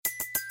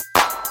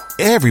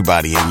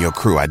Everybody in your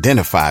crew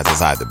identifies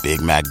as either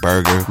Big Mac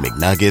Burger,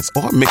 McNuggets,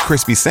 or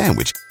McCrispy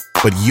Sandwich.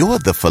 But you're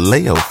the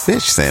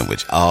Filet-O-Fish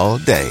Sandwich all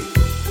day.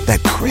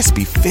 That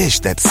crispy fish,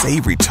 that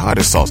savory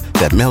tartar sauce,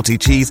 that melty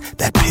cheese,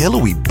 that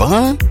pillowy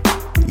bun.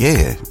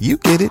 Yeah, you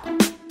get it.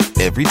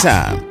 Every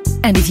time.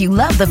 And if you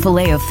love the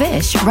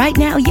Filet-O-Fish, right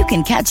now you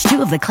can catch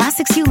 2 of the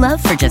classics you love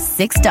for just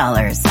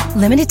 $6.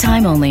 Limited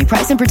time only.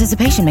 Price and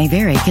participation may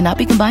vary. Cannot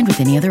be combined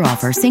with any other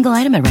offer. Single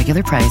item at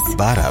regular price.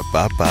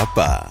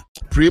 Ba-da-ba-ba-ba.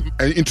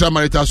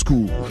 Intramarital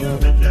school.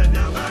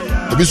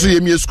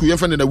 School. You're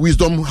finding the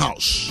Wisdom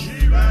House.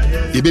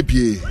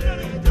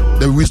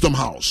 The Wisdom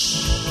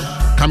House.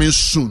 Coming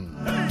soon.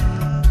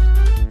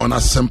 On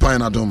Asempa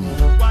and Adam.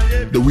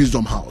 The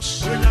Wisdom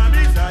House.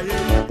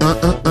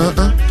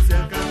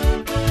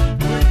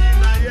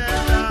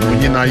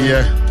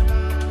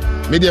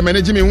 Media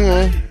managing me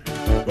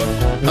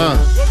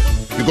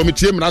because me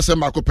team na say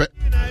makope.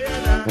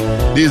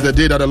 This is the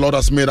day that the Lord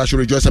has made. I should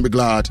rejoice and be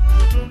glad.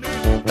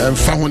 And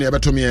fa honi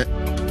abeto me.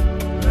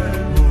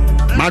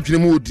 Madwene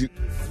mu odi.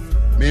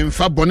 Me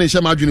mfa bone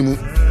hye madwene mu.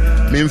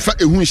 Me mfa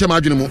ehu hye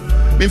madwene mu.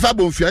 Me mfa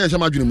bonfia hye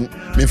madwene mu.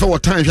 Me mfa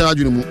wotan hye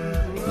madwene mu.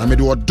 Na me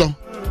de wodo.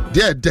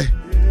 De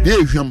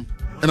ehwam.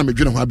 Na me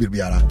dwene ho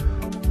abirbiara.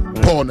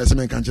 Paul na se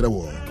men kan kire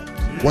wo.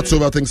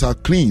 Whatsoever things are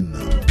clean,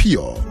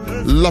 pure,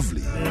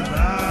 lovely,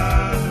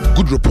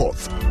 good report.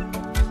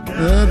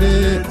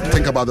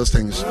 Think about those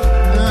things.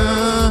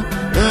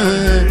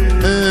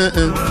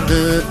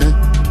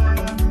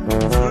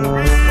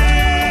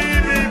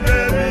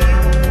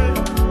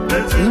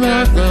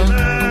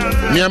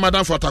 Me and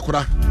Madam for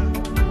Takura.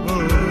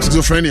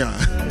 Schizophrenia.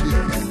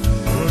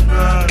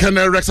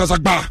 Colonel Rex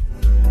Azagba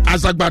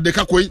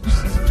Dekakoi,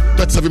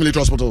 37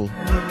 Military Hospital.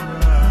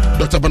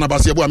 Dr.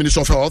 Barnabas Yabo,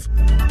 Minister of Health.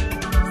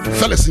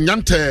 Felix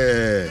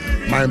Nyante,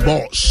 my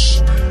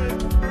boss.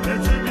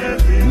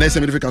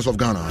 Nursing Medical Council of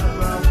Ghana.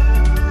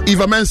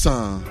 Eva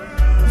Mensah,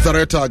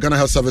 Director, Ghana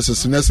Health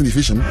Services, Nursing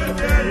Division.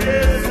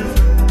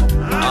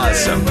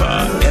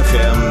 Asempa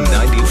FM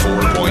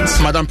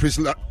 94.6. Madam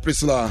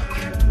Priscilla.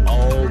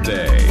 All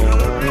day.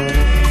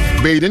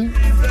 Baden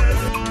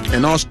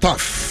and all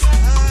staff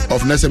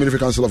of Nursing Medical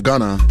Council of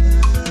Ghana.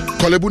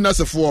 Kolebu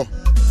Nurse 4,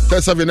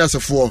 37 Nurse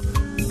 4.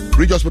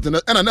 Regional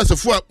Hospital and a nurse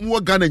for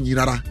more Ghana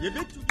Yinara.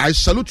 I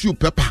salute you,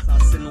 Pepper.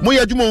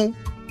 Moya Jumo.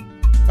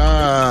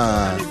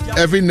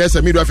 Every nurse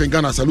and midwife in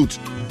Ghana salute.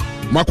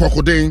 Marco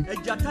Kodin.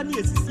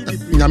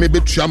 Nyame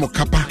Betuamo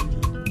Kappa.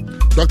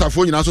 Dr.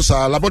 Fonyi also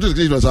sa laboratory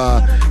clinicians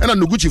and a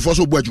Nuguchi for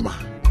so Bojuma.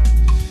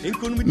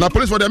 Now,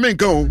 police for the main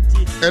go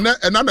and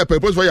another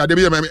purpose for your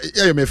debut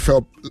may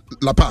fell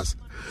La Paz.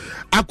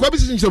 A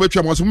quabisi in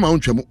Chama was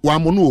Mount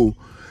Wamonu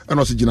and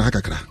also Jina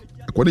Hakakra.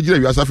 According to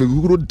you, as a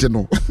good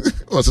tenor.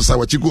 Also, say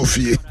what you go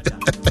fear.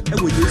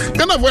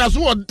 Can I voice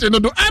what to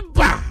do?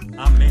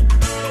 Amen.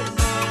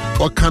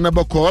 Or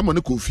cannibal call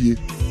Monaco fear.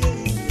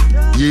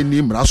 Ye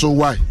name Russell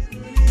why?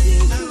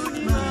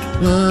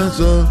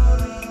 So,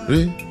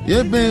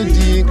 ye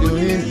baby,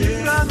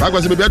 I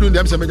was a baby doing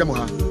them some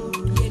Yamoha.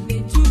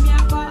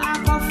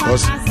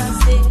 Because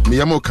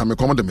Miyamo come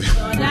accommodate me.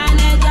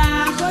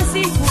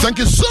 Thank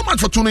you so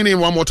much for tuning in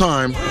one more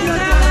time.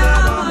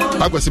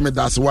 I was saying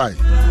that's why.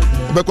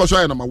 Because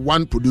I am number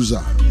one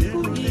producer.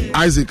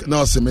 Isaac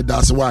Nelson,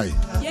 that's why.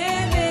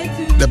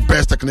 The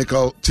best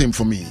technical team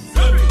for me.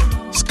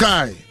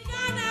 Sky.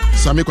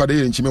 Sami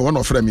Kwade in Chime, one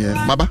of them here.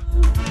 Maba.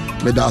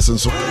 Me that's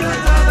so.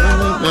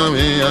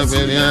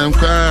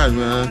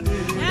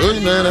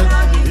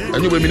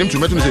 And you will mean to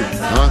me to say,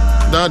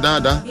 da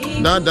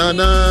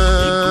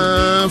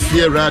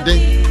Fierade.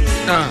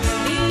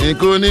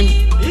 Ikunim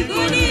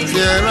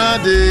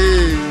Fierade.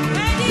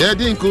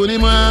 Yedin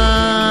Kunima.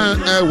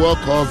 I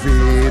walk off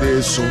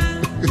it so.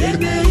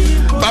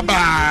 Bye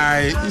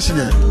bye.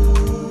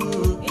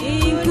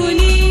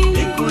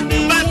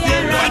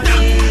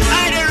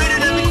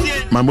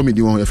 My mommy, do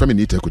you want your family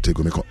need to take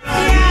me?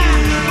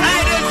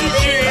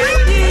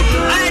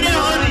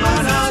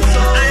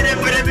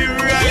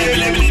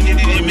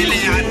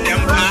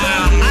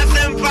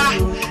 Asempa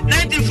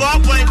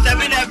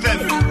 94.7 FM.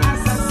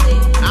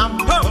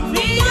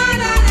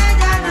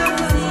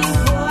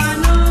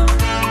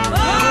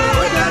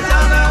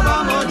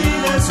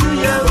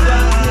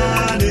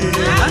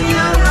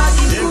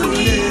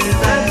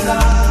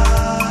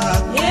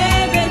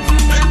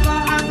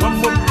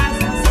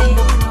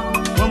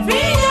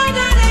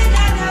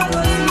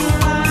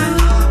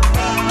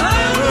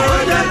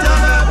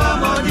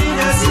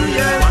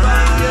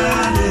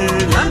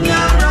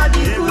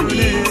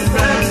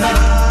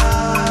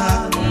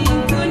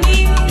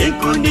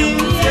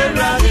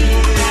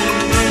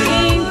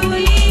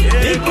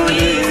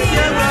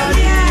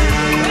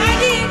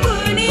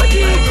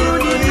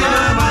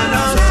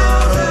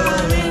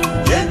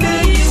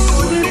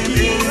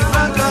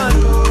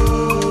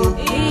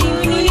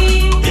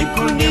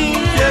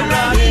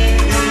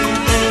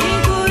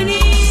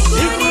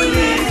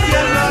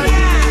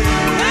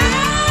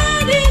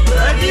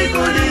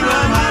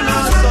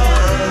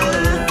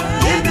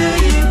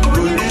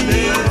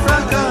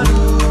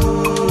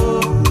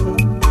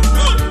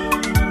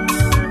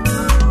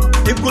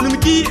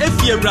 nkonimdi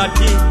efie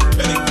brade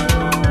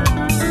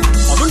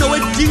odo we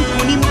di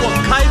nkonim wo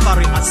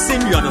Calvary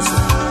asemmua no so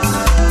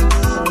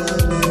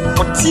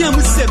otia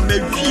mu se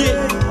mawie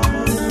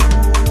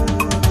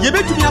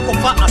yebetumi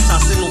akofa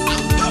asase no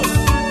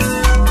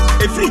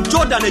efiri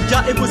Jordan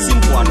eja ekosi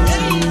mboa no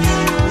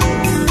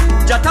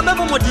jata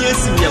bebo modi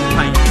esi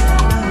yempan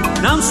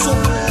nanso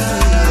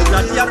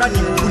brade ara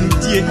di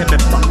kundie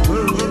ebeba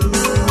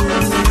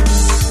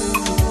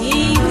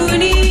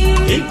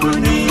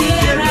ikuni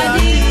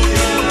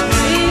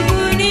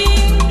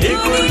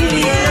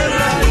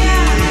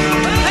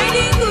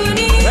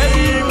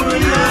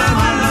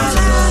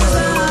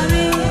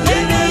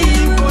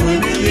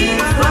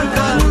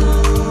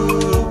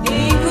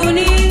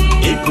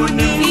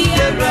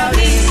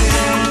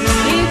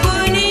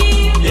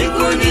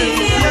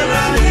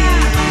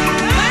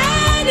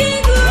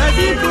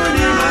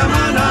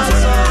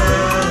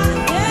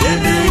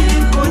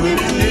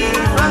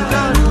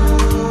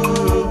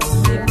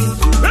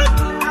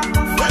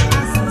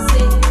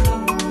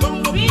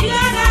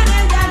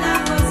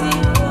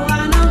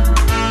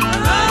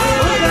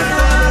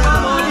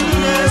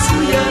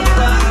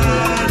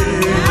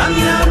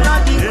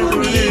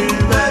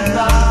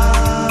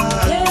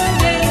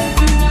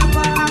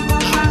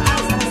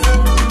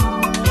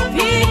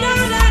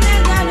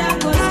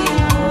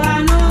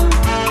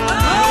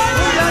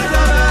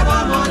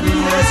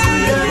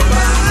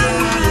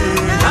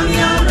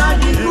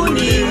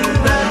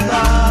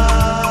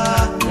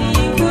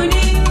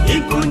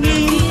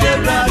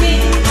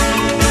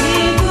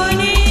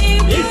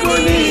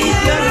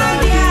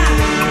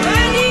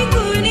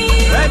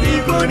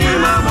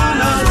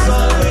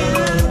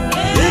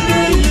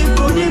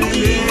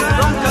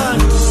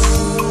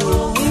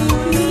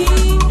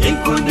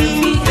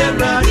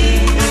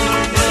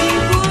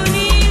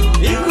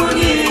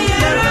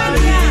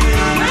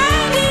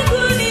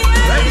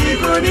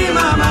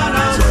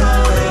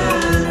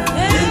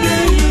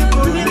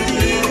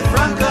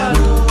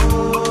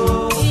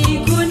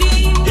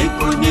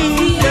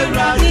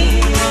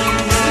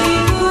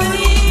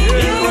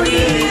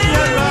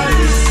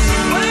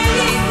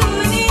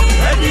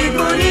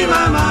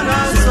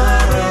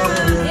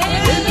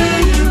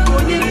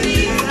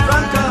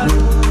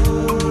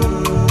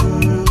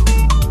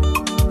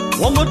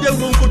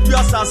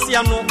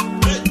Asiano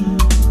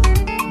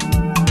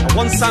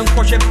one sang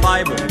koshe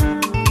Bible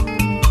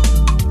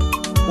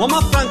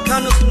Wama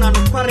frankanos na no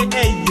kware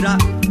eira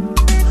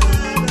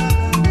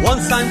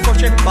one sang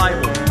koshe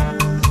Bible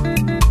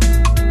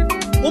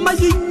Wama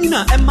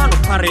yina emma no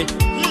kware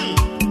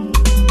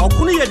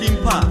okunu ye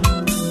dimpa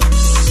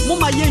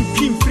Mama ye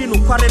ntwimfiri no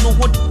kware no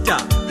hoda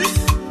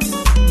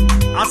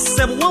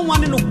Asem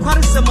wanwane no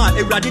kware sema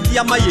ewrade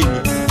dia mayenyi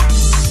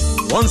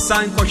one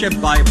sang koshe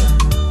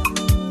Bible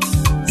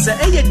Se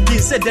eye din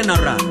se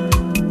denara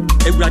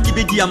ewradi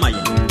bedi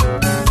amaye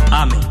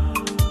amen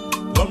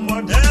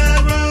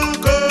Wamodero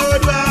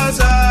kodwa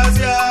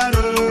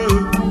saziano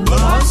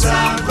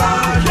Wamsakwa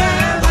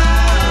jeba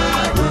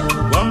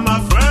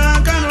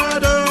Wamafranka no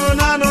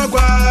dona no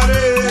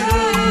kware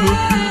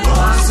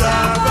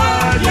Wamsakwa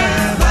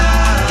jeba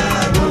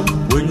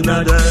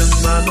Wina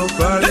dema no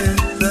kware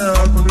Se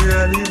wakunu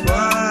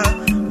yalibwa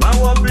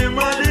Mawapi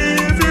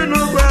malifi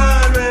no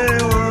kware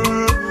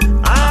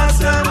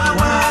Asema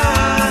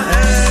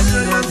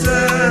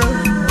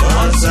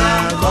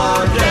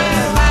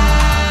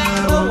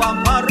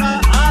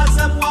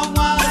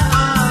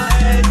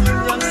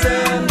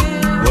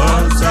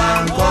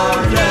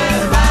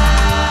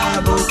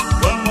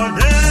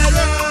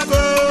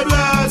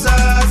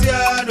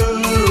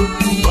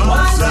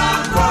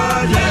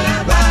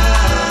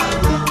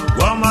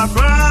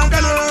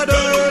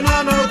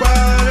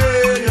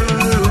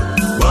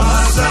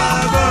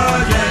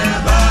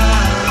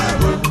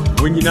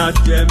Not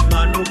them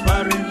man no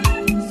pare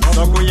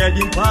so ko ye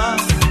di pa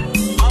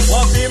awo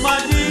bi ma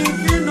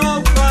di no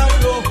pa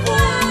lo ko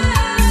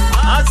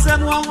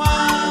asem wa wa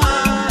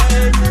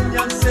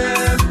enya se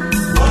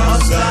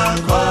wasa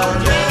ko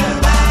je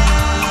ba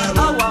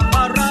awa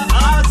para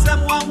asem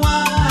wa wa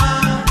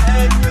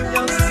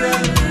enya se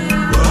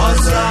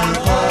wasa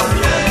ko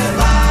je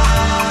ba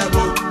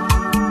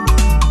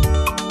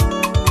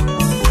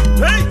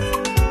hey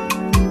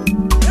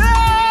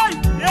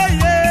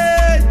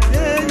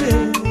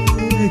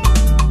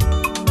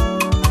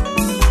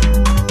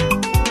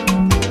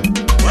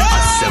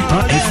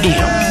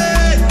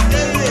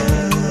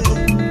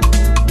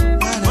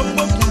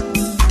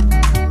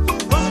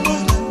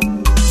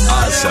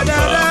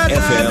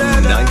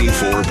FM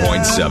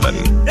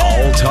 94.7.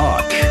 All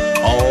talk,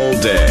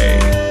 all day.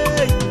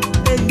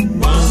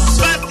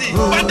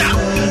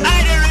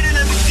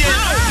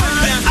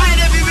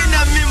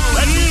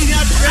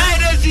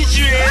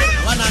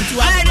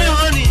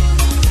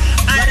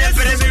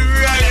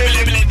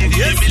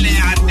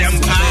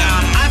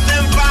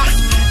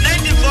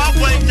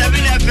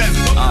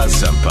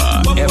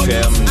 Asempa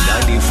FM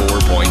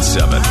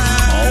 94.7.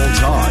 All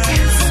talk,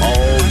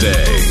 all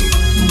day.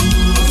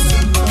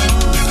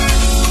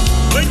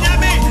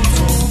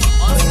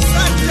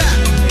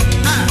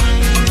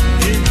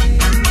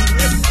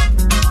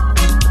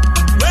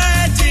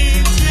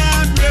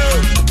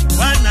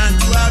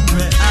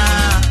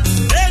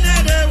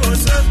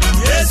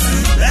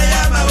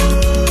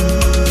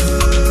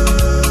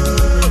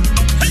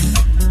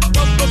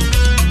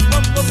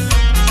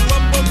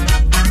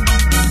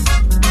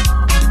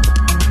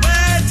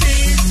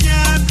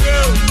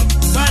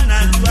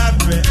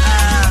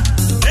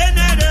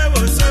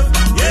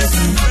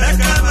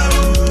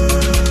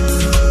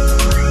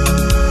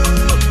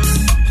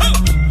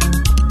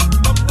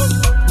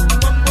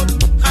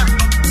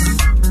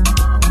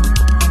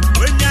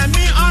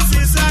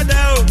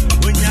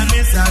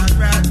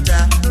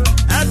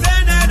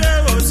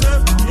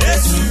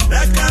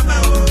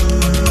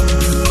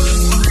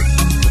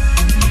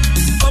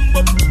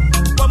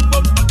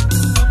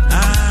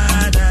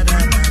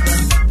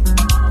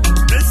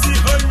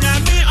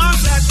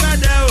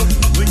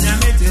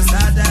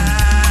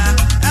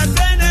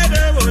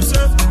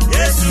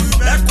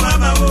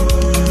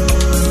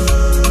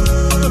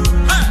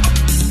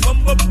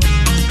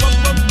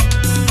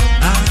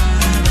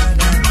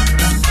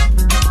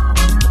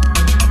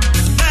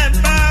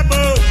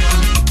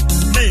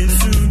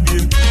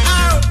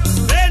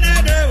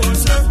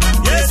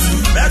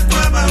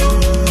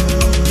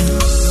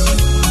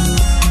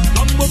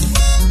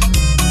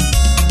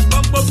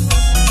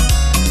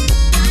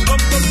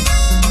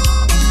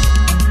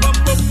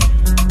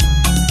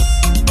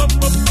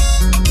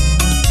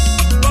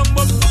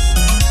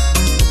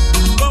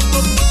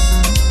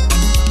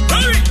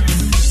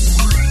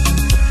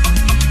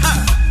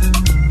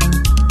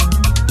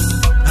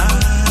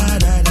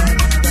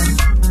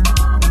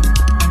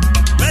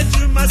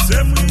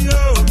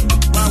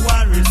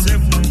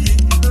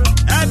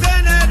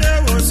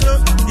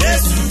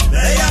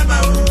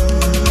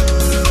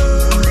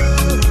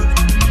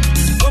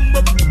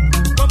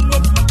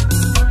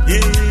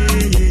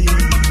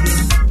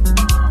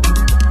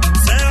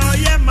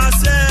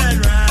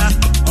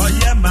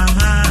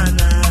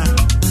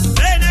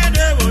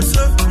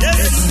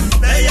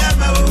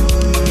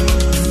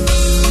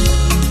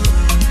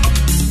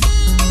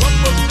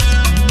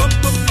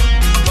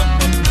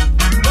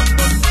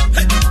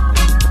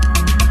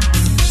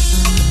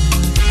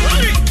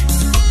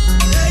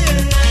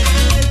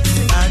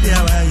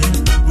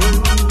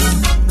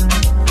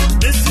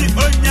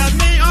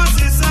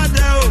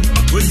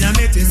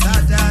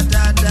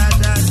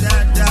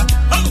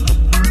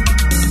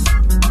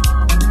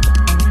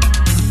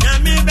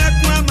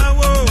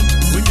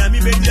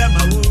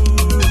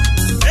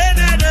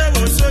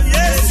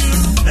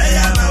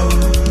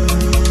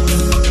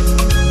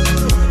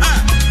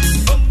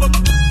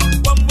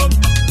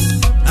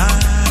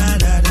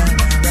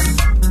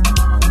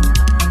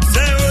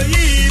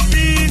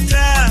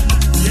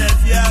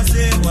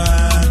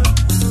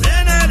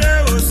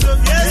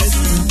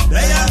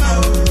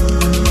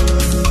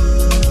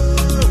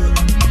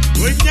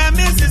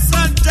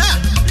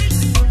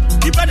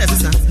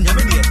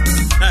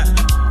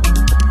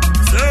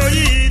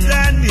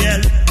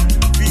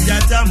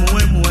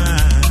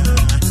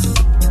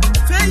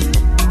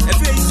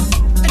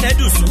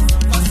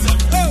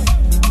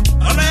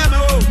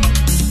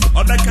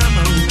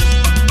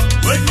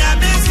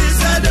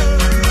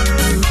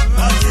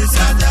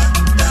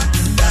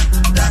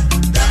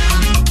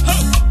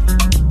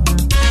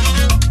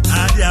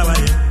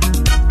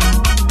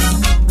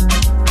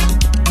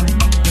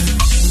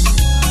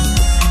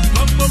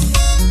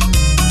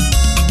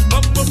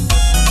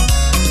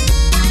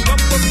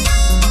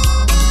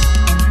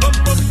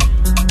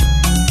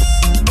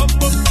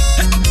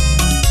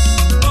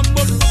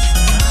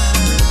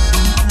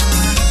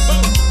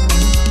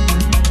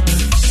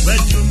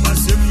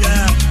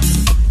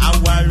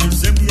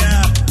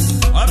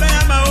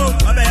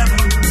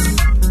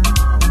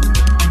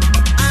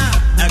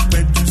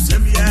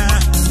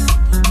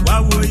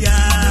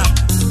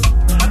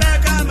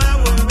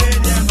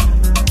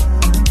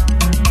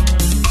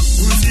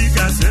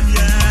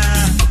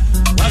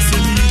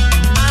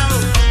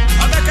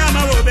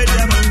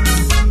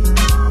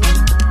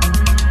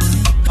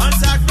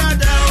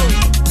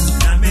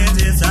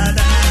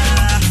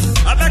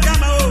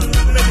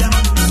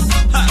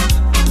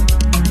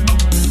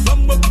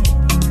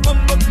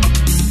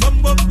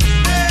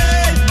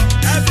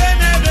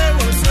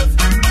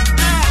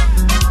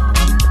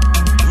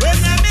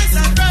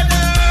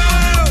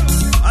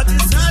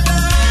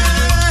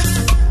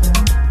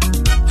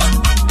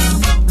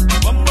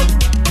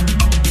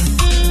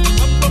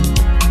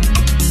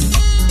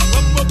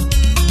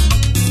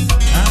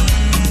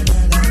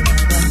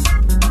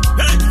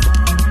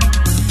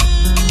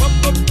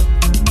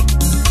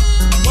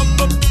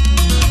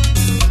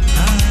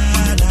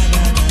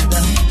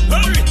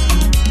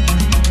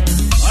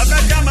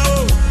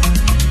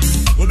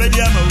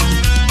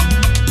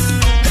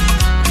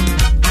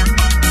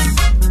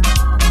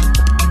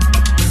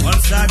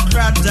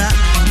 brada.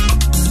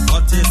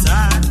 What is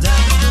that?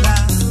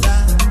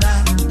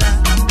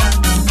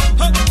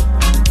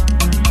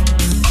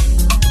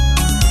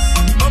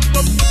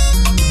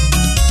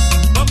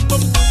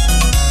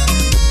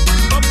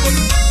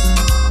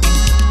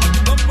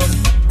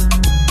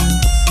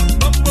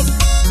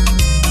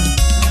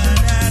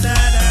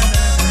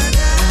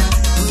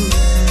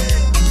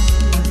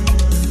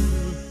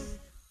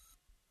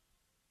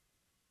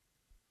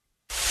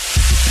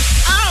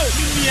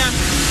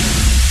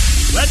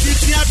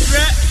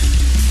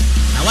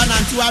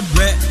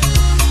 Bread.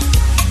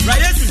 Right,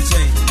 yes,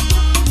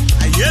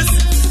 yes,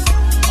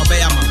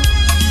 Obeyama.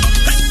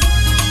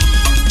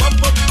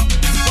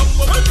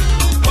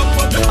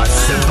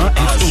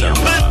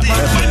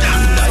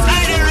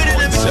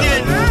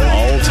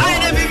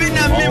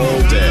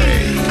 All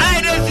day.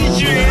 I don't see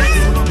you.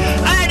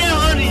 I don't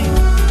honey.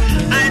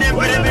 I don't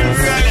put them in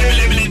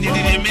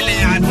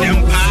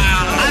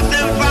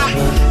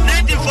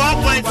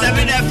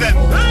 94.7 FM.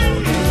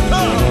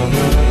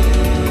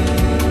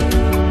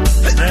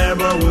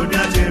 Never would I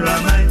hear a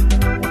man.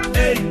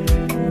 Hey,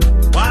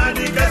 why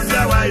the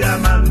Gassa, why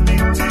am I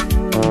meeting?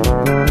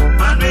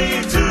 Money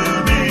to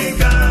me,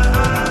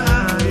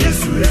 yes,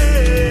 we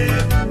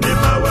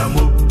never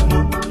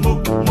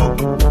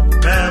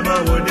never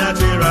would I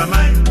hear a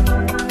man.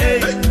 Hey,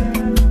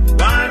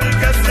 why the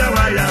Gassa,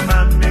 why am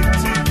I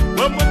meeting?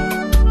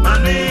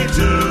 Money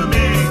to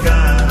me,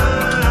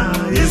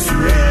 yes,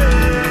 we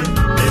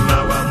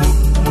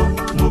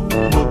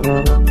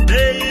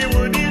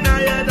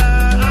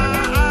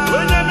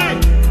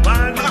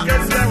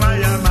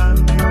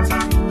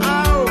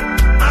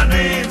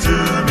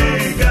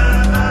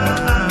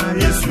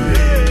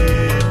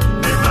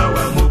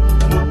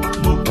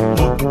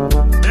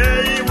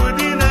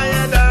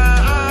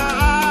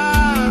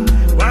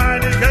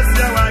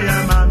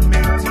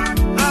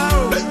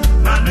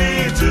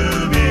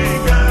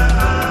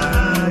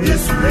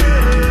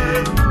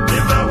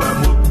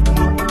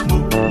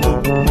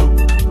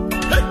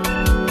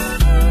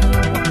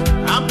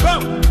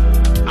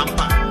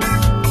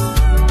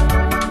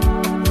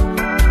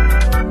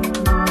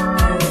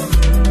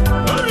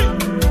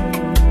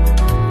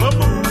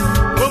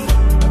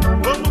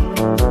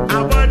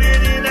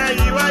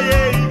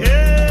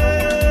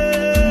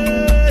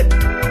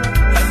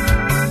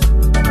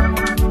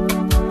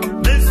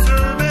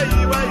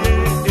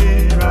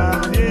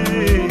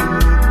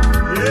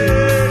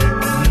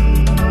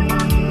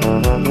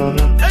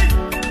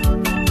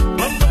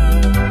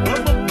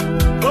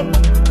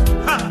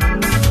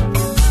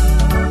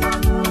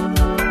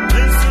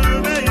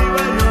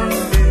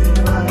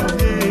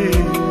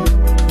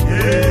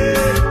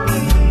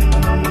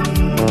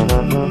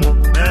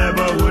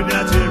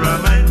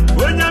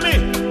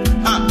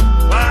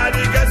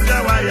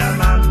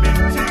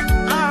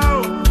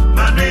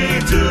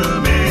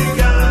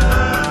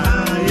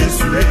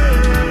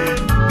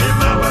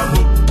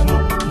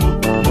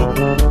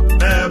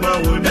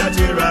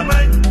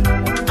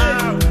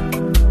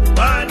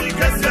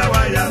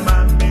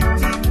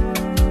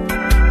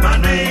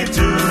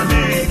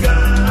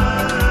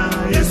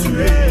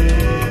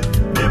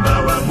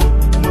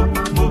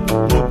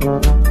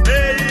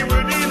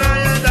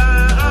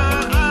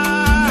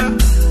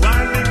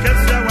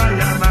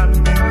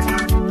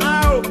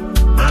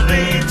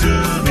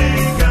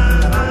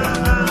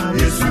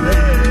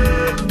Yes,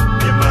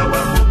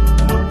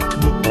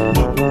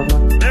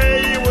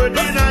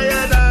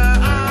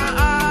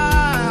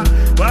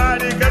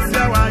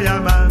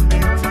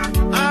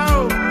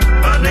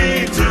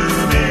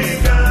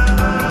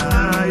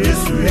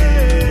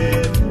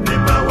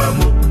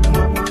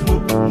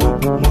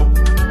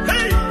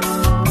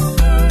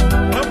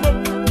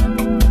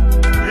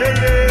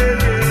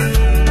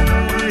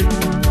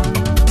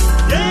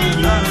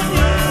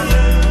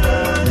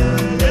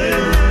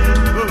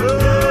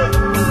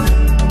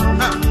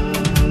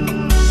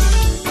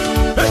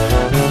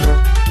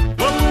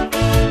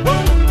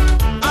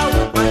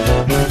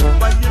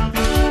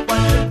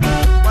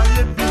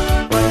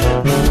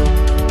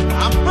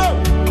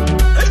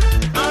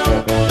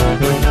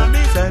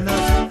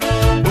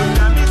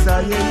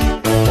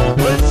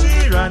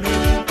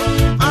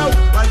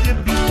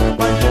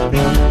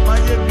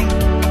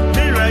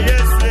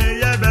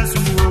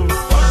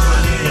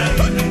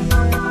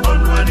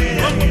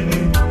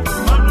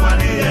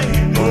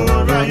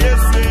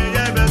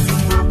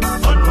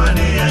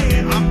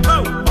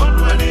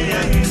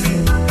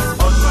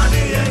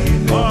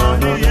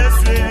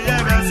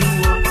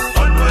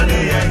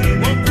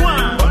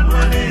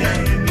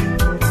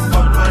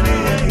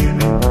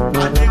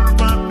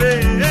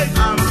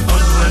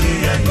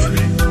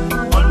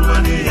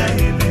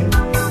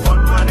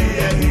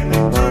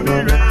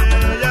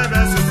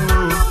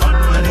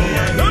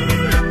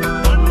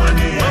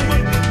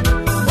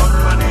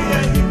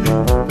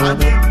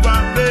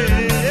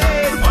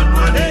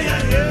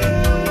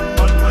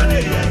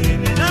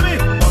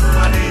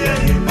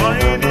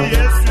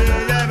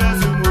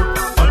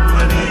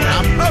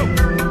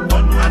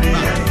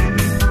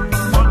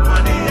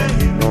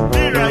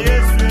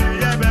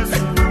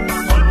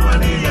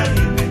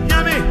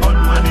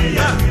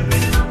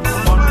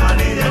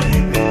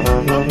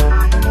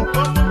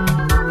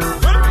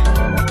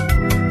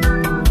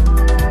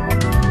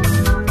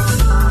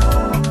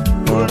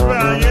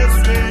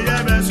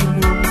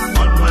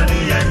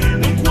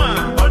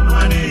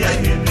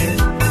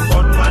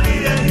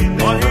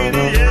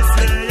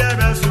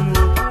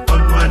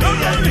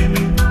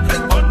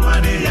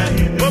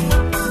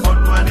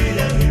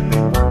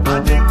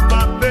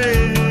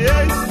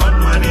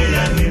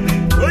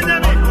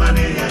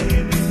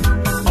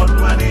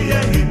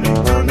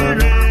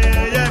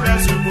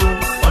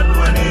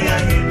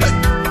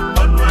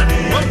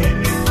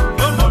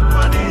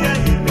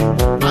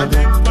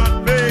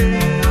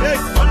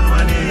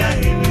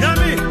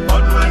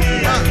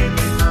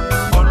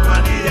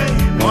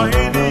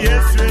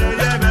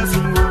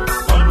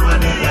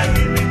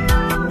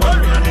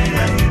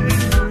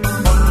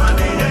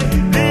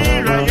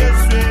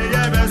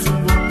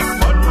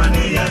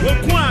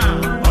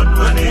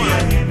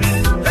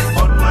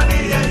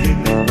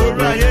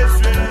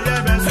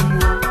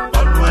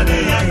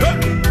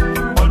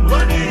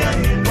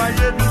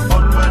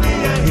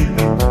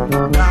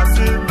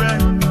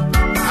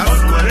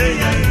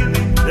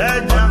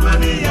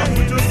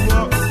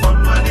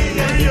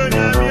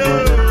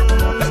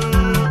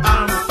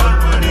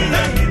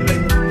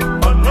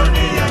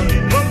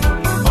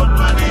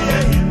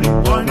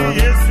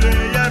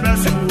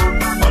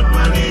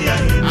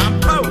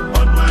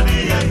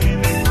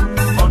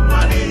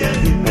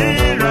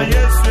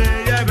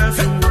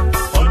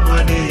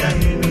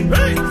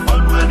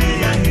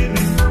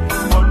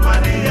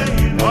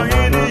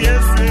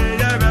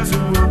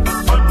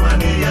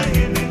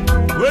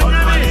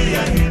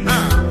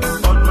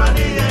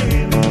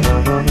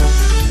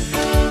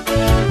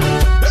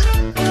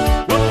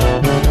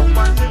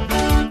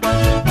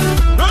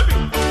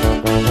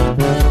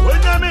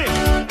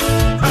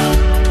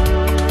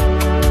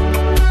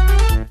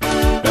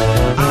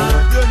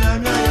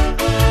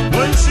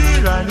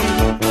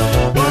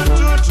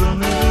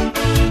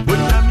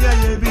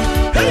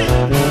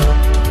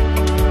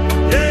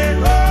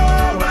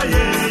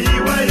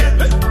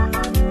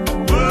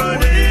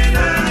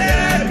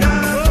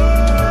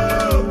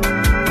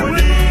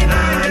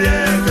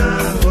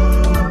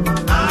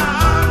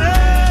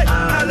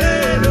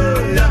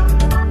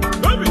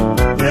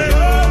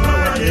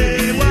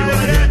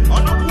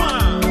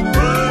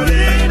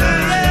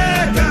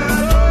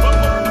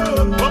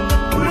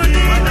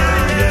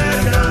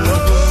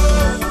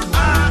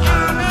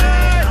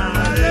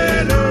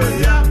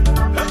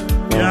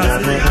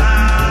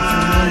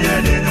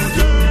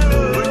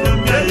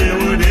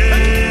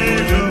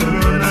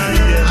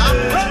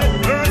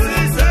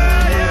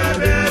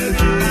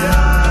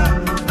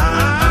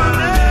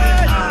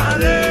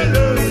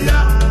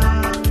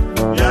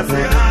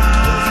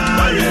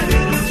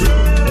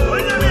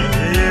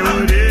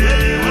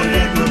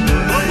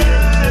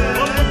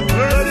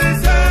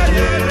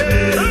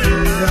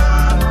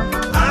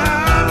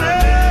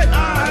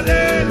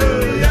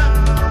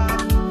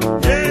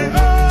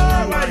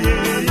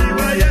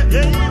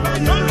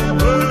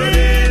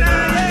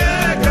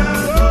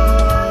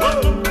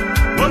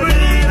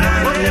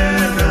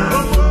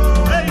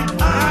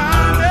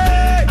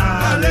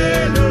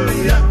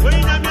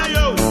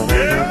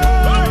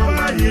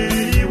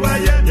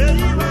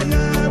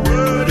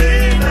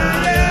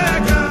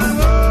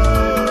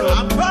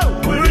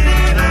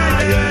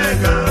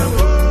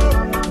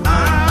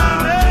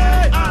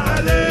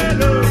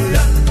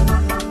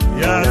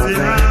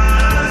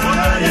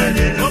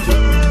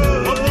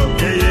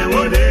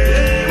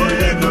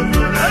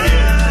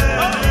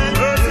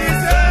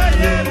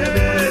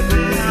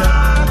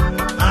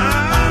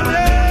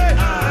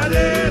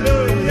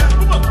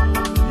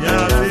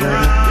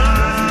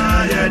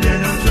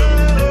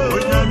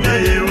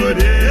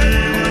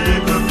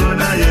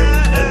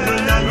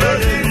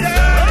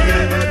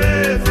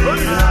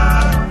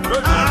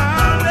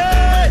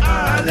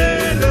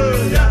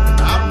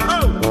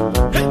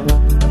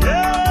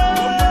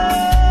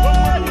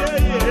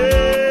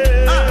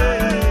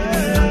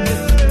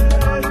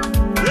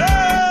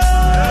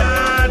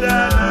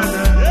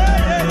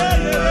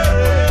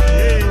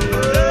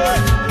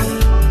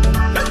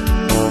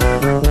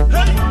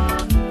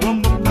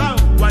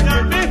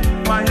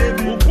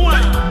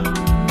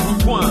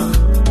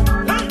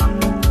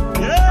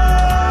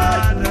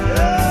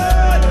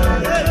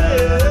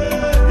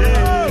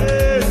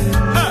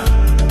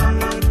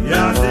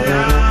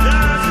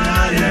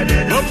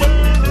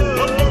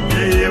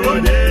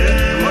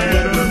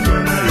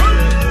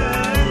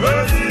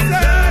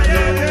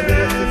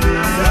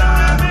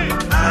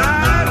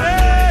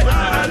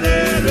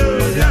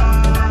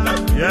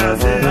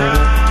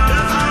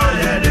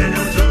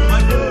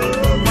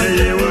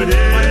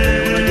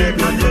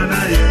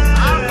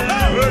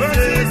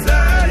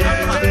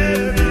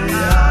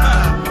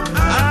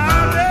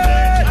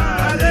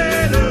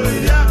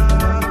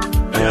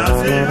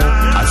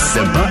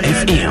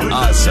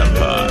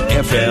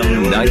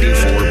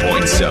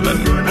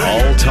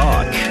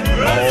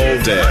 all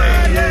day.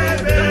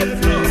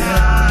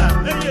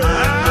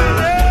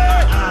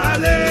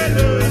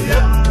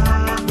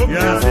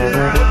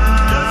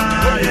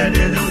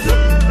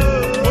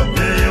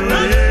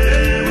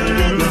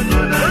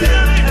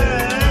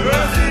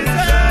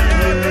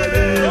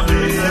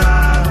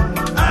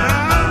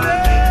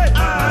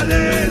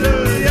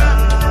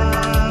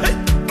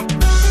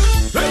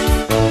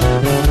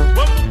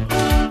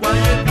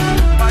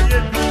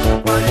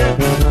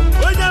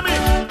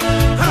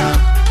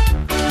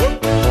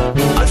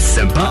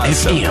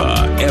 Asempa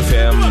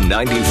FM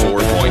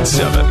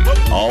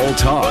 94.7. All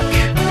talk,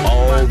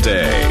 all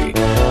day.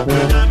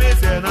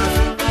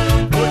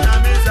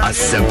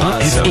 Asempa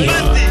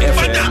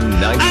FM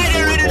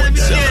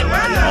 94.7.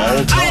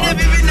 All talk,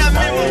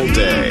 all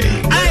day.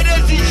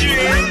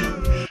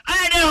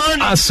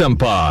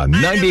 Asempa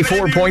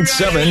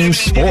 94.7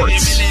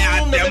 Sports.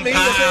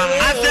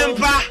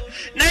 Asempa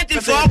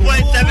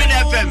 94.7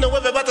 FM.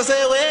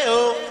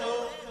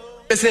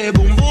 I say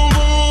boom boom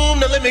boom,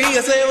 now let me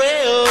hear say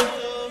well.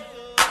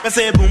 I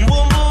say boom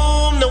boom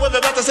boom, now we're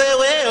about to say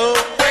well.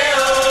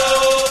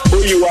 Who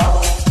you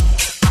are?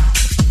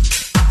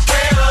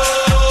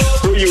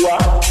 Who you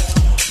are?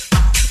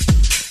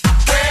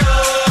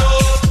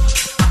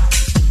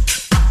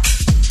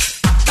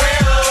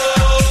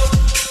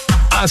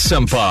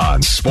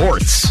 Asempa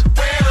Sports.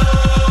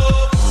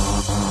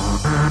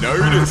 Now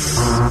it is.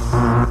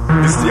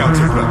 It's the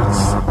Outlaws.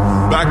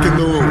 Back in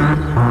the room.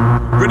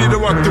 Ready to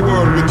rock the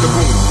world with the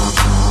boom.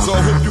 So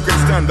I hope you can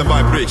stand the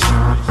vibration.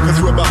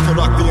 Cause we're about to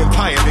rock the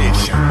entire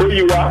nation. Who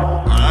you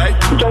are? Alright?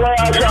 So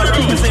I got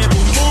you. Say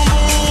boom boom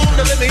boom,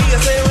 now let me hear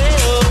say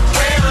well.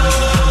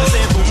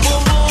 Say boom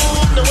boom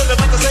boom, now we're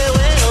about to say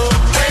well.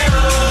 Say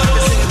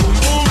boom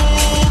boom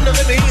boom, now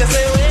let me hear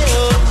say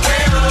well.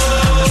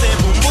 Say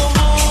boom boom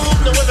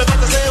boom, now we're about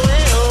to say well.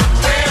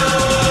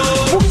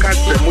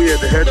 We are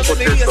the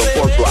headquarters of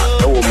Porto.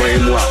 Our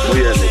main one,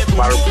 we are the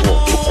Marco,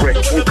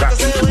 correct, Muka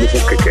into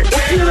Mukeke.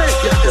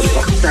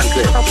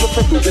 I'm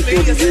supposed to be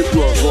the day to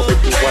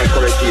Robert White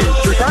correct here.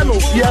 The time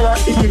of Yara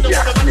India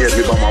near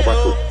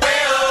Ribamabato.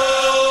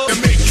 And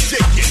make you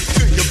shake it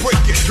till you break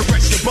it.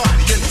 Caress your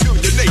body until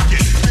you're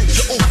naked. Bend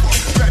you over,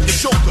 grab your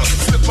shoulder,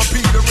 slip a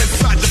beater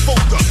inside your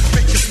folder.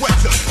 Make you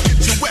sweater, get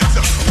you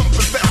wetter,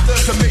 pumping faster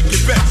to make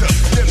it better.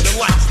 Dim the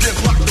lights, then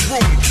lock the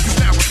room. Cause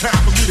now it's time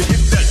for me to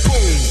hit that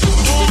boom.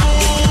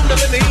 Now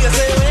let me hear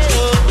say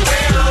well.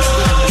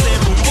 Say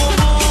boom boom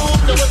boom.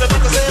 Now we're about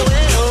to say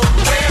well.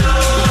 Say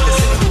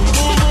boom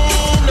boom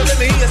boom. Now let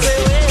me hear say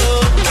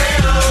well.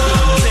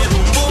 Say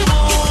boom boom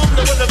boom.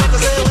 Now we're about to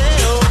say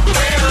well.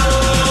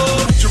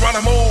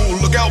 Geronimo,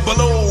 look out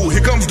below.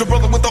 Here comes the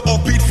brother with the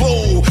offbeat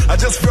flow. I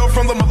just fell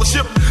from the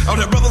mothership. Out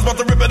there brothers about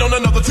to rip it on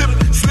another tip.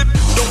 Slip,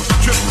 don't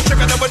trip. Check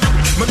out how I do.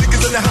 My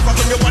niggas in the house, I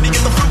from your body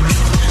get the fruit.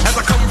 As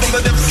I come from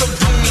the depths of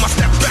doom, I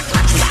step back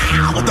like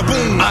wow with the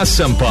boom.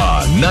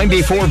 Asempa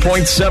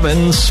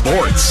 94.7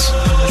 Sports.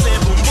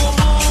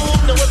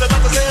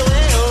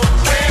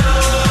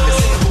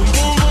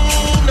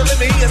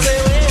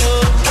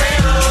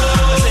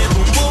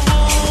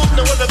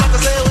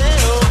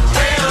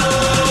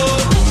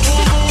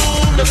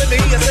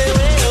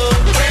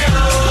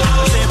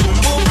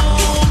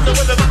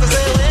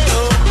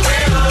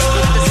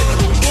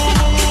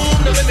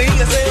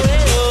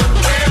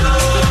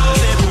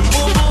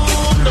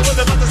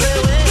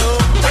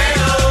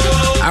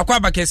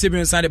 Akwaba kese bi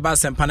nsade ba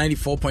Asempa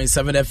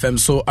 94.7 FM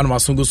so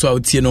anamasungu so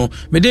autie no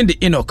meden the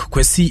Enoch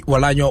Kwesi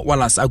Walanyo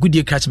Wallace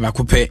agudie catch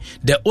bakope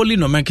the only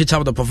nomenclature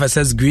of the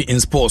professor's degree in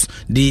sports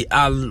the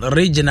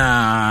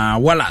Regina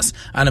Wallace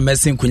and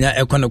Messin Kunya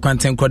Econo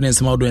Content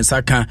Coordinator Maudo and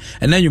Saka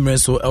and then you may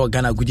so our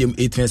Ghana Goodium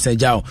 8th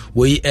Jao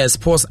we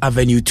Sports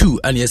Avenue 2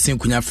 and Yesin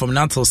Kunya from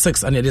now till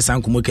 6 and this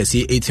Sankumo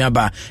Kesi 8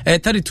 ba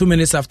 32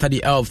 minutes after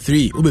the hour of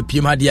 3 ube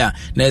PM hadia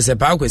na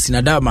Esepa Kwesi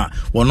Nadama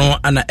wono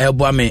ana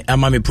elboame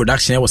amame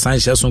production was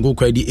Sanchez Songo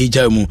kwadi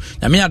eja mu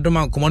na me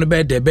adoma nkomo no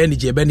be de be ni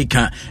je be ni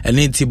ka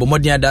ene nti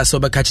bomodin ada so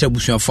be ka kire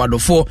busuafo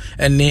adofo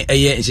ene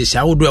eye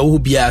nhihia wodo a wo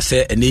bia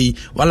se ene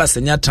wala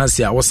senya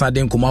transi a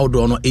wosade nkomo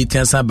wodo no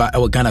 18 ba e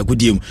wo Ghana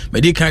Goodium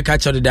medi kan ka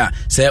kire da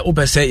se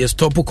opese ye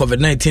stop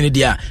COVID-19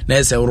 dia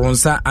na se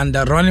ronsa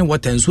under running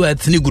water nso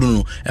atini guru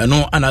no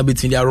eno ana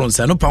betini dia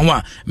ronsa no pa ho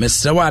a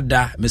mesrewa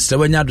da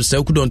mesrewa nya do se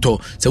kudonto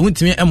se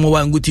wuntimi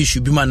emowa nguti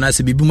shubima na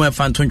se bibimu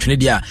afa ntontwene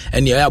dia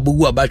ene ya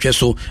abogu abatwe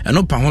so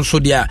eno pa ho so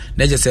dia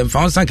na je se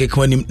mfa san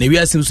kekwanim na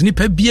wiase so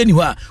nipa bia ni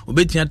ho a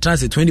obetia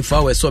transit 24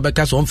 hours so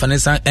obeka so mfa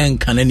san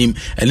enkananim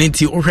ene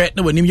nti ohwe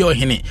na wanim ye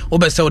ohene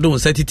obese wodo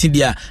nsatiti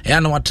dia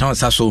ya na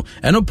watransa so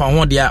eno pa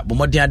ho dia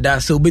bomodin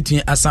ada se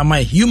obetia asama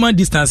human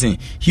distancing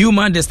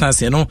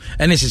no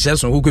ene hyehyɛ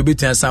so kokɔ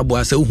betia sabo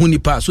asa hu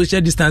nipa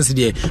social distance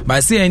dia by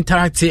say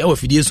interact e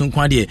ofidie so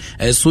nkwa dia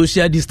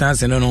social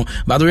distance no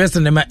but the rest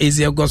of them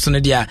easy go so no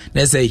dia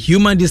na say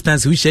human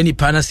distance hu hye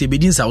nipa na se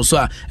bedin sa so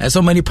a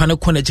so many pa na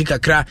kɔ na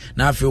chikakra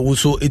na afi wo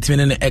so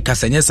etime ne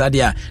ekasa nyɛ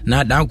sadia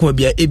na danko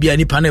bia ebia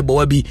nipa na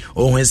ɛbɔwa bi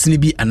ɔhwansini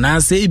bi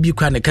anaasɛ ebi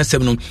kwa ne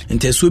kasɛm no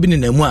ntɛsuo bi ne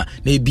namu a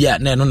na ebia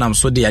na ɛno nam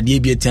so de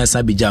adeɛ bi atia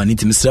sa bigya ne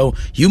timsrɛw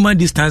human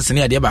distance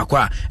ne adeɛ baako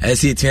a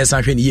ɛsɛ etia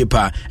sa hwɛ ne yie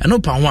pa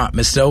ɛno pa ho a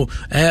mesrɛw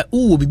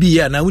wo bibi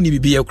yɛ na wo ni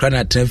bibi yɛ kora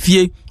na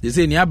trafie de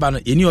sɛ ni aba no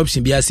any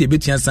option bia sɛ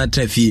ebetia sa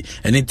trafie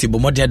ɛne nti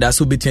bɔmɔden da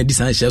so betia di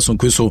san hyɛ so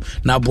nkoso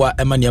na aboa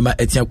ɛma nneɛma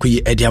atia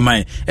koyi ɛde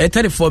aman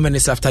 34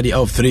 minutes after the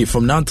hour of 3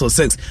 from now till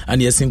 6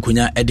 and yes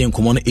nkonya ɛde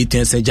nkɔmɔ no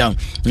 18 sɛ jam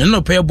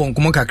no pɛ bɔ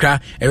nkɔmɔ kakra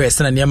ɛwɛ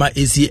sɛ na nneɛma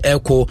esi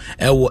ɛkɔ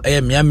ɛwɔ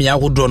ɛmiamia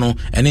ahodoɔ no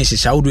ɛne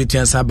nhyehyɛ ahodoɔ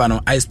etia sa ba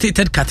no I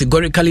stated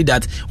categorically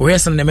that where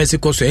some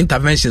Mexico so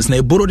interventions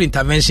na borrowed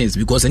interventions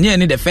because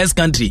any the first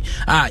country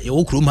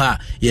yɛwɔ kurom ha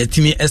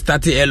yɛtimi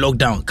started a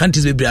lockdown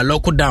countries be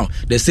lock down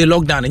they say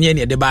lockdown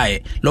any de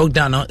buy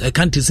lockdown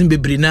countries in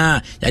be na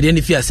yɛde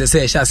ne fi asese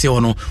hyase ho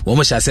no wo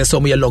mo hyase so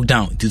mo yɛ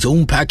lockdown it is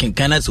own parking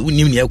kana so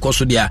nim ne ɛkɔ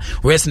so dia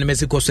where some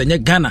Mexico so any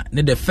Ghana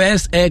ne the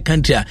first air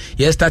country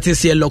yɛ started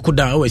see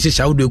lockdown we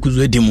hyɛ ahodoɔ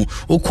ekuzo edimu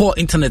okɔ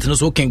internet no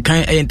so kan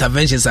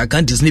interventions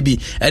countries ne bi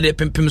ɛde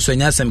pempem so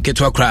nya asɛm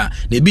ketwa kra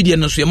na bi de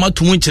no so yɛ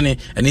matumu nkyene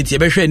ɛne tie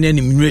bɛhwɛ ne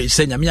anim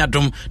sɛ nyame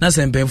adom na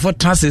sɛ mpɛmfo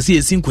transese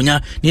esi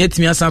nkonya na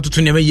yɛtimi asa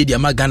toto ne ma yedi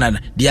ama Ghana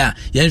dia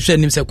yɛnhwɛ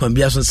nim sɛ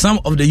kwambia so some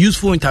of the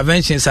useful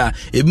interventions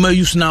ebima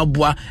use na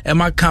aboa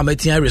ɛma kam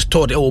atia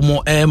restored ɛwɔ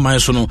mo man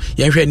so no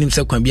yɛnhwɛ nim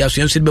sɛ kwambia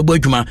so yɛnhwɛ bɛbɔ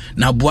adwuma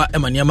na aboa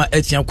ɛma nneɛma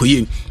atia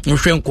koye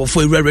nhwɛ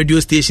nkɔfo ewura radio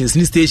stations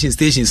ni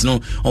stations no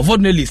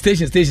unfortunately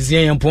stations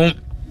yɛn pon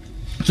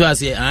so I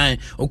say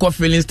okɔ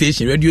filling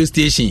station radio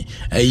station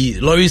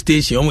lorry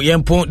station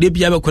yɛmpɔn de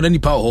bia bɛkɔna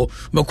nipa hɔ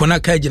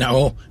bɛkɔna ka gyina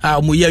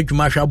hɔ mo yɛ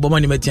adwuma hwɛ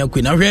abɔma ne matia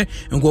kɔ na hwɛ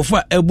nkɔfo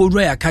a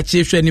ɛbɔdura ya ka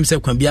kye hwɛ nim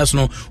sɛ kwan bia so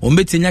no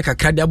ɔmbɛtinya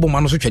kakra de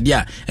abɔma no so twɛde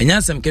a ɛnya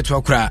asɛm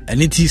ketwa kora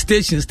ɛne ti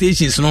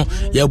stations no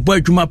yɛbɔ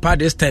adwuma pa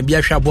this time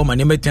bia hwɛ abɔma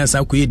ne matia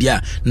san kɔ yedi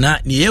a na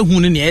ne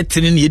yɛhu ne ne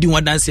ɛtene ne yedi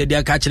wadanse de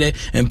aka kyerɛ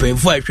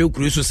mpɛmfo a hwɛ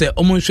kuro so sɛ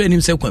ɔmo hwɛ nim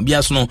sɛ kwan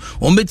bia so no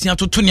ɔmbɛtinya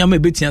toto nneɛma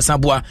ɛbɛtinya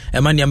saboa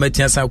ɛma nneɛma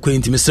ɛtinya san kɔ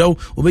ntimi sɛw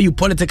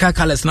ɔbɛyi political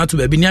colors na to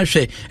baby ni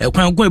ahwɛ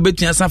kwan ko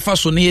ebetua san fa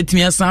so ne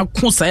yetimia san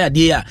ko sai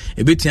ade a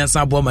ebetua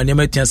san bo ma ne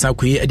matua san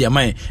ko ye ade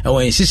aman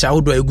ɛwɔ nhyehyɛ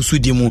ahodo egusu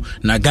di mu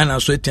na Ghana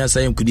so etua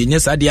san nkudi nye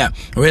sade a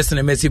west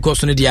na Mexico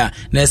so ne dia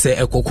na ɛsɛ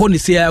ekokɔ ne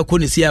sia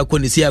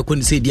ko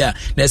ne dia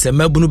na ɛsɛ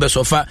mabunu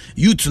besofa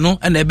youth no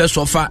na ebe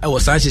sofa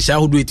ɛwɔ san nhyehyɛ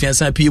ahodo etua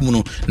san pie mu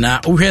no na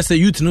wohwɛ sɛ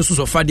youth no so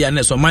sofa dia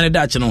na ɛsɛ man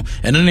da akye no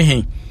ɛno ne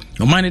he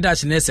Omani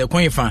dash ne se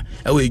kwan fa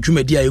ewe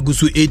dwumadi a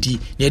egusu edi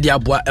ne de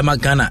aboa ema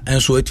Ghana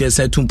enso etua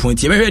sa 2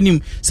 point yebehwe nim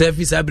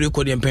service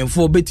abreko de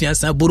mpemfo betua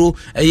sa boro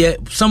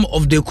some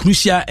of the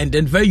crucial and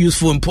then very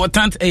useful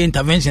important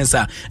interventions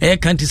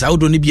countries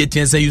audo ne bi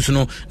etua sa use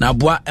no na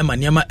aboa ema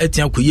niam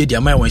etia koye di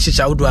ama won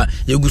hyehyɛ audo a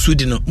egusu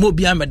di no mo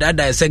bia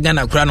medada ese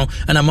Ghana kura no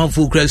ana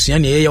manfo kura sua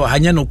ne ye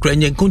hanya no kura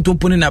nye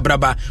nkontomponi na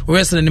braba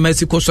wesere ne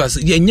Mexico so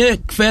ye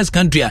first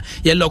country a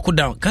ye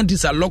lockdown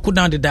countries are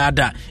lockdown de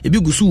dada ebi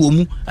gusu wo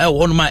mu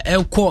won ma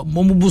ekɔ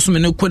momubusu me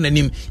ne kɔ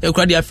nanim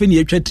ekura de afi ne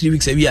yetwa 3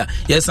 weeks awia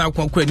yesa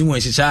akɔ anim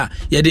wɔnhyehyɛ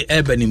ye de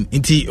urbanim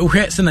nti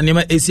ohwɛ se na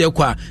nema esi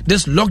ekɔ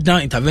this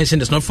lockdown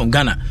intervention is not from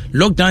Ghana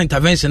lockdown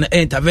intervention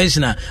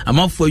intervention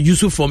amount for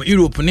use from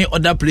Europe ne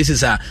other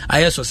places are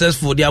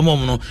successful they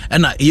amom no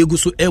na yegu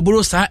so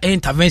eboro sa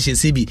intervention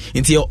CB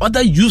nti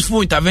other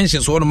useful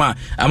interventions won ma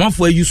amount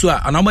for use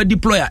a anama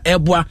deployer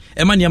eboa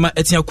ema nema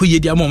etia koye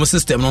di amom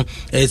system no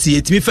esi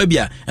etimi fa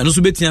bia eno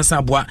so betia sa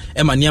aboa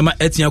ema nema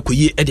etia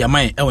koye e di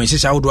aman e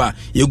wɔnhyehyɛ ahodo a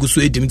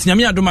yegusu edim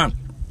tinyame adoma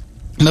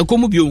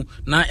makomu bio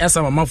na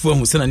yasa mamafo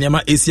ahu se na niam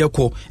esi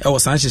ekɔ ɛwɔ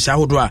san hyehyɛ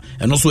ahodo a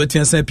ɛno so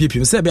atiansan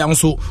pipim se bia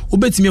nso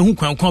obetimi hu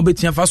kwan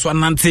obetia fa so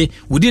anante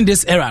within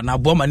this era na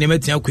bo ma niam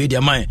atia kɔ edi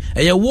aman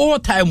ɛyɛ war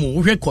time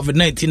wo hwɛ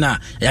covid-19 na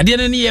yade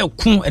no ne yɛ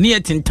ko ɛne yɛ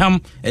tintam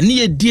ɛne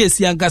yɛ di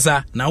esi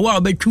ankasa na wa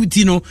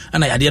obetwuti no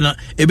ana yade no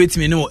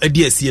ebetimi ne wo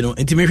adi esi no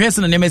ntimi hwɛ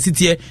se na niam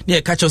asitie ne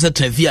yɛ catch us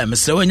trafia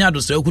mesrɛ wanya do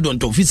srɛ ku don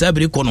to office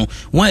abere kɔ no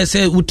wɔn yɛ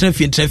sɛ wo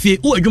trafia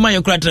wo adwuma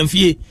yɛ kura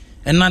trafia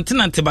and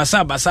nante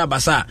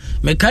basa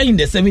me kai in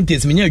the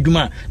 70s me nya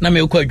adwuma na me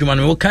kɔ adwuma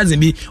no cousin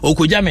bi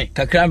okoja me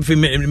kakra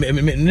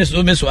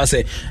me so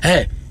ase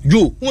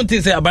jo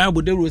wonte say aban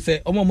abodero say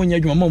omo nya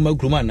adwuma mo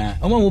makruma na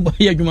omo mo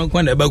ya adwuma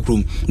kwa na ba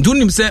krum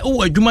ntunim say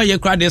wo adwuma ye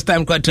kra this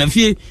time kwa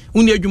trafie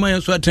woni adwuma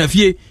ye so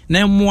trafie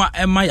na moa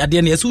ema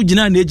yade na ye so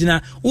gina na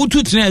egina wo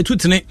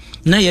tutene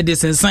na ye de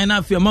sensan na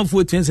afia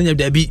mafo tuensanya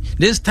dabi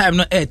this time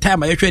no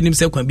time ye hwɛ nim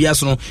say kwa bia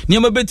so no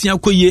niam betia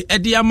koye e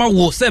de ama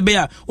wo se be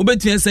a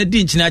obetia say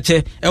di nkyina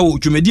che e wo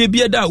dwumadie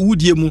bia da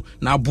wudie mu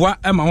na aboa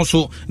ema ho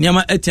so niam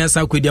atia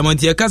sa kwadi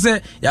amanti ye ka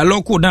say ya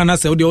lock down na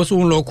say wo de wo so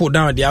lock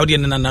down de awde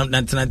na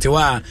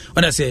nantenantewa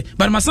what I say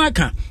but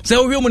masaka say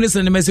wo hwemu ne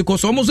se ne Mexico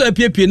so mo so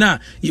apiepie na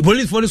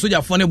police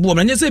soldier fo ne bo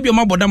na nye se bi o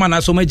maboda ma na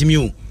so magimi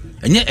o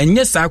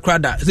enye saa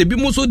krada se bi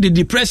mu so the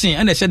depression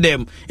and ehye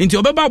dem nti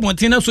obeba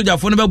abonten na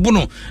sojafo no bebo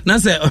no na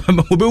se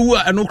obewu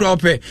eno kra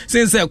ope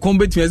since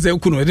combat me se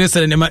kunu de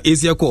se ne ma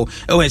esia ko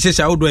e won ehye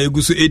shawodo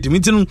eguso edim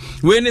nti no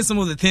we ne some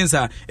of the things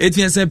are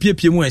etiense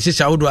piepie mu ehye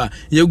shawodo a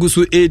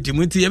yeguso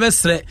edim nti ye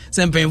besre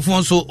se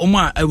mpenfo so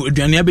oma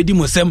aduane abedi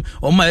mosem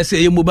oma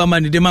ese ye mobile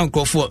man de man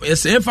krofo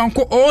ese fan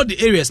ko all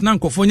the areas na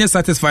krofo nye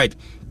satisfied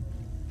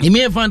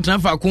ime fan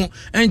transfer ko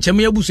enchem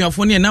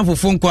yabusuafo ne na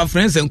fofo nko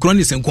friends and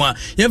cronies nko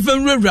ye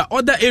fan rura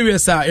other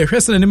areas a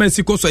ehwese ne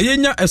masiko so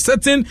yenya a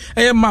certain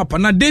map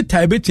na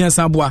data ebetia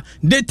saboa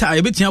data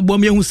ebetia bo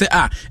me hu se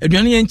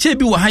aduane ye nche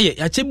bi wo ha ye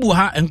ya che bi wo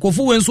ha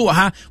nkofo wenso wo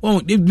ha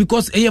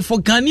because for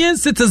Ghanaian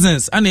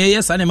citizens ana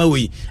ye sa na ma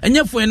we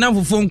enye for na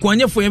fofo nko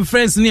enye for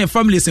friends ne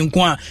families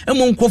nko a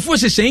emo nkofo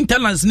hyehye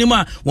interlands ne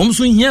ma wo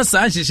so hia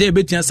sa hyehye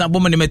ebetia sabo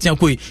ma ne metia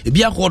koi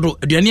ebi akodo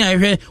aduane a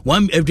ehwe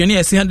aduane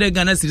 100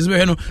 Ghana cedis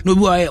we no no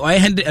bi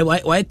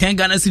why 10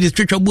 Ghana cedis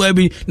stretch boy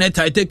bi na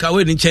take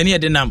away the chene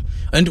de nam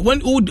and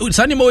when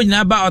sanimo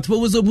na ba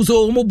atpo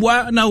so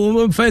omoboa na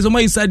o first o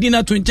mai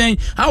sadina to nchen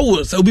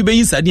how so bi be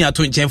sadina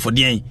to nchen for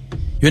den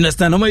you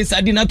understand o mai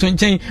sadina to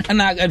nchen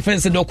ana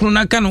fence dokunu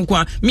na kan nko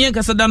a me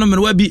nkasa da no me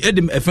wa bi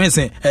edim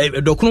fence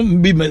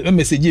dokunu bi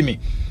message me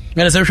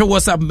when I say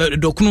WhatsApp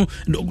dokunu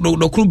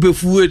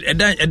befu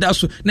eda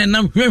so na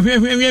nam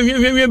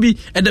hwe bi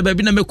eda ba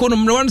bi na mekono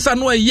mre wan sa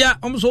no ya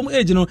omso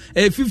age no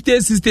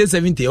 50 60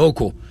 70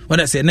 oko when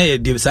I say na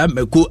ye sa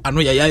meko ano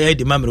ya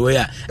de mamre we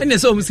ya ene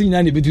so omsi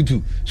nyina ne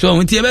betutu so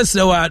onti e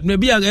besre wa na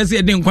bi aga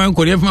se de nkwan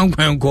ko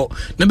kwan ko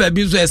na ba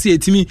bi so ese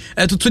etimi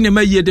etutu ne ma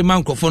ye de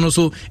mankrofo no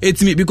so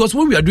etimi because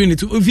what we are doing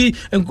it if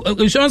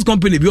insurance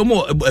company bi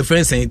omo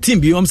friends team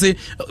bi say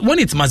when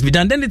it must be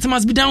done then it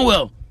must be done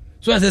well.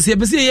 So as I say,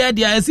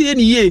 I see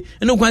any year,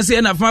 and no one say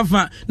na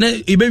fafa na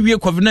ibewie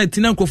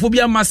COVID-19 na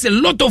nkofobia masse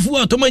lot of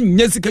work to man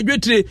nyesika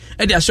dwetre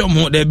e de ashom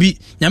ho da bi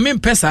nyame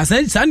pesa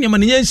san nyama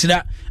ne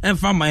nyanhira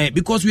emfa man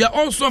because we are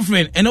all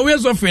suffering and we are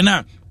suffering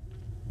now.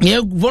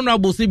 Yeah,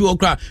 vulnerable sibi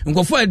okra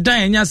nkofo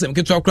edan enya asem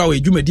keto okra we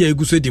dwumadi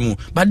eguso dimu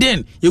but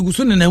then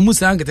eguso na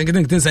musa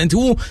anketenketen santi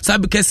wo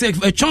sabe kese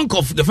a chunk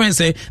of the friends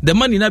say the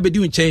money na be di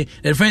nchen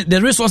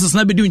the resources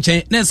na be di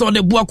nchen na so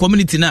the boa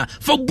community na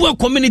for boa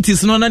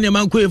communities no na ne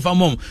man ko efa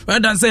mom rather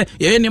than say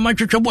ye ne ma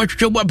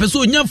twetwebo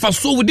person nya fa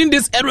so within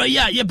this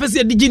area ye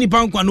person di gini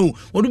pankwa no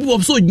odu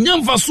bi so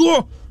nya fa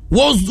so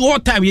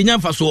what time ye nya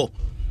fa so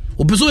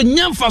opeso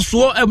nyamfa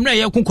so emna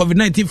ye kun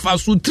COVID-19 fa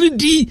so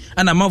 3D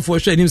ana manfo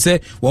hwe anim se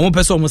wo mo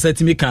pese o mo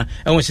setimi kan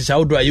e won hyehya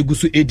wodo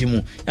ayegusu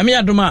edimu ame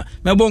yadoma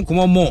mebo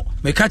nkomo mo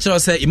me ka kire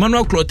se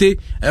Emmanuel Clote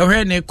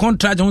hwe ne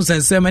contract hon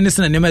sensem ne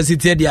se na nema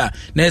city dia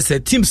na se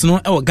teams no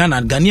e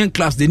Ghanaian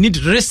clubs they need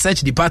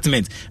research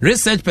department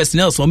research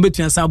personnel so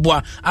betua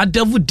saboa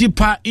adavu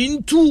deeper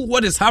into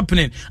what is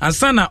happening and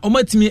sana o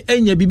matimi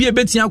enya bibia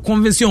betia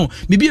convention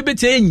bibia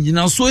betia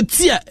nyina so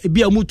tia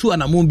bia mutu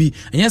anamombi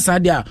enya sa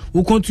dia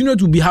we continue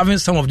to be having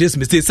some of these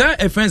mistakes. Sir,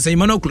 friends,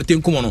 Emmanuel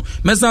Clote Kumono,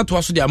 Mesa to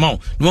us the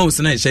amount. No one was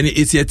saying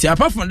it's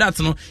apart from that,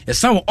 no,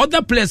 some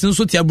other players in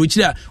Sotia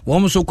Buchia,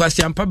 one so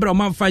Kwasian Pabra,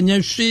 man,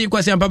 fine, she,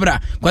 Kwasian Pabra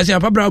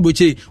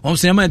Buchi, on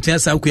Sama and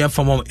Tensa, we have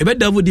from a better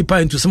devil deeper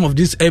into some of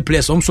these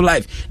players, also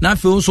life. Now,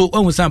 also,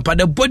 but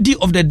the body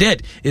of the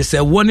dead is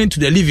a warning to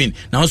the living.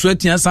 Now, so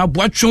Tiansa,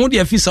 what show the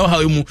official how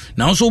you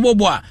now so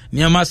Boboa,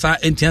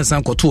 Niamasa, and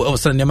Tiansan Kotu, or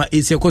Sanema,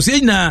 Asia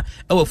Cosina,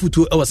 our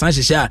Futu, our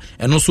Sansha,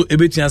 and also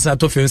Ebitiansa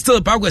Toffin,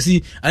 still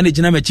Pagwasi. And the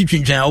Janama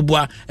Chipchin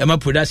Oboa, Emma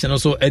production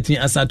also 18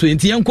 and Santo in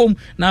Tiancom,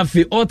 now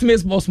for Ultimate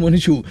Sports Money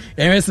Show,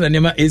 and rest of the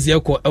name is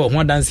Yako, or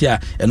one dance here,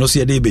 and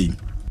also a day. Ladies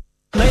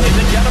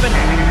and gentlemen,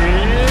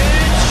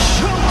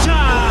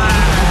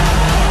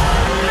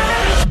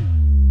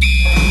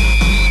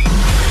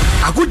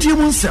 agodie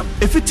mu nsɛm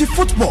efiti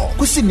football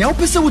kosi nea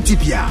wopese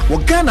wotipia wo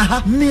Ghana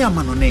ha ne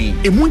amanone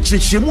emu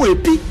nkyerɛkyerɛmu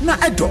epi na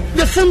edo.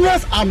 The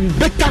seniors are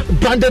better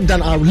branded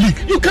than our league.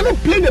 You cannot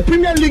play the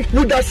Premier League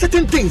without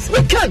certain things.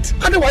 We can't.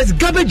 Otherwise,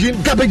 garbage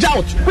in, garbage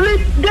out.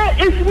 Please,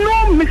 there is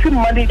no missing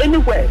money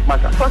anywhere.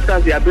 Master, first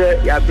as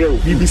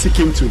BBC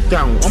came to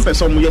town. One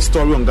person made a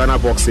story on Ghana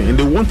boxing, and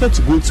they wanted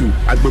to go to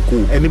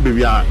Agbeko.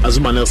 Anybody,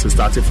 Azuma Nelson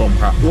started from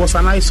her. It was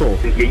an eyesore.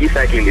 You're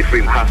cycling the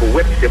frame. Half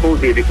worked the whole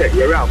day because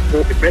you're out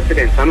for the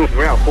president.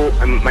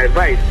 My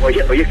vice or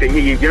yes,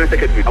 general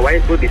secretary. Why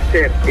so this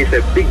step is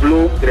a big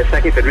blow to the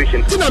Cycling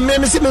Federation. Tina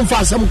me see me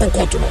fast am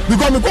kokoto no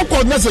because me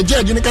kokot na say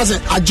judge ni ka say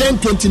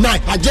agent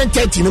 29 agent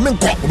 30 no me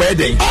nko where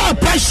dey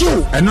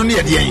passion eno ne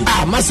ye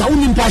masa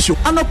unim passion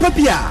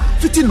anopapia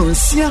fiti no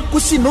nsia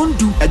kosi no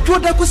ndu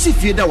adwoda kosi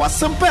fie da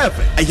wasempa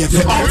efe eye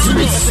the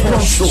ultimate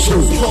sports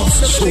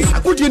show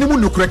agodie ni mu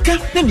nukreka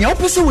na ne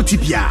opese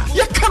wotibia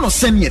ye ka no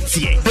sen ye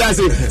tie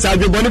say say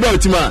boni ba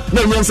otima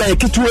na me say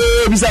kitwe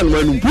bisa no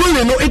manu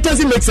no it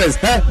doesn't make sense.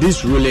 nonsense.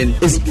 This ruling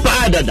is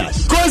bad at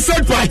us.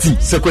 Concert party.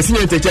 Sekwesi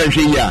Ntecha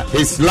here.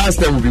 His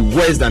last time will be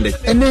worse than it.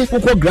 And then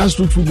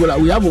grassroots footballer,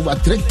 we have over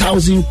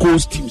 3,000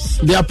 coast teams.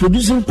 They are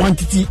producing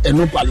quantity and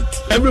no quality.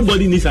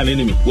 Everybody needs an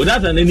enemy.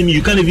 Without an enemy,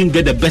 you can't even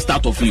get the best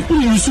out of you. Who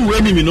you sue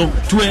enemy, no?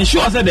 To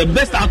ensure that the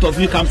best out of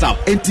you comes out.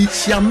 Enti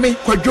Siame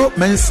Kwajo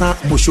Mensa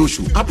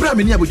Moshoshu. Abra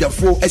meni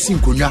abujafo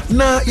esinkonya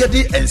na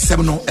yedi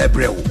ensem no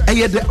ebreo.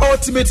 Eye the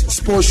ultimate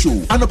sports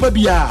show. Anopa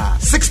bia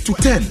 6 to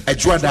 10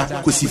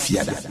 Ejwada kosi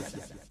fiada.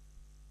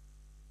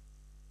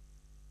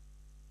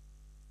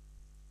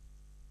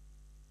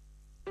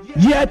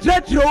 Yeah,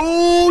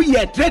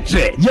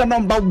 Tretre, your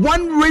number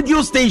one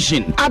radio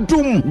station.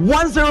 Adum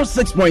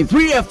 106.3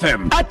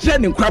 FM.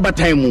 Atren Kraba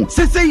Taimu.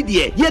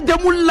 Sesaydia, yeah,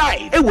 demu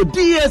live. Ewo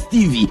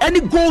DSTV,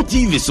 any Go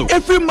TV so.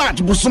 Every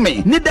match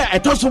busume, nida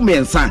etosu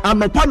mensa.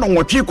 Anopano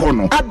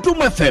wachikono.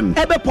 Adum FM,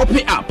 ebe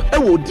poppy up.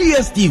 Ewo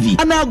DSTV,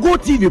 and our Go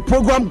TV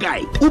program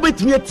guide.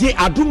 Ubetmiete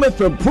Adum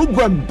FM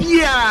program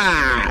bia.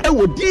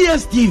 Ewo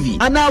DSTV,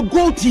 and our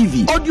Go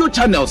TV audio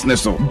channels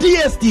neso.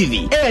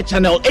 DSTV, Air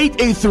Channel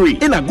 883,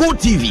 in a Go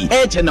TV.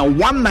 Air Channel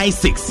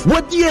 196.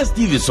 What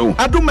DSTV so?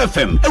 Adum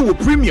FM, Ewo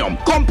Premium,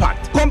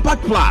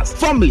 Compact Plus,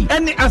 Family,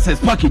 any access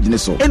package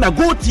neso. In a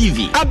Go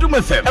TV, Adum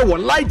FM,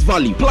 Ewo Light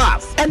Valley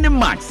Plus, any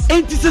Max.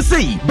 Ain't to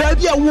say,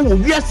 baby, I will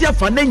be a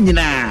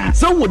fanina.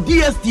 So what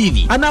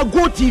DSTV and a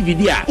Go TV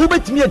there.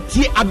 Ubet me at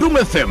Adum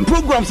FM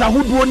programs are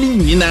who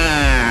running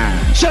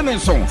na. Channel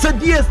song, so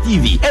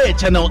DSTV, Air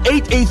Channel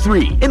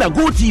 883, in a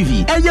Go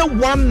TV, Air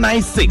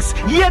 196.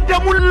 Yeah,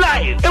 demo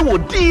live, Ewo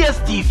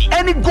DSTV,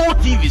 any Go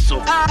TV so.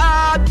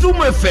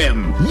 Adum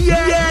FM.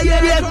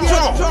 Yeah,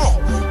 top.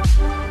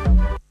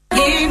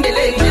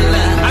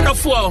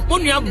 Adofo,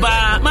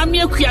 Munyaba,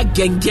 Mamia Kuya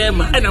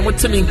Gengema, and I'm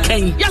telling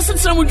Ken.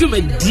 Yasan would do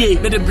a day,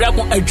 but the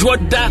Bravo a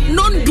Jorda,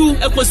 non do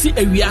a Kosi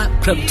area,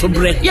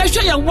 Premtobre.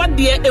 Yasha, what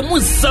dear, a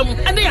Musam,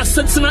 and they are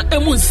sensing a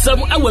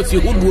Musam, I was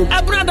your wood.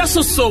 A brother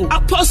so,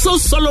 Apostle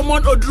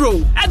Solomon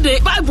Odro, and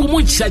the Bible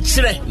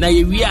Munchachre,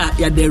 Naivia,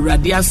 Yade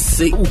Radias,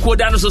 say,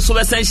 Ukodan so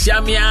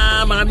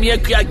Shamia, Mamia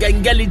Kuya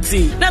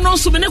Gengality. Then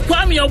also many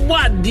Kwame of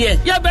what dear,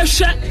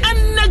 Yabasha, and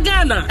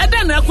Nagana, and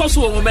then I cross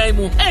over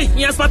Memu. Eh,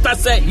 yes, what I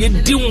say, you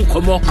do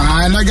come up.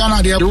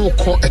 Nagana, they will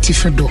call a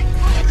Tifedo.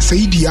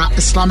 Saidia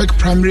Islamic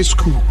Primary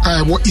School.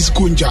 What is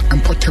Gunja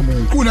and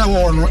Potemo? Kuna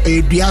wono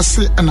a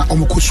Biase and a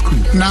Omoko School.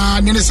 Na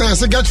Nisa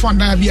as a get for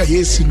Nabia,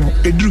 yes, you know,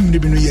 a dream to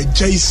be a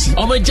JC.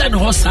 Oh, my Jan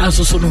Horse House,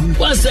 so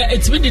was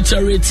it's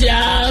military,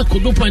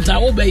 could do point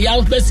out over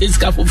your best is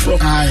careful from.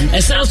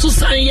 A sounds to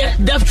sign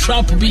yet, death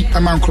trap be a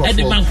man crop.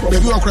 The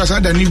Bill across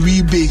the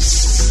new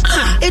base.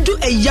 Edu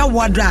a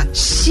Yawadra,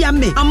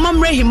 Shiame, a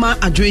Mamrehima,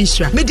 a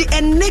Drenshra, Medi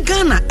and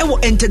Negana, our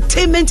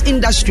entertainment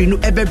industry no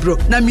ebebro.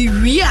 Na mi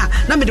ria,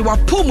 na me de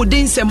wapomu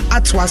densem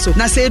atwaso.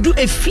 Na se edu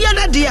e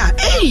fiada dia,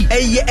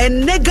 eye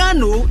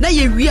Negano, na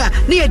ye ria,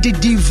 na ye de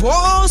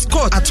divorce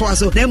court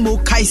atwaso. Na mo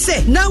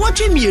kaise, na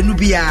watwe mienu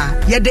bia,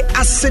 ye de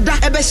aseda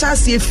ebesha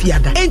se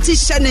fiada. Enti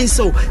shanen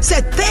so,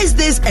 se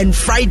Thursdays and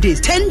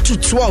Fridays, 10 to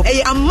 12,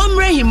 eye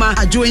Amamrehima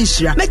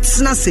Adwenshira,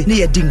 metina se, na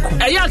ye dinko.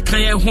 Eya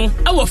kanye ho,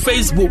 our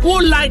Facebook, wo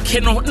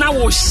like no, na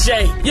wo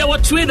share, ye wo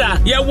Twitter,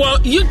 ye wo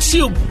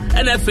YouTube,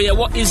 and if ye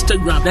wo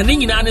Instagram, na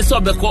nyina ne so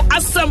beko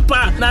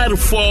Asempa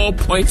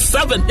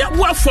 94.7. Ya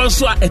wo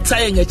afonso a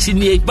etayen achi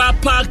nie.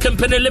 Bapa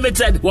Company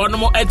Limited, one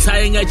more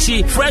etayen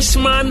achi.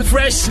 Freshman,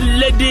 fresh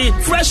lady,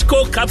 fresh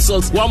cold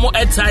capsules, one more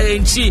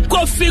etayen achi.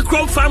 Coffee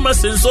Chrome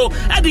Pharmacy so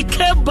at the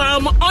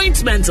K-Balm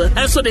ointment,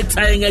 and so the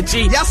etayen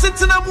achi. Ya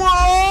sitinam wo.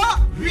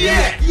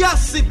 Yeah, ya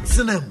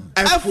sitinam.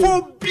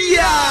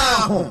 Afobia.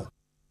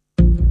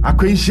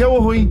 Akwenhia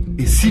wo hoi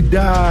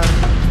esida.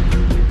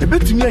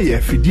 Ebetumi aye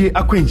afidie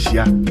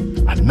akwenhia.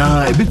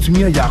 Ana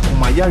ebetumi aye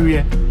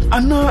akomayare.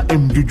 Ana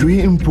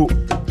emdudwe mpo.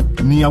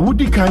 Ni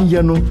awudi kan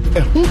ye no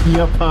ehu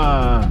hia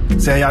pa.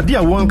 Se yade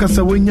a won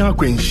kasa wonya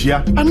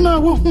akwenhia. Ana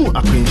wo hu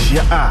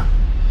akwenhia a.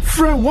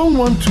 Fra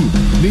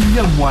 112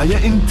 nenya muaye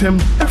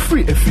intem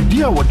every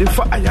afidie a wode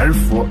fa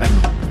ayarefo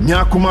eno. Nya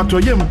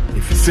akomatoyem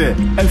efise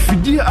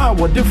afidie a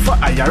wode fa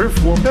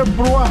ayarefo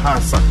bebro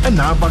ahasa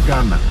na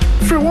abagana.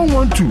 Fra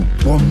 112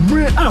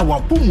 womre a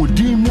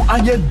wapomodin mu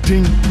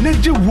ayedin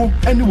nejewo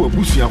ene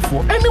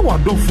wabusuafo ene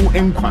wadofo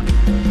enkwa.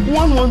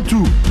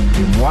 112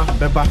 emwa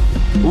beba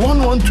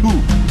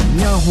 112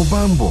 nya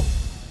hobambo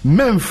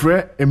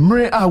memfre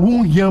emre a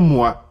wo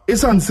hiamwa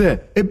esanse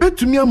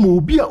ebetumi ama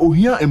obi a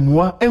ohia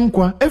emwa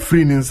enkwa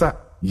efri ninsa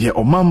ye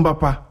omamba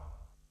pa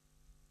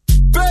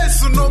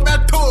Besu no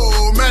meto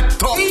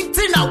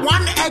eating a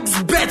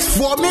 1xbet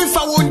for me fa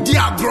won di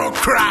agro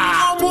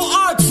cra omo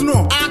odds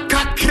no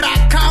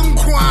akakra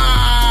kankwa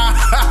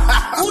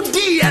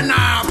udi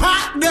na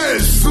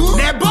partners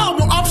ne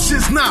bomb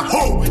options na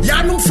ho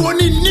yanum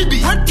phone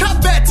nibi enter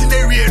bet in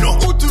area no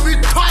to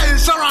retire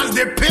insurance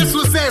the pay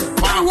so say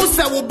pa who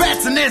say we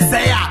bet ne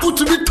say ya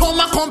to be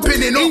toma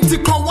company no into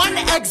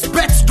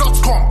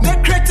 1xbet.com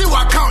ne create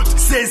account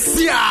say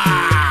sia.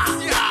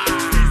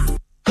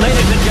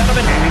 Ladies and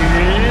gentlemen,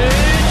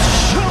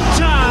 it's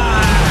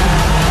showtime!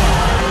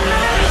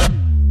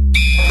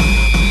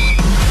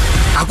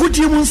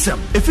 Agudie nsɛm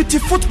efiti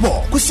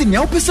football kusi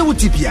nea opese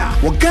wotipia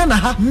wo Ghana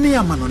ha ne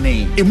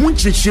amanone emu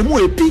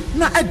nkyerɛkyerɛmu epi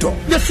na edo.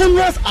 The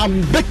seniors are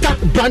better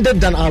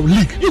branded than our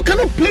league. You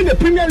cannot play the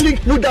Premier League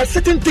without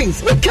certain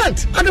things. We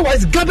can't.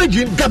 Otherwise, garbage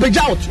in, garbage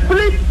out.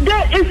 Please,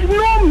 there is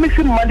no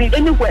missing money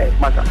anywhere.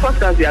 Matter.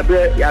 First as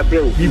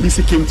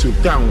BBC came to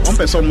town. One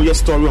person who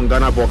story on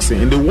Ghana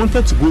boxing, and they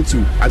wanted to go to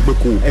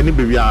Agbeko.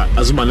 Anybody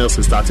Azuma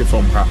Nelson started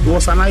from her. It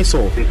was an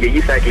eyesore.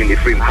 You cycling the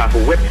frame half a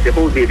wept the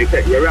whole day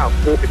because you're out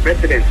for the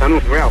president, son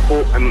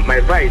of my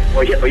vice,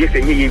 or yes,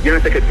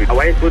 general secretary.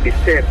 I go this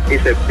step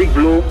is a big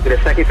blow to the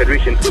Cycling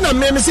Federation. Tina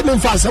me see me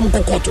fast am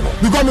kokoto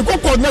because me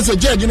kokot na say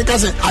judge ni ka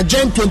say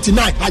agent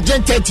 29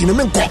 agent 30 no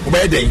me ko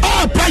where dey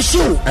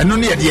passion eno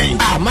ne dey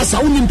masa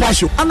unim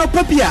passion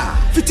anopapia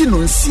fiti no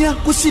nsia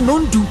kosi no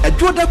ndu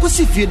adwoda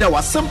kosi fie da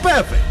wasampa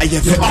efe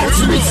the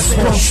ultimate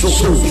sports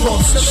show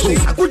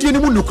akudi ni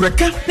mu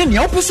nukreka na ne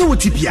opese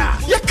wotipia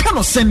ye ka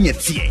no sen ye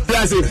tie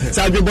say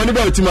sabe boni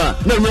ba otima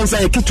na nyen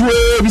say kitwe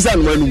bisa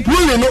no manu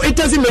really no it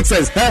doesn't make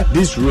sense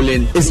this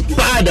ruling is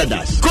bad at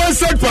that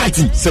concert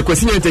party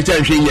sekwesi entecha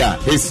hwe ya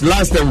his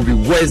last time will be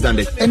worse than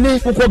the any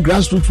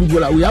grassroots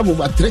footballer. We have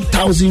over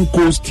 3,000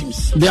 coach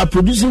teams. They are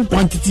producing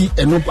quantity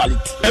and no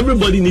quality.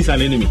 Everybody needs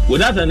an enemy.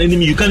 Without an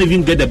enemy, you can't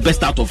even get the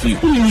best out of you.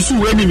 Who you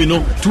sue enemy,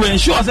 no? To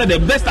ensure that the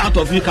best out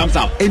of you comes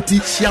out. Enti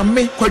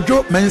Siame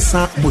Kwadwo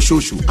Mensa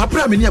Moshoshu.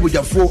 Apra meni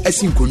abujafo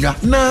esinkonya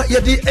na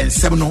yedi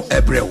ensem no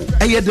ebreo.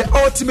 Eye the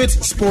ultimate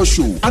sports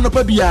show.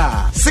 Anopa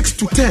bia 6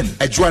 to 10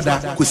 Ejwada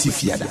kosi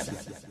fiada.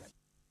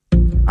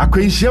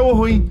 Akwenhyia wo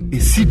hoi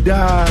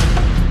esida.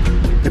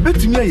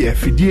 Ebetumi aye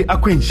fidie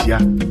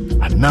akwenhyia.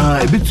 Ana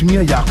ebetumi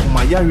aye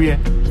akomayare.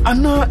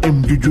 Ana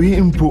emdwudwe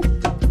impo.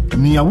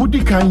 Ni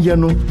awudi kan ye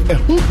no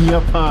ehu hia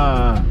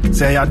pa.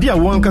 Se yade a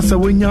won kasa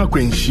wanya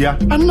akwenhyia.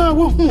 Ana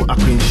wo hu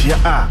akwenhyia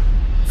a.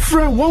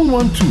 Fra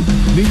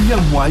 112 ne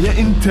nyamuaye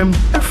intem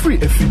every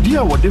efidie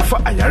a wode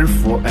fa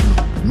ayarefo eno.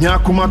 Nya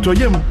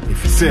akomatoyem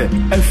efise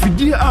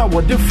efidie a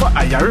wode fa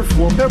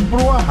ayarefo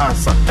bebro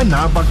ahasa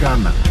na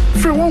abagana.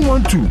 Fra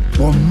 112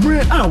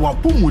 omre a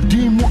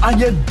wapomodin mu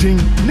aye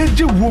den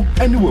nejewo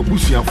ene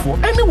wabusuafo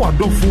ene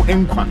wadofo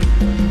enkwa.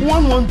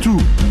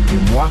 112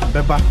 emwa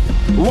beba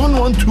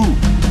 112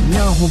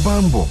 nya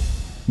hobambo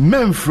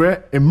memfre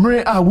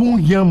emre a wo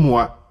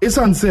hiamoa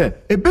esanse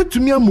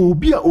ebetumi ama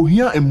obi a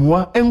ohia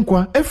emua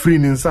enkwa efri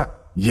ninsa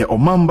ye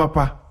omamba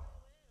pa.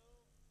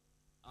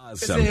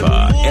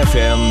 Asempa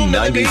FM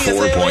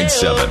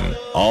 94.7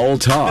 all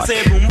talk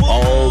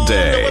all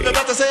day.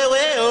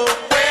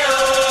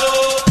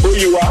 Who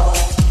you are?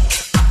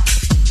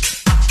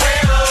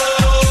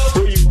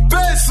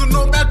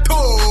 No meto.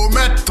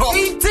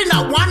 Eating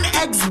a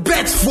 1x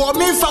bet for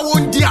me for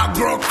one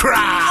diagro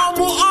crack.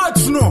 Omo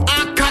arts no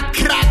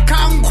akakra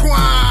kankwa.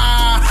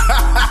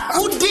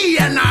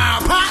 Udiana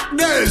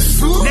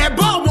partners. Ne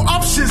bomb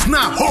options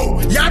now. Ho,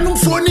 yanu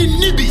phone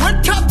nidi.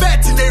 What ka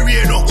bet in the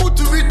real no.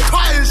 Utu be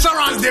toy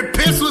insurance the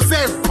pays will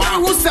say.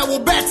 Who say will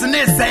bet in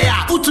this say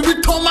ya. Utu be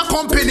Toma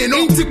company no.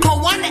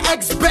 Intiko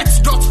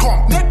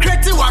 1xbet.com. Ne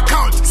creative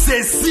account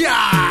says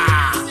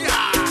yeah.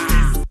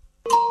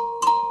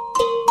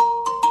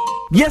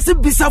 Yes,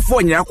 bisa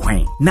for nya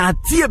kwan na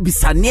tie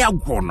bisa ne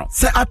agwo no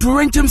se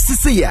atorenchem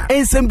sisi ya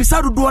ensem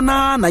bisa dodo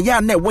na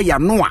ya na ewo ya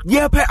no a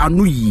ye pe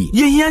anu yi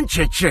ye hia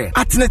nkyekye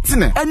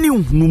atenetene ani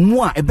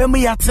hunumu a ebem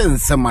ya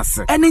tensem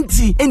ase eni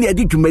nti eni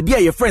adi dwumadi a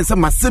ye friend se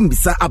masem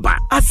bisa aba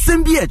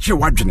asem bi a che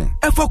wadwene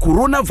efa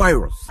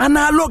coronavirus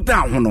ana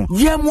lockdown ho no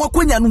ye mo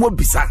akwanya no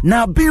bisa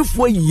na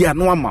benfo yi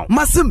anu ama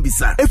masem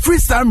bisa efri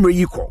samre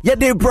yi ko ye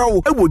de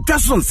bro ewo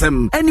dwaso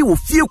nsem eni wo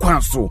fie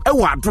kwan so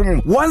ewo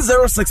adom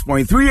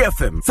 106.3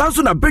 FM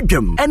na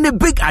bedwam and a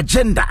big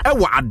agenda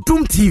ewa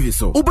Adum TV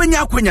so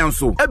ubenya akwanya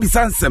so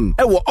ebisansem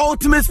ewa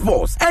Ultimate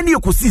Sports ene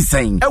ekosi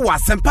sen ewa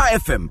Asempa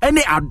FM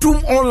ene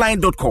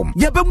adumonline.com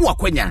yebemu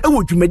akwanya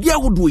ewa dwumadi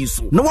ahodo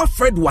iso na wa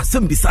Fred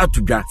wasem bisa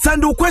atudwa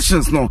send your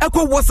questions no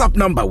ekwa WhatsApp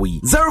number we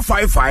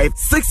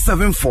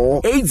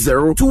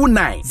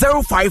 055-674-8029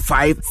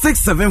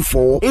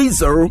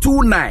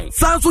 055-674-8029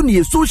 sanso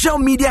ni social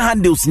media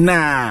handles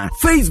na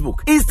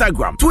Facebook,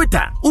 Instagram,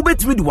 Twitter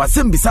ubetimi di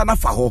wasem bisa na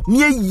fa ho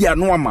ne ya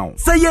no amount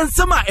say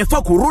Sama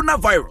efa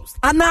coronavirus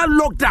ana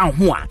lockdown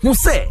ho a hu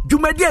se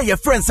dwumadi a ye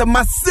friends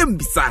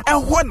masembisa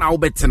ehwo na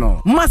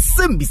obetino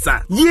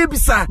masembisa ye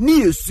bisa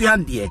ni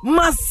esuande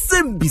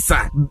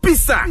masembisa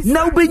bisa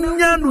na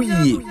obenya no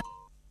ye.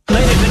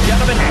 Ladies and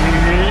gentlemen,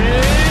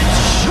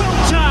 it's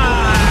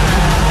showtime.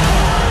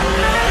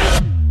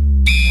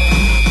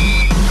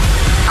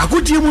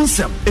 Agudi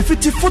munsem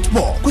efiti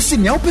football kusi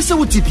nya opese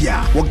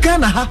wotipia wo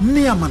Ghana ha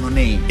ne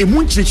amanone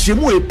emu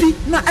nkyerɛkyerɛmu epi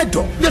na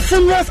edo. The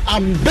seniors are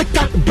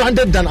better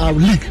branded than our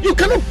league. You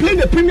cannot play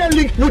the Premier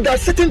League without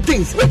certain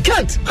things. We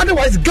can't.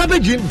 Otherwise,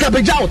 garbage in,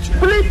 garbage out.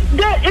 Please,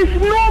 there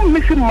is no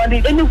missing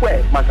money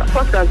anywhere. Matter.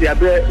 First as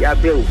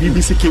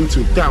BBC came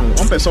to town.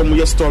 One person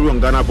who story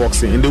on Ghana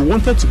boxing, and they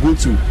wanted to go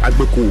to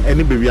Agbeko.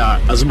 Anybody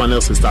Azuma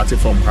Nelson started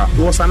from her. It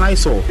was an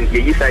eyesore.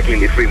 You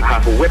cycling the frame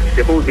half a wept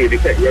the whole day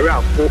because you're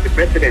out for the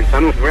president,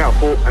 son of real.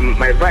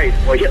 my advice,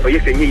 or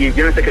yes, and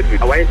General Secretary,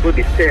 I so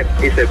this step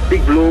is a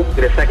big blow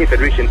to the Cycling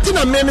Federation.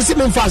 Tina me see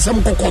me fast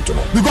some kokoto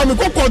no. Because me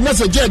kokot na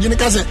say judge ni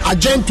ka say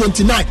agent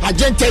 29,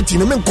 agent 30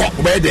 no me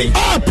nko. Be dey.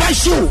 Ah,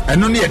 passion.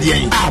 Eno ne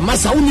dey. Ah,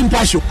 masa unim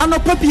passion.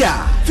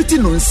 Anopapia, fiti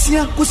no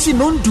nsia kosi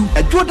no ndu.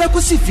 Edwoda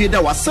kosi fie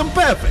da wasam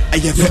pepe. Eye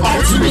the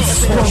ultimate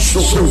sports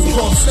show.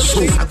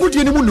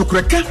 Agudi ni mu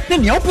nukreka, na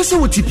nia opese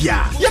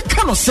wotibia. Ya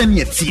ka no sen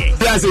ye tie.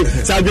 Yes,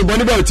 say be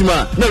boni ba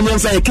otima. Na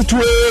nyansa e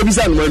kitwe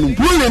bisa no manu.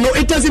 Ruling no,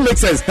 it doesn't make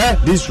sense.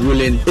 This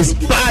ruling is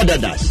bad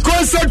at us.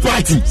 Concert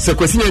party.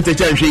 Sekwesi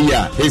Entecha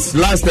here. His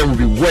last time will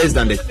be worse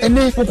than the. And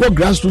then for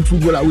grassroots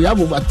footballer, we have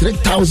over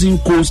 3,000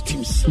 coach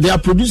teams. They are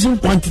producing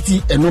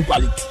quantity and no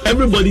quality.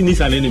 Everybody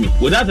needs an enemy.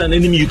 Without an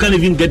enemy, you can't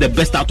even get the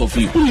best out of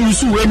you. Who you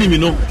sue enemy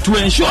no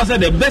to ensure that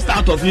the best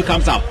out of you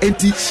comes out.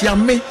 Enti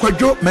Siame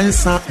Kwadwo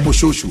Mensa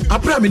Moshoshu.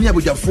 Apra meni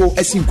abojafo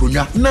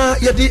esinkonwa na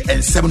yede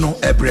ensem no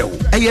ebreo.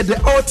 Eye the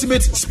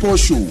ultimate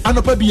sports show.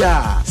 Anopa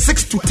bia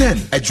 6 to 10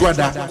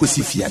 Edwada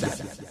kosi fiada.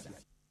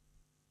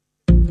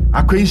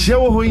 Akwenhyia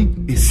wo hoi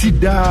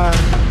esida.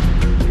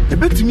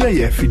 Ebetumi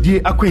aye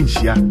afidie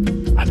akwenhyia.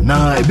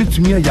 Ana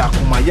ebetumi aye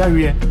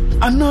akomayare.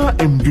 Ana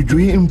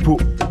emdudwe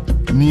mpo.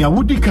 Ni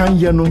awudi kan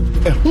ye no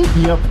ehu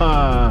hia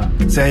pa.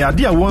 Se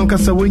yade a won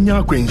kasa wonya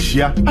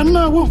akwenhyia.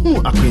 Ana wo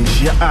hu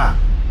akwenhyia a.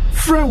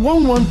 Fra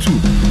 112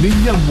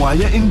 nenya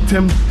muaye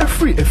intem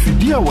every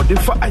afidie a wode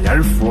fa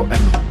ayarefo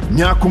eno.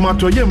 Nya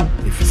akomatoyem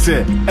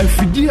efise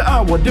afidie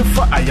a wode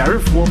fa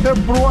ayarefo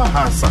bebro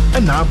ahasa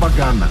ena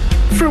abagana.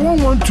 Fra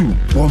 112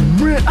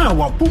 womre a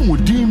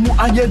wapomodin mu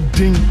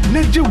ayedin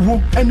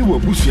nejewo ene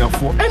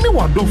wabusuafo ene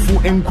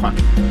wadofo enkwa.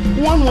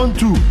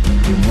 112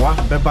 imwa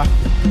beba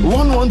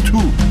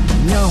 112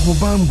 nya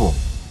hobambo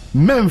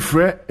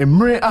memfre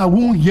emre a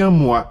wo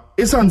hiamwa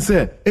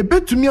esanse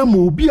ebetumi ama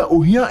obi a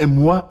ohia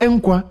emwa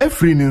enkwa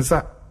efri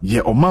ninsa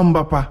ye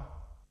omamba pa.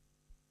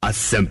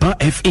 Asempa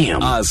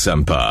FM.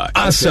 Asempa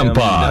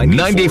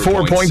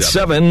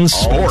 94.7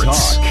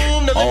 Sports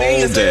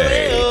all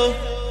day.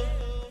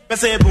 Me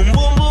say boom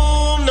boom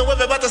boom, no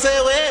way about to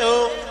say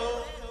well.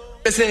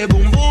 Me say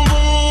boom boom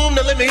boom,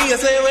 no let me hear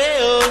say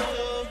well.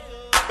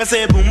 Me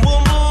say boom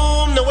boom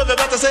boom, no way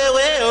about to say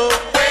well.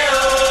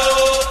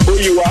 Who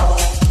you are?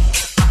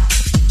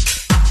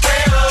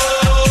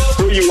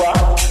 Who you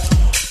are?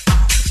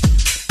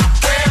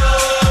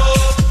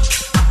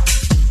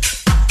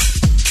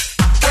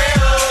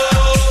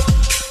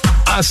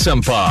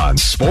 Asempa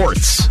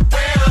Sports.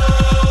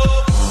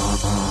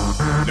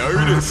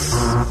 Notice.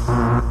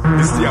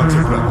 It's the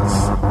Outlaws.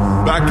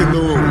 Back in the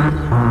room.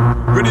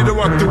 Ready to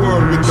rock the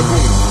world with the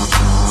boom.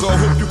 So I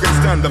hope you can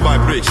stand the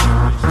vibration.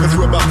 Cause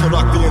we're about to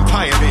rock the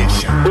entire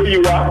nation. Who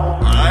you are?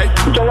 Me Alright?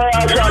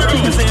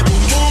 say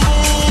boom boom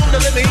boom, no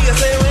let me hear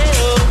say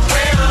well. Me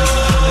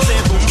say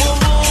boom boom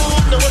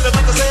boom, no way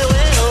about to say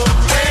well.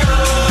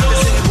 Me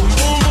say boom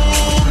boom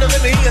boom, no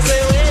let me hear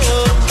say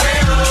well.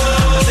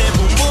 Me say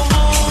boom boom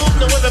boom,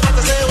 no way about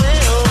to say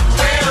well.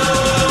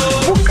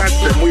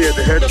 We are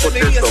the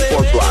headquarters of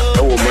Oswa.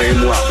 Our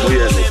main one,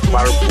 we are the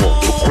Marpo,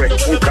 the Crack,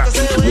 who got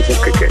into the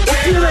Keke. I'm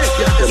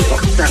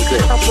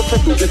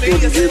professor to say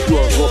the day to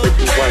Robert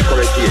in one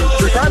correct here.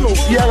 The son of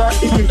Piara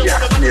in India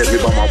near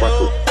the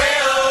Bamabato.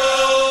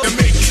 And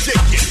make you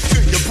shake it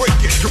till you break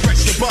it.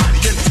 Caress your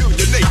body until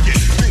you're naked.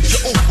 Bend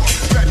you over,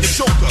 grab your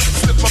shoulder,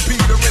 slip my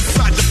beater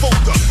inside your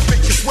folder.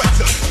 Make you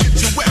sweater, get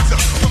you wetter,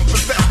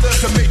 pumping faster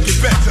to make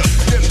it better.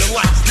 Dim the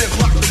lights, then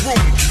lock the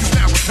room. Cause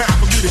now it's time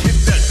for me to hit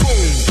that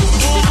boom.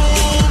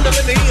 No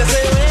let me hear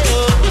say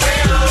well.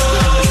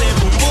 Say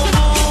boom boom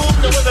boom,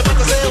 no way about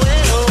to say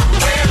well.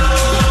 Say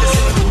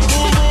boom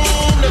boom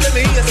boom, no let me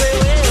hear say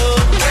well.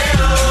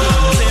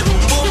 Say boom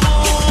boom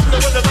boom, no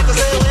way about to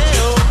say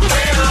well.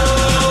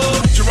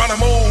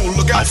 Geronimo,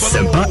 look out for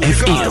the Asempa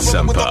FM.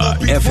 Asempa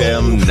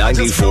FM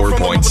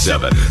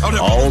 94.7.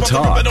 All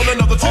talk,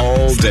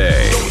 all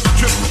day.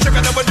 Check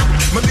out what I do.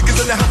 My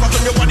niggas in the house, I'm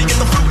your body in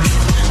the food.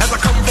 As I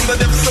come from the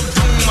depths of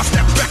doom, I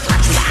step back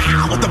like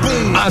wow with the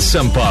boom.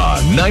 Asempa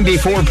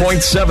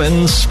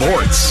 94.7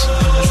 Sports.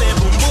 Say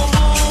boom boom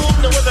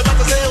boom, no way about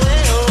to say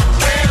well.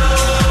 Say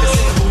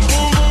boom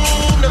boom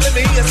boom, no let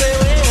me hear say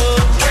well.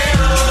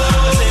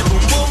 Say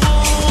boom boom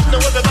boom, no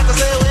way about to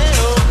say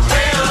well.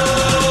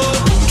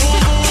 Boom boom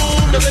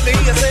boom, no let me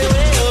hear say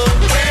well.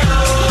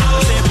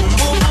 Say boom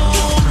boom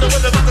boom, no way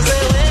about to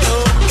say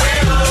well. Say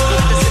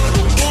boom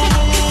boom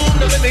boom,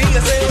 no let me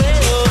hear say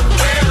well.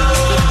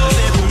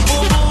 Say boom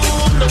boom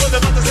boom, no way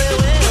about to say well.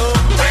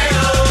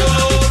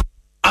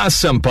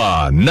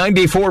 Asempa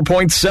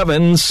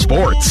 94.7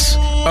 Sports.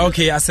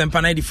 Okay, Asempa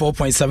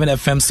 94.7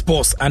 FM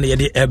Sports and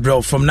the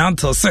Ebro from now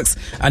till 6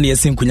 and the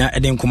Simkunya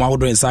Eden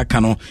Kumahodo and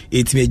Sakano,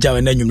 it may jaw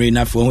and then you may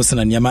not for Hosan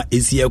and Yama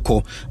is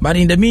Yako. But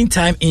in the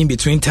meantime, in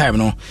between time,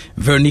 no,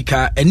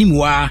 Veronica,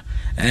 Anymore,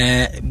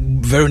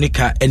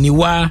 Veronica,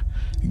 Anywhere,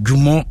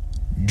 Jumo,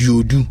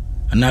 Diodu,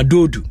 and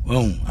Adodu.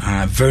 Oh,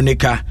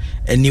 Veronica,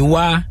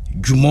 Anywhere,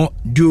 Jumo,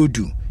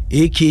 Diodu,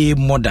 aka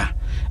Mother.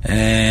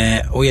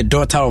 Or your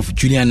daughter of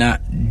Juliana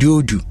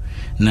Diodu.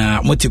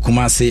 na moti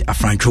Kumase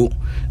Afrancho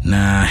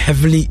na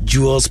Heavenly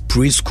Jewels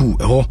Preschool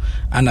eho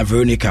ana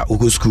Veronica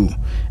Ugo School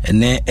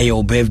ene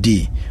eyo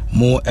birthday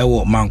mo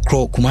ewo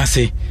Mankro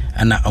Kumase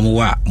ana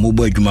amowa mo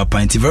bo adwuma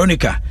panti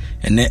Veronica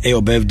ene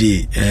eyo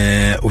birthday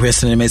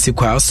ohwesene mesi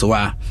kwa so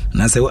a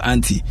na se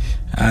auntie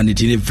and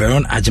the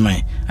Veron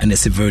Ajman and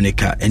se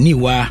Veronica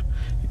eniwa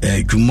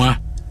dwuma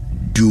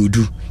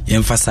dudu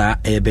yemfasa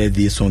e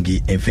birthday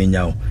songi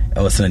enfenyao e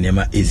wasana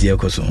nema ezie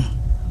koso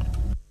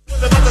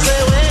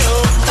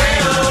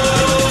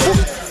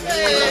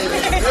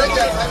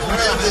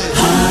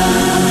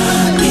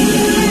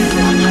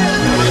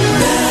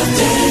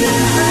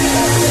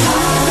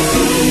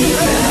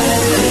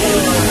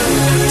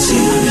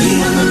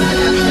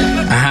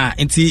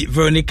Inti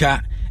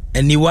Veronica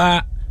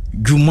eniwa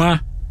Juma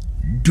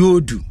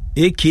Dodu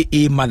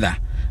aka mother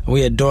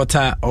we a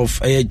daughter of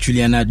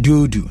Juliana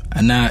Dodu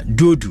ana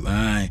Dodu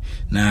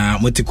na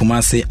moti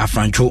Kumase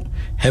Afrancho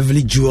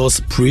Heavenly Jewels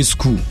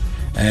Preschool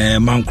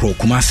Mankro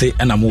Kumase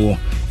anamo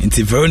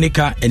inti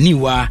Veronica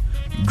eniwa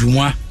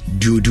Juma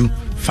Dodu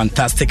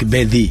fantastic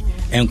birthday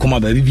and kuma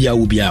baby bia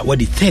wo bia what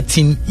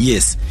 13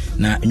 years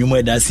na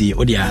nyumo da si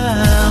odia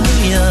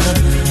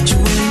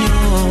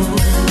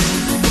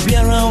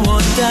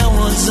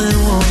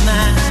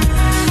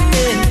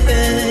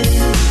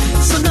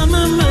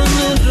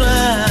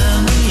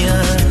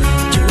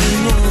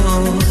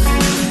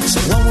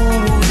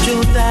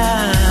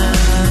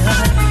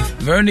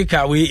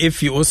Veronica, we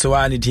if you also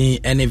are anything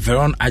any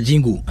Veron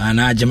Ajingu and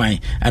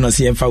Ajamai and I'll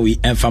see if we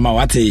and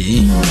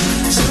Famawate.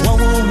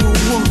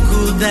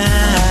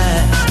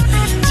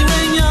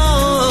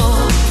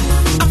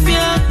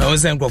 I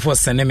was saying for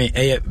sending me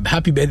a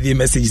happy birthday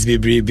messages,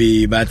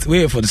 baby, but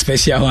wait for the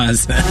special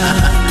ones.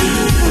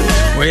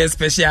 Where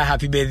special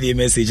happy birthday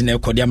message now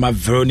Kodiama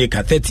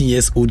Veronica, 13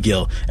 years old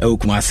girl,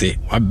 Kumase,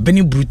 or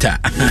Benny Bruta.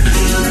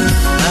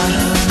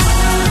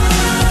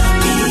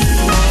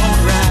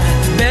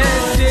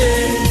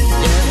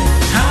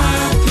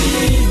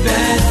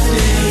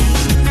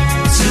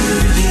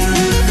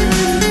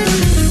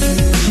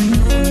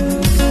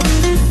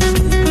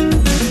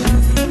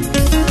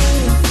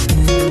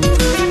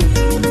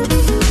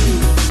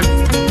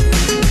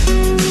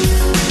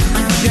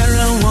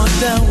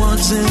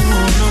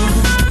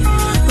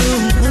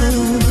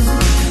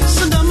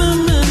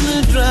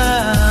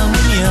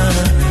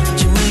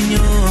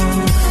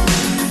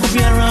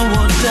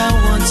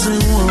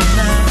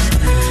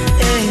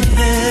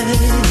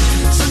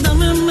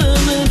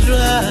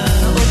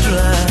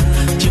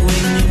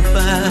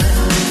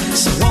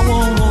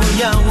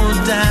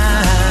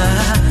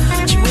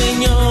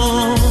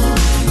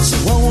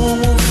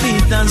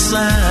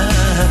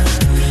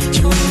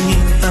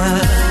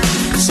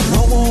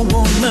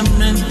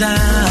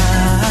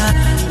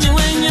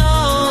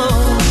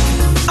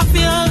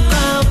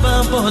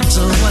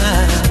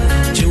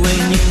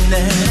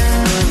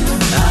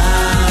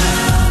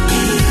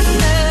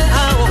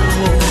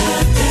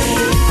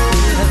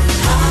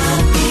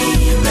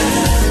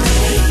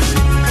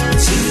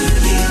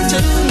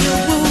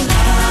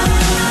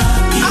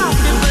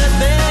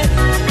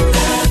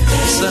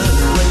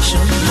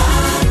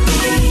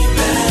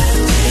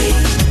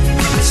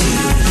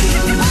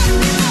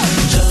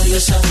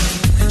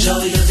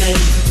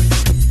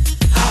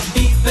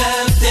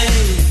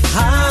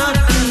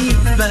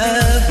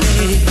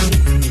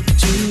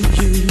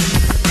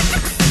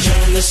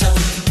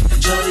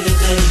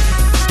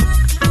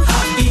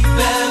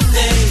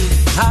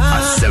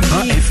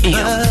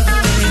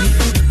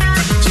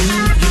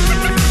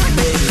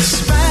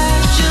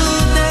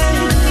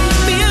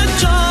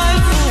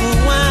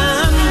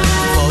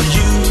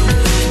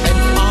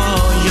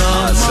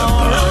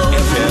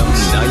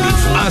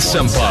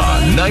 Asempa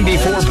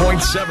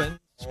 94.7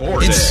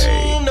 Sports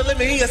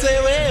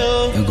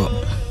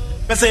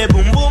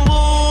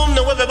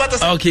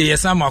Okay,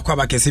 yes, I'm a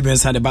kwaba kesi bi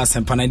inside the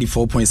Asempa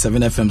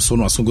 94.7 FM so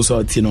no asungu so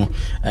atino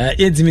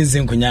edimi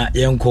zinkonya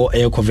yenko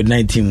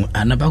COVID-19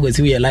 anaba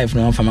kwesi we live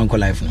no fama ko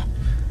live no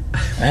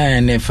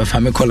ne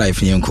fama ko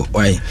live yenko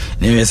why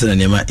ne wese na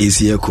nema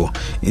esieko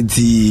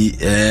nti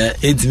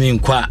edimi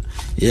nkwa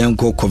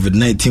yenko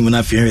COVID-19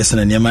 na fi wese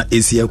na nema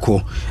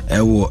esieko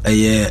ewo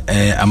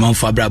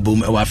amanfo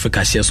abrabom ewo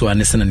Africa share so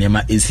ane se na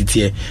nema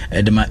esitie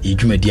edema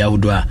edwumadi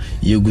ahodo a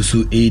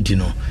yegusu edi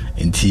no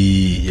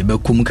nti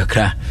yebekum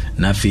kakra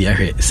na fi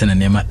ahwe se na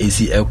nema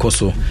esi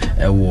ekoso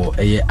ewo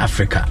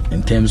Africa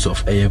in terms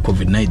of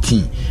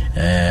COVID-19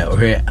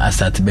 ohwe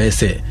asat be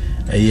se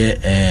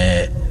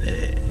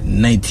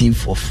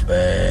 19th of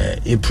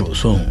April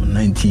so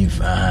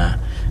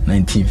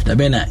 19th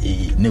tabena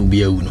ne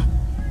ubi awu no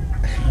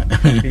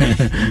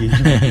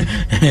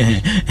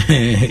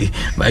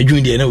ba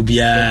jundi na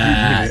obi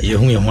a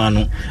yehu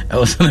anu e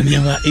osana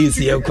niama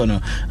esi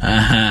ekono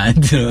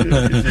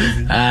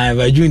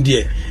ba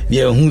jundi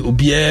yehu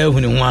obi a hu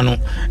ne ho anu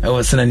e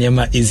osana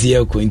niama esi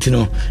eko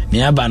ntino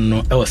ne aba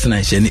no e osana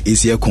hye ne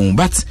esi eko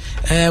but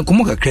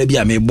komo kakra bi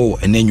a mebo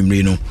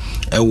enanwumre no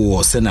e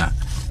wo se na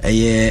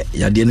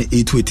yade no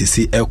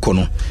 880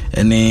 ekono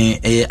ene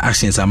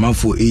actions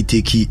amanfo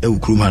 80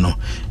 ewukruma no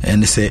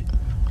ene se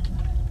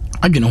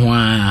adwene ho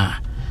a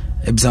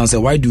ebisa say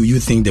why do you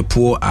think the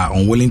poor are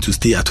unwilling to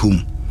stay at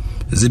home?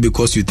 Is it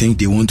because you think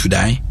they want to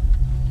die?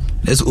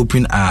 Let's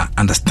open our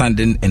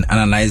understanding and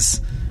analyze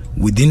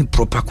within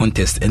proper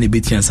context. There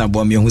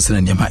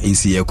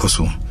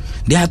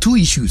are two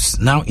issues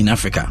now in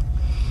Africa: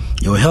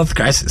 your health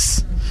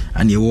crisis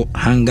and your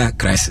hunger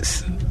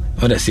crisis.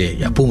 What I say,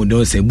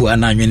 don't say, the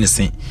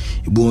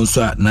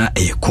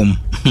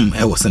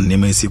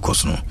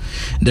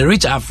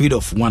rich are afraid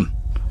of one,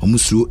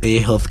 almost through a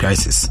health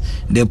crisis.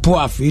 The poor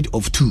are afraid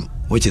of two,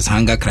 which is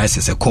hunger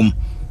crisis.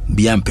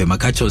 Biampe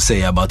Makacho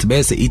say about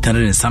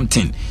 800 and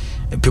something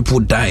people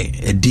die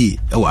a day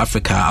in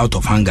Africa out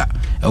of hunger.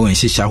 When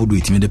she who do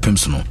it in the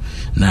personal.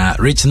 Now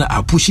rich now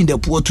are pushing the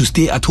poor to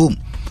stay at home,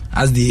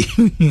 as the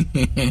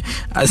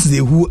as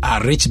the who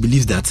are rich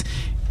believe that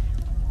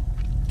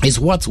is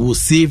what will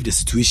save the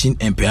situation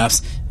and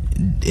perhaps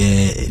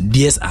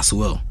theirs as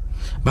well.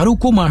 But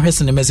Ukoma has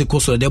in the Mexico,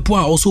 so the poor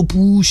are also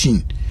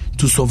pushing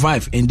to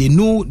survive, and they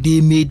know they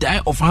may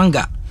die of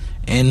hunger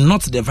and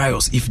not the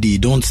virus if they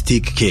don't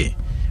take care.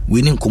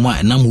 Winning Kuma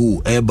and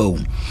Namhu Airbow.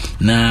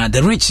 Now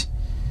the rich,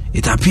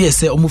 it appears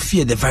they almost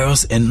fear the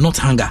virus and not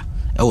hunger.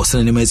 I was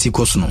saying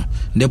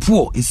the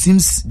poor, it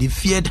seems they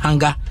feared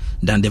hunger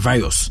than the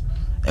virus.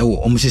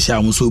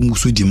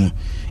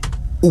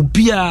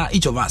 Ubia,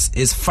 each of us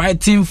is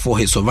fighting for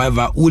his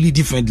survival only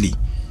differently.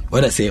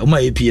 What I say,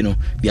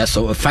 they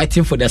are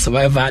fighting for their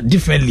survival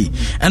differently,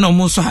 and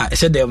almost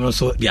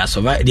they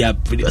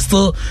are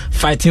still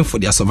fighting for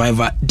their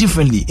survival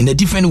differently in a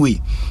different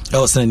way. I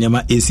was saying,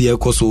 ACL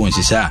Koso and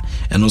Shisha,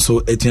 and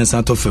also Etienne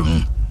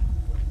Santofem,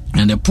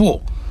 and the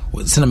poor,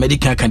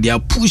 medical they are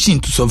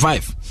pushing to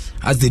survive,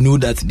 as they know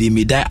that they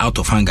may die out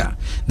of hunger.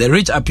 The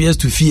rich appears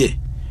to fear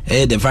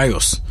the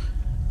virus.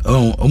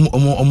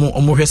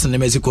 Hwesen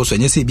Mexico so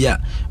nyese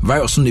bia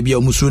virus no bia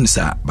omusuro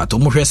nisa but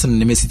hwesen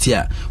ne mesiti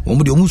a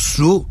de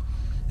omusuro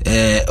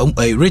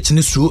rich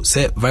ne suro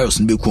say virus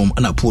no bekom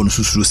ana poor no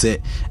susuro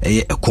say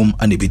ekom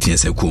ana betin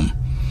say kom.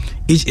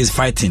 Each is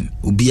fighting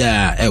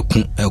ubia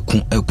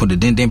ekon de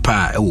den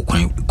pa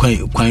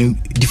kwan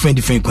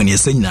different kwan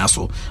yesa nyina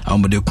so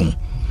amode kom.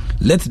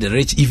 Let the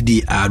rich, if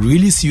they are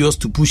really serious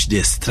to push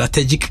their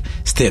strategic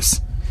steps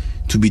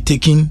to be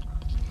taken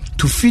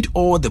to feed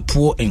all the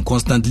poor and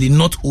constantly,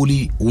 not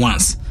only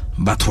once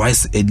but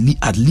twice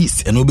at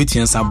least. And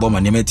obetian sabom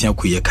and nemetian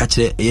kuye catch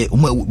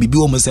bibi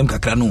omosem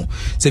kakra no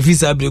se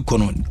fisa bre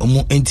kono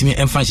omo entimi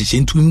emfa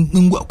hyehye ntu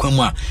ngwa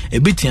kwamu a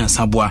ebetian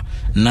sabwa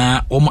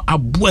na omo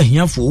aboa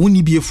hiafo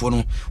woni biefo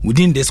no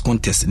within this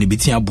contest ne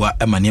betian aboa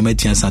ema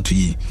nemetian sato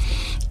yi.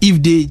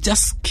 If they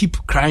just keep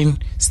crying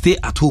stay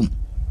at home,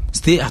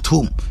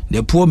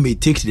 the poor may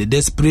take the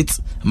desperate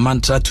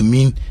mantra to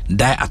mean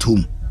die at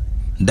home.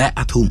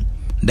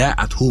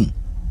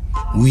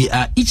 We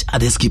are each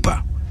other's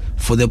keeper.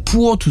 For the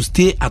poor to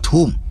stay at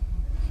home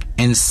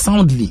and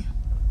soundly,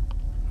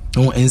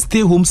 and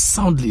stay home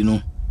soundly,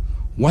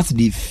 what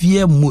they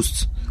fear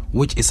most,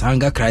 which is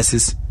hunger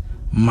crisis,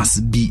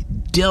 must be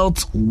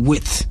dealt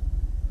with.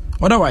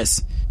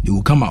 Otherwise, they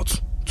will come out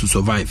to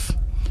survive,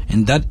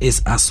 and that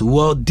is as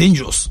well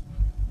dangerous,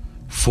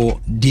 for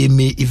they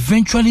may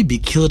eventually be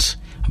killed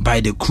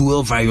by the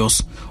cruel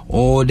virus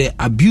or the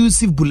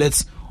abusive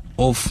bullets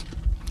of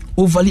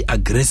overly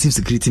aggressive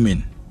security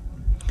men.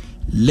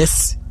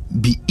 Let's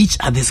be each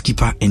other's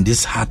keeper in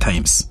these hard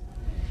times.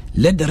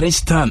 Let the rich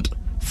stand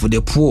for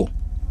the poor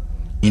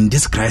in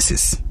this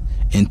crisis,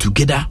 and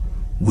together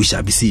we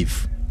shall be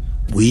safe.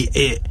 We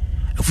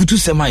futu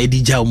sema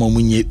edija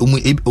omunye omu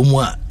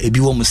ebi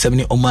wo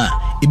musem oma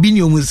ebi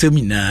ni omu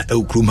semi na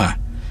eukruma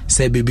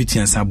say baby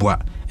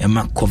tiansabwa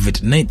ema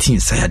COVID-19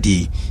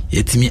 sayade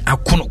yetimi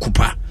akono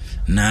kupa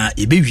na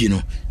ebewie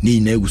no ni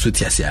na eguso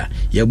tiasea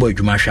yebo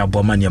adwuma hwa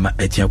aboma niam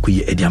atia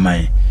koyi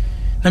ediaman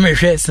na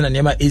mehwe sena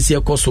niam esi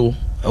ekoso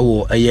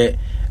wo eye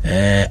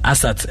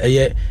asat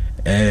eye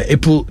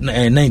April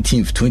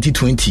 19th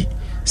 2020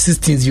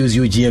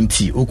 16:00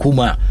 GMT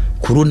okuma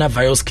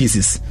coronavirus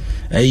cases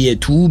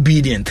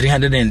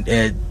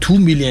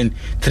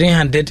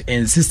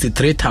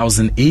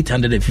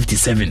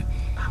 2,363,857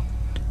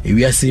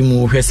 we are seeing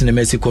more hwese na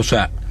Mexico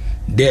so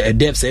the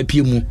deaths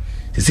apiemu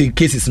say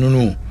cases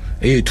no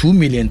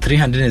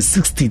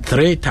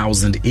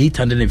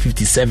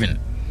 2,363,857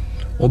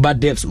 over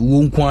deaths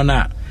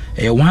wonkwana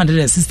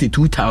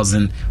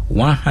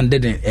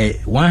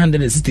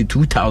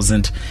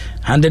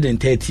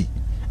 162,130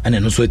 and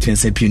no so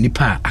tense pi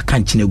nipa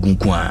akanchine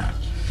gunkwa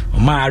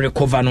ma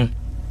recover no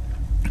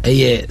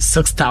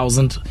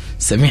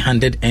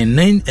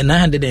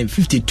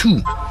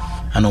 6,709,952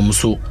 and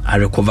almost I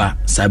recover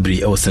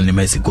sabri e was in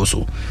Mexico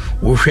so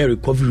we share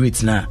recovery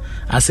rate na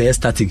as a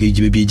static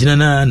age baby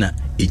ejina na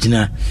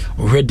ejina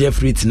we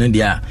death rate na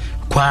dia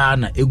kwa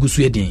na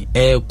egusu edin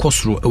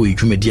kosoro e we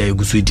dwumadi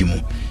egusu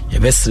edimu ye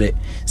besre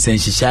sen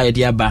hihia ye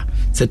dia ba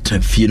se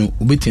trafie no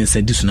obetin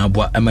se disu na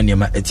boa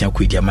amaniama etia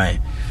kwedi amai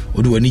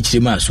would wani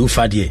chima so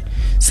far there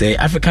say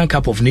African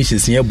Cup of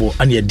Nations yebo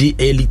and ye di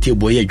elite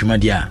boy adwuma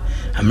dia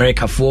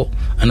America for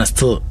and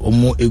still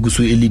omo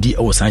eguso elidi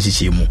o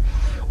sanhyeche mu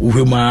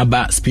uhwema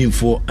ba Spain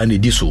for and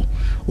ediso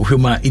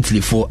uhwema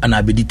Italy for and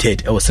abedi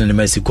third e was in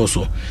Mexico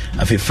so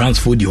afi France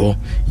for di ho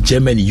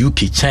Germany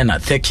UK China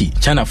Turkey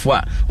China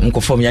for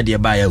onko form ya de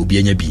ba ya obi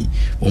anya bi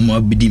omo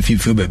abedi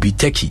fifi ba bi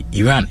Turkey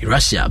Iran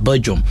Russia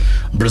Belgium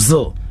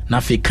Brazil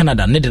nafi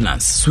Canada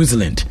Netherlands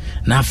Switzerland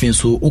nafi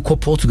so uko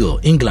Portugal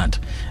England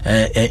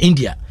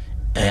India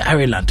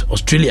Ireland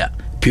Australia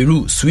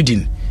Peru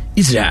Sweden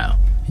Israel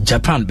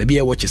Japan baby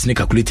I watch snake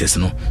calculators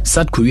no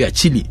South Korea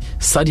Chile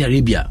Saudi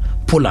Arabia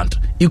Poland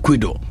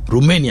Ecuador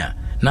Romania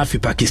nafi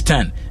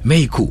Pakistan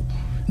Mexico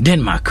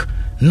Denmark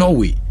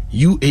Norway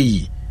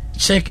UAE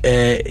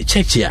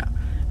Czechia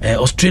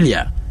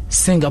Australia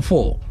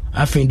Singapore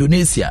afi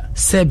Indonesia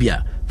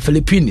Serbia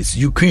Philippines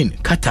Ukraine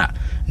Qatar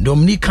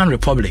Dominican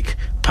Republic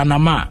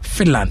Panama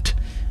Finland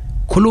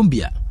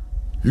Colombia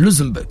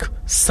Luxembourg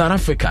South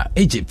Africa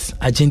Egypt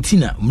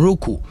Argentina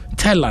Morocco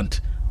Thailand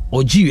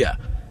Algeria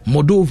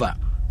Moldova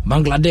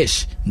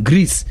Bangladesh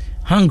Greece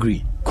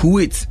Hungary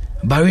Kuwait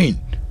Bahrain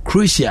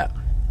Croatia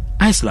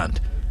Iceland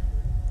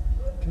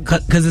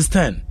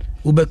Kazakhstan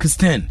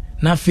Uzbekistan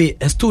Nafi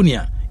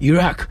Estonia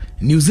Iraq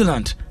New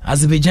Zealand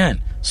Azerbaijan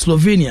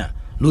Slovenia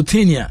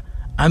Lithuania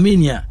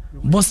Armenia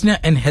Bosnia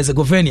and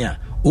Herzegovina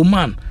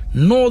Oman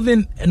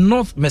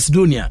North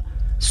Macedonia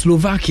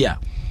Slovakia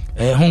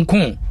Hong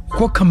Kong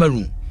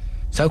Cameroon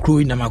South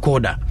Korea na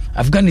Makoda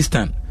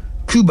Afghanistan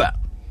Cuba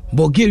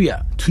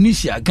Bulgaria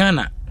Tunisia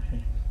Ghana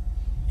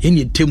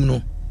any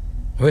temuno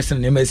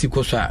Western Embassy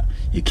kosa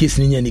a case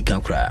ni nyani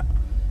kankra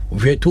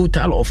we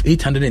total of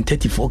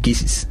 834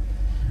 cases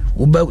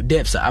uba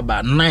deaths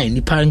about 9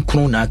 nipa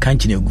nkron na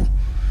kankinegu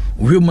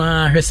we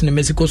ma Western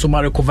Embassy kosa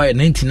ma recover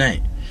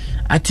 99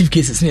 active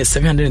cases near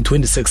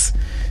 726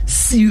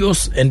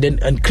 serious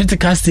and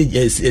critical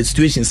stage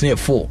situations near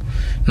 4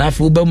 na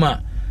for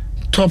Obama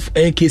top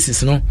air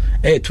cases no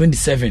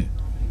 27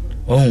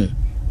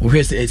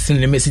 we say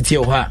in the city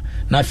of her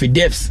na for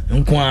deaths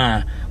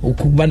nkwa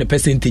ukuba the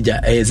percentage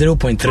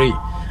 0.3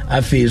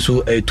 afi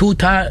so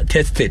total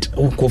tested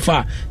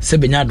ukofa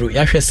sebenyado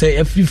ya hwese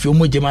afifi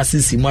omojema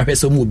sisi mo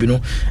hwese mo bi no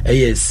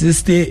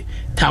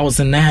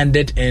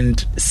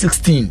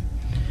 60,916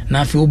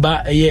 na fi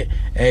uba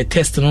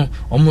test no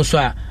almost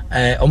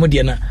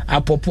omode na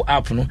apopo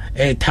app no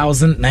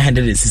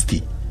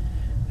 1,960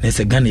 na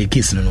se Ghana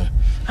case no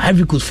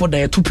Ivory Coast for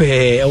the two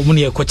pe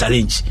omone e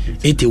challenge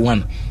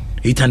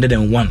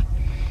 801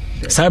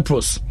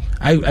 Cyprus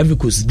Ivory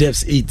Coast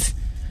deaths 8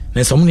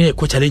 na some ne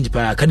ko challenge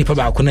pa kan pa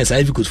ba ko na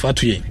Ivory Coast fa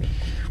to ye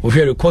o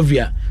hwe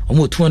recovery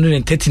omo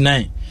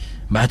 239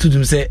 ba to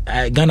dum say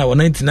Ghana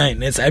 199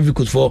 na Ivory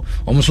Coast for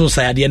omo so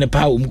sayade ne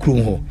pa omo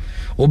krum ho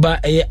oba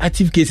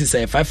active cases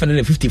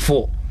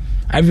 554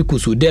 Ivory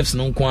Coast deaths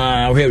no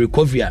kwa hwe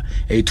recovery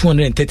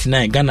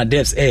 239 Ghana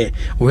deaths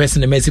we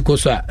in Mexico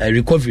so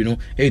recovery no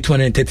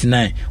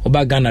 239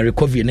 oba Ghana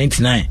recovery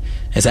 99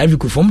 as Ivory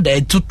Coast from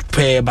the to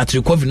but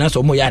recovery na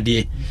so mo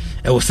yade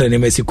was in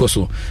Mexico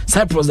so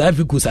Cyprus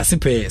Ivory Coast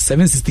asipe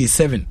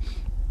 767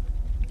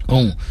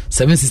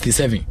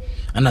 767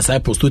 and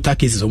Cyprus total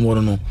cases omo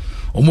no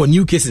omo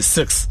new cases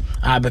 6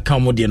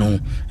 become more no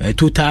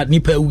total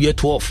nipa we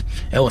 12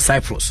 was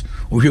Cyprus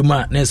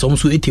ohwema na so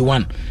almost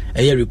 81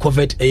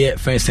 recovered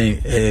first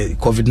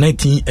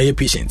COVID-19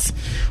 patients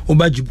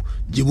oba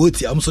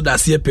Djibouti amso da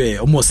CP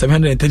almost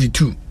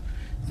 732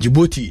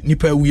 Djibouti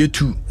nipa we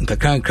 2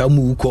 nkakra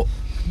mu uko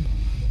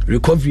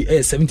recovery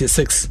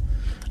 76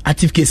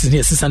 active cases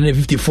near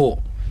 654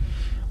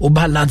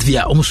 oba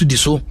Latvia almost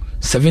diso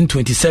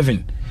 727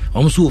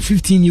 almost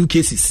 15 new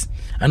cases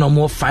and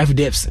almost 5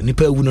 deaths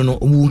nipa wu no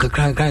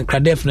nkakra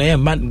death na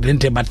man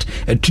but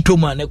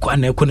tutoma na kwa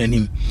na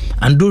ekonanim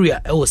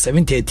Andoria was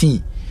 713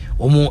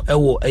 omo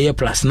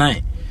plus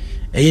 9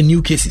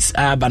 new cases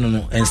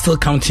no and still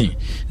counting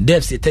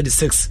deaths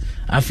 36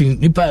 afi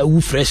nipa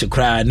wu fresh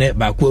kra na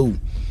ba kwa wu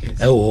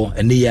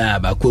and ya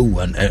ba kwa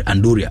wu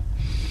Andoria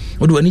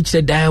odo ani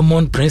chire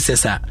Diamond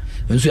Princess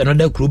nso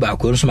another crew ba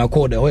ko nso ma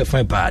call the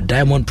fine pa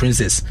Diamond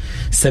Princess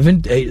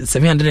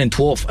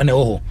 712 and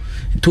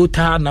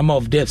total number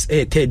of deaths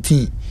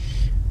 13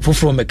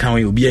 from a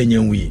county obi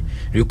anyanwi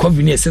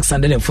recovery near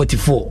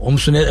 644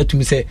 omso na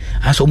atumi say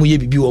aso mo ye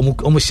bibi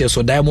omo share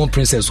so Diamond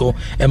Princess so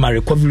e ma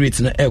recovery rate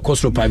na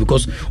cost pa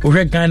because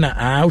we Ghana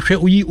hwe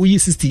uyi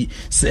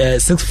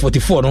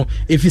 644 no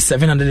if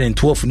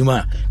 712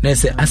 numa na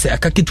say ase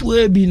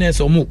akaketu bi na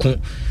say omo ko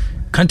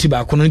country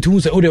ba kono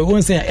nti say o de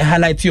won say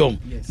highlight yom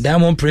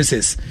Diamond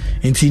Princess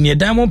nti ne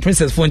Diamond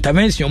Princess for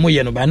intervention mo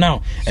ye no by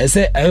now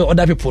say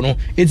other people no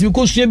it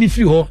because she be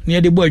free ho ne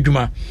de bo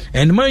adwuma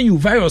and man you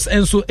virus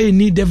and so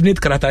any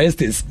definite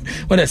characteristics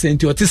what I say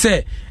nti o te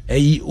say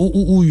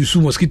u use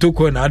mosquito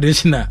coil na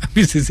additional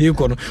pieces e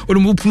kono o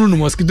mo punu no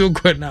mosquito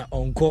coil na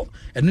onko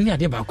eno ne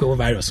ade ba ko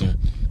virus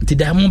nti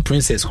Diamond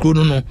Princess kro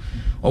no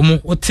omo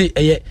o te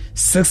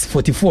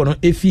 644 no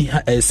efi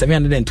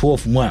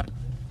 712 mu a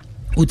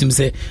Utim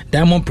say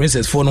Diamond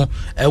Princess for no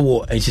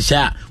ewo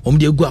enhihya om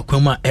de egu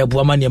akwama ebo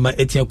ama niema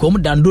etia kom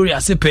Dandori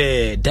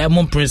asepe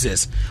Diamond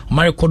Princess o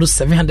record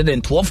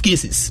 712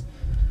 cases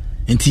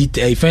enti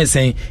ifan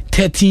saying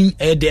 13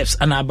 air deaths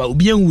anaba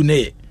obi anwu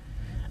ne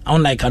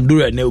unlike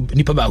Andorra ne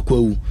nipa ba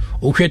kwawu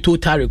ohwe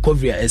total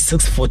recovery is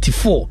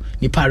 644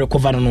 nipa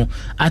recover no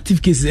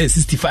active cases is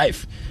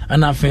 65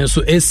 and afan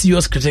so a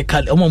serious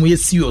critical omo ye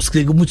serious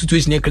critical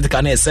situation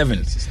critical na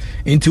 7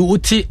 into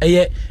oti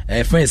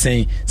friend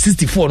saying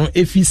 64 no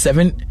efi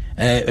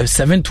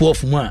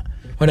 712 mu a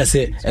when I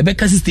say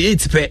ebeka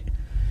 68 pe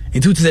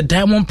into the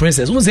Diamond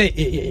Princess who say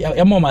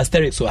ya mama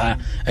asterisk so ha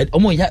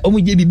omo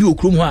je bibi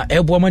okrom ho a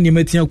ebo ma ne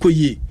matia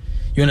koyi.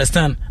 You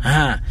understand?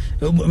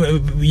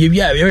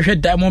 You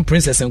Diamond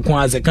Princess and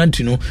as a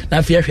country, no.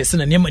 Now, fear she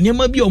said, near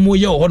be or more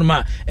year or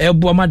ma,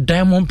 Elboma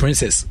Diamond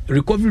Princess.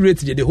 Recovery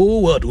rate, the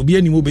whole world will be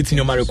any more between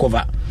your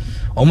recover.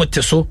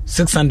 Almost so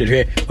 600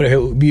 here,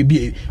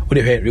 be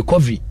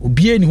recovery, will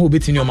be any more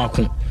between your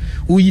macon.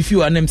 Who, if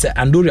you are named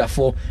Andorra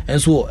for, and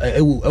so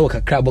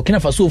a crab, or can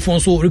have so phone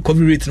so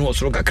recovery rate no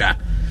so kaka.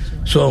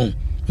 So.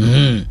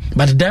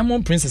 But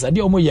Diamond Princess, I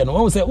did almost no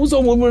one say, who's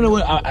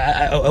almost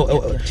I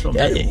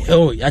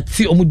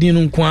see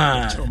Omudin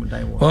Qua.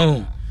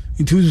 Oh,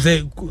 it was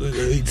say,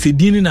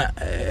 Sidina,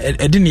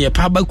 a dinner, a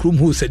public room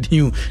who said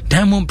you,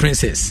 Diamond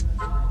Princess.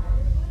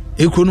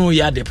 Econo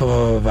Yade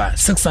Papa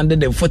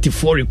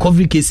 644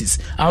 recovery cases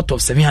out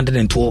of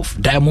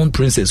 712. Diamond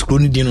Princess,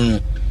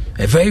 Cronidino,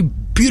 a very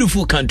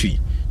beautiful country.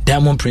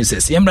 Diamond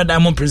Princess, Yamra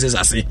Diamond Princess,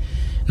 I say.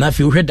 Now, if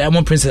you heard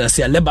Diamond Princess, I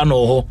say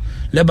Lebanon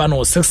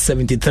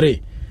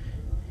 673.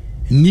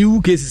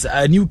 New cases,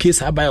 a new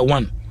case by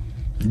 1.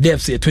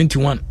 Deaths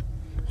 21.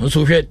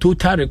 Also here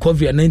total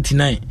recovery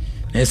 99.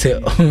 I say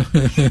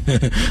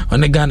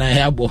on the Ghana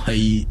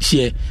I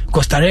share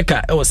Costa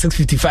Rica it was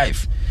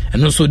 655.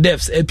 And also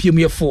deaths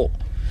APM 4.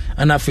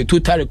 And after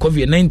total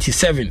recovery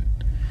 97.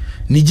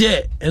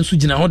 Niger and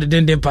Sujina on the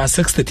den past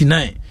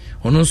 639.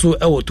 And also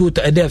our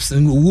total deaths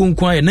in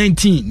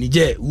 19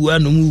 Niger who are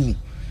no move.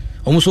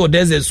 Almost all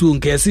desert soon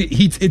kasi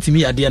hit 80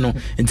 me ade no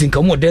ntin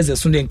kamo desert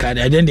soon den card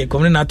ade den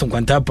come na to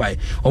kwanta pai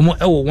omo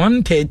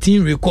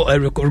 113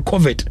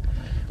 recovered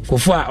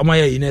kofo a omo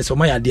ya ines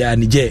omo ya ade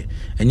Niger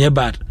enye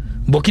bad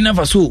Burkina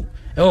Faso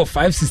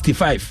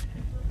 565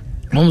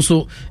 almost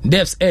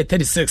deaths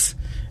 36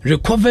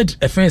 recovered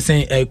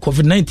saying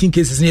COVID-19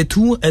 cases near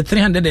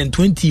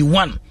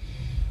 321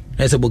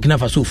 as a Burkina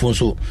Faso phone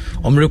so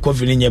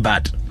recovery enye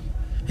bad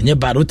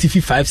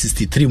OTF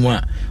 563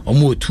 more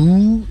omo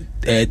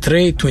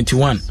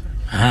 321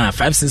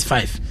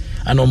 565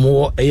 and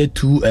more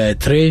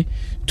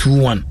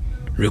 321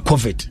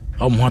 recovered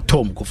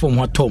tom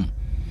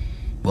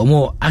but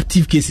more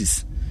active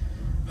cases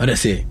what I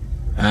say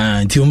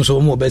until almost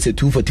more better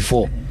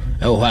 244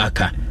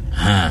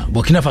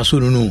 Burkina Faso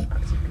no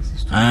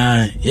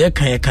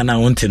can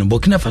want no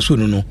Burkina Faso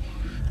no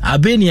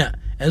Albania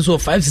and so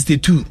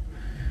 562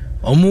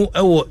 almost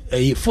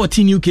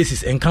 14 new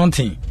cases and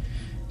counting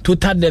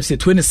total deaths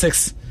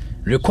 26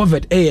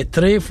 recovered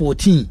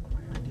 314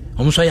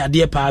 almost ya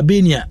de pa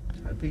Albania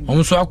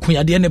almost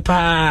akun de ne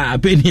pa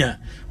Albania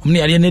omne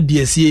ya de ne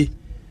DSA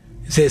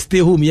say stay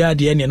home ya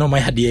de ne no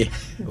my de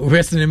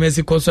West in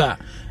Mexico so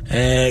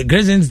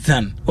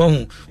Greenston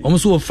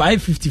almost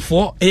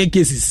 554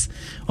 cases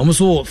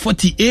almost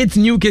 48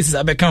 new cases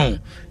abekam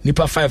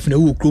nipa 5 na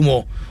wu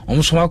kromo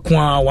almost akun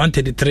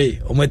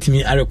 133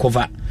 omatimi a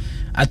recover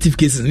active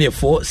cases near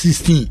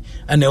 416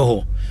 and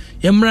ho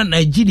yamra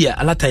Nigeria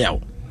alata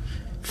yawo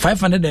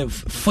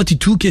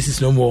 542 cases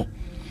no more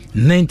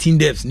 19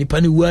 deaths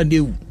nipa ni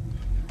wade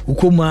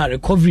ukoma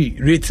recovery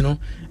rate no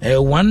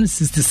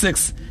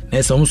 166 na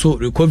also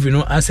recovery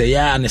no as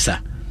ya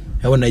anesa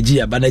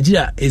Nigeria but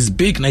Nigeria is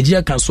big.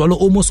 Nigeria can swallow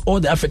almost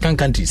all the African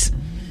countries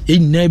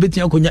in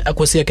everything akonya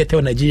akose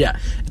ekete Nigeria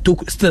to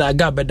still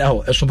aga beda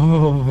ho eso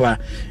papa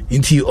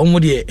inti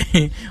omode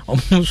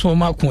omso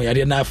makon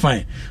yare na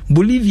fine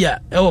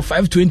Bolivia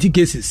 520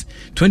 cases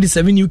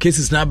 27 new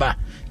cases na ba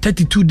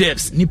 32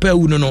 deaths nipa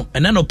ewu no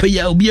and no pay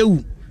ya obi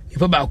ewu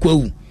nipa ba kwa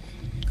ewu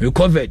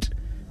recovered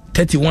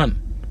 31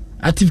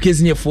 active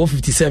cases near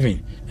 457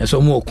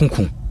 eso mo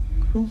okunkun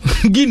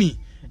Guinea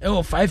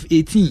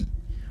 518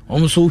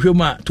 almost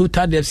hwema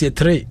total deaths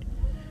 3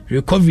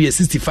 recovery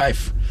 65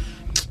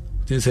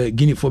 since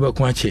Guinea for be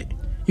kwache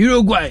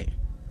Uruguay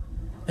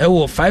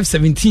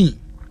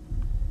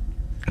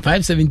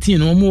 517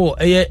 no more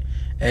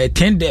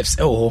 10 deaths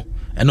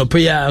and no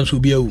pay ya so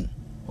bi ewu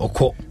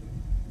oko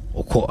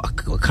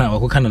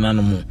kana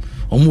nanu mu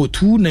omo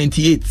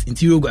 298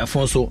 inti Uruguay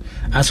Afonso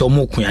as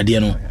omo kun ade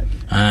no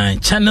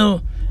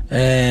Channel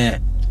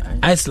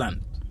Iceland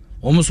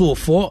omo so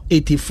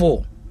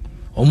 484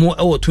 omo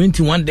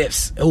 21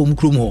 deaths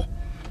mukrum ho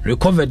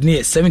recovered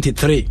near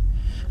 73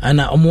 and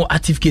omo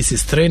active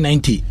cases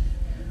 390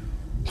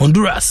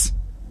 Honduras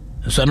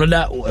so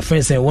another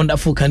friends a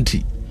wonderful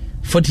country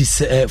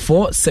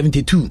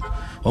 472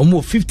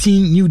 omo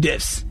 15 new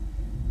deaths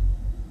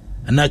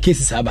na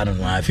cases aba no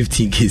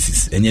 15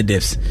 cases enye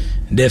deaths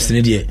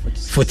ne dey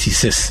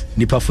 46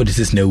 nipa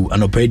 46 na wu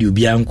anopa dey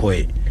obi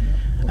ankoe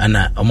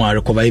ana omo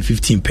recover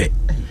 15 pe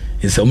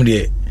so omo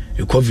dey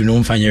recovery no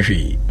mfanye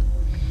hwe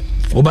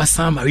oba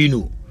San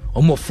Marino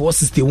omo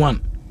 461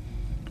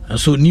 and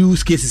so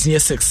news cases near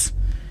 6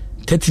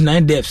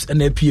 39 deaths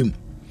and APM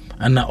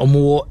ana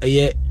omo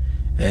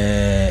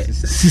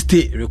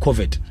 60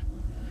 recovered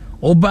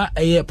oba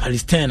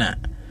Palestina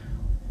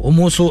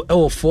almost so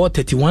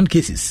 431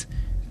 cases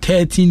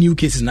 30 new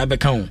cases na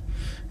beka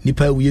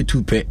nipa we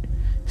 2 pe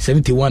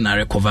 71 na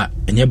recover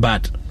enye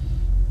bad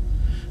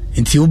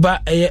nti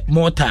oba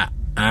Malta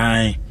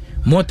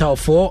Malta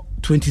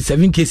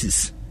 427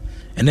 cases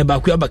ene ba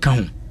ku abaka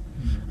ho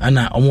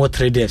ana omo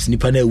 3 deaths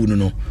nipa na ewu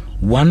no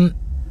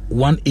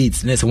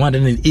 118 next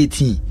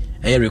 118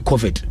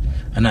 recovered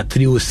ana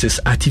 306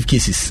 active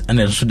cases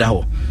ana so da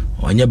ho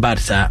onye bad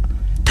sa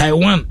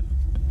Taiwan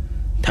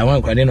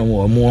kwa de no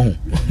mo ho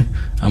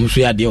amso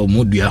ya de o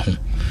mo dua ho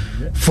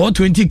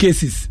 420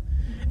 cases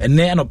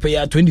ene anopa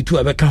ya 22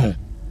 abeka ho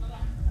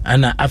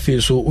ana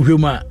afi so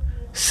uhwema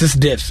 6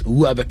 deaths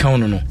wu abeka ho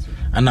no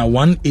ana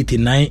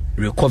 189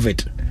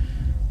 recovered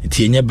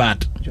ti enye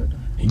bad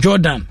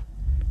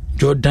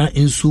Jordan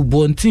insu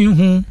bontin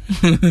hu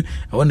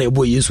wona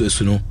ebo Yesu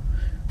esu no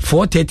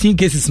 413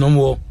 cases no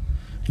more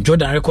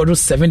Jordan recorded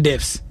 7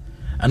 deaths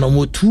and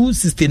almost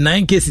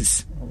 269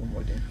 cases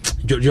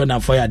Jordan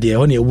fire there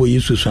wona ebo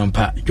Yesu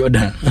swampa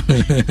Jordan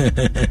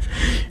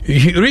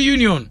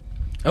Reunion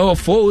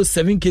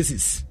 407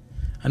 cases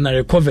and I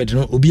recovered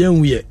no obi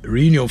anwe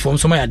reunion from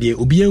some ade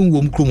obi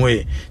anwo mkrum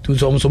hoye to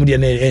some de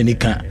na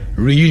nika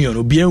reunion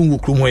obi anwo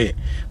krum hoye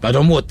but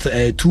almost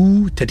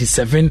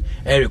 237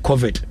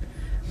 recovered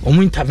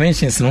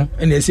interventions no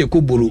and they say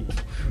ko boro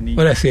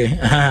what I say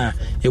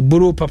e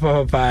boro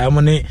papa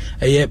amone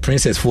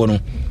princess for no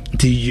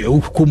ti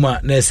kuma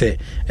na say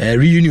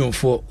reunion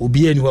for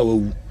obi ani wa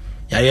wu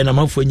ya na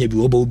manfo nya bi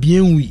obi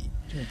anwi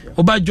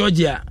oba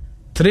Georgia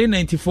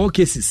 394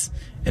 cases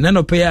and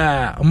then pay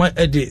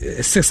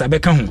 6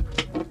 abeka ho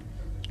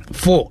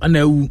 4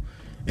 and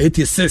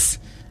 86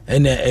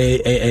 and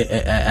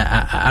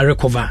a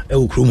recover e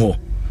ukrumo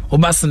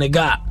oba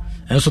Senegal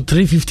and so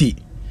 350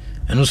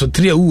 and also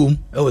 3 awum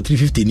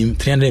 350 nim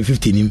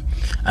 350 nim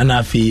and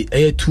afi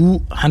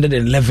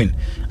 211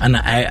 and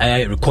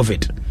I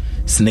recovered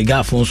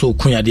Senegal for so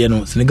kunya de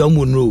no Senegal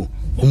mo no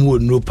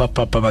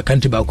papa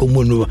country ba ko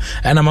mo no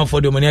ana ma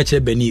for de money ache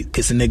bani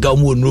ke Senegal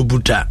mo no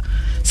bruta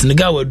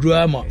Senegal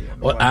wadura ma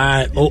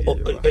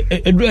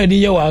edura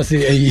ni ye wa se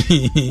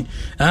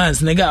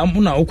Senegal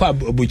amuna okwa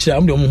abuchira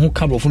am de mo ho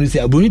ka brofo no se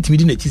aboni timi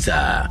di na chi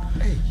sa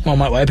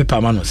mama wa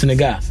pepa ma no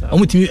Senegal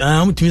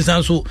amutimi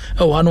san so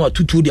e wa na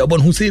watutu de abon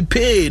ho se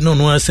pe no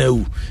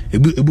asan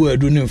ebu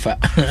edu ni mfa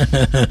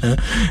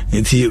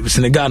enti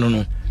Senegal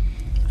no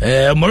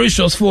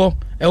Mauritius for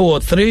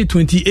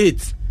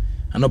 328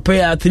 and pay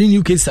 3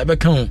 new cases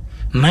abeka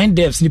 9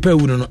 deaths nipa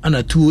wu no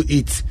ana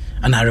 208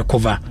 and I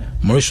recover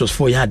Mauritius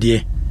for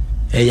yade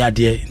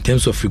in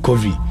terms of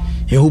recovery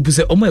he hope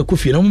say omo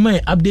ekofie no omo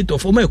update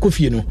of omo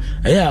ekofie no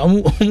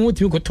omo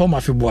timi ko tom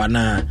afebo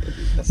na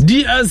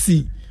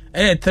DRC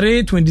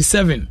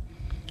 327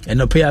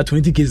 and pay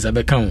 20 cases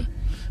abeka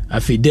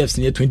afi deaths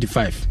near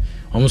 25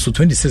 almost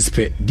 26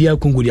 pe dia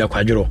Congo dia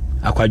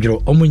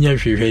akwadworo omo nya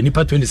hwehwe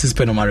nipa 26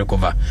 pe no ma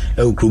recover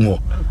ukrumo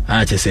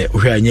chese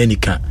hwe anya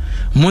nika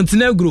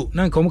Montenegro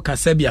na nka omo ka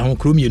Serbia ho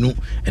krom yenu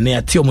ene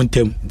ate omo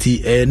ntem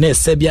ti na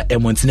Serbia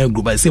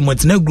Montenegro ba say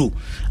Montenegro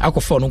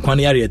akofa no kwan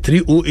yare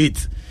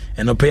 308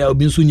 eno pe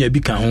obi nso nya bi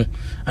ka ho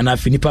ana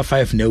afi nipa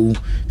 5 na wu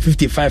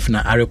 55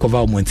 na a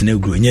recover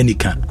Montenegro nya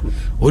nika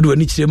odo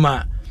wani kire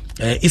ma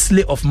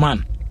Isle of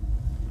Man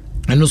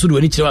and also do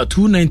any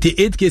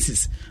 298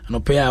 cases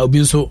and pay obi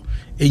nso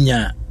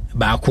enya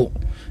baako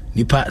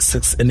nipa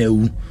 6 and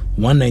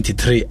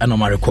 193 and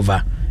ma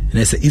recover and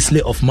it's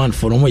Isle of Man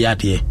for no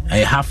yade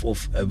a half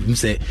of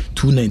say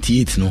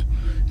 298 no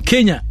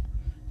Kenya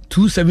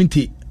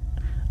 270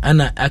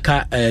 and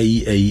aka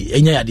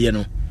enya yade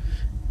no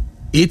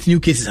 8 new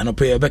cases and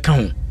pay beka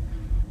ho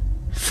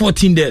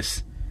 14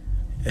 deaths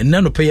and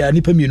none pay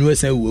nipa mienu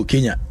esen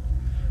Kenya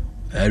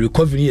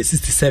recovery is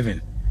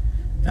 67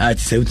 at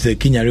 70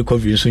 Kenya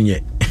recovery so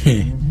nye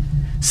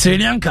Sri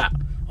Lanka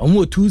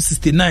almost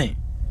 269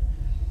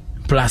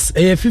 plus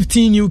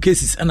 15 new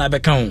cases and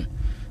abeka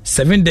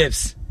 7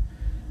 deaths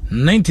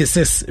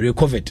 96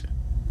 recovered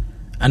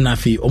and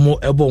afi omo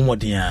ebo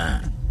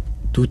modern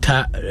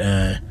total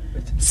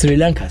Sri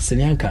Lanka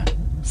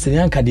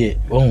de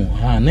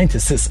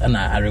 96 and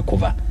I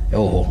recover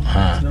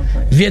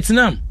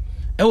Vietnam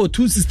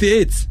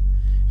 268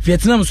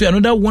 Vietnam so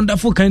another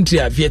wonderful country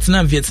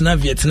Vietnam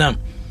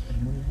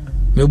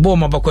me bo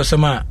ma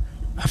bakosama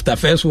after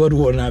First World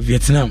War na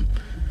Vietnam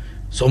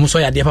so mo so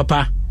ya de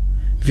papa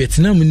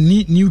Vietnam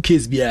ni new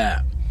case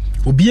bia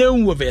obi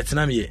anwo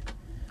Vietnam ye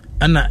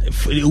ana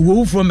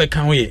wo from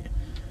Mekan ye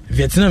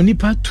Vietnam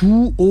nipa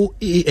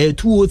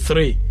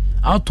 203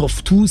 out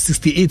of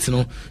 268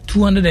 no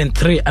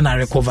 203 and I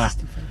recover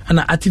and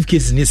active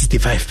cases near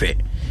 65 pe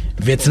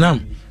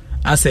Vietnam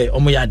I say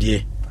omo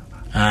yade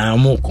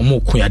omo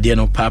ko yade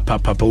no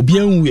papa obi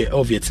anwie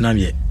of Vietnam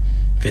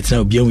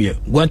obi anwie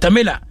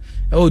Guatemala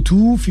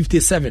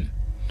 257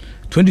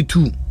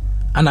 22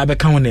 ana be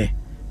kan ne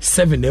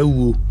 7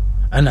 ewu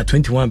ana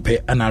 21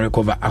 pe ana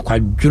recover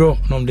akwadworo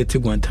no de te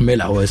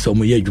Guatemala o so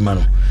omo ye adwuma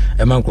no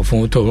e man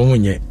krofon to omo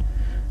nye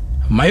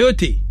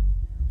Mayotte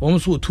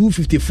so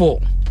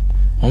 254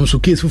 so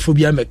case for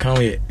bia me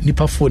kan ye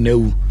nipa 4 na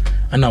ewu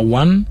ana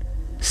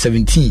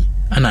 117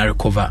 ana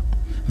recover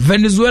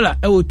Venezuela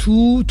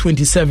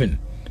 227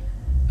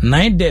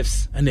 9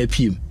 deaths ana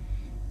pm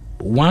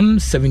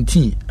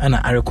 117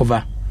 ana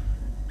recover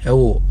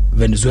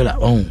Venezuela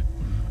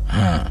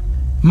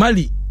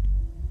Mali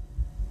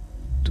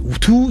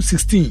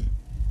 216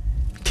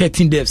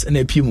 13 deaths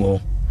ana pm we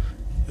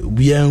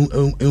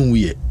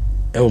enwe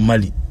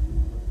Mali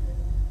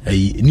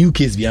new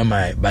case be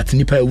my but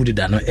nipa would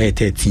da no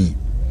 13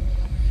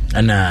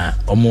 ana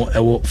omo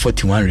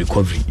 41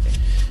 recovery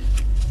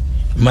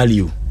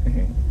Mali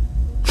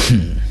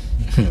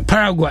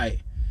Paraguay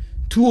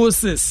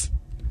 206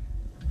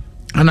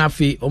 ana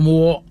fi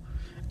omo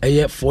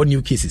 4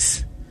 new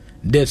cases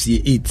deaths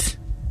 8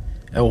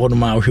 no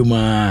ma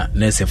hwema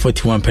na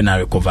 41 penal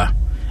recover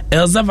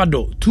El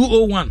Salvador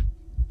 201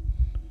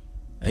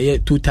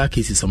 total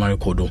cases on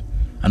record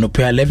and op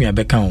 11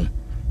 abeka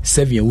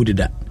 7 would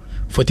da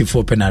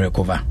 44 penal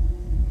recover.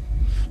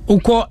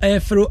 Uko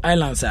Faroe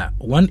Islands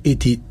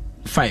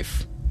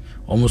 185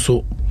 almost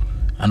so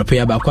and pay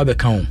about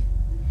Quebec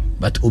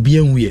but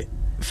Obianwe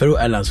Faroe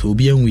Islands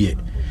Obianwe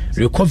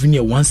recovery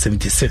near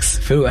 176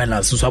 Faroe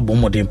Islands so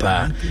modern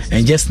power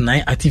and just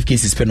 9 active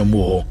cases per no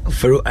more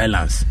Faroe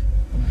Islands.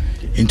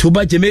 In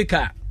Tuba,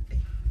 Jamaica.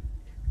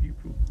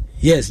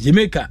 Yes,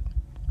 Jamaica.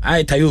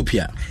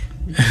 Ethiopia.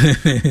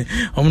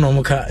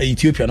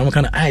 Ethiopia no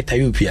kind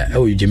Ethiopia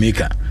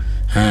Jamaica.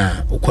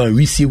 Ukwa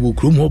receive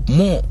ukrum hope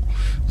more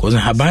because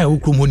habai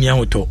ukrum ho nia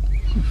hoto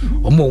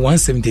omo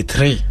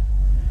 173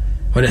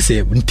 what I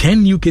say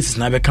 10 new cases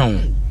na be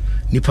kan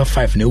nipa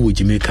 5 na wo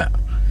Jamaica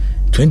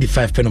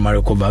 25 pen ma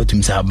recover to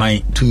msa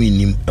habai to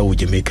minim e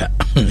Jamaica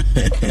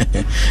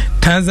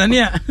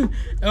Tanzania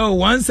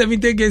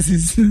 170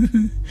 cases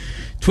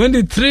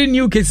 23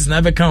 new cases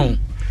na be kan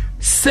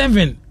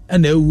 7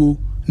 and ewo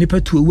nipa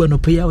 2 ewo no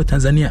pay out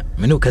Tanzania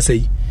me no ka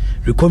say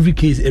recovery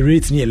case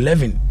rate near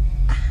 11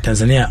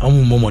 Tanzania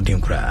momo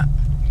den kura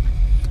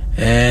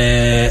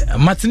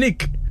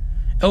Martinique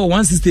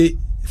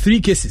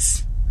 163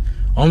 cases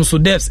so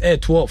deaths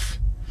 12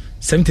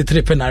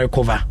 73 pen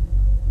recover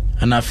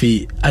and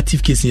afi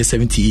active case near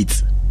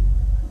 78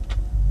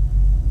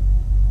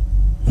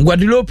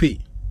 Guadeloupe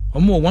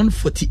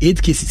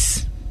 148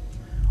 cases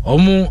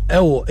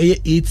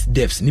 8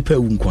 deaths nipa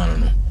wunkwana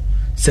no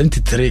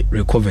 73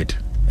 recovered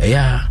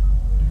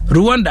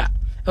Rwanda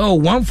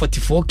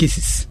 144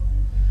 cases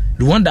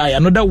Rwanda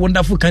another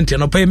wonderful country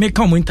no pay make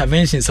come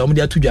interventions some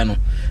dia tudwa no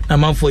na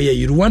man for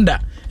year Rwanda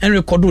and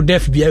record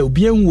death bia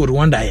obi enwo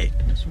Rwanda ye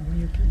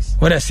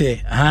what I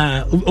say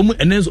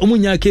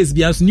nya case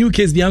bia new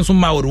case bia so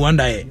ma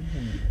Rwanda ye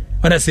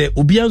what I say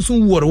obi anso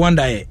wo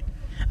Rwanda ye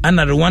and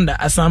Rwanda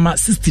asama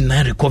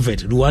 69 recovered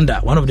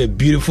Rwanda one of the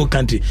beautiful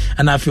country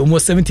and I feel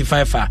almost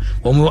 75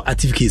 more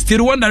active case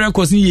still Rwanda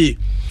records ni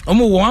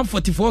almost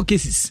 144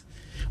 cases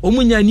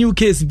nya new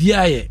case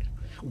bia ye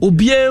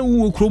obi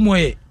enwo kromo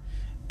ye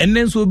and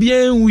then so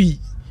bien we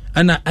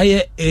and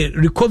I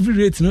recovery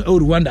rate no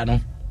Rwanda no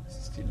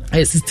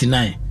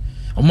 69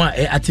 oma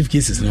active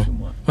cases no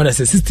when I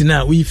say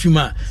 69 we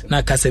fima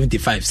na ka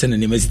 75 send the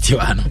university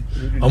wa no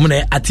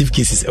oma active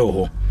cases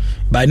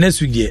by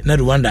next week there na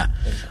Rwanda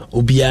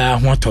obia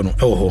ho ato no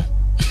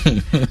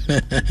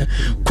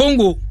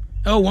Congo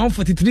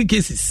 143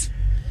 cases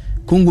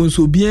Congo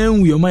so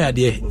bien we oma ya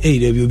de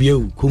there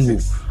be Congo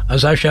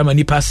aso ahwa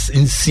mani pass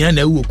in sia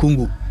na wo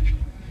Congo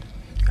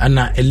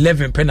ana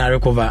 11 penal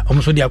recover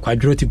almost the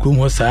quadrotic room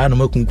ho saa no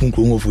makunkun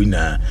krom of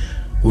na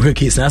we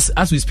case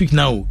as we speak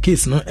now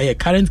case no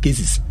current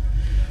cases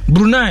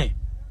Brunei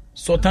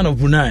Sultan of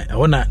Brunei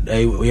wana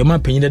yama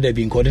penyida da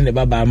be including the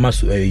baba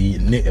maso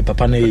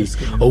papa na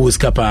always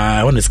kapa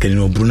wana scan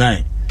no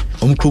Brunei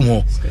omkrom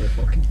ho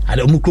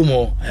ada omkrom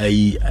ho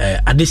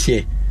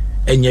adehye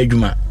enya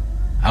adwuma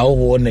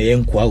awo na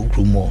yenkwa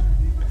krom ho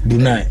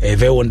Brunei a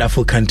very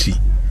wonderful country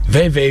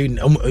very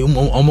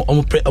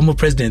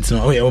president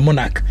no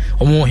monarch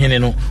hene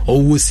no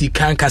owo si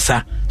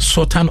kankasa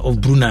Sultan of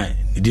Brunei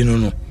dino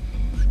no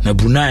na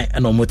Brunei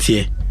and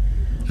omotie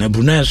na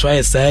Brunei so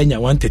ay sanya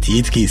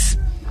 138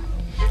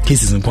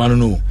 cases nkwano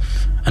no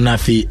ana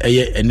afi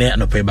ene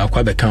anope ba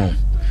kwa beka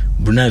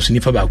Brunei so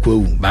nipa ba kwa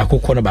wu ba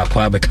akokọ no ba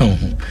kwa beka ho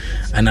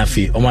ana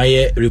afi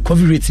omaye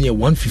recovery rate near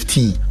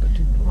 115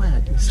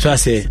 so I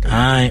say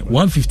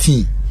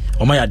 115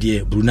 Omaya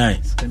de Brunei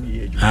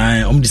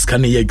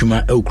discount ye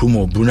adwuma e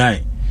okrumo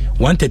Brunei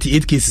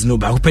 138 cases no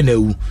ba hope na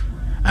wu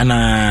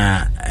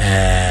ana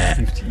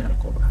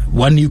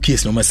 1 new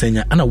case no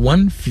masenya ana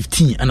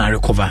 115 ana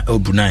recover e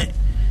Brunei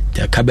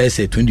ta kabe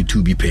say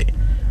 22 bi pe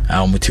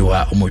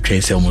omotiwa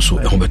omotwen say omoso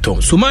e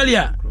hobetom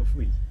Somalia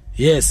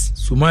yes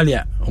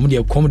Somalia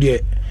omde kom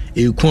de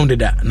ɛkum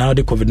deda now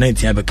the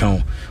COVID-19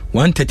 abɛka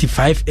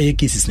 135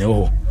 cases na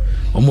ɛwɔ hɔ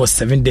almost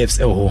 7 deaths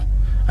ɛwɔ hɔ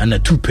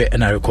and 2 per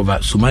and recover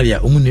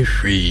Somalia ne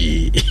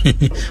hwee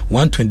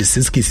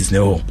 126 cases na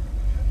ɛwɔ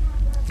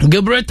hɔ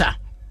Gibraltar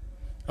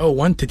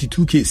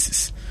 132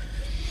 cases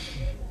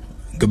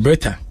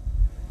Gibraltar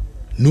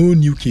no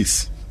new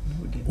case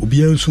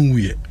obi anso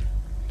wuye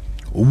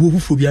owo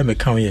fufu bi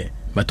ameka ye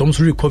but almost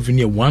recovery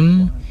near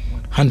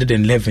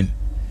 111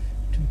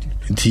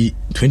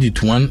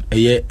 2021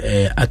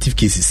 active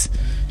cases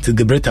to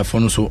Gibraltar for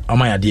no so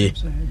amayade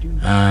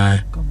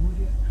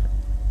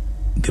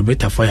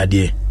Gibraltar for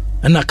yade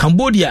and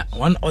Cambodia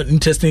one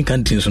interesting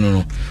country so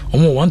no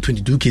almost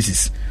 122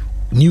 cases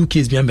new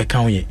case bi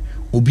ameka ye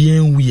obi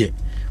anwuye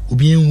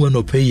obi anwu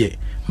no pay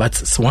but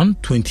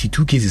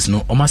 122 cases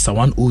no almost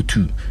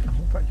 102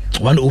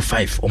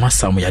 105 almost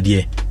some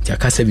yade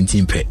tiaka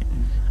 17 pe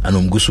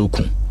and go so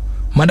ku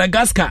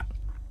Madagascar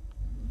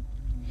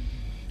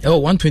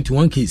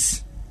 121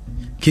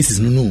 cases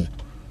no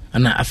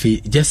and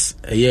afi just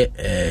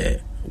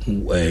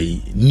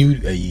new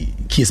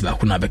case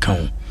back na beka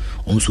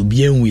ho so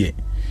bien we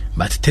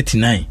but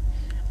 39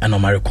 and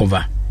on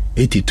recover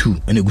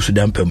 82 and go so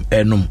dampem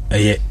enom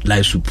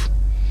live soup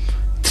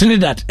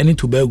Trinidad and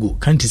Tobago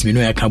countries me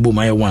no ya can bo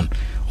my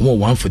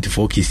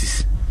 144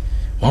 cases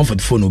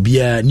 144 no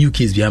bia new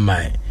case bia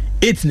my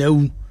 8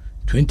 now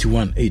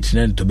 21 8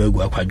 na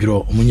Tobago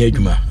akwadro omunya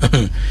adwuma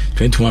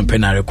 21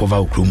 penal recover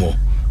okromo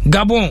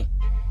Gabon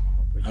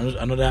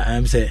another I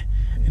am say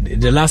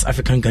the last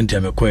African country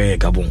am call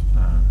Gabon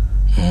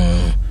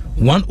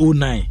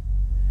 109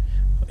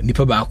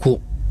 nipa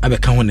baako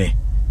abeka ho ne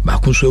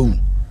baako so awu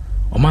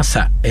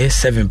omasa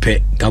 7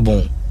 pe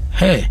Gabon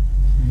hey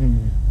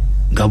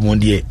Gabon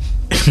die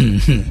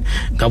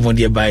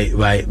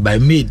by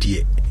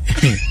media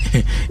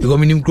you go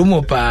minim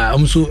kromo pa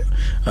amso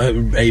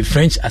a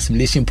French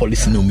assimilation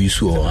policy no mi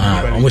so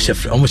almost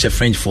a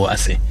French for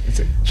us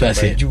so I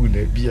say Gabon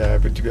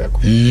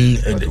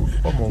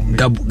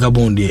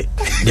die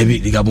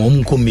the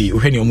Gabon ko mi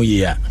ohwe ne omo ye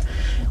ya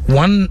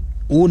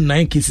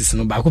 109 cases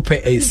no ba ko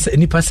pe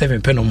nipa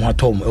 7 pe no mo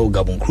atom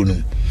Gabon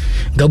kronum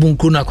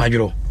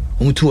akwadworo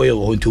to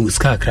oyo to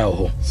ska kra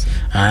ho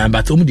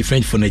but the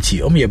French for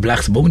nachi ye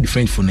blacks but the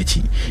French for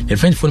nachi the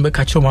French for be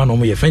catch man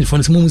ye French for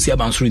mo si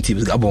abansoro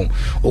teams Gabon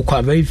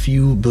okwa very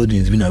few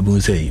buildings we na bon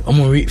say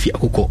re fi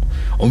akoko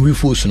re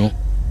force no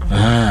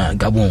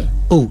Gabon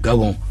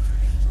Gabon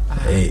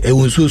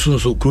won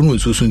so krono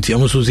so nti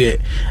am so say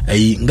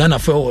Ghana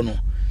for no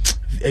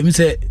emi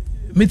say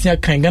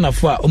metia kan Ghana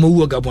for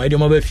wu Gabon e de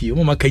ma ba fi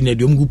ma kan na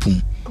de gupum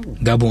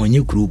Gabon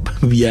nye group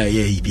bia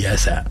ye bia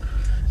sa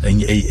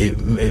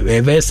a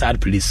very sad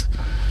place.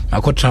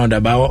 I got found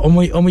about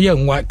omo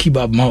young white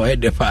kebab ma e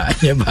defa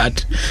nye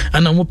bad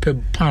and am pe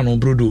pano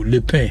brodo le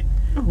pain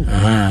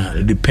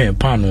le pain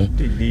pano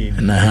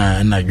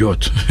na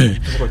yacht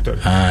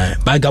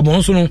by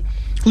Gabon so no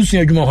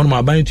usia adwuma ho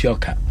ma ban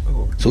tuaka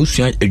so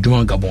usia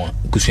adwuma Gabon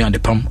kusia de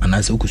pam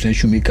anase kusia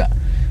shumika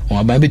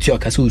o ban betu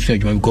aka so usia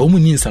adwuma ko mu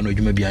ni nsa no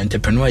adwuma bia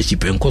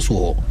entrepreneurship enkoso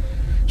ho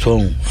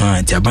so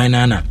ti aban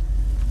na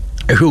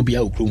ehwe obi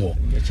a okromo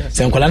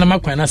se nkwala na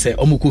makwan na se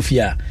omukofi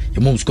a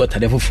yemom school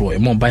tade foforo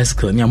yemom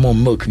bicycle ni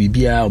amom milk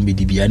bibia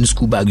ombedibia ni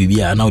school bag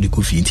bibia na odi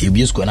kofi nti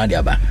ebi school na de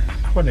aba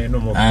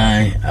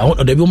I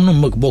want the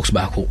woman milk box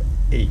back ho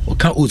o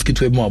kan old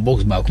kit we more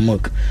box back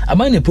milk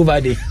aban na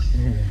provide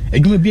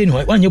edwuma bia ni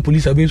wanye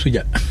police abe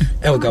soja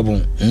e o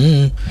Gabon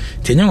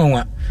tenya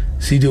nwa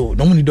sidio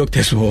no money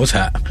doctors ho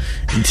sa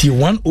nti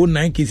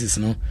 109 cases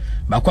no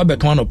bakwa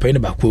beton no pay ne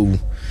bakwa wu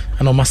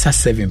ana ma sa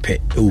 7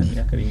 pe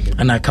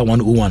ana ka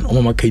 101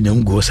 o ma kai na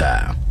ngo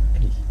sa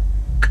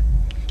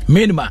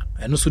minima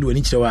eno so do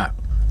ni kirewa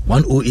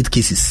 108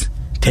 cases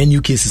 10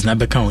 new cases na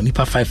beka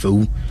nipa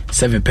 5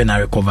 7 pe na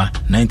recover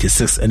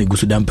 96 and go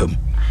to dampam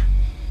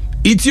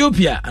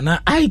Ethiopia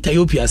ana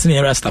Ethiopia sene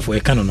era staff we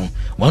kan no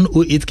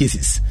 108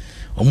 cases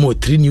almost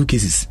 3 new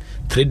cases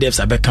 3 deaths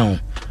abeka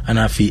and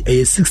afi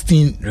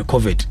 16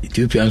 recovered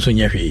Ethiopia nso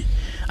nya hwe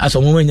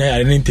aso mo nya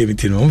yare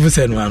 90 no mfu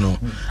se no ano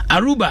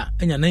Aruba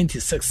enya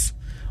 96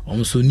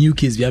 almost new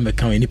case bi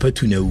ameka nipa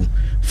 2 na wu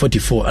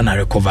 44 and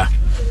recover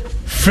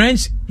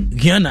French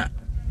Guiana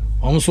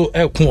almost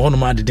ekun hono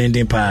ma de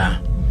denden pa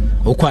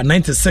okwa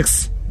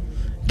 96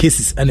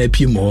 cases and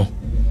apimo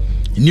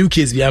new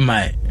case bi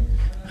amai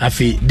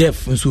afi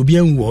death nso obi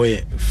anwu ho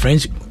ye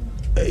French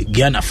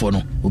Guiana for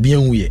no obi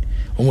anwu ye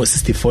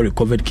almost 64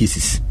 recovered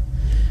cases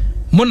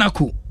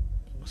Monaco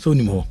so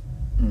ni mo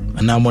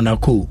na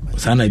Monaco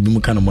sana bi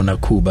mu kan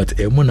Monaco but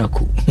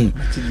Monaco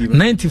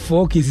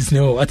 94 cases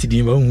now at the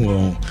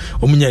hu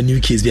omunya new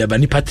case bi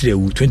abani patria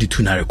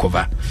 22 na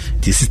recover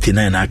the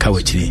 69 na aka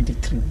wachiri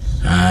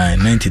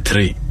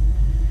 93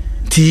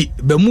 ti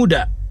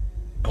Bermuda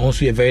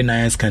also a very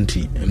nice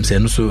country say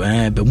no so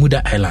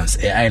Bermuda Islands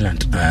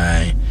island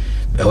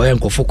we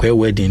nkofo kwa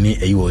wedding ni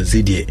ayo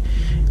zedie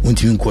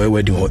untimi kwa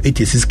wedding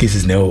 86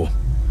 cases now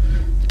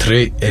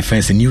 3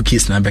 offense new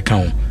case na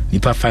beka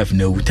nipa 5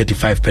 na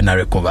 35 penal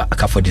recover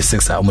aka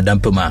 46 a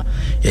omdampema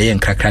ye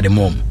nkrakra de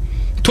mom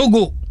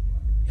Togo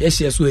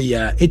yes so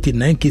ya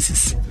 89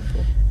 cases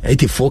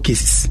 84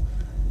 cases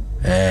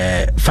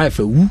 5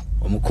 awu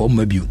omko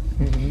mabiu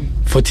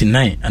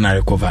 49 and I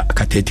recover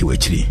akateti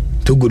wachiri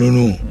Togo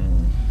no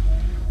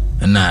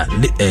na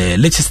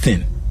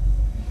Liechtenstein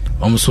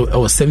almost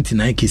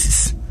 79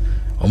 cases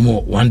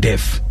almost 1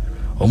 death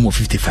almost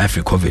 55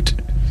 recovered.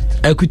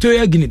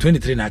 Equatorial Guinea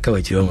 23 na aka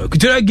wachiri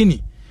Equatorial Guinea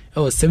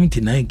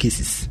 79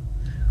 cases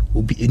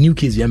obi a new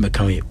case yamba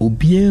kan we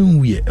obi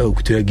enwe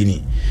Equatorial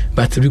Guinea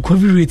but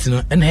recovery rate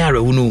no na ya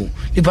rewo no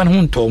nipa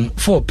no ntom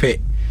 4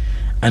 pe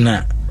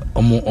ana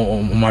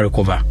omo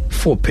recover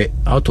 4 pe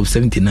out of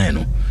 79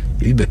 no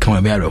e be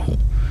kan we rewo.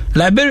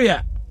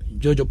 Liberia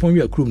George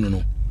Oponwi akrum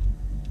no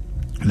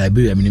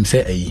Liberia minim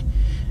say ayi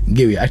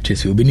gewe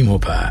actress obi nim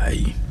hopa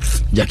ayi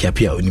Jackie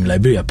Apia onim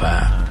Liberia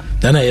pa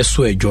dana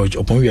yeso George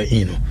Oponwi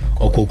in no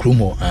okokrum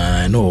ho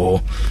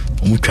no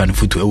omutwa no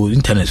photo e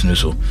internet no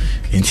so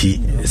nti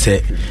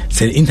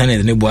se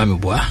internet ne boa me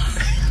boa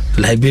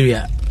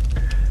Liberia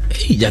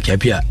Jackie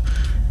Apia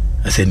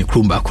ase ni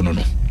krum back no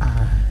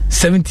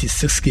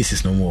 76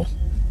 cases no more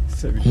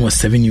almost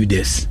 7 new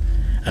deaths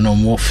and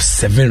almost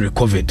 7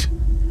 recovered.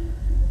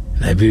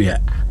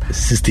 Liberia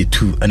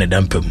 62 and a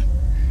dampem.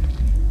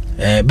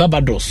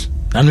 Barbados.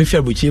 I know if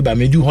you're with you, but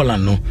me do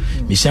Holland no.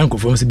 Me shanko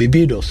from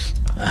Barbados.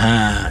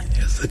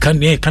 Can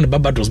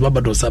Barbados,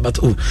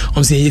 but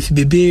I'm saying if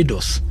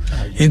Barbados.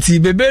 And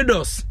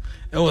Barbados,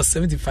 there was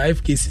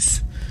 75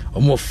 cases,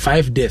 almost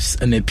 5 deaths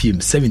and a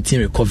PM,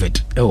 17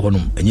 recovered.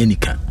 And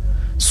Yenika.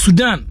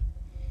 Sudan,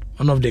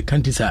 one of the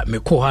countries that me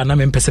call her, na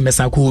me pese me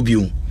sanko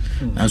obiu.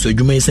 And so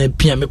you may say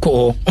PM me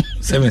call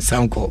 7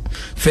 sanko.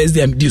 First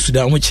day I'm due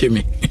Sudan which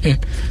me.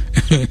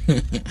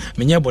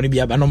 Me nya boni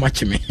bia ba no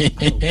match me.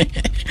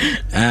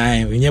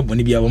 Ai, me nya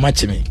boni bia ba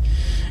match me.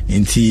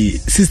 Inti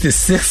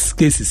 66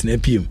 cases na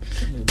PM.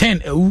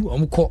 10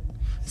 omko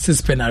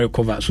 6 pen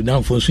recover.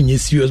 Sudan for so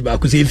serious ba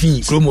ko say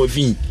fin, chromo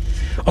fin.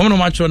 No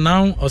match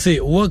now I say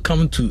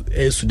welcome to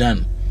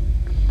Sudan.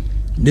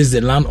 This is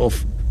the land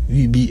of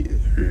we be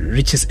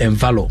riches and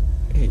valor.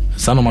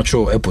 Sano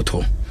macho airport.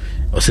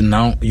 I say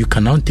now you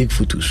can now take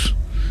photos.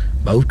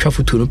 But we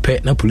travel to no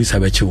pet na police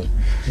have a chill.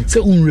 Say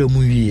unre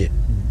mu wie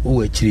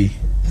o achiri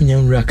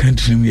unyanra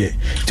country mu ye.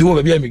 To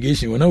wo be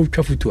immigration when we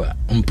travel to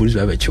police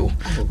have a chill.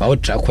 But we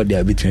track what they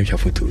are between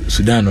travel to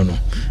Sudan no.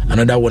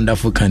 Another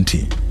wonderful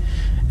country.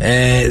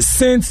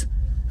 Saint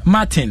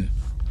Martin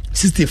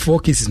 64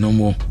 cases no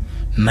more.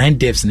 9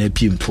 deaths in a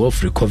PM,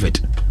 12 recovered,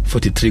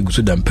 43 go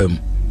to Dampem.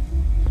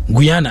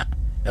 Guyana,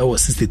 it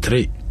was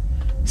 63,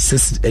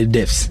 6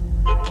 deaths.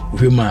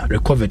 Rima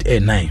recovered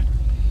 9.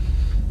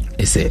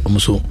 It's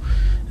almost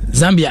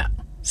Zambia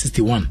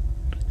 61,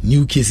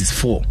 new cases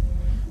 4.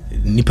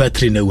 Nipa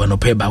 3 na one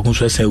pay back on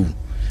so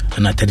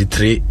and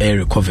 33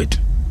 recovered.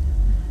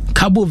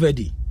 Cabo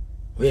Verde,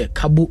 where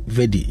Cabo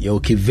Verde, you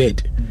okay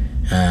Verde,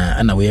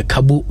 and where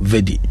Cabo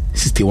Verde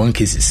 61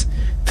 cases,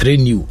 3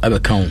 new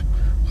account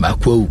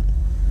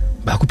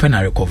back pen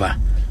recover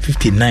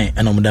 59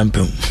 and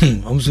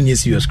dampem almost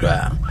serious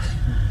cry.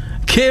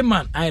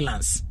 Cayman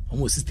Islands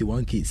almost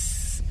 61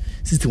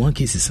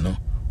 cases no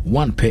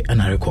 1 pay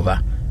and recover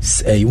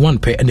 1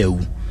 pay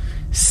and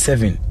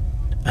 7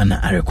 and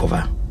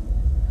recover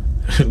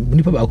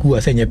nipa ba ku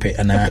asenye pay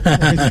and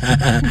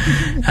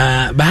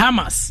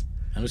Bahamas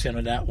and see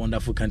another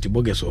wonderful country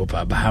bogus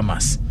over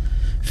Bahamas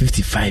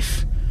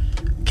 55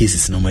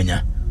 cases no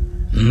manya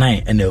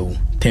 9 and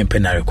 10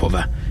 pen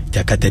recover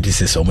Jakarta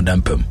this is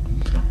dampem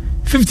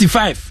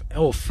 55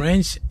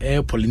 French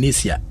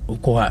Polynesia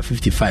okoha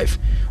 55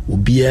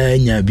 obia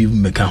nya bi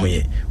meka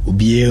hoye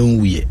obia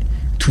nwie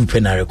 2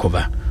 pen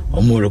recover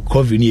omo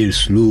recovery near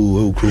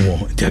slow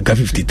okromo Jaka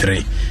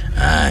 53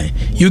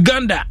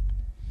 Uganda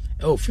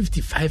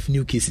 55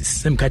 new cases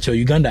same catch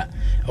Uganda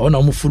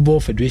omo football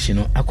federation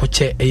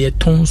akoche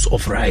tons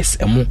of rice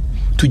emo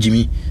to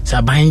Jimmy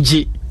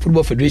Sabanje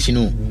football federation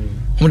no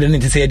omo de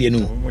nte say de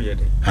no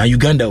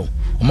Uganda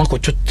Omako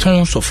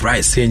tons of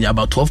rice saying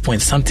about 12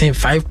 point something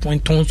 5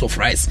 point tons of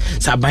rice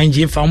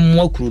Sabanje from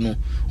Mokru no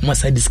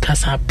must I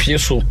discuss our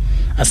peso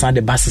as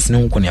the buses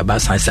no konya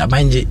basa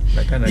Sabanje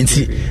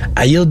nti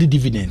I yield the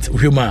dividend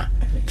Uhema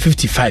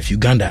 55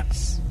 Uganda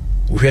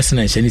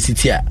Uhesana Shani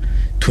City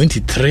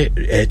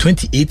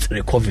 28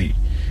 recovery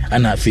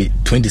and I feel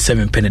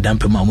 27 penny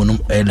dampe mamonum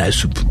air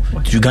soup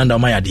Uganda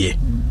my idea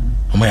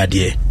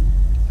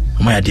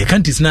my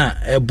countries na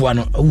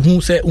buano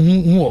who say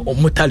who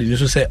mortality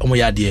so say omo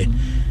yade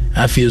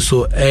I feel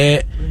so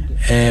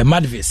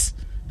Madvis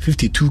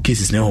 52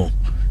 cases now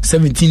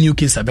 17 new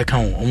cases abeka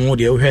omo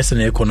de ohwese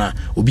na ekona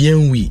obi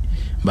anwi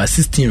but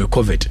 16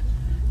 recovered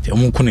the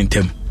omo kono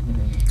ntem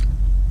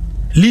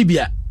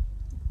Libya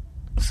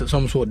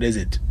some sort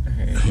desert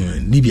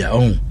Libya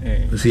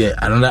see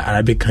another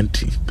Arabic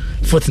country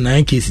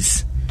 49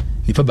 cases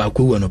nipa ba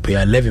ko no pay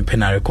 11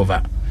 penal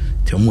recover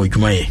the omo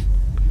adwuma ye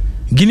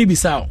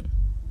Guinea-Bissau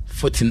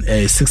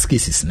 6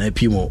 cases na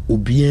pimo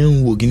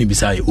obien wo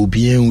Guinea-Bissau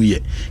obien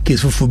we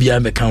case fufu bia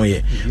me kan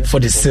we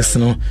 46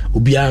 no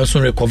obia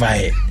so recover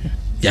he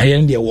ya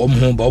yen de wo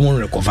mo ba mo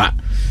recover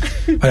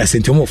but I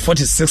sent you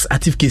 46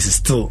 active cases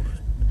still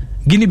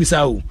Guinea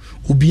Bissau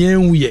ubien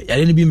wuye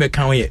yare no bi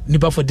meka wo ye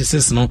nipa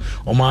 46 no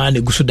oma na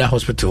guso da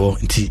hospital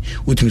nti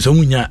utumi so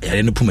munya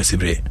yare no puma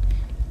sebre.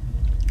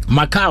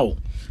 Macau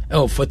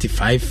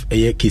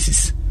 45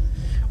 cases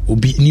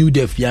obi new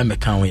death ya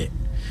meka wo ye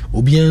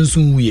obien so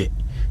wuye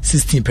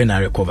 16 pena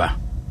recover.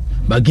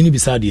 But Guinea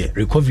Bissau de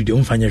recovery de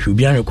umfanya hwe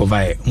obi an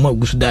recover mo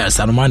guso da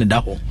sanoma ne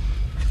da ho.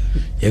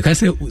 You can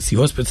say see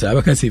hospital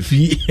I can say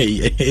free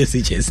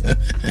SHS.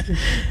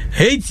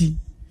 Haiti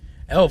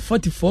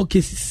 44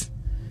 cases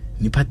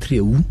nipa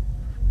 3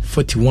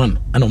 41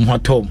 and on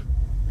what tom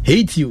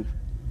Haiti you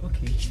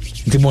okay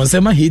nti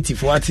monsema Haiti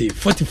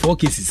 44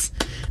 cases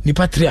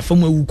nipa 3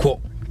 afam ewu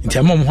ko nti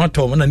am on what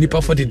tom na nipa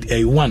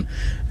 41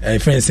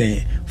 friends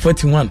say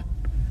 41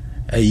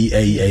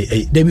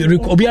 they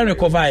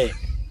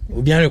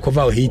obi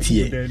recover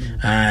Haiti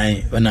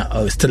when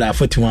still at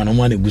 41 on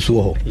one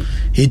guso ho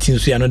Haiti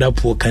so another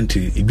poor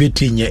country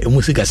ebeti nya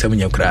emusika 7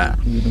 nya kra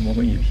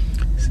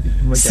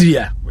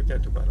Syria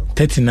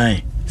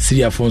 39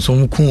 Syria for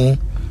some cool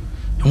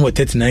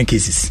 39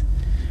 cases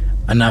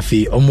and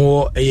afi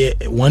omo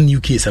 1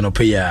 UK case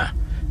anopeya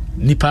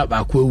nipa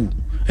ba kwa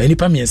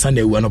nipa miensa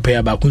na ewu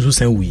anopeya ba kunso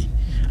san wi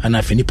and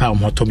afi nipa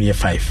omotom ye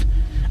 5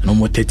 and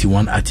omo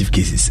 31 active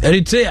cases.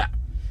 Eritrea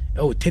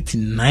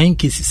 39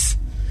 cases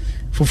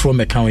for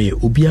meka we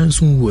obi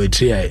anso wo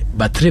Eritrea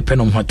ba 3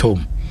 penom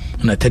hotom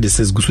na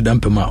 36 gusudan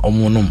pema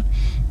omo nom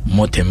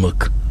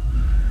motemok.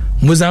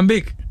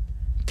 Mozambique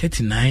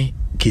 39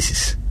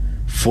 cases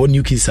 4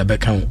 new cases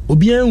abeka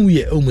obi an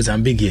we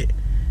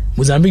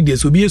Mozambique de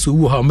so bi so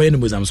wo ha ma ne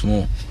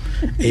Mozambique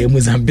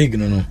Mozambique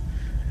no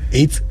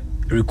 8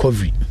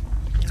 recovery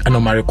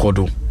anoma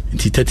recordo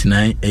nti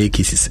 39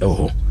 cases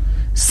ho.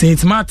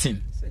 Saint Martin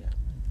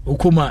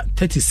okoma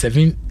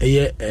 37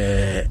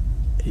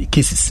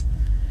 cases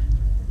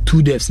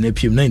 2 deaths na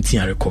PM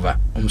 19 recover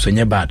so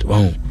nya bad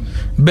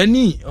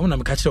Beni na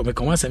me ka kire o me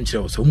ka wan sam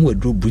kire so mu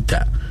wadro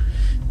bruta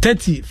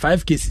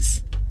 35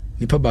 cases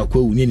nipa ba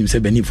kwa wu ni se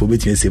Beni for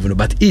betin save no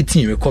but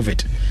 18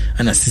 recovered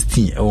and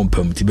 16 e won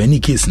pam ti Beni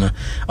case na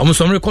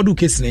so record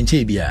case na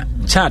nche bia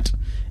Chad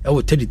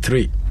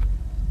 33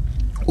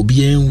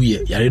 obi en wi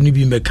yare no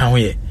bi meka ho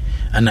ye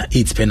ana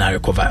 8 pen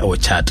recover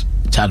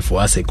Chad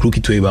for us a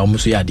crooked to ba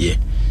so ya de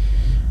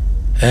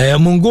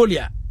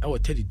Mongolia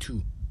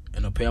 32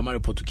 and a pair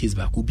report case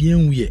back obi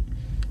en wi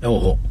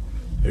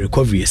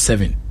recovery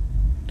 7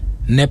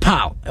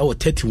 Nepal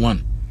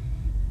 31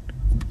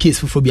 case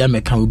for bia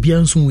meka obi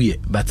an so wi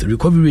but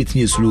recovery rate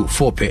is low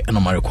 4 per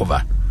and no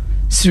recover.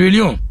 Sierra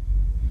Leone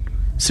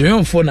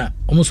for na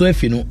almost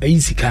efe no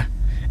ayisika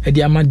e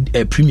de ama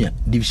Premier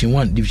Division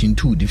 1 Division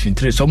 2 Division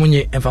 3 so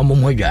monye emfa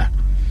mom hwadwa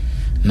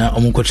na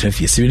omunko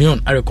traffic. Sierra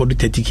Leone I record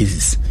 30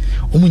 cases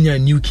omunya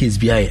new case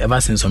bia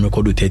ever since some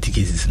record 30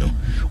 cases no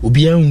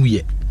obi an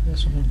wi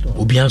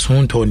obi an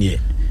so nto ne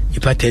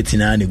ipa 30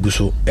 na ne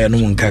guso eno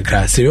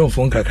nkakra Sierra Leone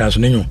fo nkakra so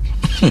nenyo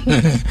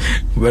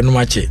wenu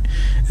mache.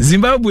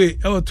 Zimbabwe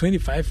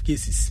 25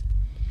 cases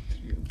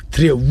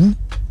 3 wu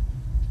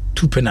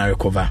 2 pena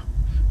recover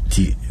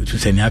ti to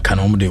send aka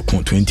na omde ko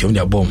 20 omde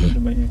abom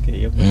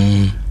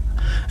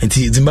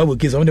anti Zimbabwe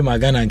case omde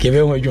magana nke be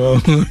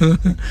hwadwo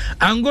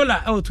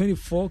Angola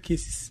 24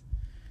 cases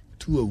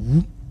 2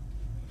 wu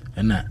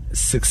and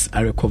 6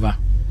 are recover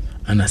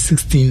and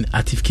 16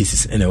 active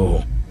cases in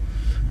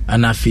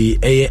and afi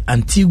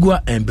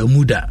Antigua and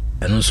Bermuda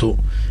and also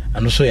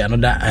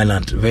another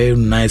island, very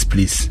nice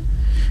place.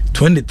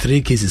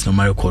 23 cases no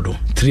record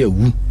 3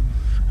 wu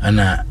and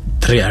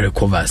 3 are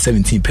recover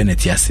 17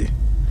 penalty ase.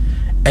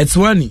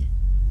 Etswani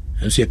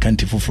and so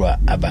country for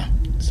aba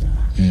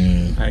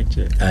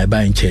I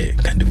buy in chair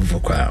country for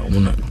kwa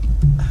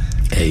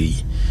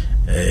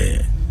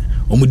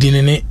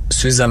omudine ne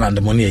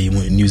Switzerland money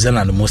New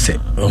Zealand mo se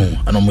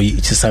anomo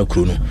ichisa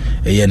kro no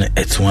na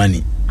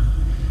Etswani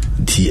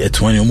di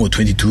Etswani omo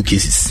 22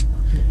 cases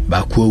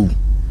ba kwa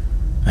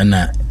and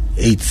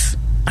 8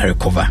 I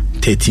recover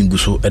 13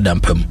 guso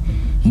edampam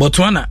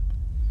Botswana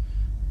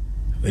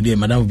we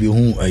madam bi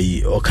hu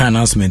o kan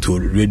announcement o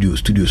radio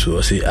studio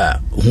so say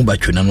hu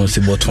batwena no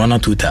say Botswana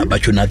total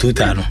batwena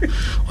total no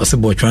o say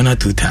Botswana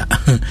total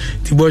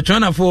ti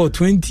Botswana for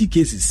 20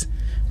 cases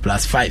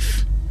plus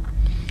 5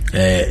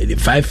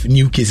 5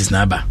 new cases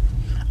na ba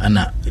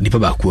ana nipa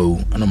ba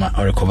kwa ana ma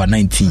recover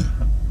 19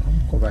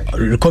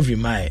 recovery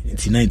my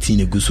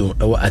 19 guso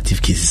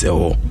active cases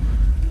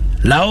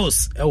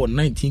Laos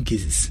 19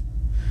 cases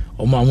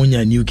Oma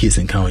amunya new case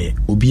in Kanye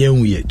obi en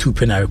wi 2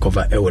 pena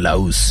recover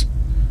Laos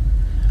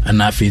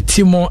and afi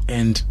Timor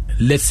and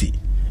Lessie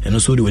and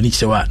also the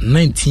one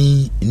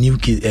 19 new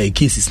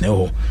cases na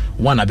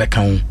one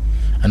abeka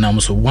and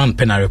also 1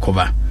 pena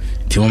recover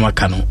Timor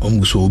makano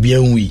omguso obi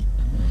en wi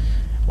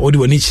odi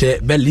one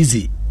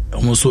Belize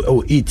almost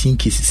 18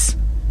 cases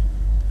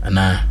and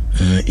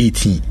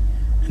 18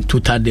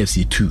 total deaths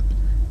 2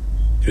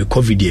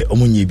 recovery there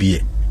omunye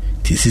bie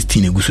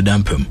 16 eguso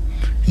dampam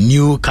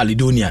New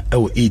Caledonia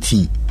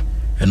 18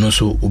 and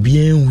also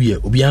obian we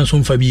obian so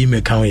mfa bi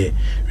meka we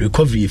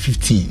recovery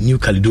 15 New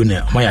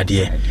Caledonia my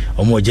idea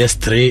or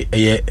just 3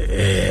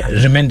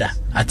 remainder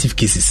active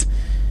cases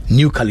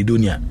New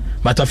Caledonia.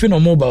 But I feel no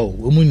mobile.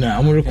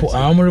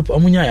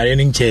 Amunya yare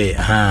nche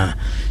ha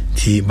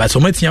ti but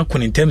someti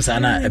yakon in terms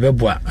ana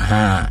ebeboa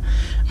ha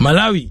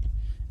Malawi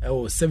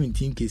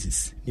 17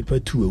 cases nipa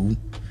 2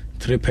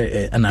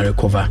 3 ana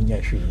recover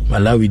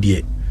Malawi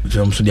die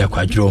so dia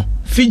kwadro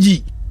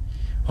Fiji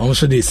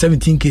almost the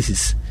 17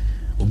 cases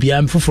obi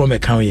am from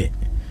account ye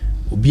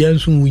obi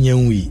anso wunya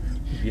wi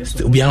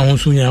obi an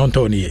honso nya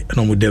onto ne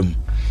no modam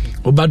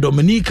oba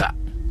Dominica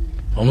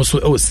almost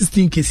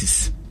 16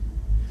 cases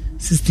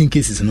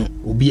no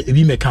obi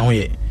ebi meka ho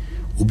ye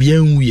obi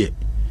anwie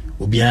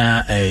obi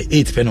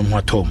 8 pen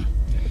on tom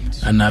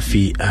and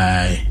afi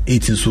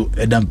 18 so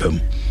edampam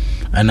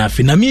and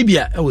afi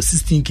Namibia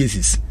 16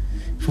 cases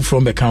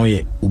from meka ho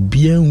ye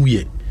obi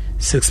anwie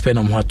 6 pen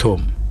on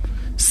tom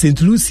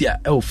St. Lucia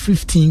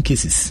 15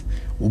 cases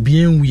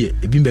obi anwie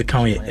ebi meka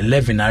ho ye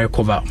 11 na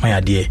recover my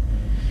ade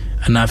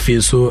and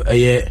afi so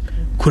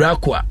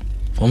Kurakwa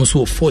almost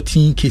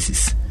 14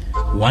 cases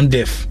 1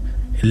 death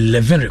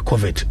 11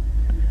 recovered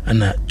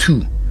and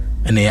 2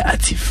 and they are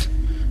active.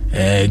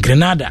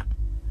 Grenada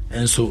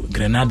and so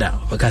Grenada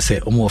like I say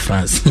almost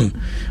France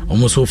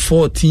almost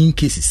 14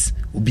 cases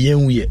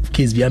we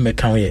case be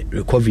American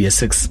recovery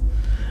 6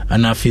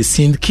 and after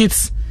St.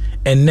 Kitts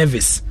and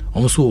Nevis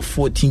almost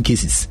 14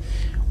 cases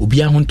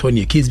Ubia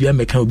Hontonia case be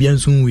American Ubian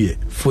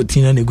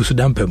 14 and Egusu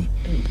Dampem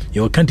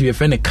your country be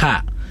find a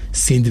car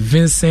St.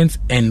 Vincent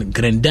and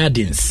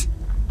Grenadines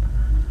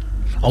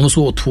almost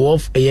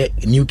 12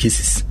 new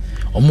cases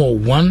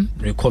almost 1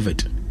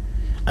 recovered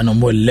and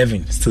almost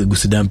 11 still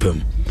Egusu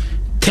Dampem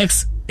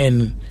Tex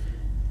and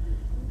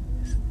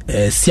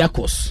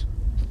Siakos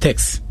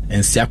Tex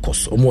and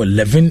Siakos almost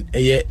 11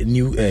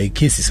 new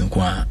cases in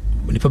kwa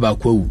nipa ba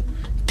kwa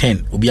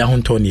 10 Ubia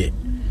Hontonia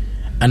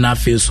and I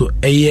feel so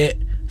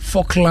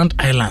Falkland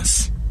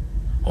Islands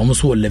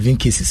almost 11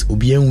 cases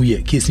Ubia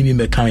we case ni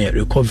be kan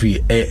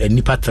recovery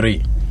nipa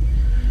 3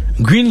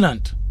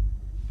 Greenland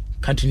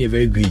country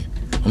very green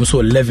almost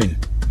 11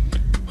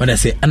 when I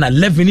say and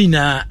 11 in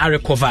a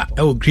recover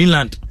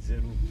Greenland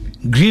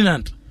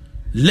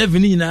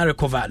 11 in a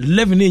recover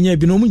 11 in a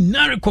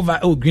recover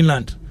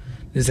Greenland.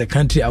 This is a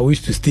country I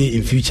wish to stay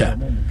in future.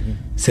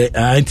 Say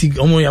I think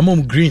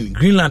mom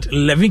Greenland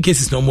 11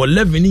 cases no more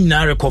 11 in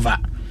a recover.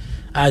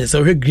 I just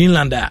heard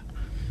Greenland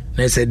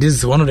they said this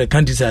is one of the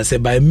countries I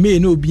said by May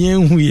no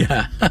bien we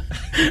are.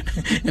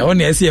 I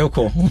only see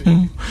eko.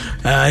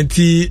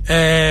 Anti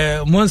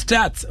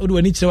Mondstadt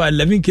odo ni chewa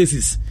 11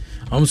 cases.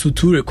 Almost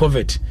 2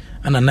 recovered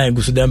and a 9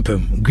 Egusu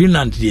Dampem.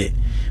 Greenland there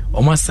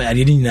almost I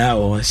didn't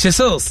know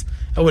Seychelles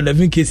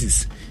 11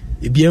 cases.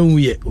 Bien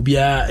we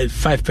obia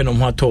 5 pen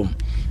on tom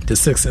the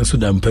 6 and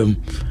Sudampem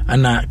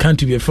and a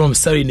country be from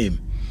Suriname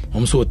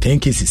almost 10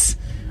 cases.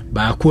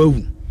 Ba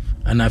akwawu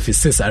and after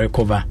 6 I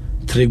recover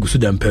 3 Egusu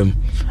Dampem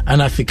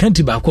and after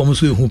country ba akwa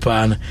almost hu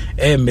pa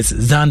Miss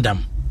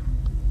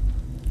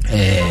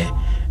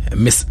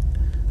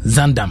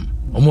Zandam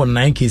almost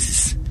 9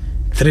 cases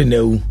 3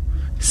 now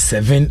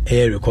 7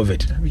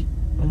 recovered.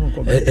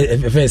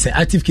 If I say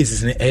active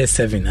cases in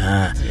 7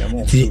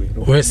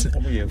 where's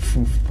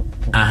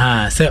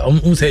say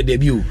say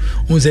debut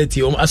say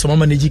ti aso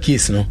mama manage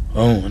case no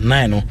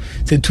 9 no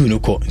say 2 no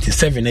ko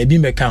 7 e bi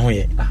meka ho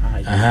ye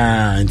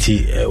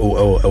nti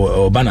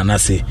banana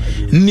say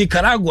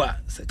Nicaragua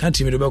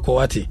country me be ko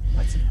wate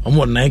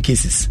 9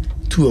 cases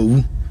 2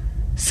 awu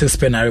 6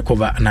 pen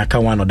recover and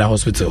aka one other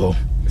hospital.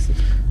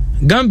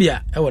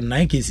 Gambia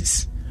 9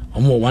 cases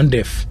 1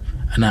 death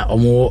and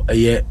almost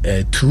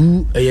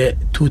 2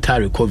 total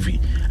recovery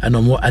and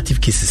almost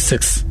active cases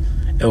 6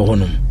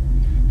 honum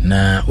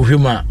na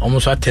uhuma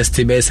almost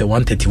tested by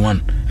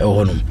 131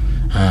 honum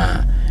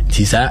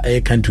tisa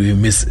country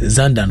Miss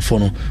Zandan for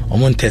no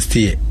almost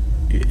tested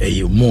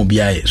more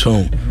bi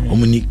so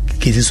many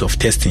cases of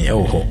testing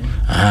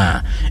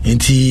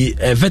into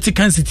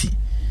Vatican City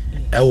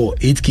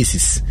 8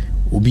 cases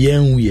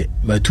obian we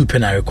by 2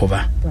 pen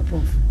recover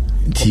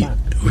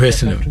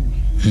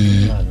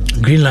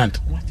Greenland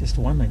just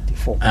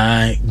 194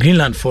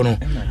 Greenland for no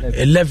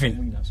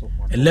 11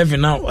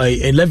 now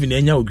 11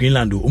 enya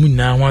Greenland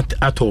na what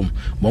atom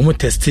but mo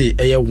test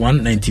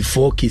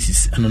 194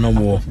 cases and no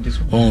more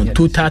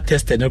total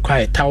tested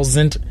require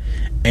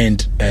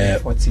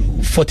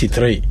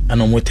 1,043 and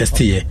no more test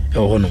here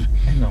honum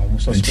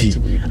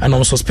and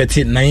almost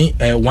suspected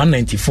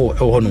 194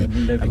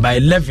 by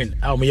 11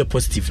 our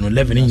positive no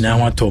 11 in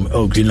now atom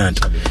Greenland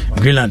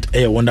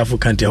a wonderful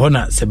country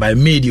honor say by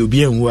made you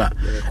be who I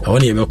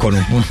want you be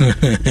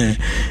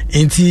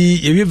inti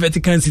you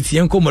Vatican City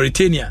enko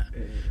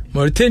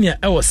Mauritania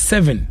I was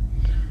 7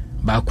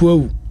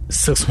 baako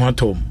 6 one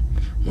tom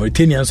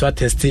Mauritania so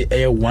tested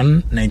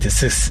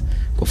 196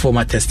 go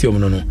former test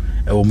no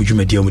e wo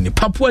mudwumadi am ni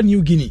Papua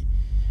New Guinea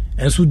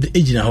enso the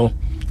agina ho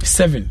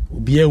 7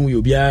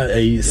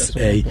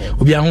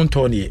 obia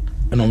honto ne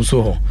and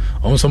also ho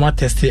also ma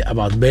tested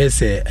about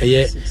base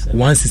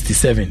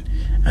 167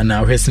 and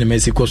now Western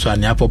Mexico so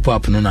an pop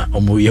up no na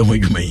omo ye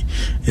mudwuma yi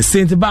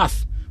Saint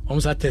Bath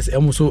almost test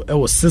almost it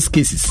was 6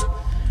 cases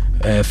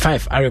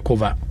 5 are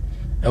recover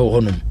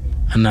honum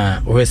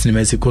ana West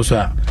Mexico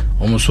so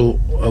almost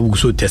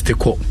so test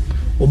ko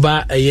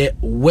oba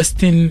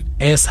Western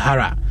Air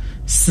Sahara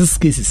 6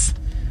 cases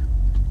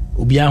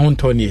obia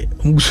hontoni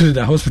ngusu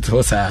da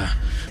hospital sa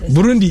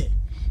Burundi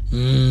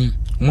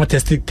mo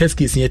test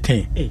case ye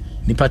 10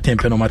 nipa 10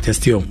 pe no ma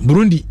test yo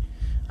Burundi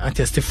a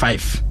test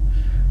 5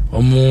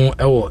 omo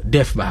ewo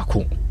death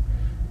baako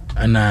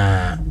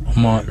ana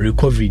mo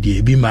recovery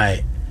dey be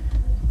my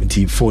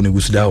nti phone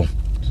ngusu da o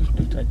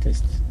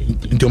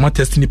nti ma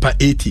test nipa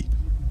 80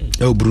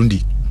 ewo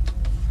Burundi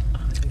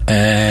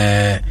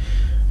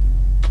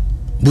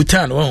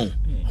Bhutan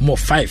more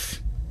 5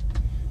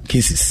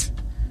 cases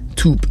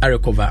 2 are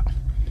recover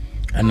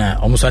and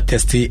almost a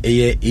tested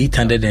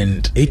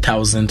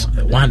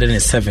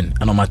 8,107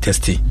 and almost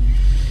tested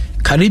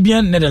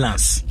Caribbean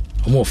Netherlands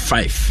more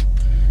 5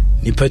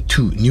 nipa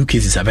 2 new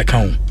cases have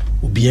account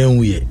obian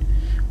we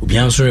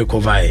obian so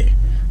recover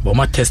but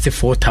almost tested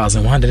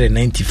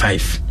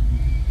 4,195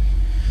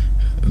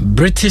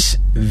 British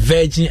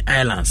Virgin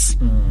Islands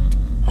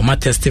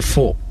almost tested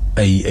 4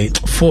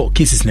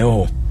 cases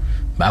now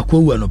baako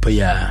wu anopa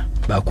ya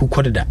baako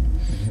kodeda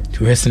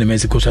to Western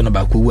Mexico so na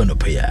baako wu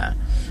anopa ya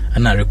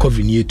ana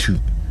recovery near 2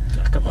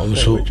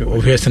 so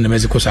Western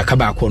Mexico so aka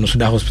baako no so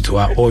da hospital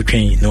a all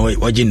twen no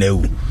oje na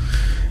wu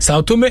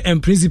Sao Tome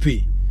and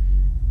Principe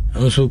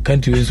also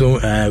country so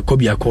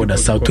Kobe Accorda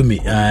Sao Tome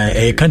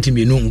country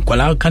me no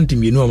nkwala country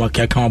me no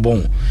amaka kan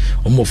bon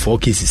omo 4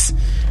 cases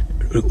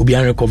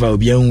obian recover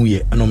obian wu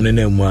ye anom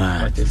na mu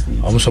a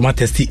omo so ma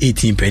test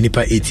 18 pe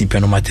nipa 18 pe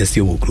no ma test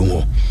wo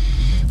krumo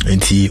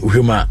nti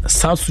uhema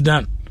South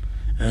Sudan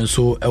and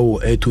so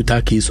a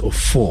total case of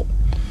 4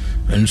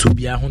 and so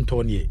bia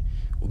hontoni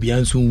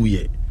obian so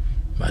wuye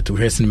but to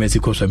Western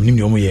Mexico so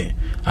minimum omo ye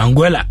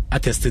Angola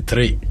attested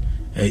 3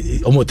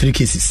 almost 3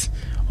 cases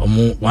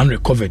omo 1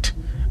 recovered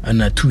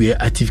and 2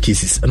 active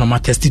cases and omo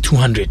tested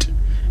 200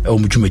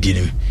 omo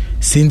jumedie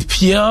Saint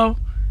Pierre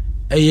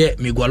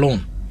Miguelon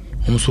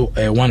omo so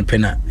 1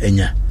 pena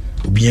enya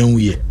obian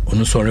wuye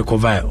ono so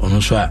recover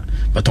ono so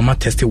but omo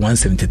tested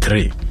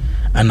 173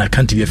 and I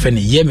can't be a fan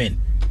Yemen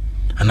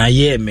and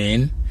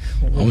Yemen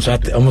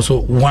almost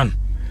 1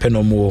 pen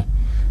or more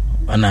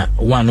and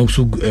 1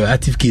 also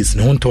active case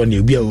no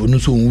Tony be no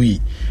so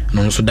we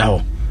no so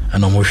daho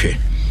and almost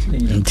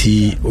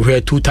nti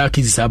over 2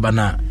 cases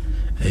abana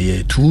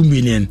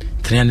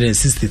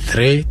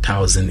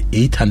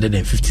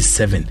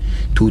 2,363,857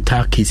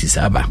 total cases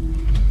aba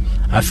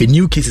afi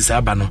new cases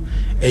aba no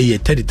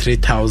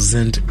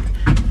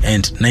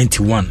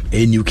 33,091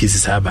 new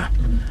cases aba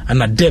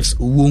and deaths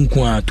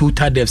wonku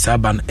total deaths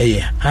aba no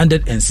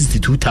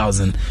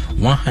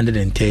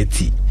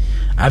 162,130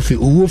 afi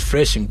owo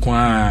fresh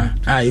nkwa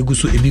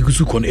egusu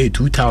ebigusu kon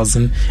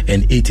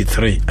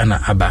 2,083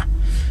 ana aba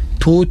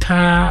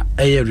total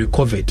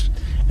recovered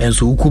and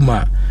so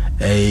ukuma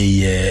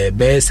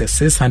base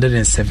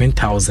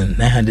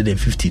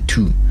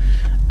 607,952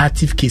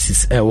 active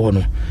cases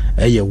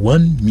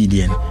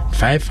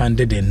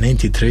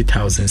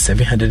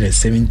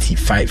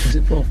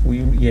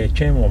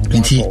 1,593,775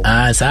 nti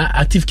as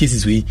active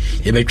cases we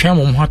e be twa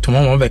mom hato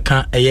mom be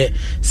kan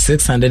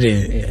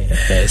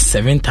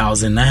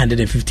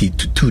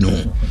 607,952 no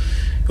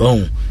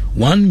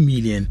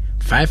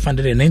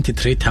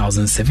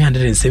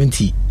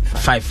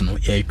 1,593,775 no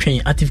e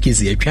twa active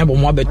cases e twa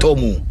mom abeto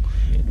mu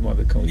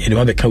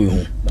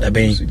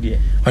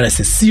but it's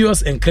a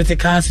serious and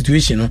critical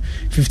situation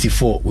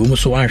 54 we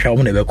must one share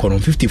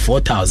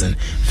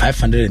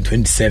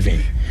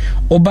 54,527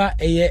 oba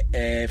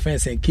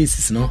friends and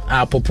cases no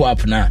pop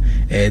up na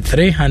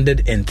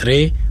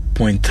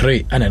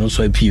 303.3 and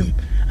also appeal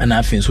and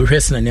I think so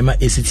question na nema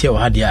ACT or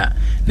hadia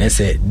na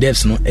say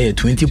deaths no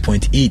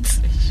 20.8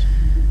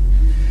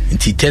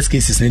 nti test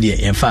cases in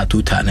the in fact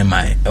total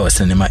nema or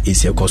cinema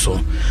ACL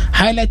koso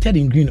highlighted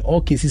in green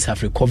all cases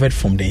have recovered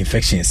from the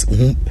infections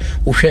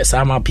who share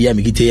sama pia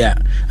mikite ya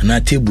na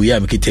table ya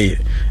mikite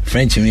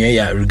French ni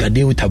ya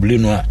regarding tableau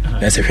no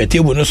na se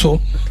table no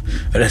so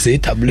na se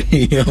tableau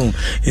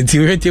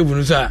nti table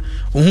no so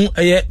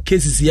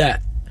cases ya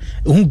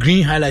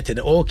green highlighted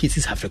all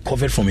cases have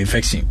recovered from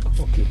infection.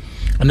 Okay.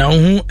 Now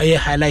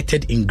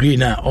highlighted in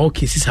green all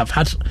cases have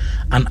had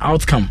an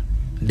outcome.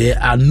 There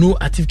are no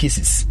active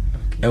cases.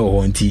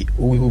 Nti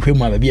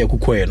uhwemu ababi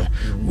yakukoye no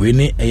we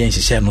ne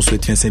yenhyehyɛ no so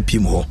etense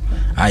pim ho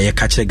aye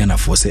ka kire Ghana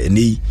for say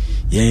eni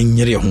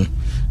yenyere ho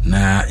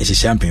na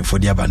nhyehyɛ mpemfo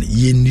de aba no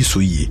yenni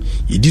so yie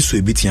yedi so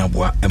ebetia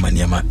aboa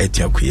emaniama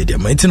etia koye de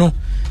ma ntino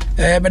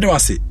bede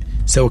wase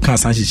sɛ woka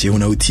san hyehyɛ ho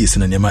na wotie sɛ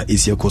na niama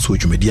esia koso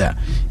dwumadi a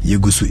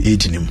yegusu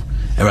edinim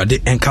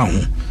erade enka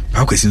ho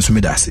akwesi nso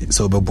medase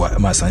sɛ obeboa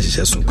ma san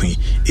hyehyɛ so kun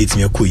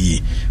etimia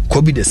koyi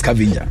Kobe the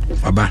scavenger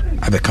aba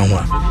abeka ho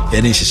a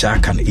yɛde hyehyɛ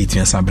aka no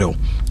etimia san brew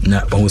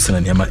na bahu sɛ na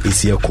niama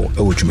esia ko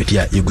ɛwɔ dwumadi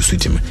a yegusu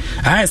dim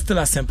I still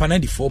a Sempa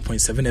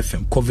 94.7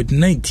 FM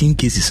COVID-19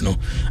 cases no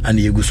and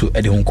yegusu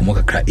ɛde ho komo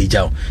kakra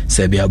ejaw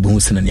sɛ bia bahu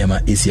sɛ na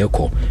niama esia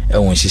ko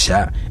ɛwɔ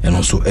hyehyɛ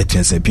ɛno so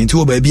etimia sɛ pinti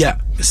wo ba bia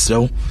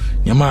mesrew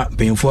niama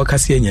pemfo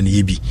akase anya ne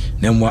yebi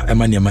na mwa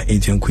ema niama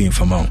etimia ko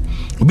infama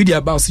obi dia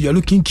about you are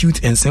looking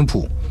cute and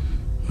simple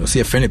see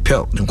a friend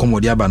Pel nkomo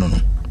dia ba no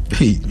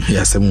hey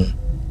yasem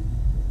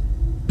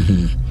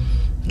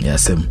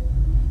yasem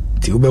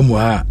ti ubemu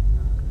ha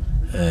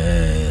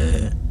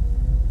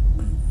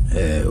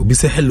obi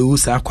say hello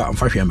sa kwa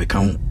amfa hwe ameka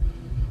ho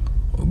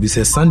obi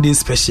say Sunday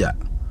special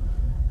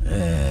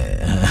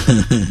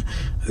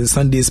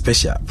Sunday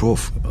special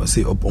prof or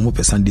say omo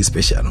pe Sunday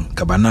special no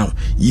kabana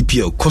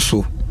EPL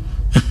koso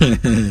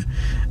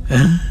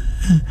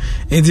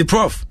and the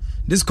prof,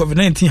 this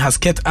COVID-19 has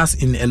kept us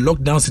in a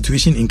lockdown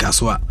situation in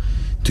Kaswa.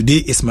 Today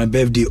is my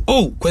birthday.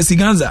 Oh, Kwesi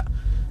Ganza.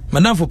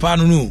 Madam for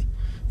pardon no.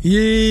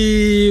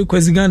 Yay,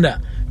 Kwesi Ganza.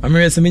 I'm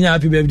very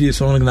happy birthday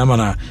so na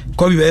mana.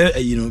 Kobi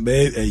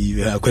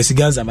Kwesi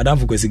Ganza, Madam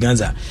for Kwesi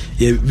Ganza.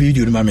 Ye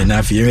video no mama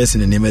na fi yes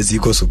in the name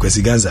Ziko so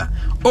Kwesi Ganza.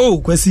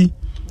 Oh, Kwesi.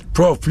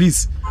 Prof,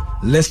 please.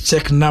 Let's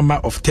check number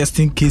of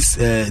testing case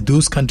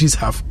those countries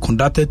have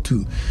conducted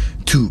to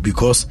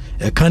because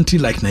a country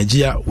like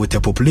Nigeria with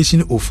a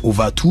population of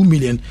over 2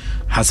 million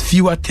has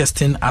fewer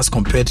testing as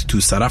compared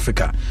to South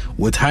Africa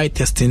with high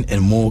testing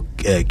and more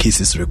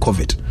cases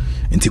recovered.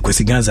 Into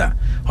Kwesi Ganza,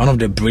 one of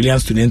the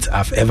brilliant students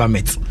I've ever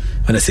met.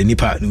 When I say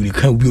Nipa, you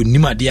can't be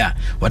Nima dia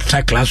what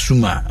try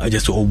classroom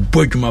just to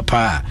boy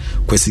pa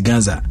Kwesi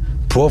Ganza.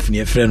 Prof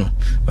near friend,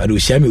 but we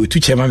share me with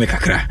 2 chairman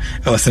kakra.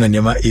 I was in a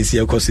Nema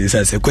ACL course. I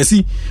said,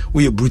 Kwesi,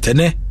 we are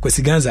Brutane,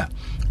 Kwesi Ganza,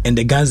 and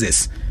the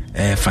Ganzes.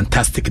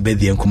 Fantastic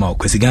birthday and come out.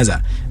 Kwesi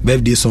Ganza,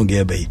 birthday song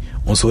here by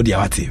also the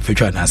Awati,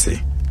 Fetra Nase.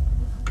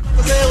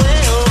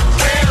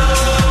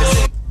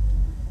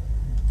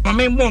 My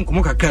main one, come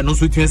on, kakra, no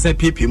sweet and say,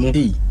 Pipi mo.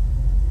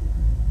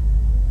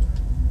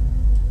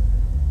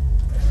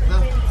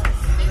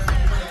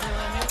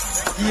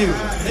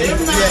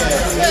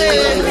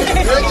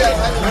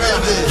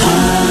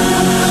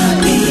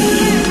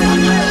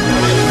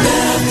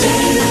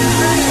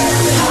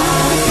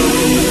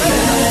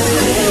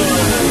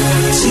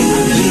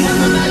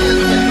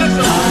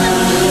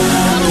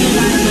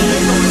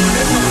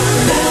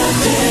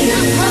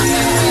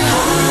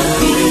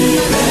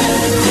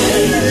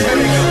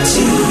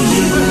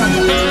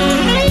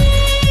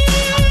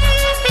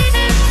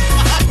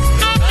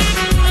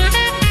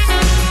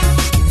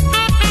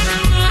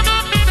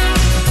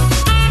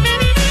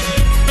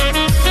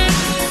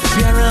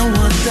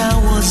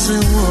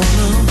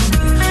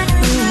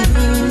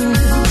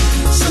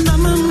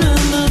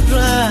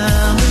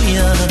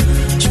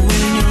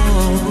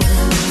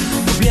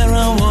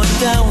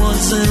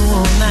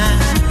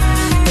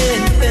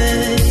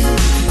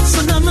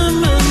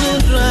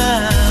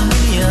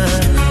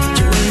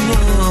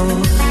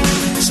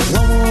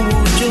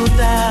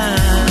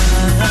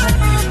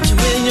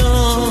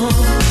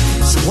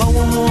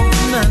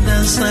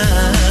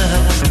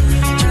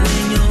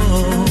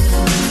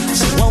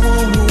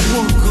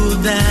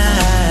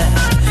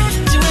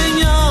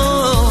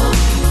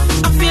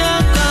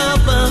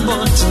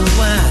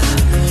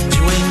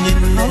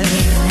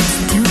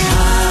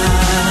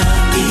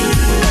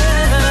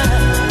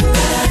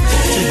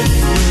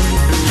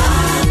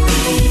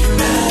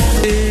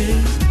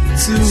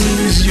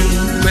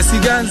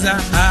 Ganza,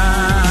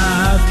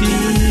 happy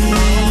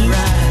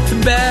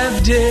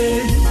birthday,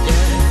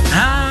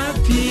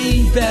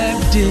 happy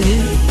birthday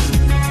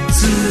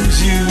to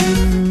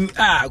you.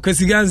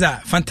 Kwesi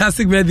Ganza,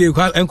 fantastic birthday,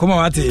 and come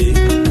on,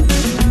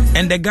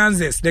 and the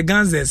Ganzes.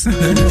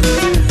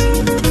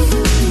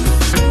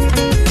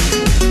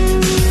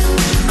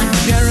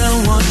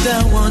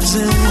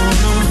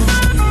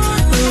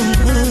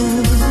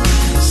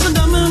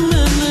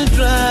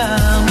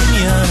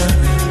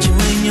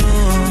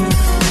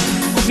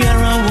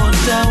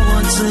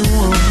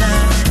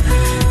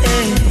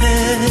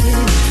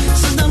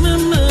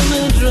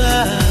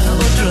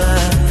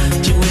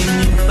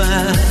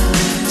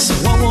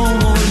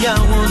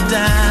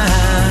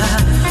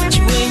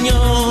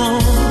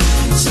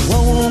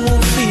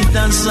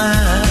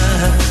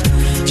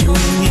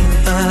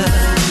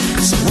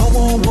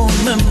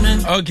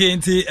 Okay,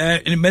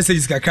 in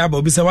messages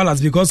Kakabo,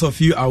 because of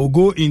you, I will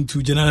go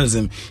into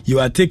journalism. You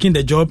are taking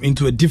the job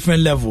into a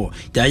different level.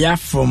 Yaya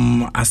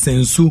from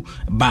Asensu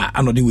ba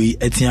another way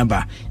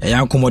Etiaba.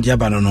 Yaya Komodia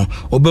Banono.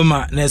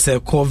 Obama nese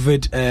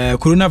COVID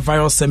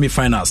coronavirus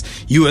semi-finals.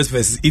 US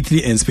versus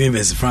Italy and Spain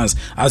versus France.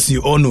 As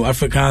you all know,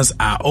 Africans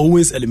are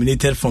always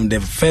eliminated from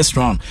the first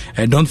round.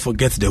 And don't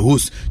forget the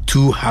host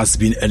too has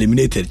been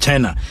eliminated.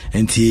 China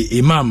and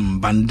Imam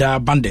Banda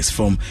Bandex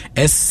from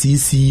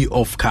SCC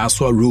of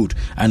Kaswa Road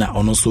and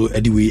also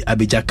anyway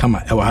Abija Kama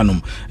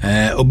Ewahanum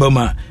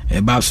Obama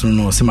Babs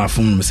no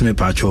semafum semi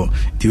pacho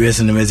the US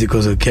in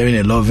Mexico so carrying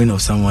a loving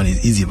of someone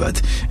is easy but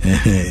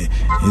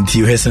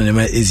the US in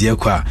easier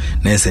kwa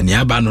nese ni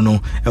abano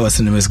no e was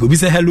in Mexico obi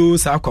say hello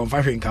sa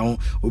confirmation kan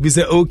obi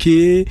say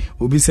okay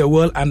obi say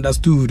well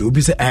understood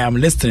obi say I am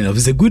listening obi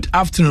say good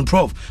afternoon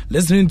prof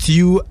listening to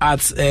you at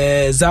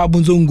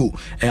Zabunzongo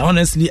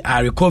honestly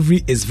our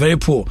recovery is very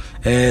poor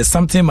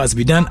something must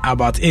be done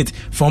about it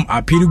from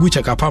Apirigu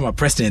Chakapama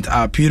president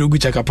Apirigu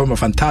Chakapama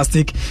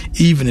fantastic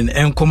evening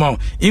and come out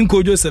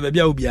Inko Joseph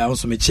baby will be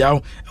also me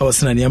chow or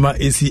Sananiama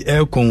AC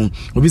Aircon.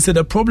 We said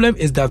the problem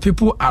is that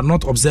people are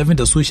not observing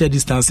the social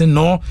distancing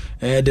nor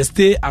they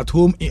stay at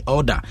home in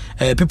order.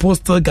 People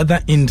still gather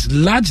in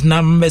large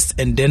numbers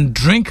and then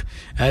drink,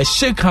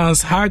 shake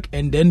hands, hug,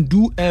 and then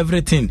do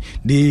everything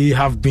they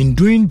have been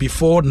doing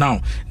before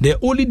now. The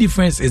only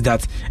difference is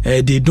that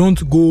they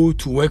don't go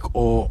to work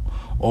or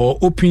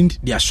opened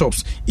their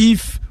shops.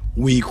 If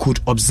we could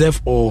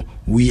observe or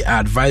we are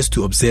advised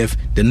to observe,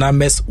 the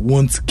numbers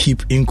won't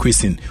keep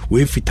increasing.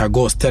 With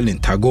Tagore telling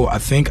Tagore, I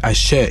think I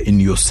share in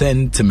your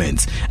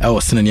sentiments.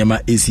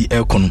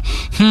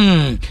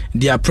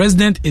 Their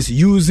president is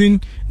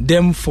using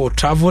them for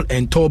travel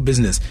and tour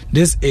business.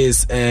 This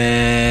is we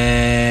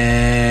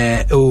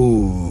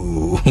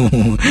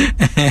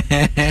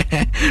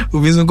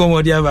don't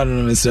go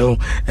so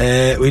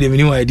we have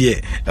no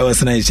idea. I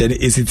was not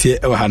sharing ACT.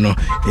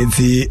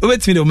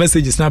 It's me the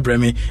messages now,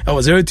 Bremy. I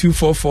was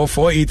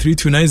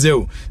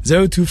 0244483290.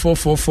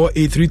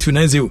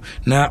 0244483290.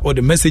 Now all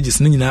the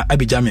messages nina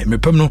abijame me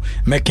pemno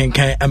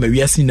mekenkan ama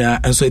wiase na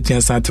enso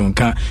etian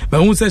satonka.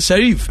 But who says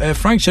Sharif,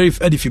 Frank Sharif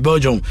Edifi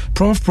Belgium.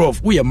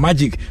 Prof, we are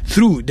magic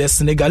through the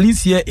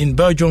Senegalese here in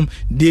Belgium.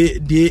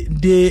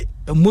 They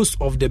most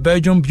of the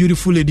Belgian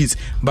beautiful ladies,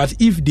 but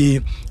if they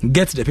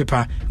get the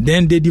paper,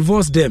 then they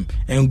divorce them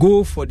and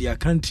go for their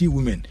country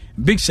women.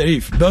 Big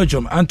Sharif,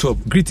 Belgium, Antwerp.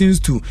 Greetings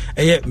to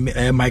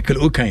Michael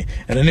Okai.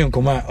 And then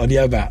Koma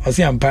Odiaba.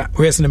 Osiampa,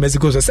 where's in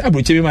Mexico? So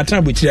Sabuchi, my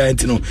Trabuchi,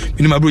 Antino.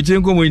 Minima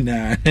Bruchin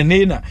Gomina,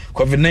 Nena,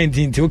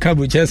 COVID-19,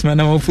 Tokabu Chessman,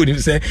 I'm food him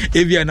say,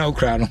 Avia now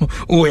crown.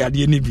 Oh, I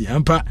didn't be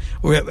Ampa,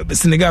 where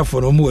Senegal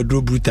for no more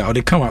Drew Bruta or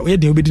the Kama, where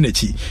they be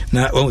Dinechi.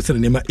 Now, also the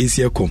name is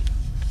Isiaco.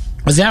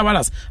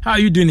 How are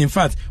you doing? In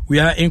fact, we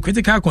are in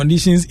critical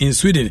conditions in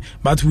Sweden,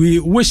 but we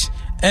wish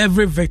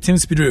every victim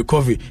speedy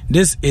recovery.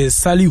 This is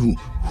Salihu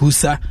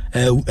Husa,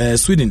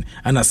 Sweden,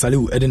 and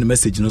Salihu adding the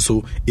message.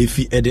 So if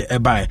he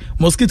added buy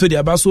mosquito the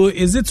abaso,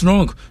 is it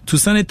wrong to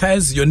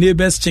sanitize your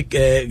neighbor's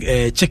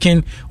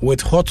chicken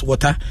with hot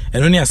water?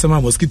 And only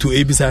some mosquito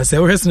abisa say,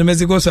 "Oh, in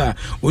Mexico, sir.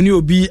 Only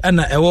obi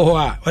ana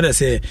what I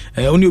say.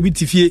 Only obi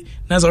tifi.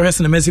 Nazo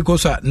rest in Mexico,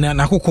 sir.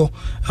 Na koko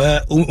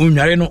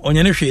unyareno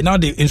onyaneshi. Now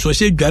the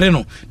insociate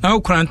gareno. Now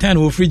quarantine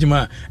will fridge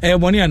ma.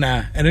 Boni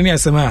ana. And only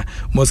some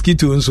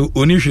mosquito so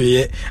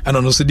onishe. And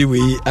also the way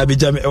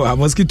abijame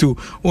mosquito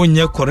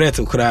onye correct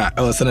kra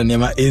awasana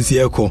nema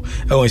NCECO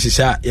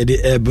shisha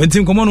yede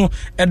bentin komono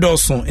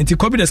edoson enti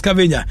kobi the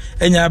scavenger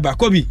enya ba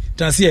kobi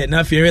transie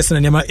na fi rest na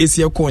nema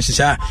NCECO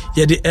shisha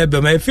yede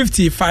ebema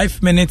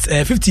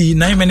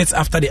 59 minutes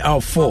after the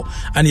hour 4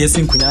 and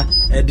yesin kunya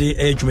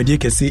ede dwumadi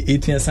kese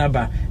 18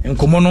 saba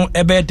nkomono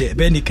ebede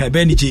beni ka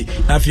beni ji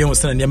na fi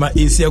wasana nema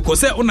NCECO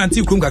se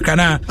onanti krum kakra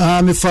na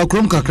me fa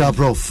krum kakra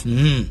prof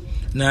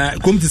na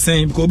come to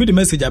say because be the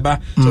message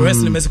about so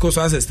rest in Mexico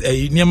so as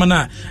niema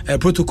na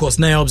protocols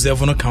na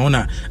observe no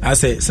kauna as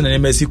say na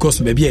Mexico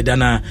so be e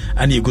dana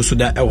and you go so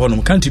that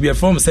honom country be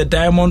from said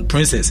Diamond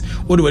Princess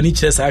what do we need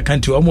chess our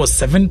country almost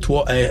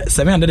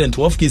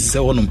 712 cases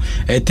honom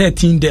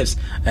 13 deaths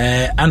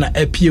ana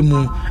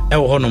APM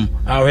honom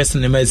our rest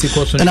in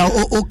Mexico so na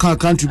o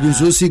country be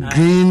so see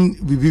green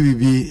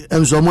bibi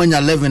so mo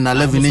nya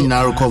 11 in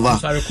na recover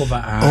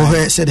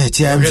oh said that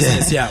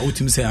yeah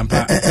utim say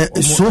ampa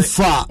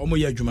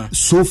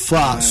so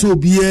far so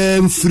be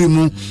free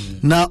mu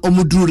na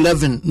omudru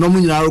 11 no mu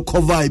nyina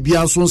recover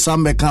bia so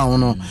sambe kan ho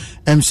no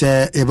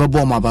say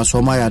ebebo ma ba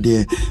so ma ya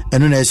de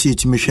eno na esi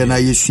etimi hwe na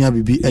yesua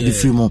bibi e de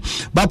free mu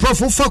ba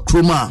profo fa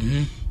kroma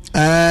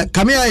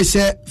kamia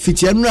ise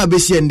fitianu na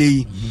besi ende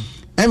yi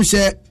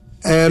say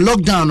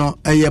lockdown no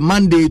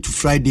Monday to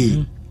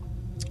Friday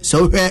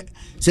so hwe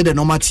say the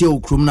normal tie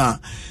okrum na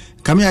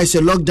Kami I say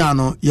lockdown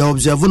no you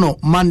observe no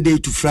Monday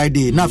to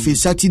Friday na fi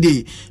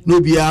Saturday no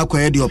bia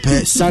akoye de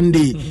ope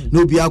Sunday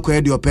no bia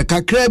akoye de ope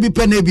kakra bi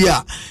pe na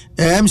bia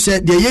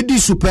say de yedi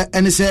super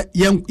ene say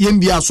yem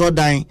bia so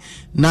dan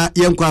na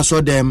yem kwa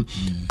so dem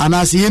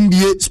anase yem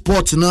bia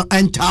sport no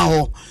enter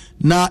ho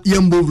na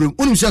yembovrim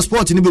unim say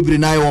sport ni bebre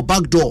na your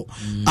back door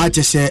a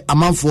che say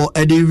amanfo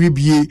e de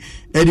ribie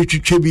e de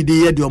twetwe bi de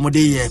ye de omode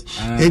ye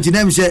enti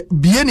na me say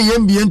bie ne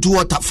yembie ntu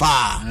water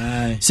fa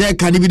say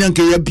kan bi dan ke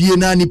ye bie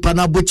na nipa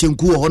na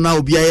bochenku ho na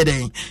obi aye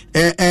den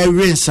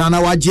rensa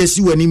na waje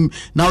si wanim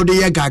na ode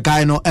ye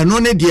gagai no eno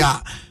ne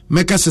dia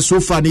meka se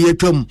sofa ne ye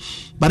twam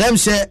but am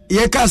say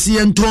ye ka se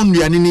ye nton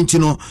nuane ni nti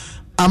no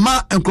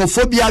ama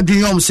enkrofobia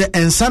adweyom se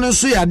ensane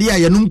so yade a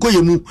yenum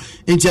koyemu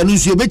enti anu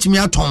so ebetimi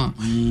aton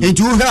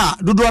enti wo hwa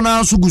dodo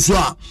na so guso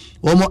a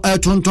wo mo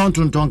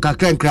tonton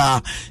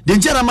kakra de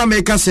njera ma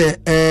make se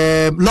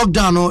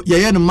lockdown no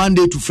ye no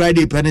Monday to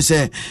Friday pen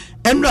se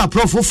enu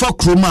aprofo fa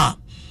kroma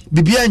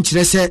bibia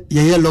nkyere se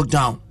ye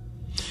lockdown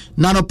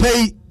na no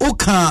pay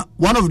oka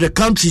one of the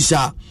countries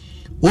a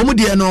wo mo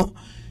de no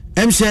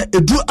se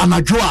edu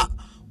anadwo a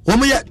wo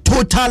mo ye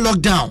total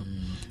lockdown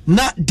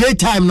na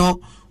daytime no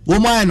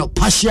woman no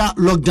partial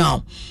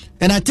lockdown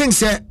and I think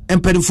say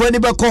empedifo ni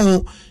be kon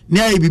ho ni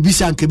ayi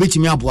bibisa nke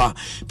betimi aboa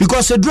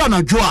because edura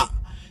na dwo a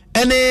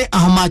ene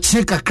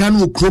ahomache kakra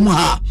no okrom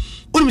ha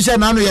unim say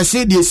na no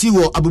yesi de si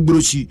wo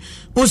abubrochi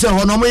un say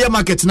ho no mo ye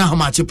market na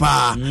ahomache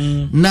pa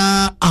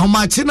na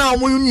ahomache na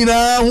mo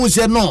nyina hu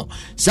say no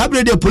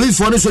sabre de police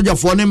for ne soldier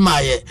for ne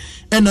maye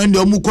ena ndi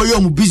omu koyo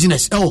omu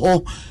business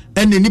ho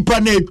ene nipa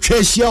na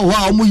etwahia ho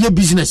a omu ye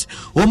business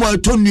omu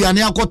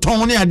atonnuane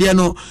akoton ne ade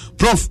no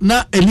prof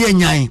na eli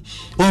enyan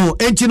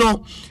enti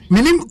no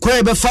minim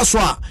koye be fa so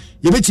a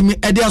yebetimi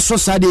ede aso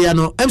sade ya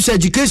no MC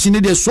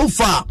education dey so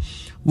far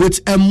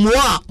with a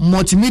more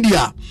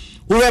multimedia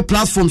over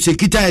platform se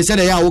kita e said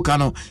ya woka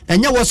no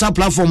enye WhatsApp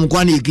platform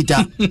kwa na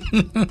ekita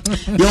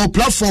your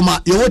platform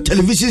your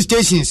television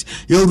stations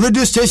your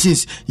radio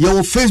stations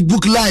your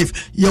Facebook live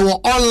your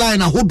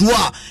online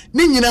ahodoa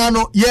ni nyina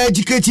no ye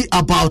educate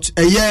about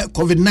a year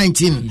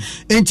COVID-19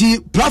 enti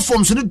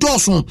platforms ni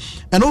doso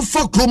eno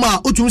fa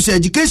kroma otum se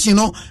education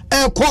no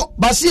ekọ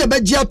base e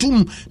beji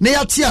atum na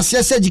ya tie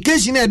ase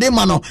education e de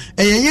ma no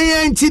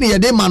ye enti ne ye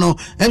de ma no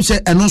em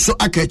se eno so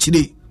aka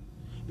chire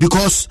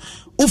because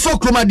ufa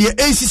kroma de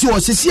ACC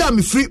was sisi am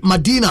free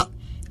Madina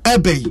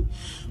ebey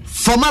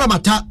for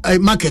maramata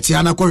market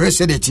ya na kohwe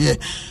se de tie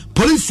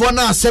police for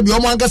na se bi o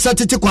mo angasa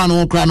tete kwa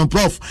no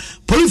prof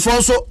police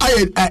for so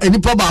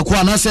enipa ba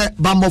kwa na se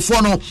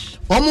bambofo no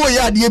o mo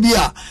ya de bi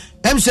a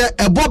em se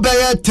ebo be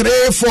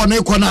 3-4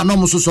 na ko na no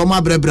mo so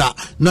ma brebra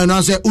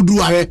na se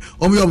udu ahe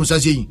o mo yo mo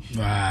sase yi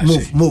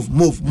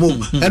move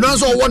eno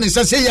so wo ni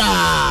sase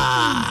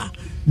ya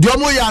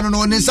Diomo ya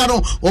no ne sa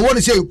no o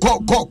woni say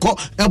ko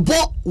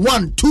ebo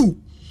 1-2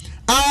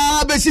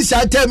 besi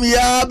satem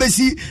ya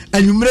besi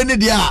anwumre ne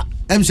dia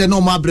em se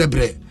no ma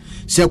brebre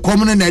se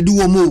komne na di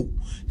wo mo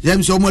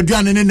em se o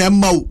moduane ne na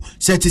emma o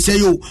se te se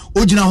yo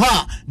o gina ho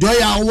a de o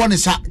ya wo ne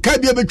sa ka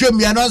bia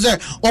betwam ya no se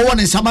o wo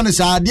ne sa ma ne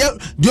sa de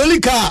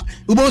olika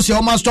ubo se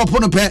o ma stop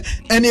no pe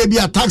ene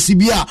bia taxi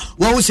bia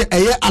wo se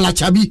eye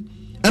alachabi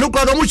eno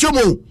kro do mo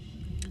chomo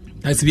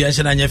taxi bi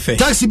anse da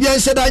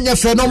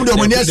nyefe no mo de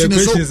omani asine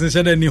so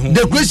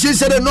the question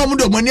said no mo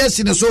de omani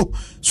asine so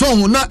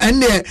na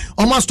enne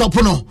o ma stop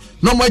no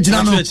mo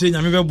agina no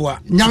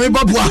nyame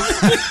beboa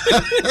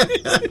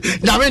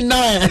nyame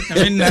na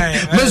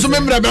me so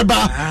memra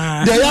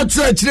beba de ya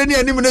chire ni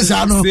anim ne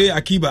sa no say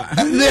akiba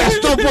ne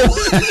stop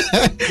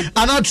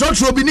ana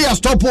trotro bi ne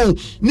stop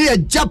ne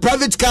ja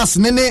private cars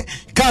ne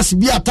cars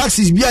bi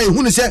taxis bi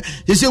hu ne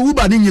se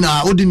uber ni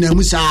nyina odi na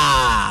mu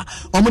sa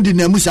o mo di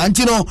na mu sa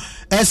anti no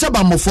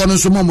ba mofo no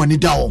so mo ni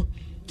da o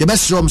ye be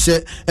srom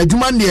se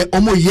adwuma ne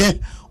omo ye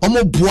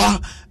omo boa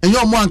enye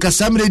omo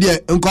ankasa mre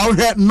de nko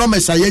ahwe no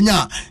mesa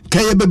yenya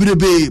kaye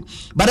bebrebe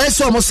bare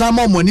se omo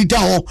sama mo ni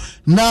da o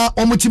na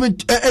omo timi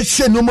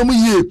ehwe no mo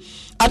ye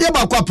ade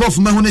ba kwa prof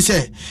mahu ne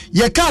se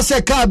ye ka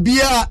se ka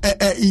bia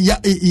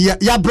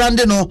ya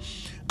brand no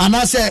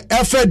anase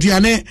efe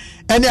aduane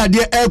ene ade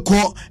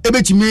ekọ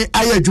ebetimi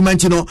aye adwuma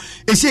nti no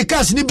esi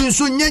cars ni bi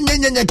nso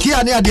nyenyenyenye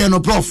kia ne ade no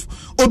prof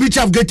obi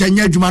chaf get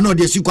anya adwuma no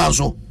de sikwa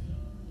so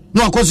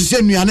no akoso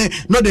se nuane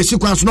no de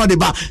sikwa so no de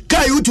ba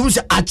kai utum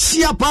se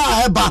achia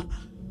pa eba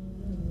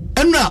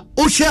enna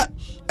o hye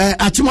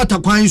achimota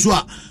kwan so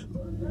a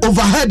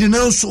overhead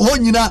no so ho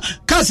nyina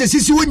cars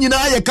sisi wo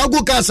nyina aye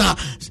cargo cars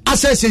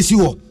asesesi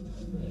wo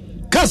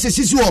kasi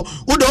sisi wo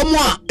do mo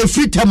a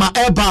efri tema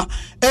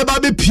eba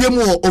be piem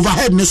wo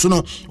overhead ne so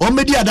no o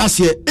medi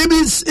adase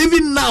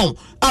even now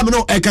am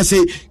no ekase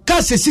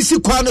kasi sisi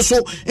kwa ne so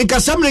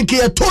nkasamne nke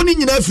ye toni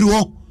nyina afri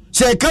wo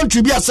say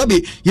country bi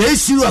asabe ye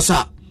serious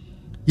a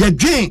ye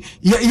dwen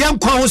ye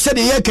nkwa ho se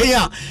de ye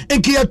kan a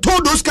nke ye to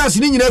those cars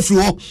ni nyina afri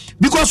wo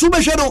because wo be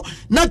hwe no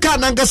na ka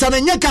na nkasa na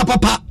nyeka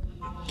papa.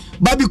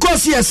 But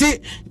because you say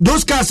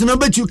those cars no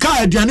bet you car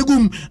aduane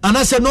gum and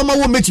I said no ma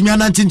wo metimi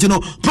anantinti no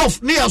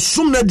prof ne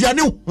asum na aduane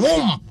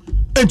hom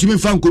entimi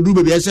fan kodu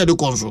be be say de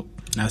konso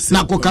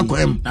na koka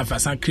koem na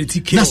fasan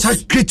critique na sa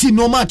critique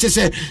no ma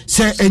se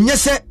enye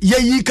se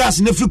ye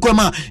cars na frikwa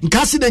ma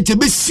nka accident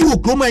be si wo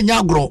kroma anya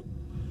agro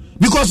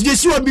because je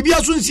si wo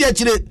bibia so nsi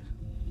akire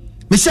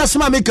me sia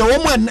sema make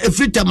wo mo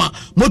efritama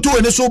moto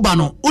we ne so ba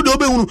no wo de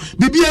obehunu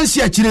bibia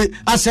nsi akire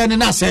asene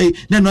na asai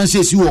na no nsi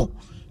esi wo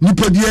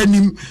nipodi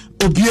anim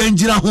obi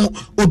enjira ho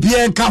obi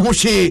enka ho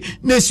hwe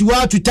na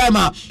siwa to time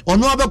a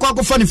ono abekwa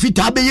akofa ne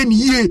fita abeye ne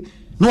yie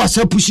na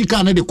wasa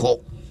pushika na de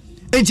ko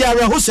enti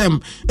awe hosem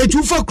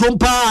etufa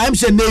krompa am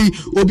se nei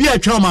obi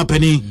atwa ma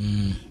pani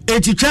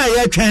enti twa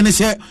ye twa ne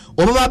se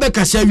obaba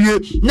beka sa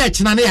wie na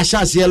kina na ya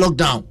sha se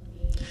lockdown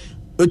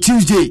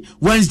Tuesday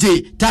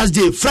Wednesday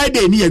Thursday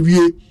Friday ni ya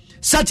wie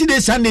Saturday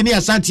Sunday ni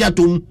ya santi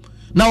atom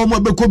na wo mo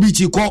ebeko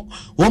bichi ko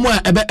wo mo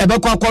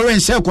ebeko akore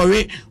nse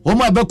kore wo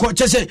mo ebeko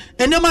chese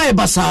enema e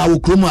basa wo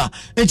kromu a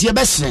enti e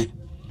besre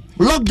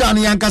lockdown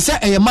yanka se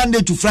e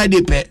Monday to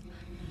Friday pe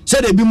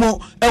se de bi mo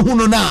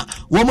ehunu na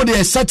wo mo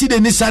de Saturday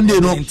ni Sunday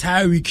no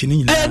entire week ni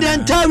nyina the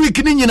entire week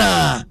ni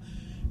nyina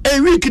a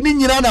week ni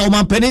nyina na wo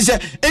man peni se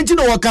enti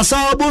no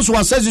wakasa bo so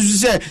assess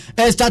se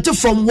start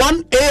from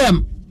 1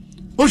 a.m.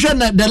 Ocean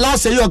the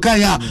last year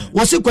kaya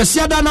was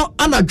kwasiada no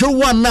anadwo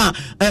one na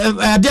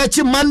ade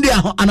achi Monday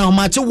ana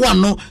machi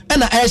one no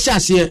na air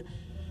shase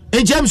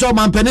in terms of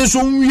man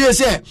peninsula we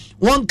say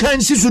one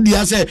can see so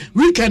dia say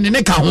weekend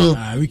ne ka ho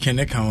weekend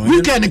ka ho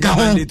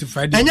Monday to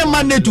Friday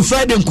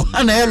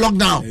na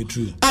lockdown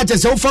a che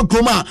se wo fa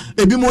kroma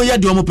ebi mo ye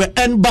de omo pe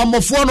en ba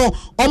mofo no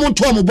omo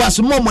to omo boss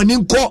mo mani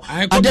nko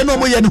ade no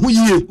mo ye ne ho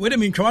yie we dey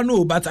mean twa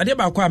no but ade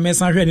ba kwa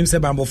mesan hwe nim se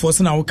ba mofo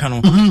so na wo ka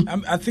no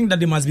I think that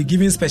they must be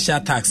giving special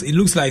tax. It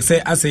looks like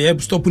say as a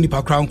stop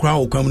nipa crown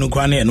or kwam no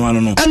crown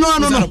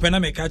no pena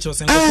me catch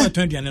us and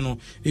 20 no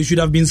they should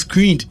have been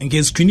screened in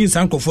case screening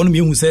sankofo no me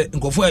hu say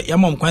nkofo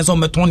yamam kwan so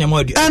meton yam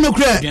adu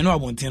no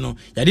abonten no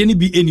ya dey ni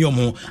be any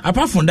omo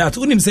apart from that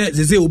unim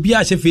say obi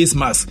a face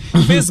mask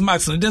there's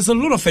a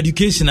lot of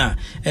education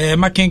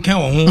makenkan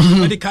ho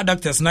medical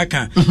doctors na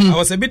kan I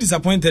was a bit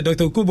disappointed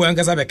Dr. Kubo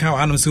Ankasa be kan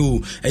hanom so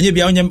enye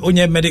bia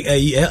onye medical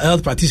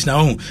health practitioner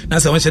ho na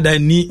say won sheda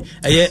ni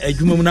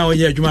adwuma mu na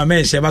onye adwuma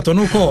men she bato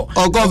no ko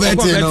no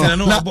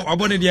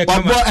abone dia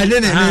kama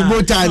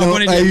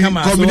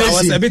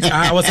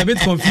I was a bit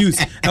confused.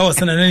 I was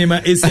saying na ma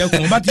AC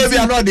ko but we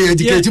are not the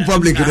educated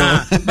public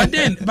but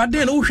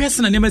then o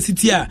hwese na nema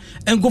city a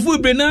enkofo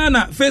bre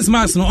na face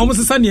mask no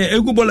almost say na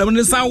egu bola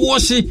no san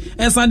wash e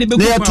san de beku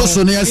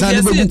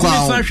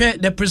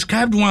the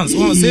prescribed ones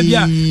or say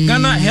bia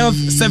Ghana Health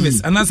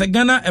Service and as a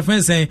Ghana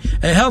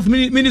Health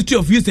Ministry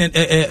of Youth and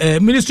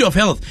Ministry of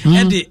Health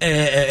and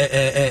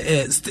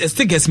the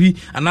stickers be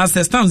and as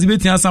the stamps be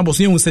tian sambo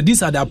so you say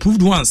these are the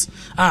approved ones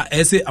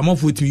I say I'm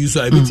off with you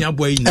so I be tian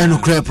boy and no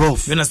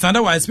prof you understand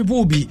otherwise people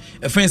will be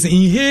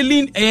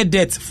inhaling air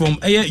dirt from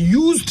air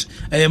used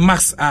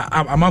masks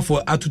am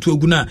for atutu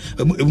oguna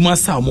ebuma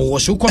sa mo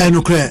wash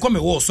come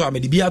wash so am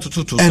dey be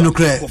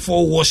atutu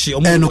for wash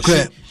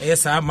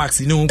yes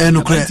max no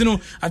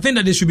I think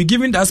that they should be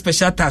given that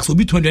special tax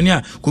obi 20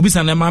 nia ko bi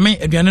san na mame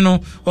aduane no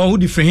who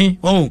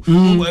different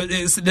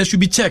there should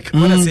be check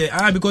when I say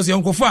because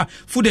your kofa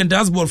food and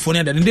dashboard for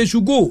them they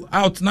should go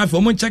out now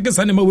for mon check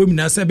sanema we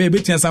na say be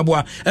tian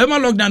saboa ema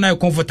lockdown na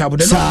comfortable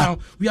the lockdown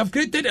we have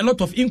created a lot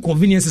of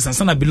inconveniences and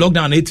sana be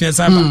lockdown na tian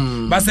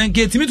saba but sen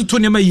ke timi to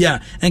nema yi a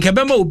enke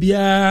be ma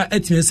obia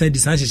etian san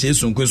disan hyehyɛ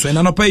sunko so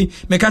na no pai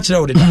me ka kire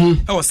wo de da e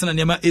wo sana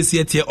nema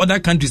esie other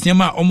countries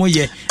nema omo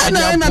ye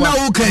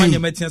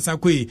nema tian sa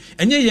koi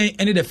enye yen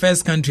any the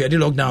first country the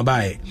lockdown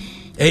by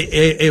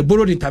a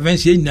borrowed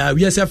intervention now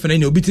we are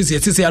suffering obiti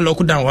say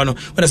lockdown one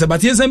when I say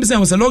but yes say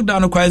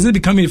lockdown requires it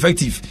becoming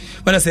effective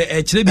when I say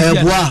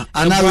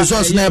and our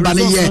resource na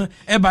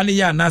ebani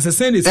ya na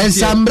say this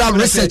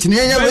research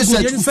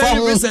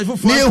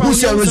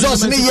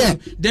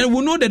then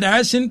we know the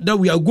direction that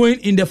we are going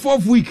in the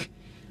 4th week.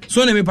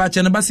 So na me pa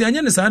che na basi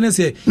anya ne sa na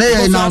say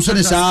na so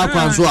ne sa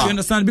kwan so you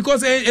understand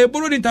because a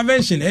borrowed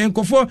intervention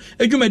nkofo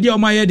adwumadi o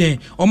maye den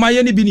o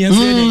maye ne bi ne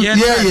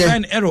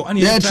say error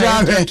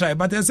and try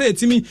but I say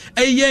timi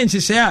eye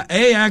nhihye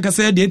a ya ka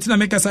say de ntina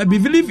make say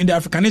believe in the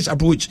Africanish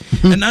approach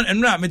and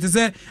na me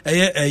say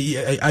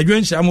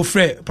adwenche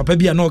amofre papa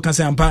bia na o ka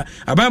say ampa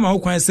abaya ma wo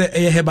kwan say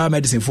herbal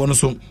medicine for no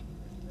so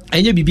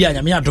enye bibia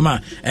nyame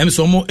adoma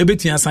so mo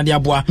ebetua sande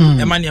aboa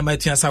ema ne ema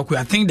tua sakwe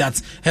I think that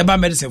herbal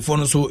medicine for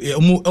no so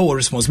mo our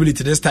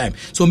responsibility this time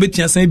so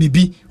metua san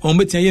bibi o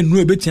metua ye nu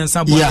ebetua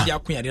san aboa dia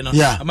akwa de no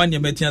ama ne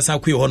ema tua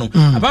sakwe ho no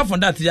apart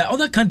from that there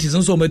other countries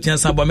so metua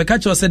san aboa me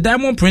catch us say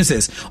Diamond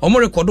Princess o mo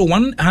record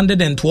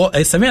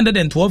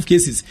 712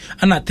 cases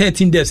and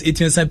 13 deaths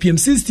 18 pm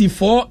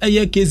 64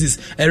 cases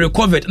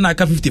recovered and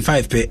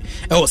 55 pe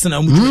o se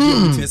na mo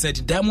tua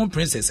Diamond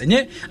Princess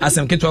enye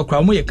asem keto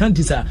akwa mo ye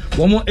countries a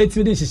wo mo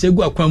etivide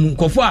shegu akwamu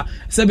nkofo a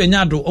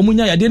sebenyado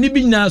omunya yade ni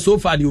bi nyina so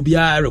far de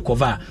obia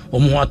recover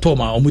omu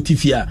atoma omu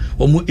tifia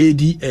omu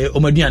edi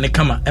omaduane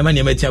kama ema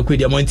ne matia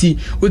kwedi amonti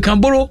we can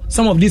borrow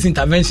some of these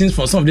interventions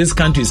from some of these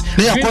countries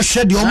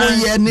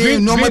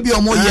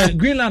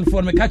Greenland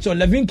for me catch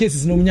 11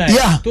 cases no munya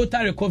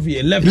total recovery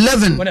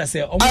 11 what I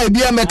say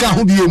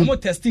omu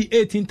test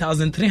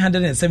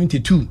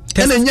 18,372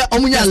 enya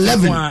omunya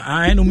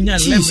 11 omunya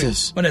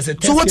 11 what I say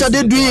so what are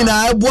they doing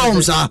na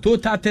eboa sir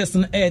total test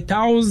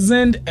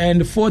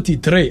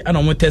 1,043 and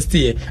on test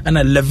here and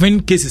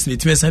 11 cases in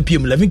the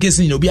PM 11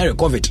 cases you know be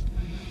recovered.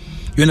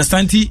 You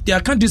understand? There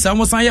are countries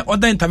almost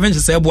other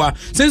interventions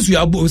since we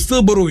are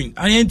still borrowing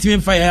and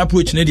ain't fire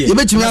approach ne dey. You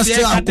bet me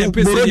still borrow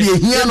dey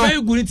here no.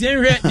 Very good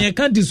thing here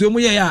countries we mo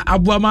ya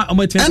aboama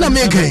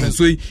omatin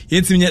so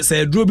yentimi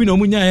say draw bi no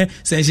munya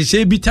say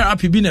hyehyɛ bi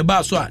therapy bi na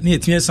ba so a na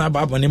yetimi san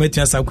ba ne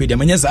matin san kwedi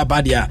amanya sa ba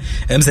dia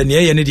say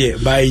ne ye ne dey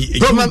by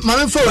ma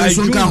for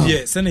so kan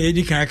yes say na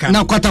yedi kan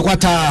na kwata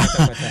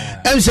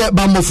say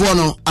bambofo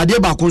no ade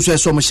ba ko so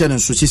so mo hye ne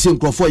so sisi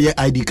nkrofo ye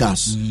ID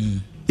cards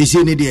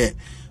isi ne dey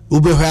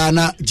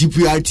ubehana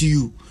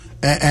GPRTU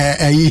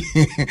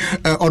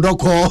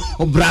odoko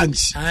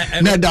branch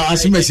na da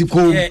asimesi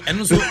ko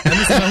eno so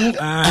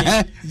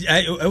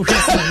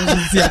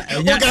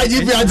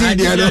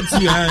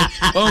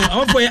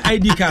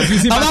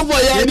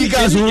ID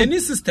cards any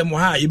system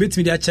ha you bet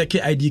me dey check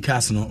ID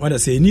cards no what I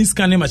say any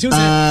scanning machine say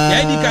the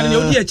ID card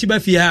you dey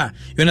achieve fi ha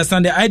you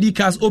understand the ID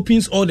cards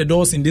opens all the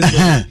doors in this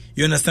building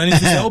You understand?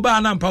 It's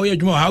oba na mpa we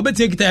adwuma how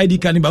betie kita ID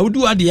card ba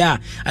wodu ade a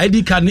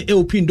ID card ne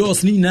open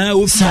doors ni na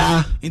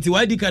ofia nti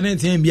ID card na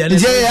ten bia ne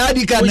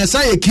ID card na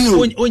say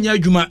kill onya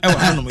adwuma e wa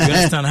hanom. You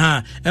understand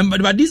ha?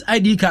 But this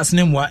ID cards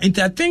name wa, and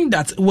I think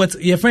that what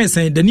your friend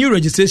saying the new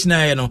registration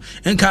you know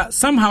and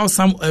somehow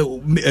some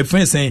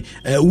friend saying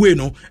we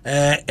no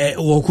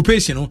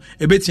occupation no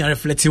e betia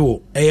reflect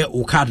wo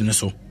o card no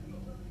so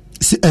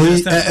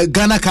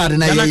Ghana card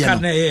na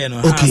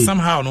okay.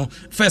 Somehow no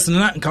first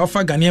na nka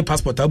offer Ghanaian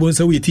passport abon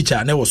say we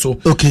teacher na so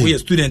we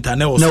student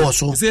na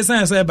so say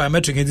science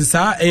biometric it is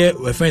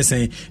friend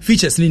saying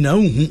features ni na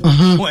hu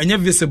enye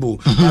visible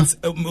but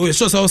we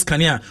show us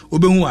scanner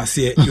obehu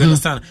ase you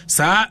understand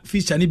sa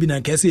feature ni bi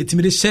na nka say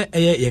etimi de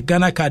share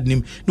Ghana card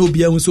nim na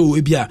obi a so we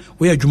bia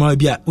we adwuma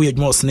bia we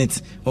adwuma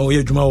SNET or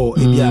we adwuma o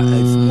bia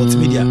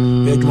multimedia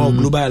we adwuma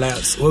global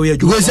alliance we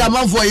adwuma we say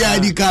man for your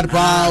ID card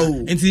pa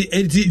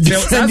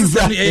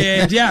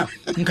yeah,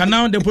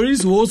 now the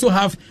police will also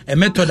have a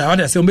method that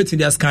they say meeting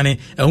their scanning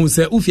and who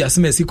say if you are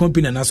see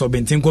company and so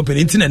bentin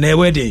company internet na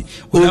we dey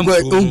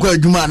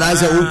adwuma na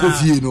say wo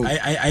kofie no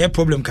I have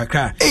problem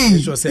kakra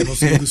so say no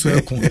so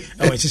ekun e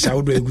wa chicha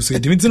wo do eguso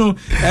edimi no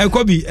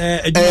kobi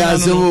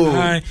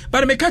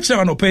but me catch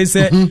one up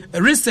say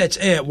research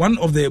one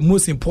of the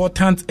most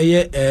important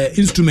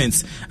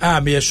instruments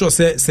me sure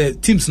say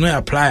teams no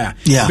apply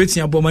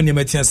betia bo mani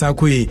metia san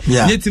koyi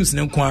ne teams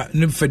ne kwa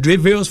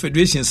various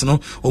federations no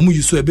omu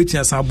use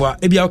betia san bo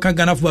e bia ka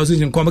Ghana Football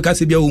Association ko ka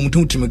se bia wo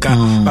mutum ka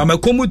ba ma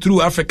come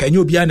through Africa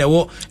nyo bia na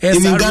wo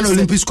Ghana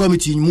Olympics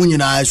Committee mu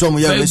nyina so mo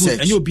ya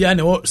research nyo bia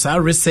na wo sa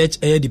research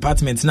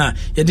department na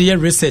ye de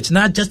research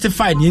na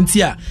justify ni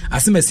ntia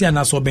asemasi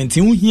na so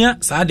bentin hu hia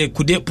sa de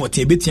kude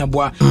pote betia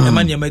bo e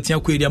ma ne matia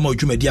ko edi ma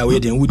odwumadi a we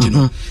de wudi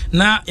no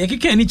na ye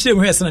keka ni kire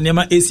hwese na ne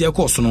ma Asia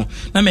course no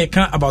na me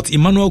kan about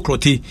Emmanuel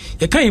Cloté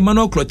ye kan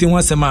Emmanuel Cloté ho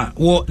asema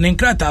wo ne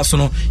nkrata so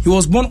no he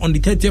was born on the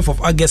 30th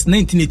of August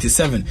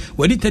 1987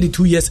 when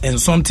 32 years and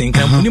something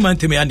can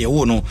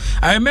no.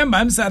 I remember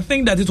I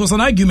think that it was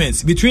an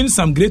argument between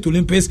some great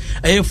Olympics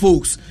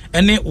folks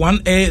and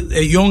one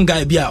a young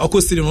guy bia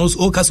okosiri no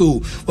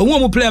okaso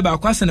when we play about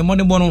kwase ne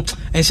money bono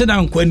and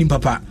shedan kwani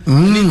papa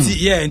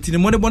nti ne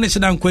money bono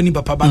shedan kwani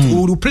papa but we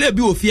will play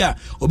bi ofia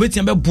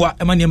obetia be boa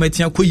e ma ne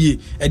matia koye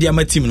e de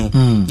ama team no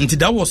nti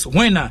that was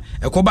when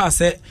ekoba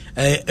say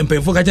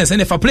empefo ka say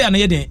ne fa player na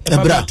ye den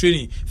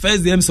training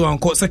first day so one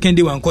second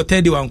day one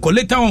third day one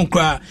later on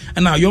cry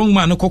and a young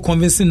man ko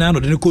convincing na no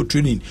de ko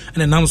training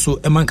and now so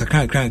e man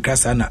kakran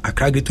sa na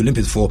Accra Great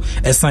Olympics for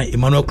assign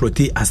Emmanuel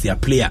Cloté as their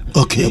player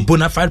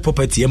bona fide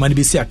property e man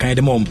be see akan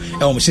de mom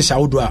e o mhihya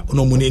wodo a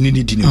no mu ni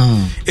di ni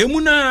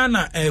emuna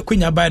na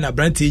kwenya bai na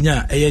branti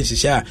nya e ye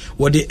nhihya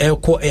wo de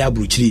ekọ e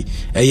abruchiri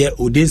e ye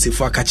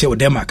odensefo akache wo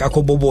dem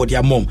akakọ bobo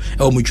de mom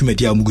e o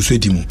mutwumadi a muguso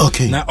di mu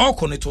na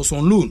okọ it was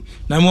on loan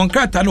na mon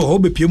krata no ho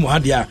be pie mu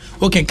hade a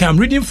okay I'm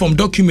reading from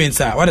documents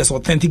what is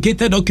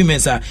authenticated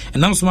documents and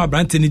now some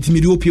branti ni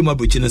timi do pie mu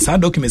abruchi no sa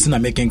documents na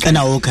making kan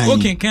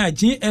okay kan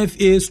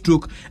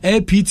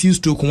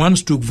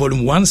GFA/LPT/1/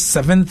 volume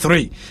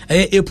 173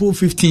 April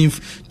 15th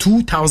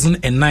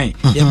 2009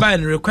 you buy a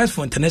request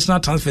for international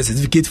transfer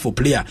certificate for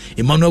player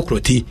Emmanuel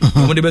Cloté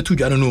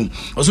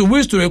also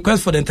wish to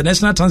request for the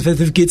international transfer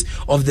certificate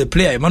of the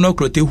player Emmanuel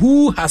Cloté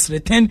who has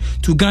returned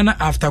to Ghana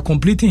after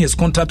completing his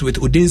contract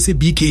with Odense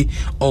BK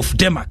of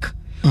Denmark.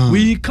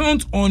 We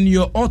count on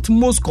your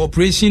utmost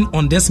cooperation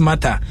on this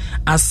matter.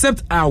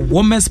 Accept our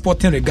warmest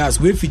sporting regards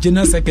with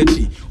General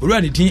Secretary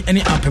already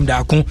any ampem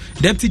dako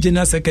Deputy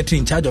General Secretary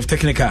in charge of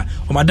technical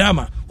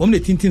Madama the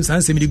team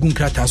sans semi gun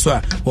krata so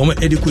a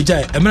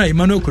edikuja emra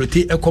Emmanuel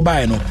Cloté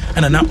ekobae no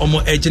ana na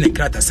omo ejene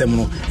krata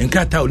semno en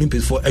krata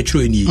Olympics for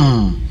etro ni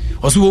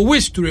also we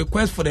wish to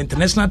request for the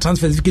international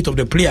transfer certificate of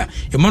the player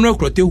Emmanuel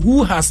Cloté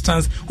who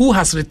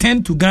has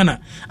returned to Ghana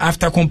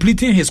after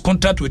completing his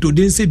contract with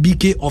Odense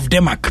BK of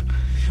Denmark.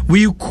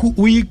 We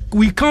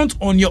count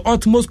on your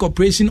utmost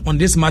cooperation on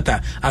this matter.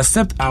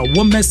 Accept our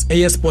warmest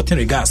sporting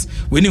regards.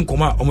 We need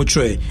koma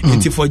omotre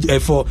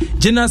for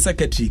General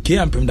Secretary K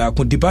Ampemda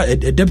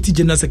Deputy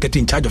General Secretary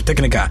in charge of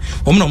technical.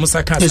 Omo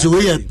musaka. Yes,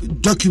 we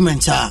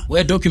documents are.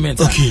 We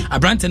documents. Okay.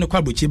 Abrante no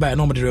kwabuchi ba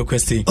no the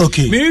requesting.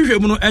 Okay. Me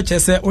hwehwe mu no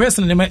HSE we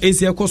sen ne ma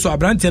Asia course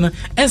Abrante no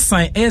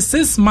assign a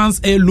 6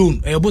 months a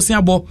loan.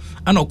 Bosia bo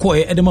ana ko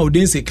edema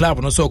Odense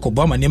club no so ko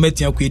bo ma ne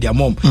matia ku dia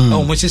mom.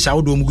 O mo hihya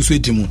wo do mu guso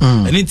edimu.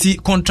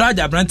 Enti contract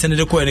Abrante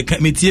ne ko e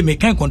metie me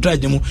kan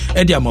contract mu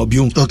e dia ma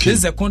obium. This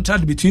is a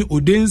contract between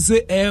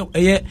Odense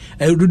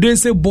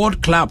Odense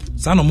board club.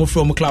 Sano mo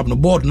from club no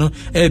board no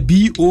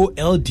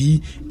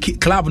BOLD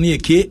club no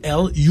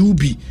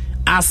KLUB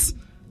as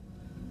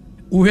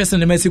we sen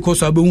ne Mexico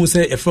so abehu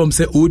say from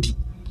say OD.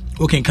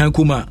 Okay kan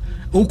kuma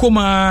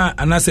ukoma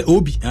anase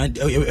obi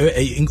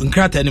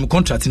nkrata nim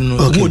contract no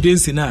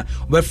Odense na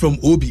we from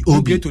obi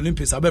Great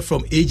Olympics we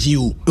from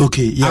AGU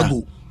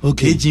Ago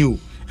AGU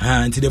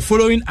until the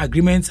following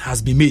agreement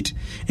has been made.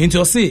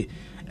 Into say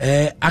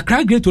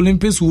Accra Great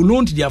Olympics will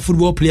loan their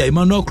football player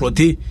Emmanuel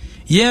Clote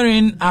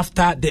yearing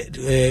after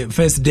the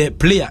first the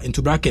player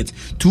into bracket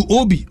to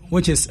Obi,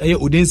 which is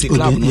Odense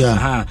club,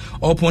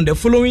 upon the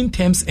following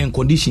terms and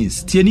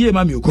conditions.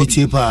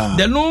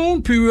 The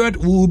loan period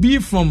will be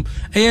from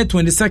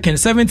 22nd,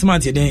 7th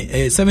month a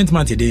day, 7th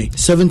month a day.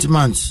 7th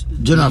month,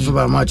 January,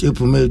 February, March,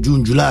 April, May,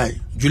 June, July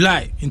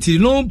until the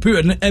loan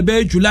period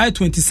July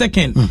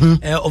 22nd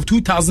of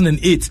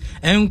 2008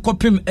 and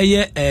copy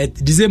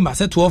December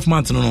 12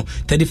 months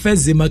 31st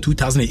December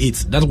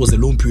 2008. That was the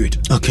loan period.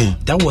 Okay,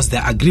 that was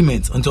the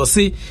agreement until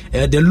say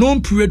the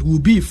loan period will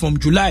be from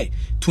July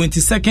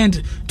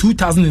 22nd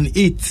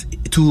 2008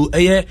 to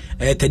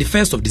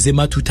 31st of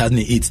December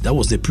 2008. That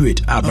was the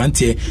period.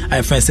 Abrantie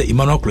I find say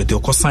Emmanuel Clote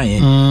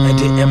Okosan and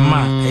the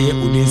Emma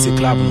Odense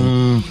club.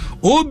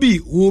 Obi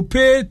will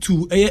pay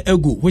to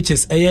Ego, which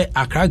is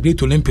Accra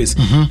Great Olympics,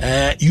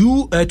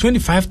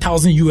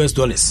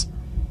 $25,000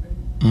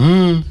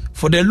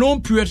 for the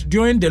loan period.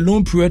 During the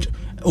loan period,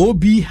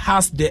 OB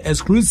has the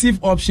exclusive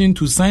option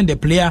to sign the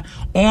player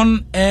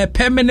on a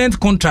permanent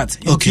contract.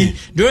 Okay.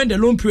 During the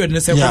loan period,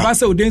 let's say, the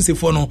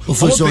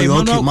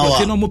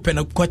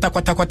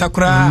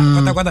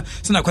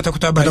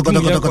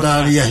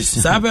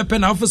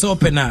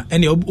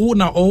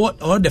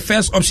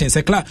first option is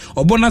a class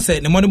or bonus.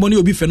 The money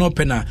will be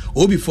phenomenal.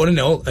 OB foreign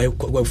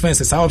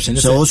offenses option.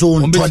 So also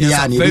very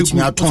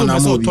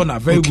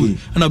good.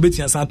 And I'll bet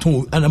you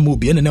and a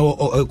movie and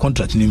a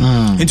contract.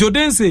 Until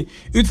then, say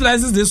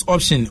utilizes this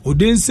option.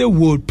 Odense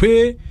will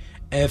pay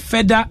a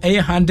further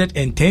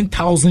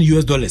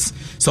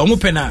 $110,000. So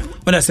Omupena,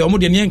 when I say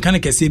Omudian can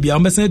be a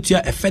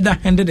further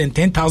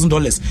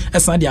 $110,000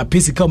 as I their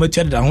physical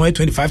material than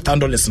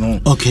 $25,000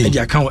 no. Okay. And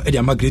the account at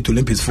the Great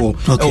Olympics for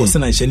Great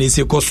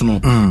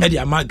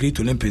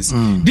Olympics.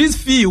 This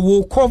fee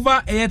will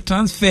cover air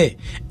transfer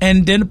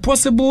and then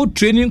possible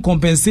training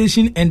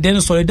compensation and then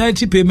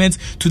solidarity payments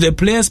to the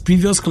player's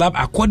previous club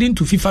according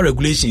to FIFA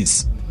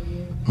regulations.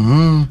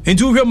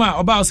 Into Rema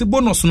about the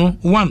bonus no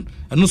one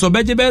and also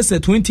budget say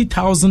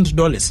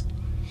 $20,000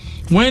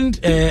 when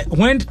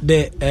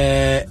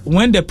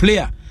the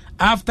player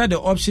after the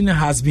option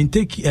has been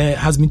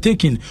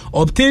taken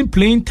obtain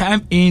playing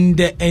time in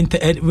the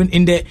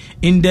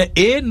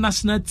A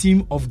national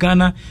team of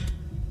Ghana.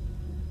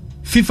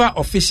 FIFA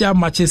official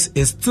matches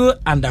is still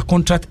under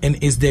contract and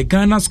is the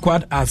Ghana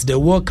squad as the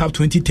World Cup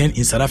 2010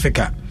 in South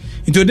Africa.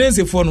 In today's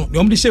phone, the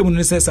only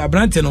shame says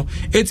Abranteno,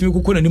 8 me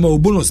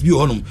bonus be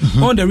on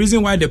the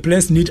reason why the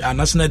players need a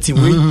national team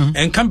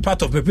and come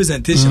part of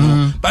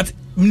representation. But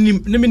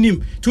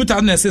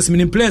 2006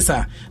 minim players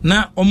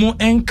na omo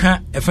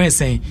enka efan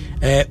sen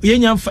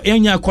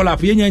yenya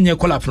collab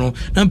no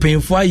na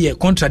mpemfo aye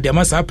contract the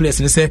master players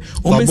ne say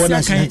o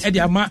mesi kan e the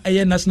ama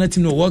national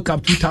team no World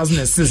Cup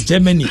 2006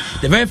 Germany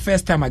the very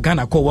first time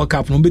Ghana call World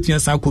Cup no betua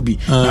san ko bi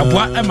na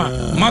boa ema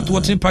mat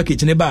watering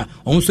package ne ba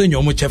on so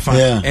enyo mo chefa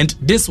and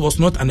this was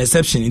not an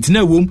exception it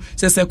na wom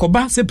say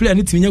koba say player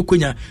ne tinya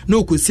konya na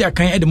okosi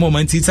akan e the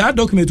moment it's a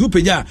document who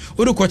page a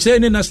o do ko kire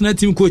ne national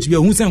team coach bi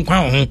hu sen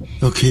kwan ho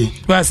okay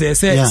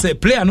say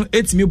player no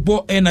et me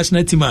bo a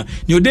national team a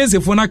ni Odense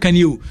for na kan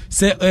you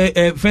say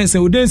fence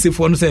Odense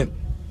for no say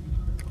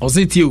or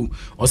say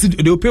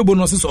they pay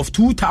bonuses of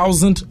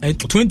 2,000 and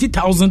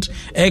 20,000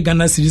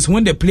 Ghana cedis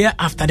when the player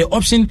after the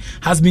option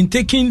has been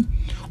taken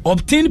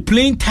obtain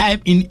playing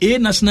time in a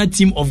national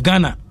team of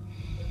Ghana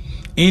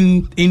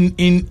in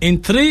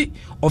 3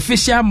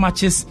 official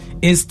matches,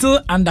 is still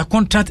under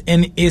contract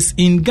and is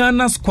in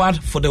Ghana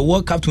squad for the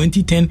World Cup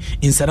 2010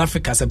 in South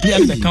Africa. So player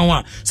be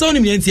kanwa. So ni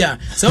mientia.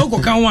 So ko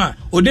kanwa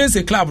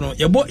Odense club no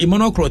yebo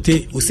Emmanuel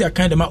Clote o si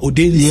akan de ma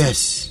Odense.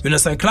 Yes. You know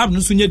say club no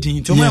sunye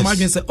din. To my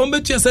imagine say on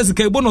betu say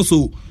ke bonus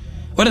so.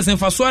 What is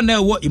faso na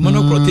ewo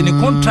Emmanuel Clote ni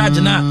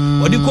contract na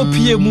odi ko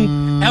pie mu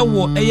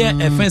ewo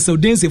eye offense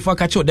Odense for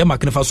catch o dem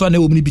akene faso na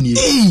ewo mu ni bi ni.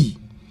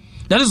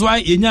 That is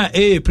why yenya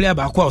player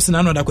back was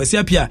na no da kwasi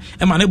apia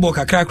e ma ne ball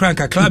kakra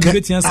bi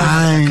betia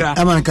san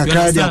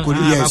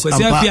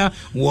kakra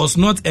was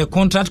not a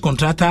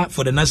contractor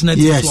for the national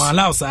team to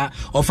allow sir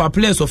of our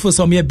players of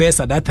some year best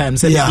at that time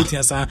say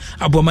betia san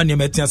aboma ne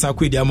metia san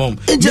kwedi amom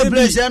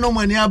players no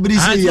money abri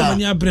say ya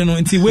money abri no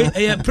nti we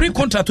pre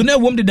contract no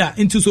wom de da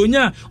nti so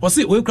nya o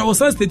say we kra was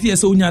state here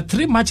so nya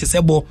 3 matches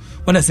ebo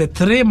when I say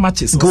 3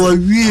 matches go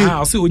we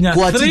o say nya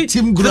 3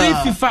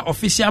 FIFA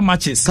official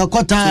matches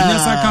kakota nya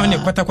sa kan ne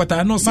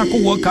kwata no Sako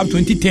World Cup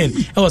 2010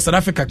 e was South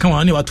Africa kan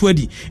wane wa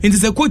toadi nti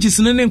se coaches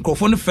ne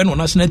nkofo no fe no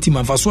national team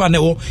anfaso ane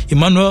wo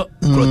Emmanuel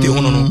Clote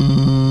hono no.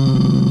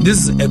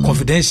 This is a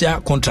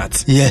confidential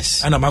contract.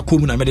 Yes. And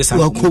amakom na medesa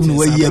wakom no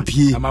wa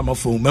yepie amama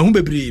fo mehu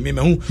bebre me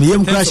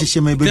yem crash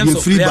she me bebre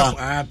free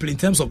bar in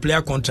terms of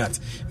player contract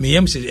me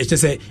yem she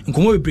say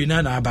nkomo bebre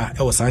na aba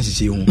e was san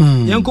hye hu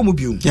yem komo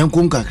biom yem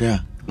kom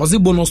kakra was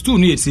bonus 2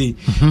 no yesi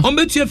on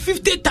bet you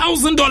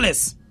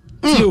 $50,000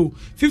 So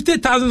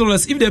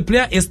 $50,000 if the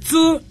player is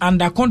still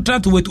under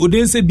contract with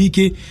Odense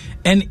BK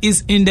and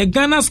is in the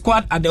Ghana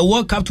squad at the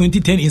World Cup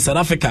 2010 in South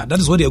Africa. That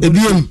is what they are going to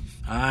do.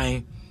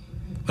 Aye.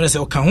 when I say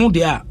okay ho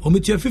there o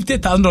metu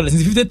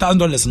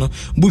 $50,000 no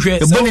buhwe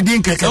boni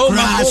din keke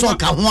kra so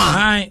ka ho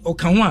a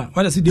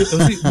what I say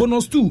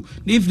bonus 2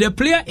 if the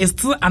player is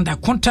still under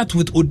contract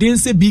with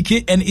Odense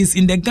BK and is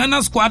in the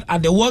Ghana squad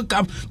at the World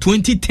Cup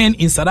 2010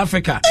 in South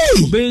Africa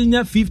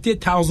obenya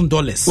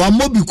 $50,000 wa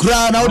mo bi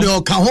kra na o de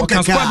o ka ho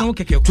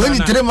keke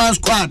 23 man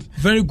squad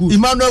very good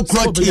Emmanuel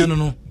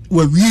Krote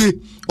we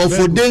of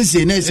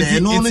Odense na say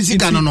no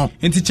sika no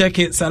enti check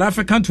it South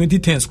African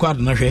 2010 squad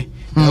na hwe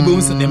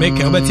abon se de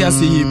make obeti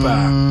ase yi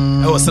pa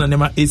e was na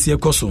nema AC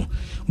ekoso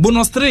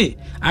bonus 3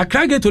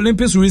 Accra Great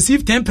Olympics will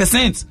receive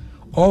 10%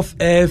 of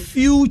a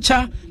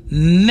future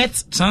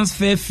net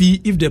transfer fee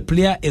if the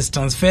player is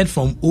transferred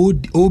from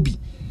OB.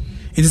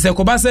 It is a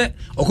kobase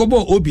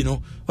okobo obi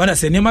no wada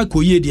se nema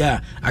koye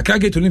dia Accra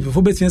Great Olympics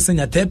for between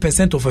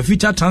 10% of a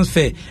future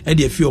transfer and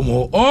the fee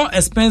more all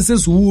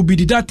expenses will be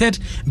deducted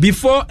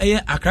before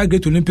Accra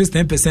Great Olympics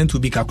 10%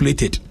 will be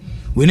calculated.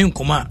 Winning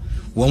koma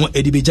one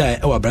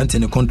edibeja our brand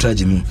in the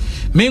contract mu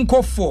main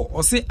call for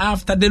or say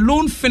after the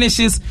loan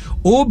finishes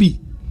Obi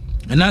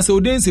and as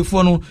Odense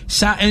Fono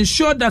shall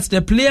ensure that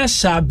the player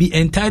shall be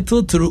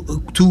entitled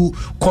to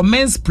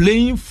commence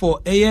playing for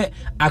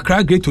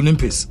Accra Great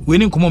Olympics.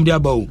 Winning come there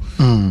about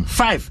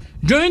 5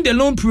 during the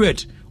loan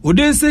period.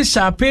 Odense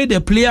shall pay the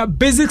player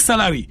basic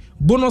salary,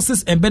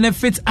 bonuses and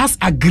benefits as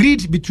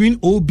agreed between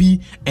OB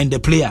and the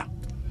player.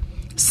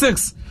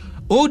 6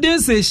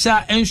 Odense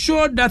shall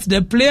ensure that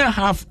the player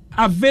has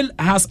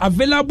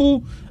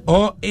available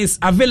or is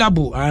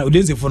available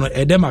Odense for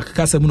Denmark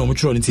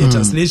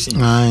translation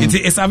it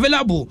is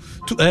available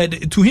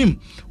to him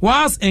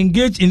whilst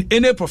engaged in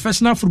any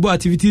professional football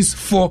activities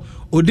for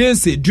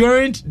Odense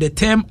during the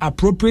term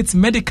appropriate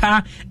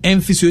medical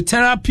and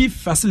physiotherapy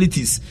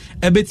facilities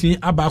ebetini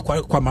aba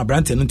kwa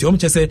mabrante no nti o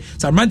mche say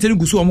sabrante no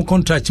gusu o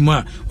contract mu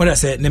a what I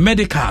say the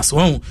medicals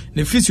won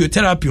the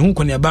physiotherapy hu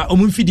konia ba o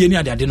mfidie ni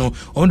ade no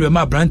o ndo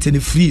ma brante no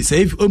free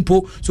say if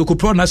ompo so ko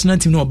pro national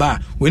team no ba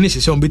we ni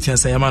hye o betia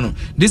sayama no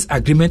this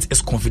agreement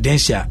is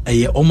confidential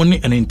omoni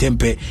and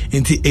intempe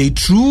into a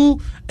true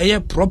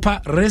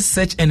proper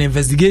research and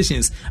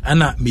investigations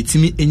ana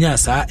mitimi enya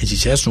sa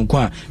echiche sonko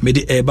a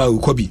mede eba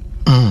ukobi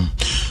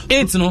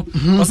 8 no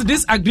also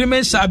this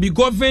agreement shall be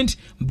governed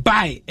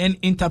by and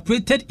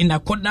interpreted in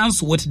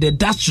accordance with the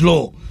Dutch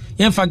law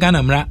yemfa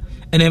Ghana mra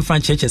and then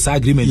fan churches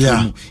agreement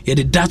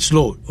the Dutch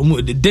law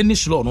the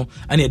Danish law no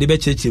and the be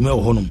church me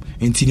ohonum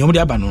enti nyom de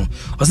aba no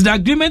also the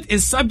agreement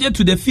is subject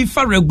to the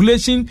FIFA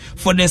regulation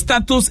for the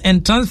status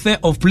and transfer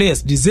of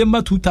players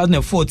December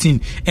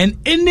 2014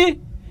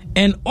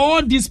 and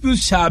all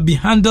disputes shall be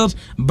handled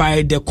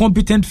by the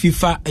competent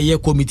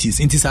FIFA committees.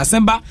 In this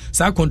December,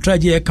 sa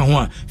contract ye kan ho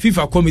a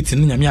FIFA committee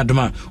no nyame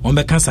adoma on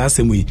be kan sa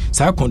asemu yi.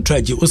 Sa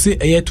contract ye o say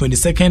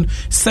 22nd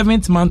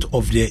 7th month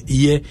of the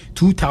year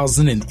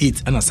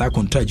 2008 and sa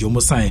contract ye o mo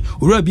sign.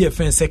 Ura be a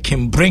friend say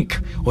Kim Brink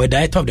or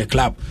director of the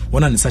club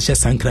one an Sasha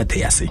Sankra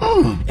Teyase.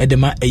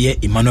 Edema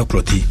Emmanuel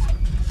Krote.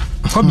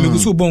 Come me go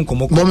so bon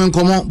komo.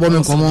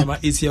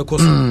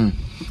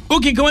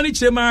 Okay, come on,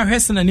 Chema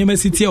Hessen and Nema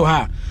City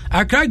ha.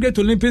 Accra Great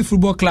Olympics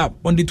Football Club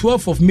on the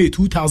 12th of May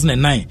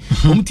 2009.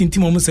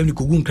 Team almost 70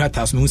 Kogun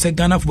Kratas, we say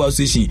Ghana Football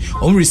Association.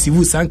 Receive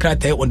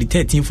Sankrate on the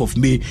 13th of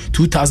May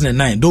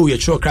 2009. Though we are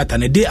sure Krat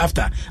and a day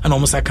after, and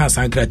almost I can't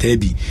Sankrate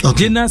be.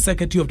 General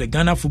Secretary of the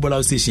Ghana Football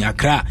Association,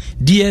 Accra,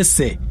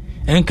 DSA.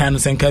 En kan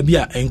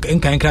senkabia en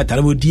kan krata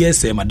lebo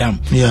DSA madam.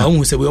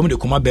 Who say we want to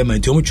come up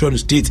Berman to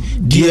state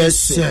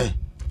DSA.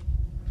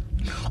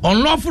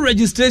 Unlawful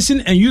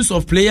registration and use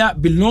of player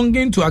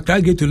belonging to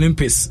Accra Great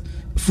Olympics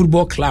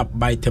Football Club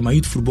by Tema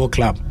Youth Football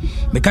Club.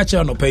 Me catch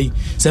on pay.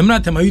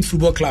 Semna Tema Youth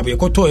Football Club. You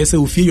koto ese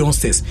ufi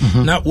youngsters.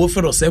 Na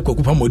wofe ro se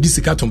kokupa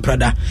modisika ton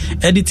Prada.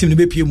 Edit team ne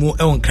be mu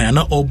e on kan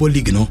na Obo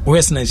League no.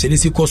 West na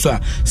chenisi koso a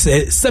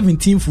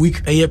 17th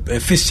week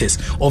fixtures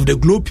of the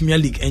Globe Premier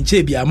League.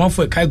 Enche bi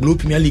amanfo kai Globe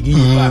Premier League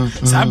yin ba.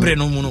 Sa bre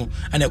no mu no.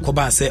 Ana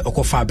koba se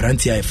okofa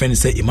abranti a friend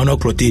say Emmanuel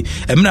Krote.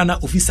 Emna na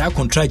officer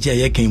contract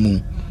ya kan mu.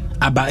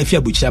 Aba if you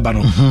abuchi aba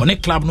no on a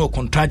club no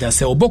contract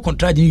say obo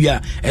contract you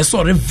are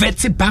so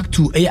revert back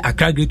to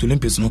Accra Great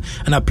Olympics no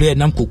and a player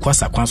nam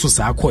kokwasa kwanso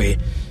sa akoe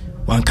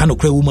one kind of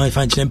credit woman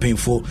fan champion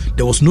for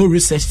there was no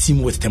research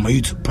team with Tema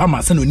Youth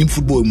Palmer say no nim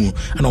football mu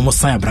and almost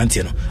sign branch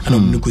no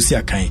and nukusi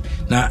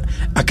akan na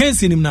akan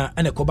sinim na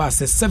and koba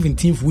say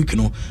 17th week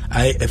no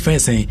I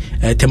friend say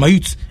Tema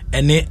Youth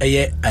and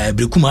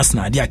Brekumas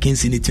na dia akan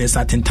sin it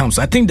certain times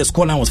so I think the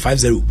scoreline was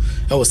 5-0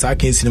 that was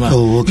akan cinema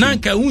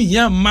nanka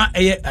unya ma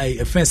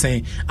friend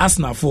say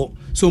Arsenal for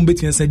so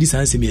between say this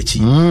answer me achi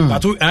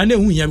but and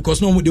unya because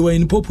no they were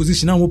in pole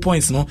position and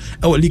points no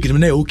our league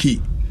na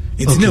okay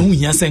it's na hu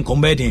hia sen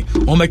kombedin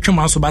o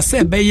metwema so ba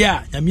se be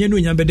ya nyame no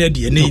nya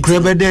bedadi na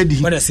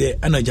bedadi what I say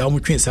anaja o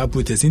metwen sa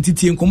protest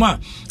ntitie nkoma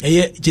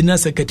General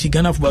Secretary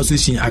Ghana Football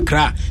Association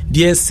Accra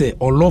DSA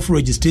unlawful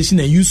registration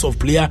and use of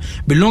player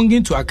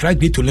belonging to Accra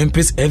Great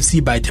Olympics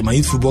FC by Tema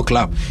Youth Football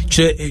Club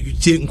che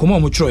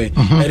nkoma mo troe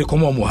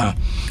rekoma mo ha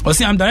o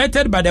say I'm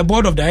directed by the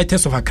board of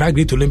directors of Accra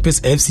Great Olympics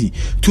FC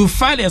to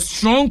file a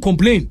strong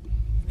complaint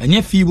and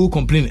your feeble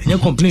complaint, and your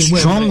complaint,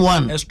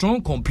 a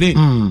strong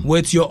complaint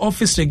with your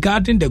office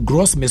regarding the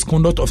gross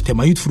misconduct of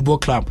Tema Youth Football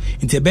Club,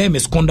 interbear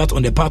misconduct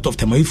on the part of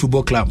Tema Youth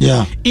Football Club,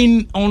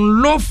 in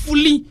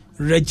unlawfully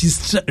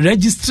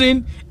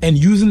registering and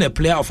using a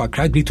player of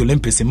Accra Great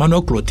Olympics,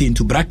 Emmanuel Cloté,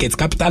 into brackets,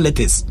 capital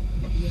letters.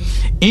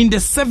 In the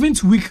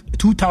 7th week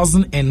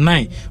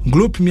 2009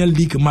 Globe Premier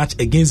League match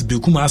against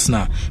Bekum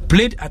Arsenal,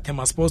 played at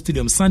Tema Sports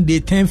Stadium Sunday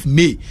 10th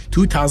May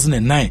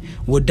 2009,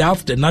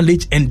 without the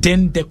knowledge and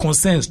then the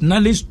consent,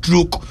 knowledge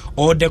stroke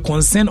or the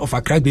consent of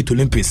Accra Great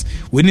Olympics,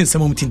 within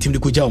some team the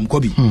Kuja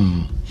Mkobi.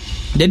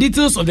 The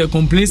details of the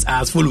complaints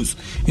are as follows.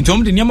 In terms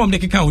of the name of the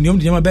account,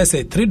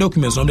 the 3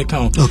 documents on the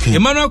account.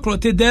 Emmanuel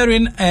Cloté,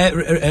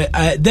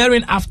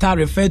 therein after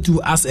referred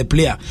to as a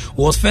player,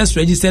 was first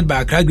registered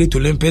by Accra Great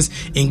Olympics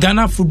in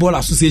Ghana Football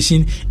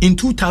Association in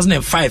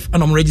 2005,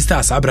 and I'm registered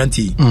as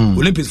Abranti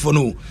Olympics for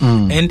no,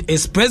 and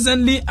is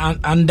presently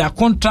under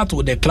contract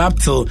with the club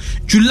till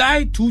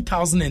July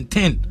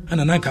 2010.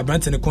 And an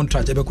Abranti in the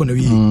contract.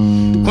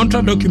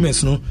 Contract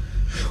documents no.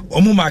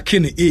 Omuma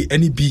Kene A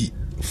and B.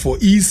 For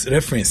ease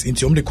reference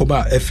into the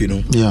Koba F,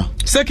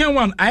 Second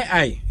one,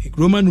 II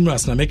Roman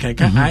numerals na make II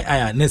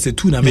next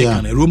 2 na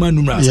make Roman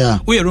numerals.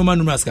 We Roman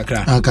numerals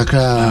kakra.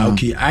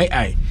 Okay,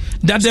 II.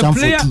 That the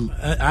player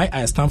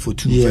II stand for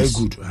 2. Very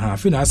good. I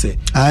feel I say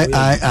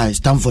II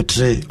stand for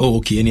 3. Oh,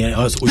 okay. And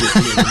also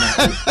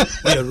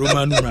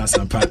Roman numerals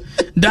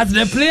that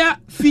the player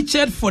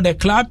featured for the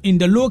club in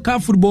the local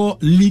football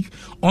league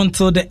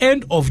until the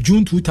end of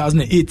June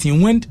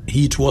 2018, when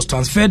he was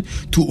transferred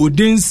to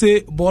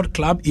Odense Board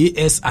Club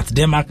AS at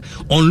Denmark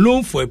on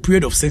loan for a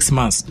period of 6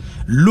 months.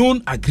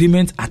 Loan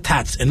agreement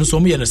attached, and also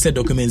me said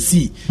document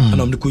C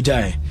and on the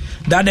Kujai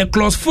that the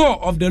clause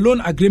 4 of the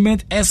loan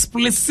agreement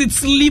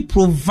explicitly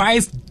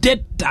provides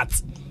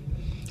that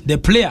the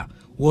player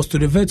was to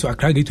revert to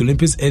Accra Great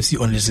Olympics FC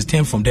on his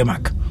return from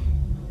Denmark.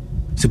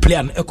 The player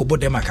and Echo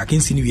Denmark, I can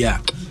see you here.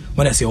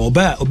 When I say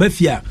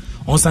Obefia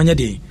on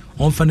Sanya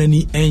on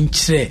Fanani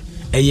Enche,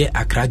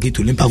 Accra Great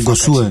Olympics,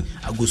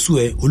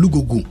 Agosue,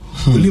 Olugogu,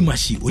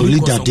 Olimashi,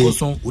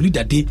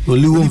 Olidade,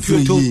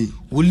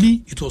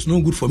 Oli, it was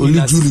no good for me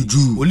last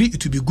season. Oli,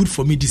 it will be good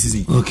for me this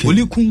season.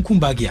 Oli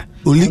Kunkumbagia,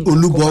 Oli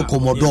Olubo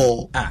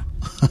Commodore.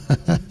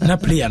 Na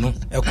player no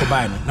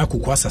ekoba no na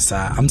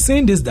kukwasasa. I'm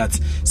saying this that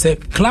say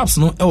clubs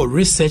no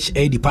research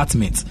a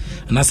department,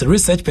 and as a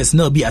research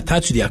personnel be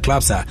attached to their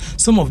clubs,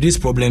 some of these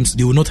problems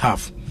they will not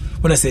have.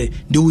 When I say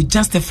they will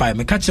justify,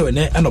 me catch when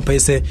I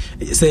say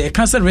a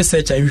cancer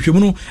researcher, you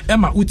know,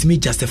 Emma would me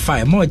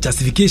justify more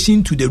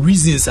justification to the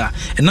reasons,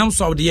 and I'm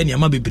so the any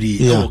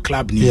Amabi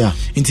club ni.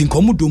 In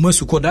Komodo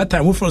Mosuko that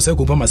time we from say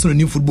Kopama so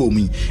new football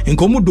me. In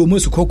Komodo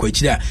Mosuko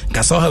kwechira,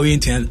 kasa ha we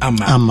enti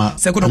ama.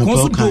 Second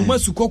Komodo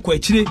Mosuko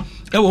kwechire,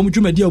 ewo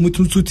mdwumadi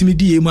omutuntu timi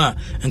die ma,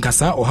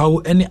 nkasa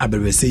ohawo ene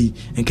aberese,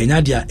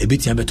 nkenya dia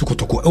ebetia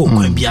betokotoko ewo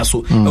kwan bia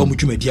so, ewo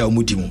mdwumadi a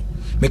omudi mu.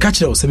 Me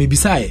catch it, me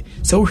bisaye.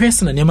 So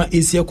hwese na nyama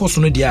esia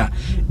koso no dia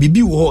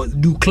bibi wo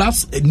do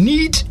clubs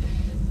need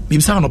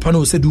bibisa no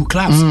pano say do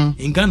clubs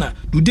in Ghana,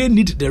 do they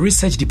need the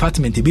research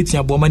department e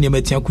betia bo ma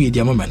nyama tia ku e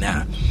dia mama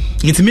na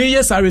it me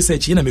yes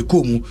research na me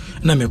komu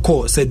na me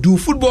call say do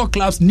football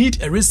clubs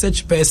need a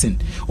research person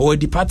or a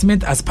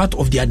department as part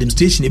of the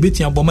administration e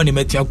betia bo ma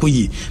nyama tia ku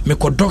yi me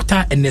ko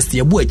doctor Ernest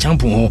Yabo e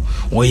champion ho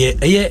or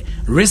ye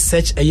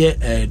research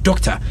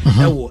doctor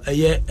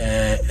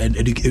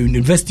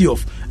University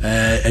of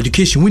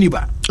Education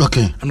Winneba.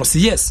 Okay. And I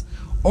say yes.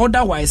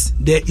 Otherwise,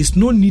 there is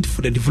no need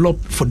for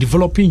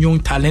developing young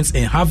talents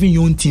and having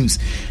young teams.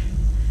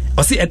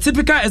 I see a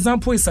typical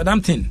example is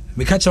Southampton.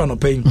 We catch on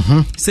paying.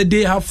 So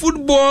they have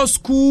football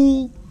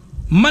school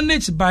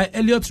managed by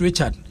Elliot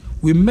Richard.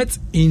 We met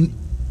in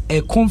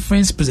a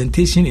conference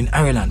presentation in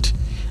Ireland.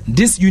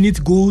 This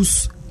unit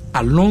goes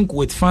along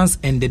with fans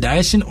and the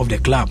direction of the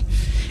club.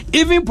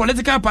 Even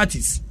political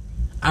parties.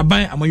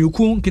 Aban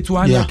amayuku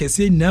ketwa na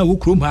kese na wo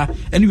krom ha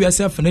and we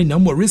yourself na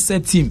more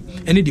research team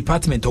any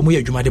department omo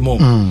ye adwuma de mo.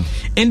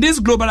 In this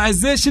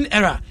globalization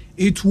era,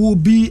 it will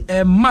be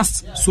a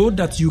must so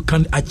that you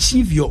can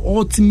achieve your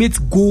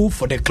ultimate goal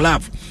for the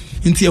club.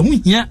 Inti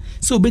ehu hia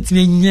so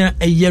betime nya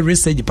a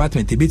research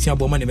department e betia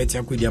boma na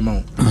betia ko dia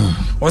ma.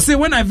 Or say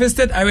when I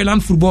visited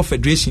Ireland Football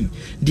Federation,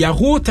 their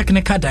whole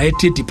technical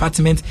directorate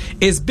department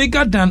is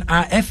bigger than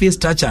our FA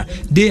structure.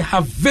 They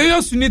have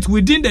various units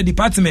within the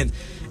department.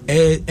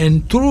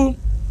 And through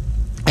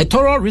a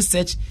thorough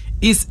research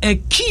is a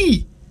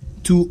key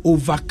to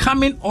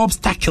overcoming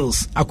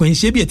obstacles.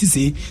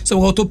 So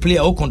how to play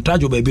or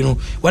contract baby no.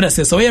 What I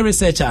say, so a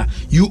researcher,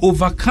 you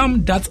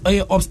overcome that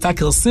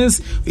obstacle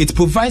since it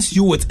provides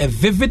you with a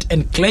vivid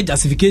and clear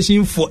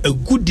justification for a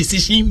good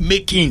decision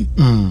making.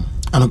 And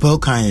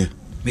about kind.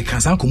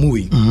 Because I'm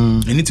coming.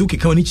 And it's okay.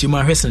 Can you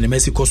chima hwese na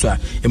Mexico so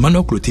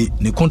Emmanuel Cloté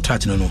ne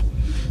contract no.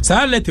 So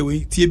I let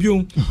away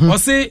Tiebion or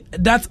say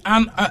that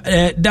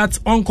that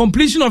on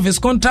completion of his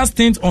contract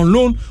stint on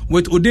loan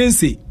with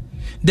Odense,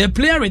 the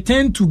player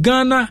returned to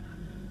Ghana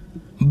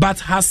but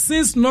has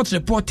since not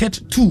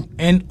reported to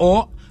and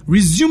or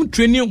resumed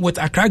training with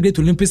Accra Great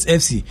Olympics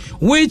FC,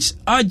 which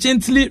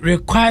urgently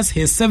requires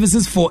his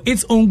services for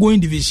its ongoing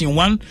Division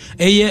 1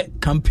 a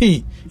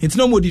campaign. It's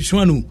no more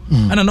Dichuanu.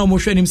 And I know more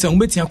him say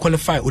umbeti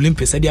qualify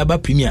Olympics at the Aba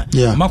Premier.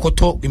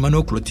 Makoto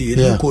Emmanuel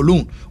Clotilde,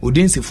 Colon,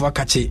 Odense for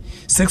Kache,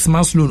 6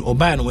 months loan or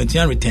buy and went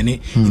and returning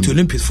into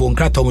Olympics for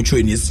Nkratomo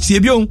training.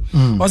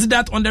 Was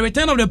that on the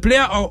return of the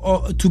player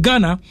to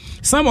Ghana,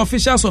 some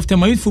officials of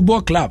Tema Youth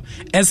Football Club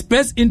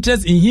expressed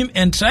interest in him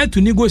and tried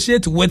to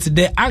negotiate with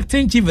the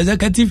acting chief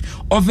executive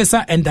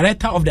officer and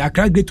director of the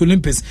Accra Great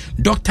Olympics,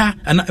 Dr.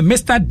 and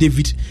Mr.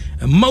 David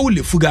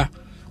Maule Fuga.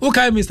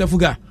 Okay, Mr.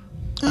 Fuga.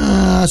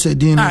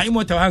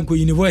 Immortal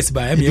University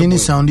by Dini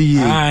sound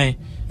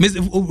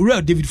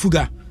Mr. David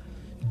Fuga.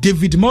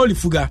 David Maule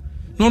Fuga.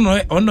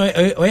 No,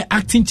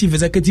 acting chief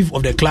executive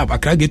of the club,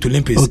 Accra Great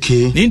Olympics.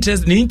 Okay. The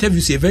interview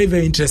is very,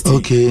 very interesting.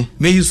 Okay.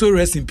 May you so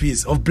rest in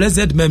peace. Of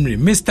blessed memory,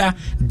 Mr.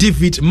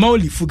 David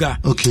Maule Fuga.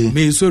 Okay.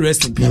 May you so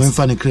rest in peace.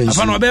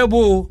 Afano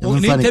abebo,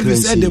 the interview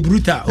said the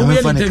bruta. We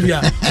interview.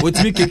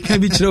 What make a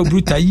cabbage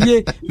bruta?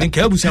 Ye, make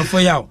a bush and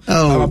for you.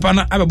 Our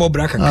partner abebo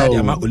braka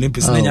kadiama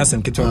Olympics. Nenya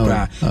sem kitwa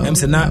bra.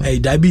 Emsena a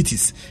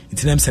diabetes.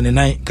 It's emsena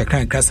nine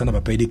kakran krasa na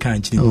papa edi kan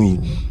chini.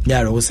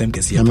 Yara wo sem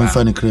kesi ya pa.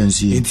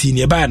 Inti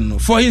ne ba no.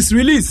 For his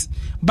release.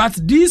 But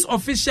these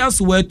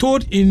officials were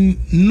told in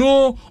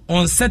no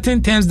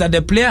uncertain terms that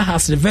the player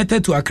has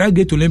reverted to Accra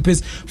Great Olympics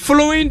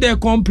following the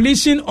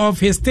completion of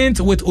his stint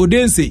with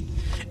Odense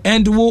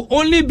and will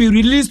only be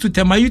released to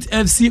Tema Youth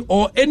FC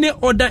or any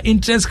other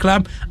interest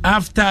club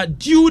after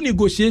due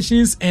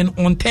negotiations and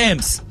on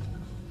terms.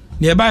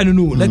 Nearby,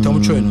 no, let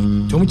Tom Choy,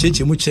 Tom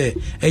Cheche Muche,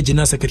 a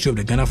general secretary of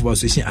the Ghana Football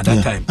Association at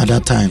that time. At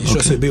that time,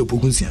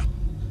 okay.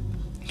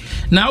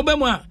 Now,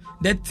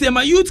 the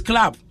Tema Youth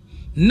Club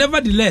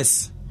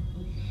nevertheless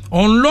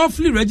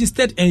unlawfully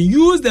registered and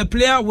used the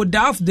player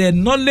without the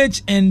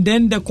knowledge and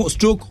then the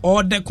stroke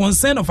or the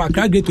consent of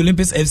Accra Great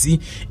Olympics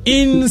FC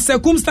in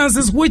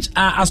circumstances which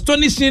are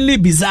astonishingly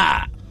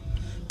bizarre,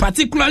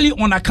 particularly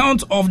on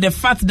account of the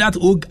fact that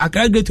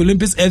Accra Great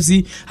Olympics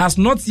FC has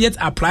not yet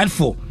applied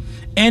for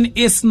and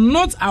is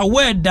not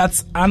aware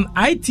that an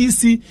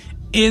ITC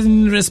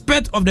in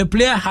respect of the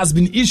player has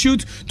been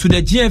issued to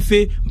the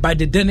GFA by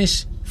the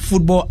Danish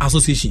Football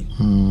Association.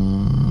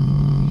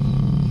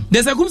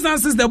 The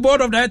circumstances, the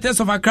board of directors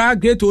of Accra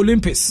Great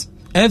Olympics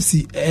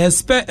FC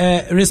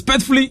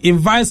respectfully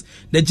invites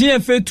the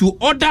GFA to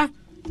order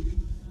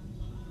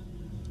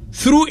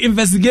through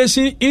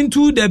investigation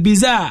into the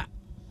bizarre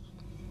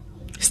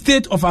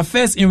state of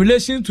affairs in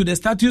relation to the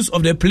status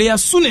of the player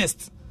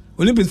soonest.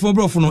 Olympics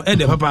football for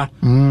papa.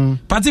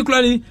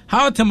 Particularly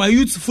how Tema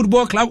Youth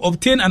Football Club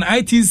obtained an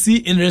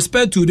ITC in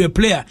respect to the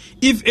player,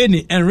 if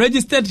any, and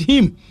registered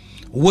him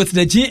with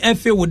the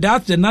GFA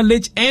without the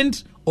knowledge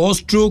and or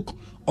stroke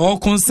or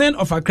consent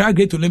of Accra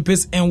Great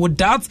Olympics and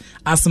without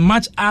as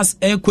much as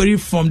a query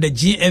from the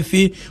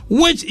GFA,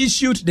 which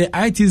issued the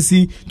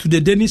ITC to the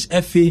Danish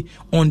FA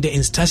on the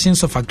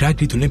instructions of Accra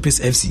Great Olympics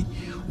FC.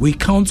 We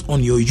count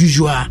on your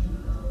usual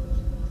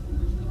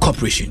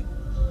cooperation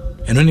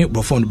and only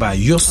performed by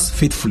yours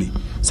faithfully.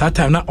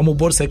 Sometime now, I'm a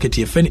board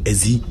secretary, friend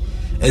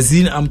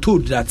Ezine, I'm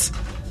told that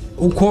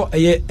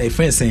a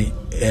friend saying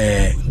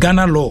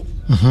Ghana law,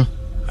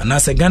 and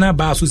as a Ghana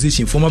Bar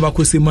Association, former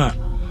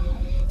Bakosema.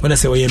 When I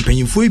say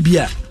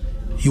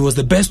he was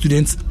the best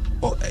student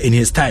in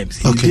his times.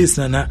 He is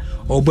now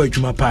boy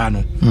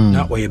Jumapano.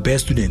 Now we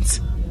best students.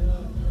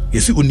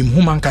 You see,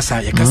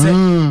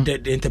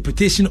 the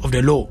interpretation of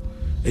the law.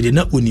 It did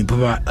not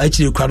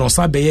actually crowd on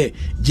Sabe,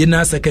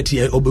 General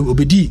Secretary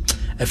Obedi,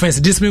 a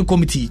friend's discipline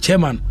committee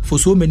chairman for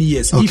so many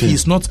years. If he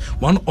is not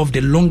one of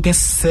the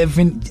longest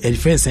serving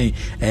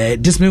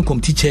discipline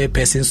committee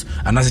chairpersons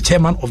and as a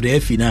chairman of the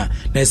FA now,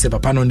 there's a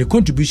papa on the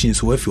contributions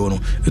to FA.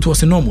 It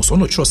was enormous. On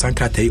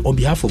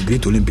behalf of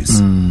Great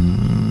Olympics.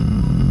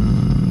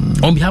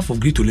 On behalf of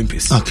Great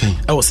Olympics,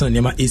 I was saying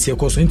Nema ACL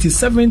course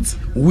 27th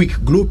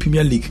week Globe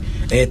Premier League,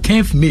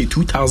 10th May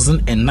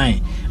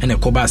 2009, and a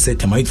Koba said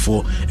Tema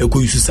for a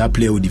co-user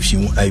player with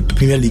Division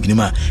Premier League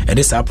Nema, and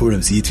this our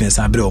program see it when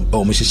Sabre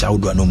or Misha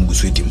Shaudu no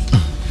Muguswetim.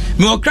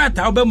 Meokrata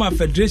Alabama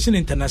Federation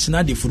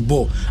International de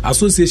Football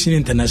Association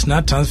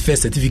International Transfer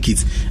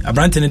Certificates, a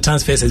Branton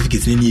Transfer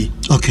Certificates.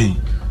 Okay.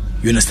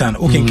 You understand?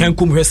 Okay, can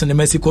come here in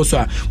Mexico.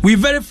 So we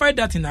verified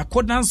that in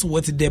accordance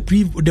with the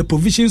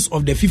provisions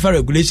of the FIFA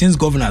regulations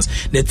governance,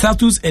 the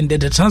status and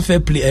the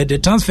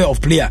transfer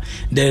of player,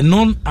 the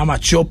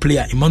non-amateur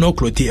player Emmanuel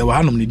Clotilde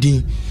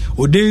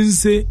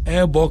Odense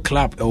Airball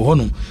Club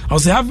I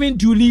was having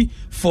duly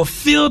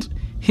fulfilled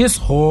his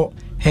or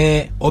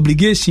her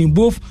obligation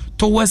both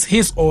towards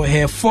his or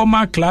her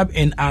former club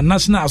and our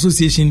national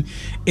association,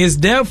 is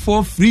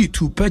therefore free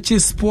to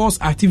purchase sports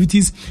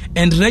activities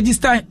and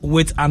register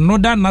with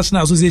another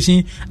national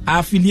association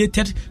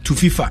affiliated to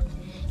FIFA.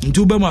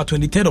 into Obama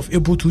 23rd of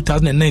April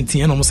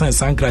 2019 and almost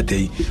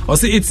Sankrate. Or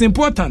say it's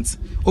important,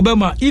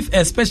 Obama, if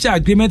a special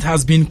agreement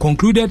has been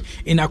concluded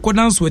in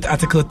accordance with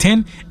Article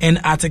 10 and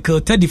Article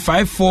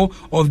 35(4)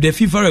 of the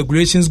FIFA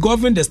regulations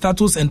governing the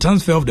status and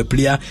transfer of the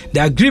player,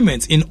 the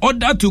agreement, in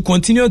order to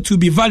continue to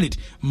be valid,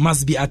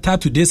 must be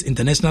attached to this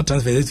international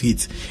transfer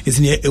certificate. It's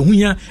near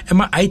Ehunya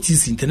Emma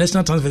ITC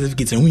international transfer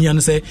certificate. And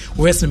Ehunya say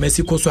West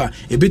Mexico so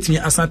a bit me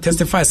as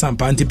testify some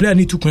panty player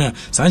need to clear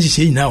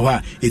Sanji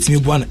now. It's me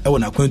one I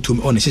want to go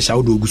to on.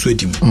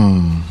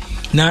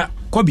 Now,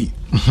 Kobe,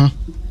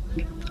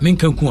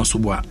 Minkan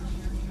Kumasubwa.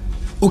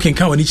 Okay,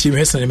 can we see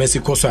Western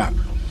Mexico?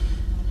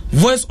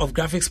 Voice of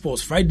Graphic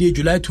Sports, Friday,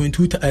 July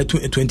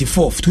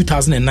 24th,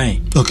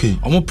 2009. Okay.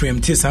 Omo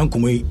preemptive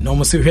Sankumwe, no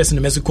more serious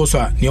in Mexico.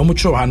 Niomo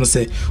Hano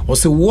say,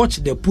 also watch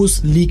the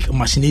post league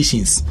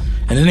machinations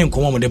and then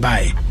come on with the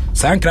buy.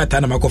 Sankrata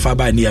and Makofa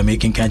by near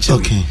making catch.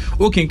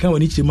 Okay, can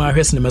we see my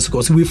Western Mexico?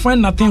 So we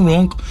find nothing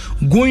wrong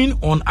going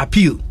on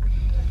appeal.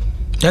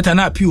 That an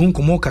appeal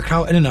unkomo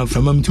kakao and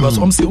from to us.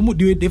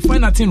 They find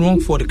nothing wrong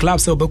for the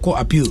club so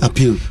appeal.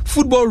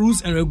 Football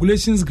rules and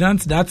regulations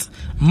grant that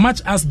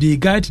much as they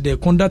guide the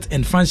conduct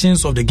and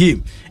functions of the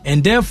game,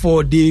 and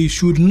therefore they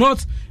should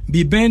not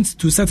be bent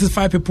to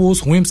satisfy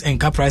people's whims and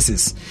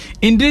caprices.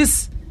 In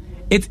this,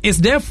 it is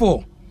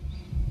therefore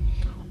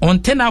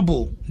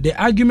untenable the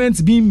arguments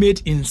being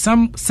made in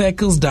some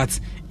circles that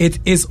it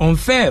is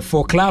unfair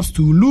for clubs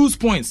to lose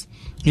points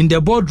in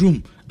the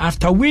boardroom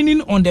after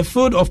winning on the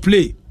field of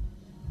play.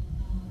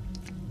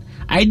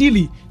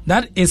 Ideally,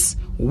 that is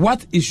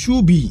what it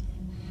should be.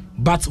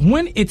 But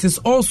when it is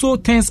also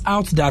turns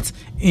out that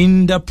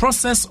in the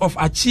process of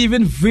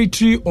achieving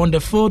victory on the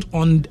field,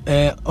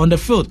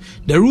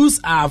 the rules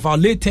are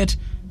violated,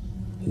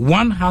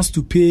 one has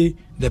to pay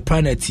the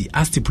penalty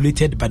as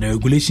stipulated by the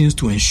regulations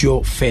to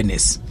ensure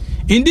fairness.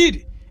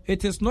 Indeed,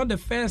 it is not the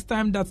first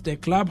time that the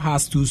club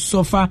has to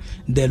suffer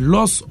the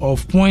loss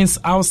of points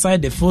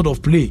outside the field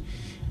of play.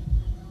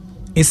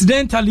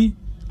 Incidentally,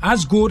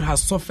 Ashgold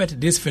has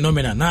suffered this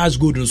phenomenon. Now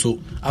Ashgold also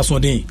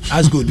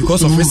Ashgold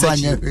because of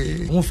research.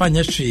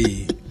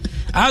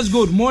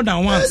 Ashgold more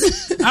than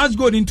once.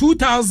 Ashgold in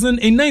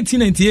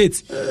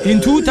 1998,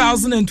 in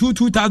 2002,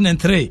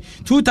 2003,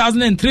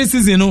 2003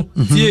 season.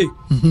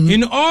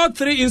 In all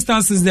three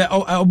instances, the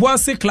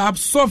Obuasi club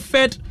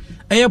suffered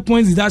air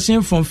points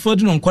deduction from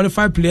fielding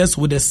unqualified players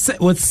with the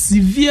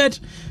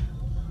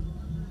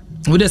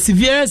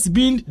severest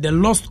being the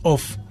loss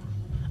of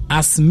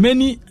as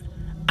many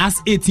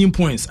as 18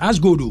 points.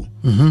 Ashgold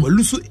will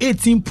lose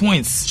 18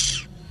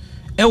 points.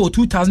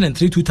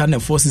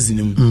 2003-2004 season.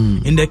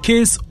 In the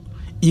case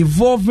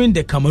involving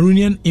the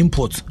Cameroonian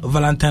import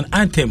Valentine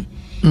Anthem.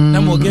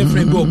 Now my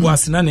girlfriend go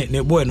was na ne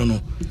boy no.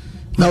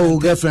 Now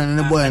girlfriend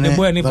ne boy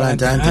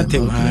Valentine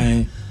Anthem.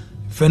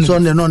 So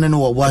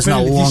no was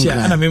now one.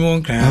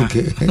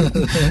 Okay.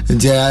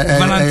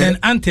 Valentine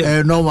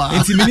Anthem. No ma.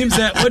 It means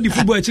say what the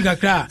football chika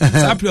kra.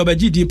 Sapri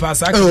obejidi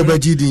pass.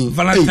 Obejidi.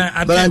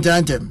 Valentine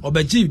Anthem.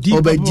 Obejidi.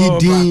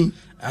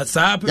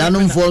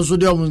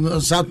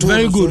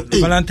 Very good.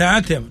 Valentine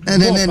Anthem.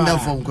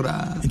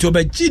 It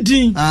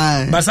obejidi.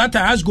 But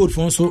Ashgold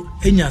for so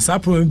enya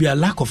sapro be a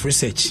lack of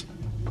research.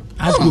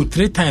 Ashgold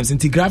 3 times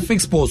into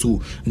Graphic Sports.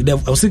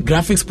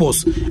 Graphic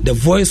Sports, the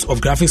voice of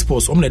Graphic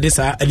Sports. This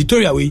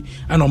editorial way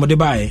and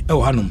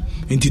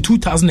into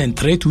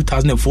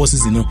 2003-2004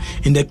 season.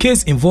 In the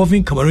case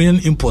involving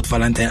Cameroonian import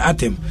Valentine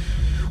Anthem.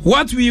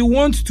 What we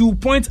want to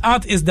point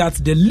out is that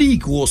the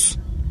league was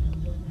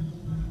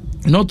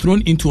not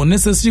thrown into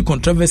unnecessary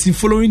controversy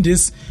following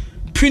these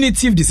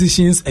punitive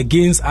decisions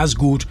against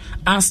Ashgold,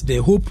 as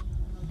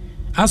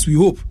we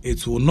hope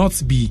it will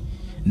not be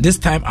this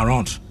time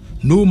around,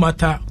 no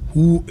matter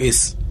who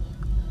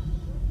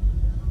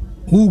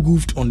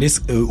goofed on this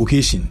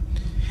occasion.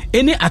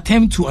 Any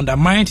attempt to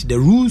undermine the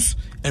rules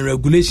and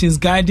regulations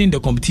guiding the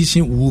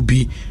competition will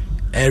be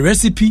a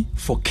recipe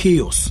for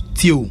chaos.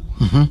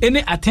 Any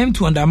attempt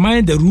to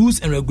undermine the rules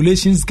and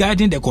regulations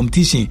guiding the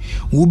competition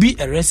will be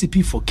a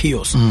recipe for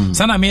chaos.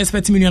 Sana me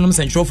expect million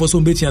central for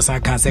some betia sa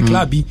can say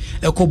club bi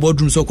eco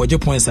boardroom so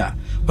kwaje points are.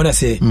 But I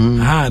say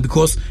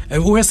because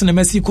West na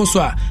Mexico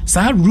so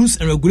sa rules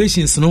and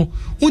regulations no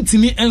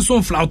untimi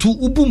enso flautu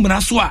ubu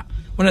mra so a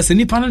when I say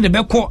nipa na de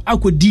be ko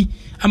akodi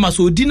ama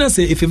so di na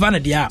say efeva na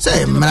dia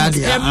say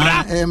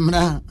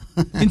emra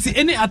into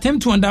any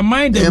attempt to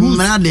undermine the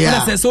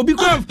rules. So obi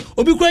kura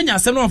nya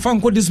asem no fan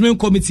ko discipline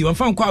committee, one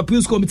fan ko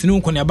appeals committee no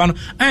ko ne ba no,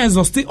 and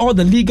exhaust all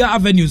the legal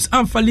avenues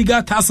and for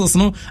legal tasks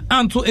no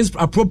and to its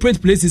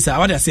appropriate places.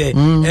 What I say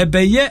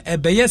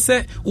ebeye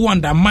say who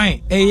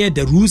undermine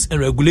the rules and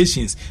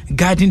regulations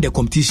guiding the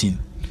competition.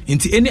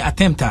 Into any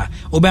attempt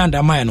obe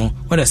undermine no,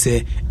 what I say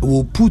it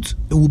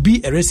will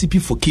be a recipe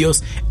for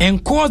chaos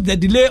and cause the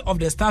delay of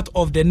the start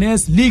of the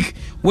next league,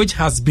 which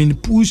has been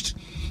pushed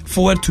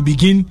forward to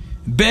begin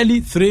barely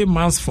 3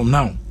 months from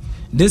now.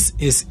 This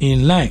is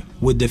in line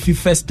with the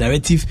FIFA's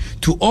directive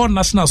to all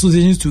national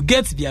associations to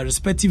get their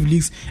respective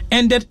leagues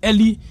ended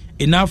early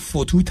enough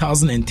for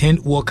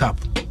 2010 World Cup.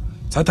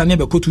 Saturday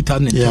beko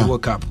 2010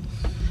 World Cup.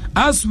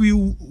 As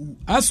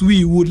as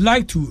we would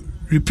like to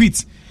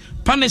repeat,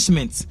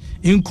 punishment,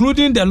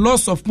 including the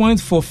loss of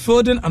points for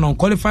fielding an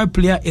unqualified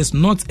player, is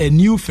not a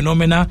new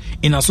phenomenon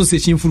in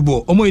association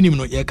football.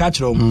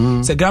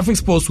 Say Graphic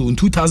Sports in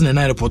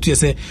 2009 report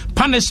say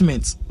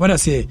punishment. What I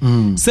say?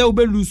 Say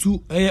we lose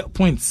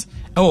points.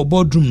 Our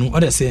boardroom no.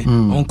 What I say?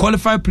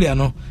 Unqualified player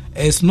no.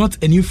 It's not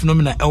a new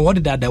phenomenon. What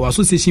did that? There was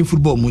association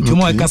football.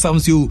 Mutumo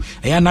Kasam you.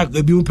 I am not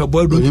a beautiful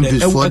boardroom.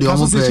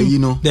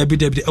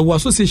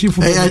 Association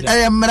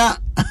football.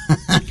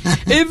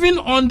 Even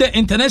on the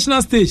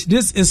international stage,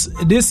 this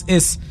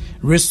is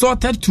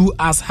resorted to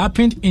as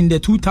happened in the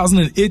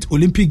 2008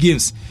 Olympic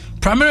Games,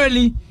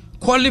 primarily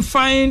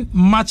qualifying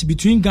match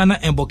between Ghana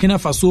and Burkina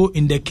Faso.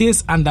 In the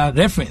case under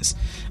reference,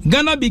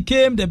 Ghana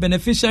became the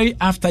beneficiary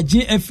after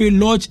GFA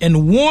lodged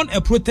and won a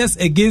protest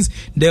against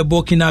the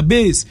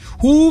Burkinabés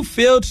who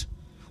filed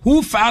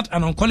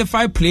an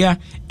unqualified player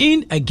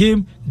in a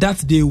game that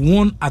they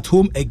won at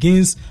home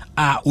against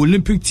our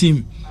Olympic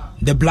team,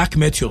 the Black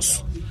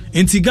Meteors.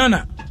 In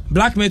Ghana,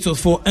 Black Meteors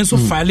for Enso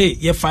file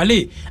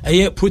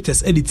a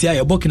protest editor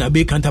a Burkina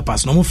Bay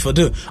counterparts no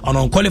further an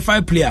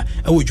unqualified player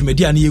which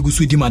media and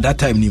Yegusu dim at that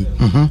time nim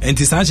and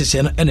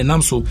Tisanche and the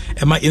Namso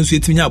and my Enso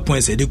Etinia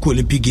points at the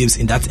Olympic Games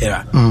in that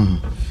era.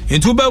 In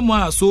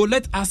Tubelmoa, so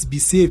let us be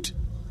saved.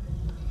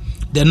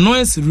 The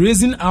noise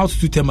raising out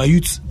to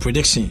Temayut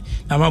prediction.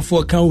 Now,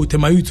 for account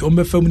Temayut on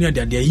the family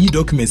that their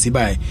documents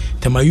by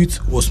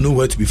Temayut was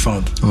nowhere to be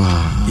found.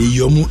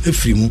 Yomu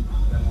Efrimu.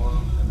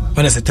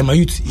 When I say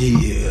Temayut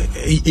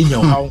in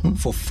your house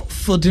for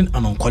fielding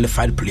an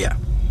unqualified player.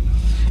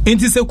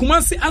 It is a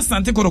Kumasi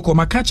Asante Koroko,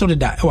 my catch on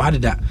that or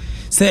had that.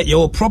 Say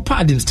your proper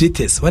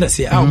administrators. What I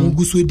say, I will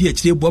go to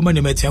the Boman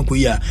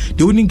Metianko.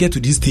 They wouldn't get to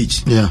this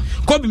stage. Yeah.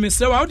 Kobe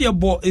Mr. Out there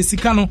bought a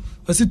Sicano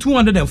was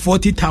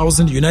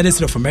 $240,000 United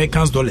States of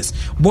American dollars.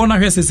 Born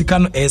here says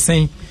Sicano is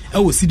saying, I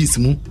will see this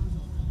moon.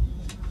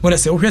 What I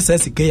say, okay,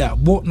 says Sikaya,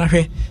 bought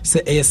Nahe,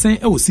 say a saying,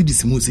 I will see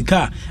this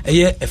musica, a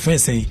year, a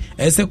friend saying,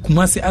 as a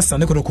Kumasi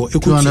Asante Koroko,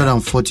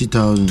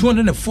 240,000.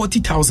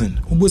 240,000.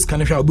 Who was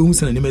Canada,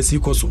 Booms and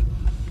Nemesi Koso.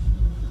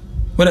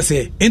 What I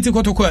say,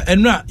 Antikotoko,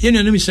 and now,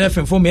 you chef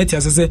and for me, as I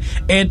say,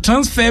 a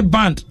transfer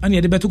band, and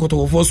yet the better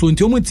Kotoko for so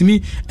until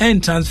me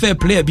and transfer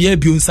player be a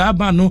Bunsa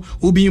Bano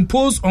will be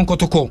imposed on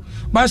Kotoko.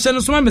 But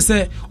Shannon Swam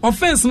say,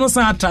 offense no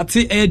sa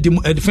attracti a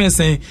defense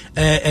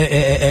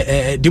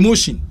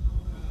demotion.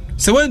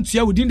 So when you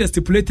are within the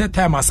stipulated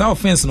time as our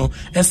offense, no,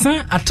 a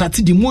sign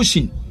attracted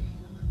demotion.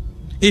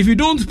 If you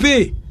don't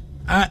pay,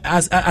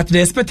 at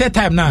the expected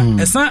time now,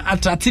 a son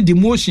attracted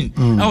demotion.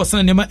 Our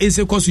son Nema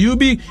AC course, you'll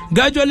be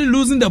gradually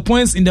losing the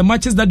points in the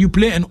matches that you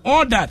play and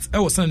all that.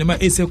 Our son Nema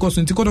AC course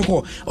in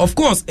Tikotoko. Of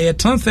course, a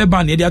transfer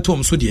ban near their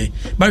home so dear.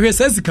 But he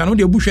says he cannot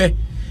be a bush.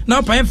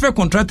 Now, paying fair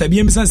contract,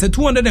 BMC said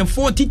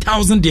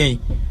 $240,000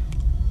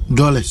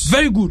 dollars.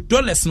 Very good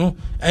dollars, no.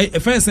 A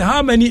friend say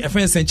how many? A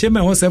friend say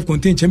chairman who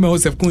self-contained, chairman who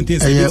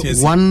self-contained.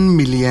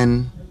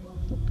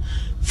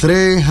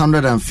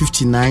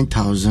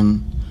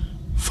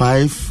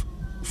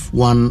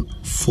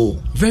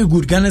 1,359,514. Very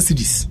good Ghana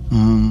cedis.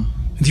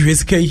 There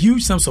is a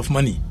huge sums of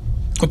money.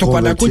 Kotoko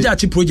Adakoja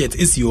Achi project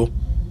is yo.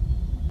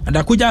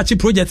 Adakoja Achi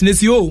project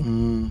is yo.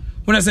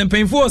 When I say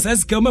paying for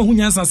says Kelman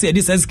Hunyan say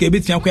this says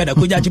Kebit Yanko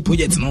Adakoja Achi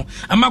project no.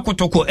 Ama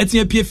Kotoko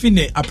etia PF in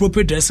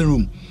appropriate dressing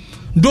room.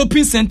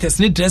 Doping centers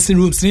ne dressing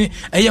rooms ne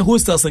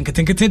hostels and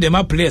ketenkete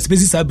dem players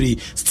basis abri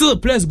still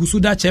players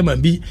gusuda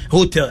chairman bi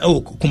hotel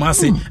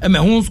Kumasi me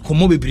ho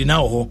komo bebri na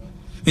ho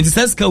nti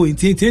says ka we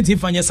nti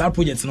fanya sa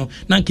project no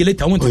na nke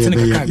later won tete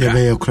ne kaka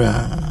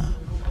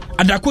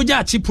Adakoja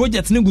Achi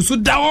project ne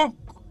gusuda ho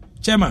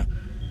chairman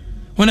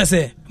when I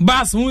say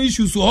bas who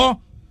issues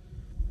ho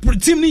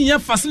team ni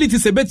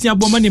facilities e betia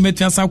bo mani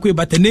metia sanko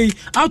but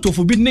out of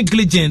forbidden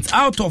negligence,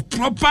 out of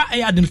proper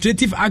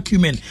administrative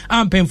acumen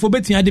and pen for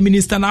betia the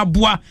minister na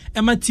boa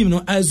e ma team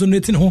no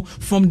isolating ho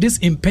from this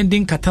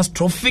impending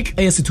catastrophic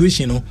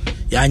situation no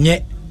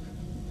yanye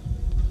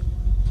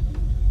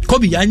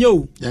Kobe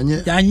yanyo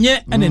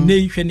yanye and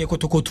nei hwene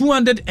kotoko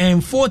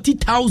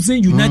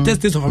 $240,000 United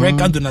States of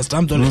America dollars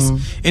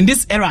in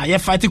this era ye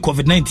fighting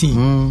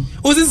COVID-19.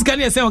 This can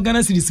you say Ghana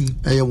cedis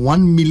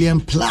 1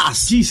 million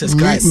plus. Jesus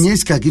Christ.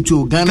 Yes ka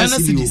kitu Ghana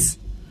cedis.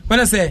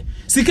 When I say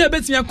sika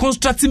betia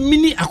construct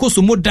mini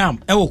akosomo dam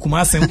e wo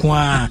Kumasi nko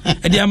a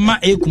e de ama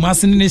e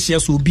Kumasi ne hye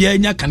so bia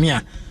nya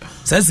kanea.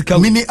 Sika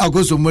mini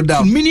akosomo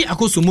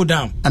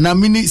dam. Ana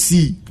mini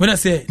C. When I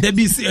say there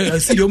be C o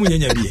mu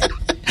nya bia.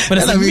 But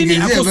as a mini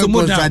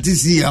akosomo dam.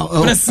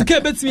 But as sika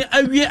betia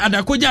awie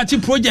Adakoja Achi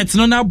project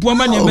no na aboa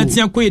ma ne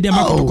betia koye dem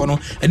akotoko no.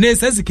 Ene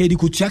say sika di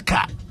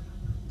kutuaka.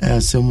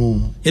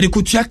 Asemu. Yedi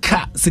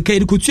kutuaka, sika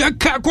yedi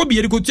kutuaka, Kobi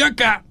yedi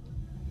kutuaka.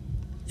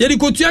 Yedi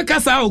kutuaka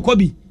sa o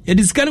Kobi.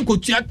 Yedi sika ni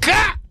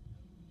kutuaka.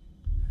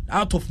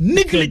 Out of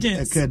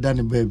negligence. Okay,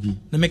 Danny baby.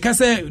 Na meka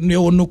say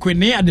no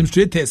kwene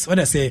administrators, what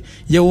I say,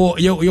 you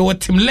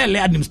timlele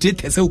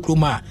administrators e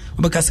ukroma,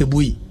 obeka se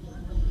boy.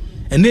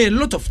 And there a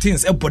lot of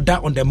things e put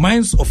that on the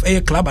minds of a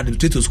club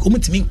administrators.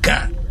 Omutimi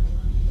nka.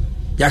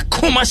 Ya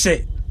koma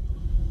she.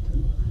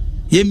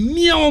 Ye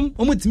miam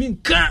omutimi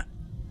nka.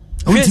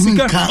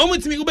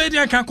 omutimi ubedi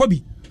aka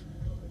kobi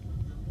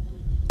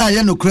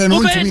aye no kra no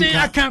ubedi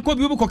aka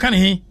kobi ubeko kan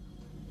he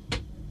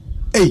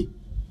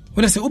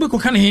what I say ubeko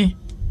kan he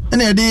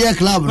na e dey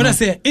club what I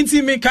say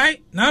intimi kai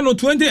na no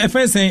 20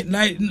 offense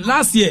like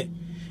last year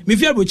me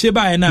fear boche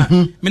ba na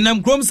me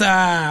nam krom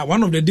sa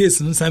one of the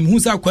days nsam hu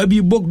sa kwa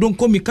bi book don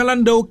come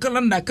calendar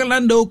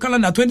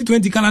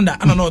 2020 calendar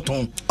ana no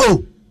ton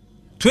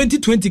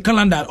 2020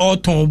 calendar or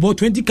ton bo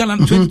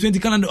 2020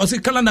 calendar or say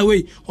calendar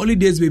way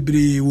holidays be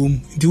bre wom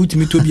nti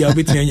utimi to bia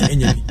obeti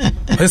anya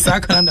bi sa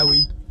calendar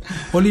way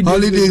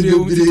holidays be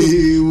bre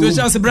to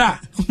chance bra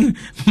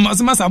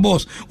masa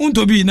boss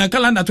unto bi na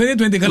calendar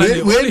 2020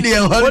 calendar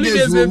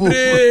holidays be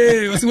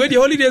bre o say we the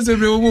holidays be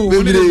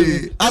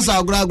bre asa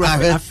agra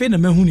afi na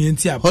mehu ne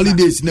nti apa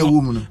holidays na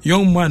wo mu no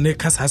young man ne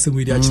kasa asem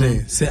we dia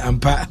kire say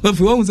ampa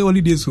afi wo say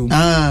holidays wo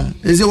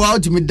ese wa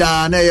utimi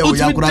da na ye wo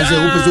yakura say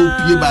wo pese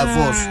pie by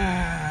force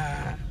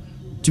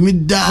timi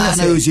da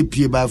na yo se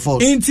pie by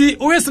force inti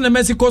o na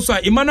Mexico so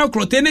Emmanuel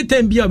Crote ne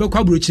tem bia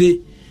obekwa brochire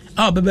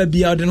baba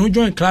bia de no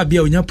join club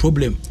bia onya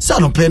problem sa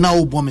no pe na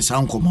wo bo me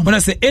san komo but I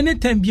say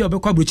anytime bia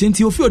obekwa brochire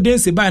inti ofi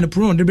odense buy no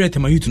pro de brete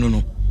ma youth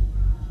no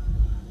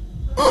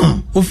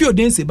ofi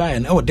odense buy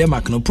na o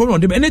Denmark no pro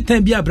de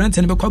anytime bia brand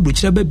ne bekwa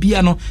brochire ba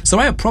bia no so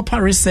why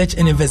proper research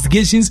and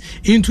investigations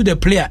into the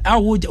player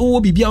wo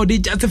bibia o de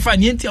justify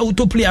ne anti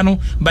auto player no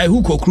by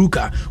hook or crook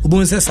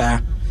obon say sa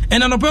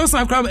and an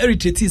person crab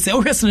irritate say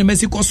o hwese na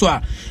Mexico so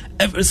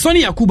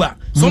Sonny Yakuba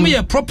so me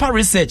proper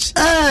research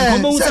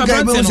ono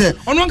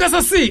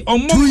ngasa say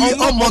omo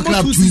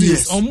club 2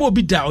 years omo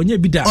bi da onye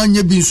bi da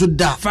onye bi so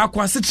da fa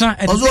kwase tran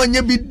ozo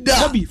onye bi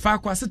da obi fa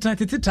kwase tran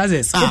tete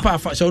trazes opa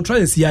fa shall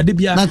trousers ya de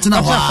bia fa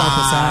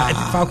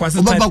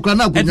kwase tran oba kwa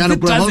na kunya no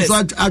pro so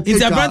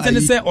it's a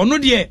brand say ono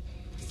de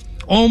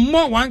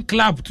omo one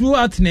club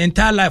throughout the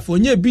entire life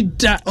onye bi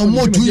da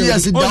omo 2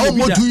 years da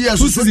omo 2 years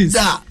so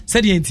da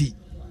said enti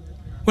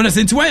when I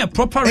say to why a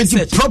proper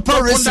research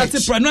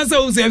research no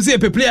say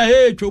player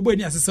hey chobo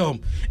ni asese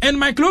and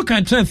Michael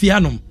can transfer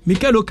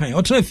Michael can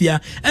or transfer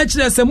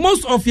actually say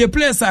most of your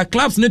players are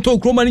clubs ne to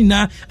kromani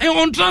na and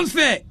on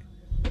transfer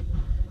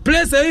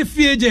players are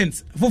free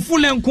agents for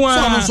full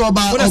enquire so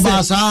ba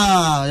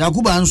sa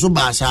Yakuba nso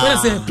ba sa when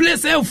I say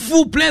players are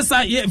full players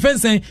are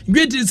fencing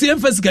great see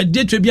emphasis ga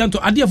dey trebianto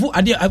ade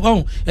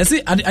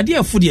say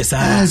ade fu dey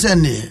sa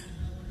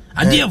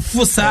ade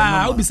fu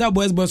sa obisa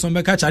boys on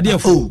be catch ade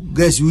fu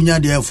guys unya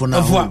de fu na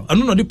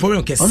anu no the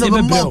problem ke se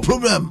be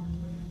problem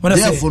what I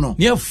say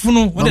near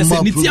funo what I say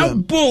nitia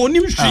bon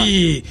onim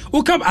hwe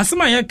o kam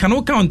asema ye kan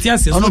o count ya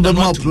se so the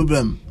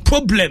problem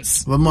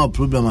problems we more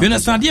problem you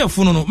understand there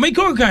funo no make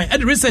all kind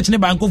at research ne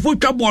bank of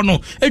twabo no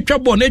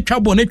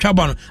twabo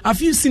no have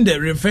you seen the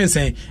reference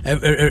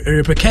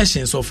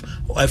repercussions of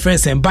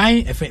friends and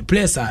buying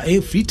players are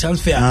a free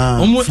transfer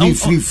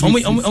free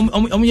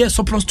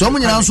surplus to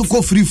also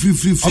go free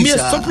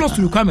surplus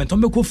to requirement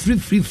go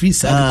free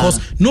sir because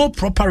no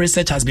proper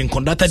research has been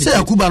conducted say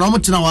Akuba no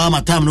mtina wa ma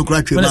time no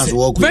kra twema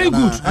work very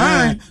good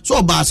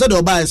so ba say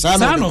do buy sa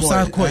no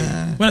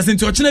when I say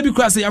to ochina bi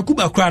kra say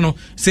Akuba kra no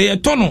say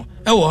etono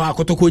ewo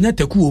akotoko nya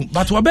takuo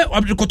but wabe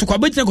kotoko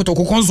abetina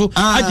kotoko konso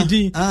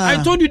agidin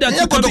I told you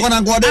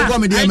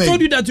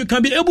that you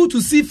can be able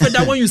to see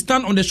further when you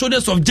stand on the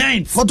shoulders of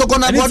giants. Kotoko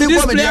na gode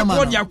go me dey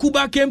man.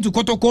 Yakuba came to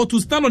Kotoko to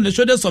stand on the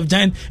shoulders of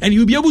giants and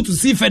you'll be able to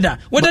see further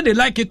whether they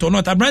like it or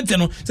not. Abrante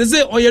no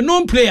say or a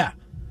known player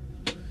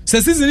say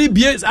season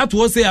be at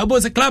what say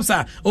about the clubs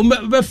are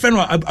be friend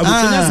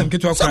abuchanya sem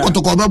keto akwa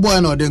Kotoko be boy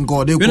no den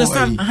go dey go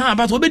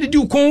but obe did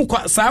you kon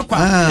kwa sa kwa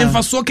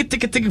emfaso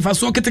keteketeke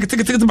faso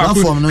keteketeke ba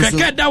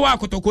keke da wa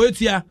Kotoko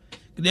etua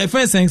the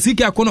fence and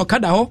siki akono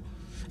kada ho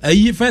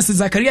ayi fence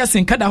Zakaria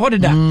sen kada ho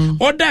deda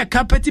order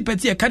carpeti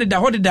e kada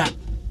ho deda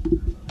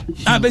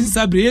abesi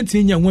sabre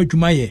yetinya ho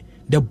adwuma ye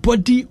the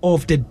body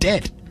of the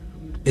dead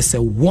is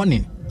a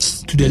warning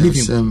to the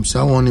living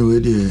some warning we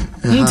dey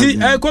nti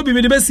ko bi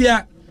me de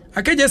besia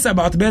I can just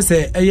about best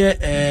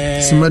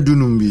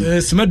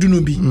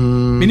Simadunumbi.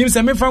 Minim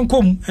se me fan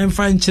kom en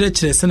fan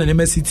chire se na ne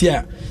masiti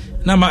a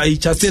na ma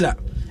chasela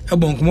e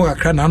bon komo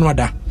kakra na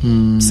anwada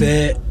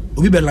se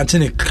obi be lanche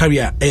ne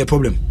career e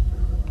problem.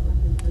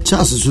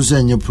 Chance so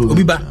say problem.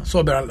 Obi ba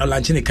so be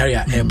lanche ne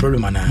career e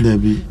problem ana.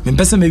 Me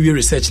pese me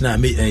research na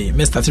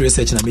me start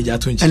research na me ja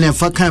to nchi. And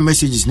fa kind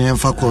messages na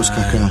fa course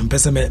kakra. Me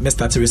pese me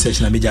start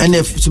research na me ja. And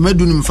if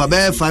Simadunum fa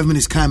be 5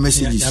 minutes kind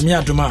messages.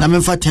 Na me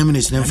fa 10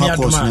 minutes na fa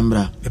course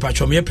number. Me pa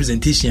show me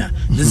presentation.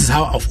 This is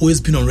how I've always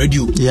been on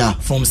radio. Yeah.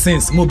 From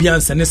since mo bia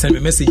send me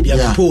message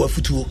bia po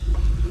afutu.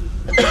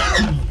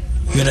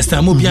 You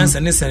understand? Mo bia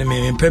send me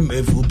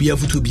bia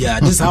afutu bia.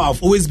 This is how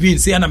I've always been.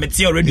 Say na me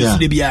tie radio so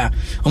de bia.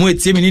 Mo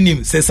tie me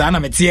nim say sa na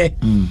me tie.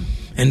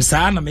 And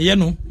sa na me ye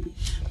no.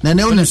 Na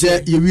ne wonu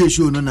say you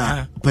show no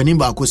na panin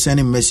ba ko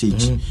sending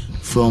message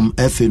from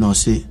FA no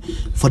say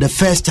for the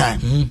first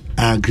time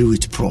I agree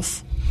with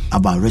Prof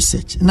about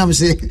research. And I'm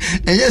saying,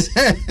 and yes,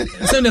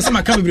 so there's some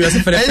for the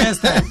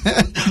first time.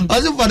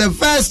 Also for the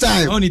first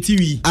time on the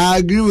TV, I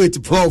agree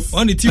with Prof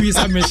on the TV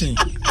submission.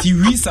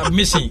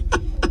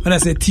 when I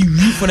say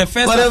TV for the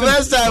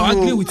first time, I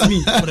agree with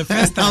me for the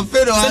first time.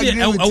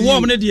 A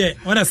woman there.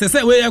 When I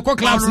say we are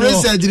clubs no.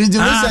 Research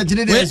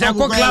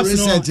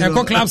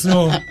clubs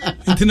no.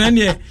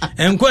 Intinanye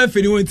and ko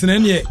afeni wo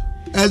intinanye.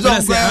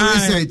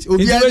 Research.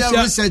 Obi a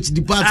research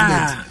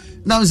department.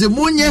 Now say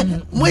moya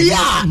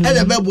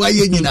ele bebo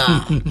aye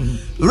nyina.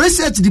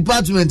 Research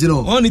department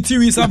no. Only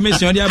TV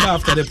submission on the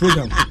after the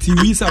program.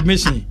 TV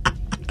submission.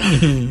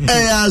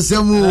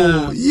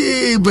 Asemu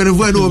ye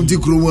benefo no omti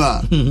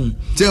kromwa.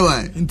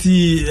 Tewa.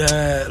 Nti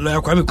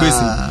lawyer Kwame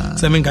Kwesi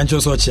say men kan cho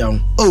so chia.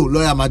 Oh,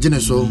 lawyer imagine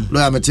so.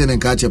 Lawyer metene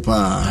nka che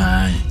pa.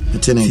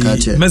 Metene nka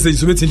che. Message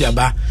so betin dia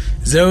ba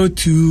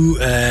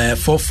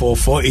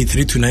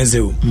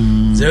 0244483290.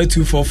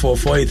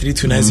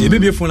 0244483290.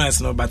 Baby phone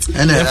lines no but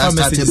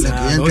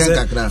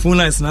phone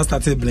lines na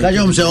started blink.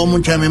 Kajo mse o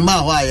mun twame ma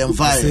ho ayem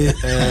fa.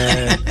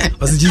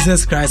 Was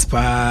Jesus Christ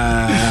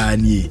pa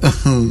ni.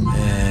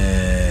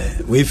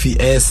 Wefi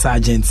air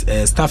sergeant,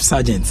 staff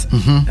sergeant,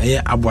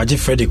 Abuaje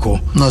Fredico.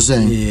 No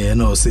say. Yeah,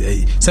 no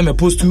say. Some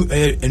opposed to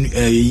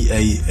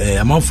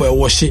amount for a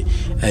wash it.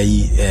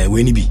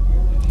 When be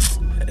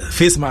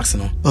face masks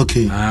no.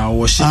 Okay.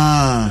 Wash it.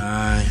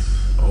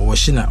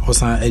 Washing na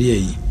osan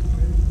area.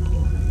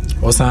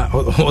 Osan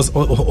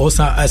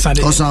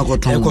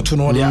koto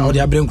no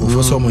dia brenko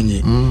for so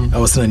money. I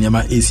was na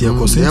niama AC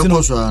ekoso.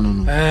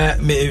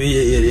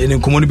 Me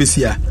nkomo no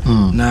besia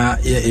na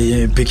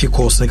pick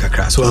course na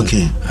kakra. So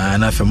okay.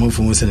 Na fa mo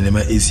se na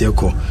niama AC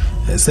eko.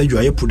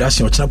 Sadwa ye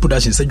production, ochina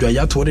production sadwa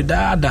ya to de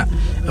dada.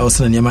 I was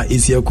na niama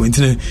AC eko.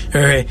 Intine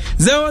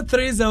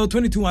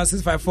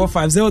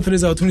 03022165545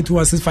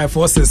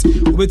 03022165546.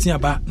 Obetia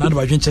ba na do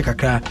badwen check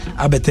kakra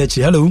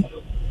abetechi. Hello.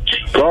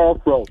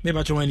 Bro. Me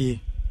ba chwani.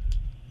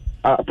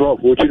 Prof,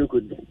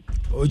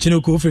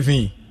 Ochinuku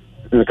Fifin.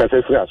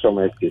 Nkasefri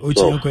asoma esti.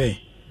 Ochinuku.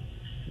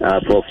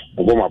 Prof,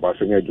 oboma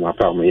baso adwuma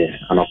pa mo ye.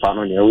 Anopa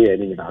no ne we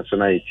ni na so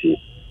na eti.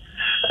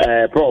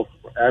 Prof,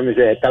 me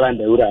say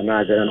calendar ura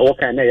na ga no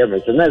kan na ye me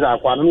so na za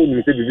kwa no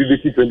ni say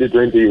BBC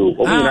 2020 o.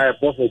 O na ye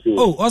prophet o.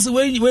 Oh, also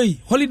wait.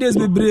 Holidays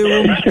be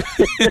brave.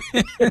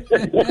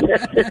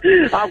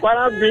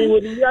 Akwa bi wo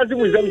ni ya si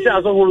mu zam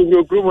sha so ho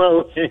ru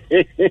kroma.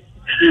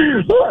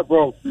 Oh,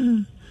 Prof.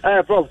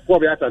 Prof,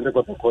 what we are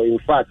in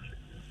fact,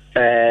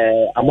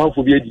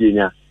 amanfo bi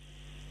edienya.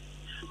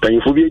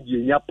 Panyinfo bi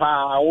edienya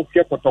pa, o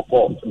fe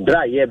kotoko,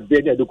 dry ye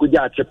be na de ko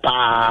ja che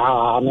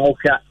pa, na o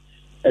ka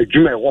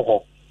adwuma wo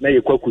ho, na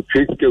ye kwaku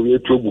tweke we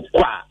tobu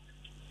kwa.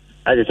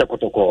 Aje se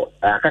kotoko,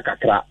 aka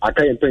kakra,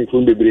 aka ye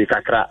panyinfo bebre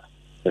kakra.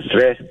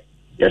 Esre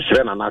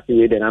na na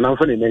we de na na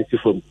mfa ne nansi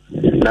fom.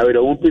 Na we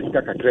de won pesi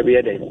kakra be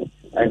ye de.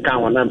 Enka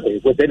wona mpa,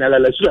 ko te na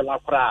la su la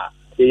kra,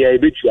 ye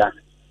betua.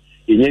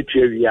 Yenye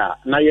twevia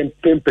na yen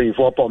pempen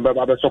for pombe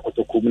ba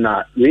sokoto kum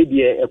na we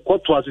die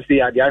ekoto aso se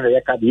ya dia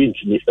ya ka de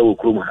ntini e wo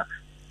krum ha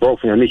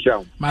prof ya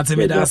misha mate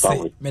me da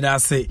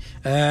say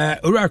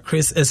ora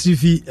Chris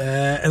SVP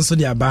enso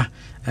dia ba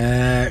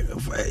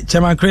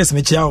chairman Chris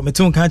me chia me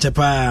tun kan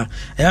chepa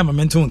ya ma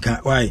me tun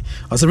kan why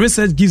also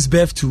research gives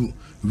birth to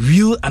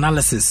real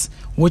analysis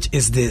which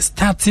is the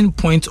starting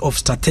point of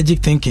strategic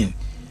thinking.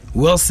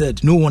 Well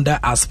said. No wonder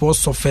our sports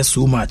suffer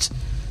so much.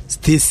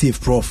 Stay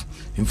safe, Prof.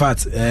 In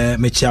fact,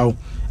 Mechiao,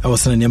 I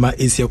was in Nema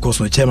ACL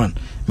Cosmo Chairman,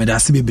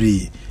 Medasi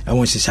Bibri, I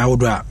want to shower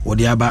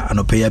Odiaba and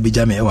Opea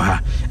Bijame Ewaha,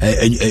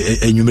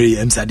 and you marry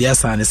Msadia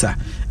Sanesa,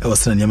 I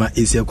was in Nema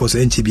ACL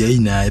Cosmo Enchibia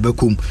na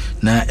Ebekum,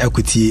 na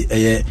equity,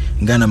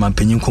 Ghana man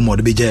Penin Como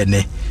the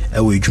Bijane,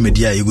 away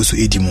Jumedia, Yugusu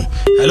Edimo.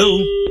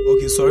 Hello,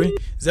 okay, sorry,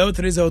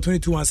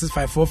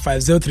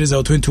 03022165545,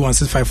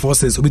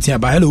 03022165546, Ubitia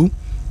by hello.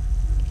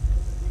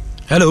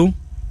 Hello.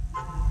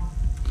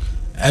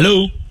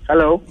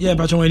 Yeah,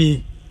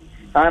 Pachoni.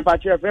 I'm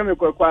Pacha Femi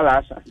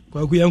Kwala.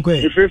 Kwaku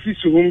Yankwe. If you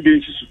see whom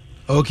they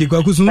okay,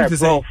 Kwaku soon to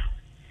say.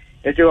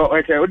 It's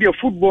your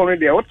football in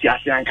there. What's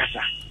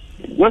Yankasa?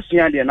 What's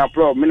the idea? No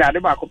problem. I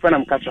never open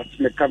them catch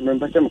me coming,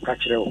 but I'm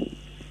catching.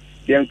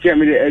 Then tell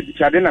me the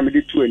Chadena made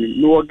it to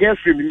him. No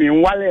girlfriend me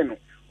in Wallen.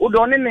 O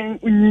don't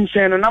in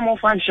Shan and I'm on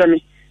fan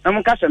shammy.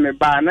 I'm catching me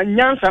by and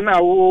Yansa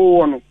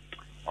now.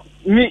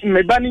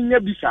 Me banning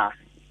your bisa.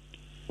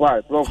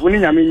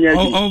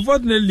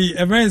 Unfortunately,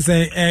 a very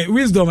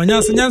wisdom and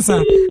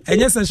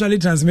Nyansa sexually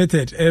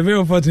transmitted. Very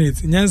unfortunate.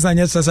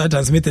 Nyansa sexually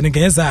transmitted. And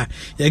Kensa,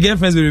 your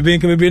girlfriends will be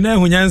now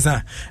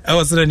Nyansa. I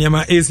was in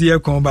Yama ACL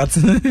combat.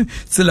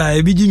 Still,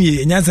 I be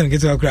Jimmy Nyansa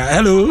get to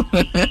cry.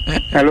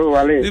 Hello,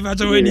 Ale.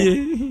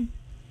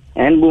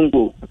 And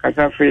Bungo,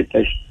 Casafe.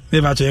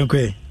 Never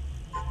change.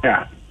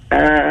 Yeah.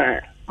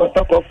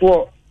 Kotoko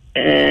for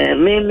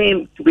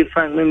me to be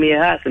frank, me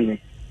asking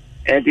me.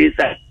 And this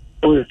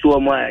to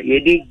my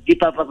ye di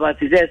papa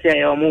to say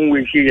your moon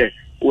will hear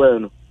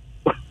well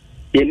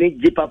you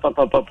need papa.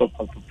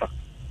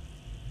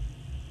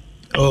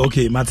 Oh,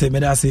 okay, Mate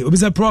Medasi.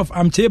 Obisa Prof,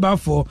 I'm Cheba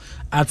for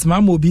at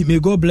Mamobi. May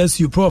God bless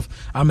you, Prof.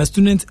 I'm a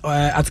student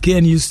at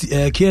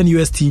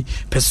KNUST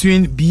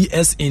pursuing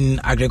BS in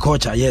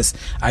agriculture. Yes,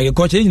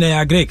 agriculture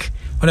in Greek.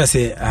 when I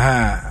say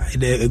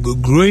the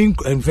growing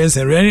fence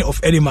and rearing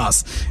of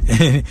animals,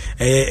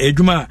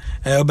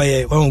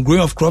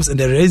 growing of crops and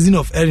the raising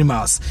of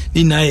animals.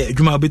 Nina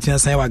Juma between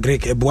Sawa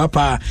Greek,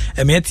 Buapa,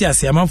 Metia,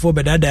 Siaman for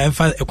Bedada,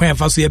 acquire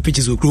fast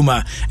pitches with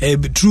Kruma,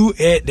 through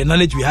the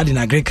knowledge we had in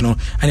a Greek, no,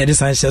 and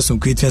this I share some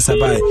creatures.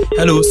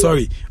 Hello,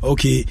 sorry.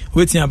 Okay,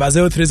 waiting about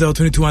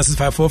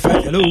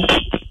 0302216545. Hello.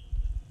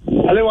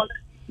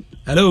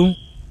 Hello.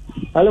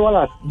 Hello,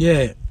 Wallace.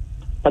 Yeah.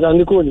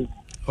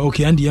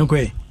 Okay, Andy,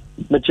 Uncle.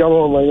 But you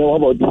know,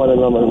 about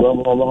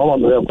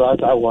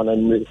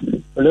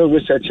a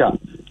researcher.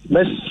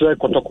 Mr.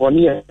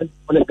 Kotokoni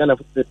on a kind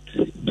of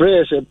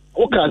prayers.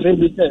 What can I say?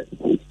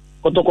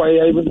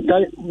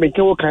 Kotokoi make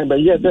all kind of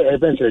yet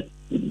events.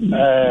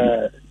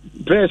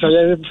 Prayers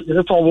are in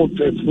the form of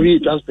free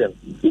transfer.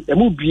 A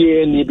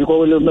movie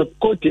because we'll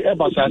go to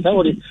Airbus and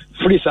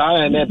free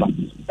and ever.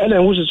 And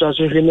then who's the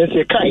translation?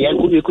 Say,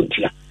 I could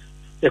hear.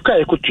 A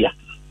could hear.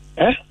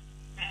 Eh?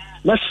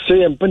 Must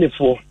say I'm penny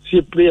for.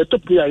 See, player to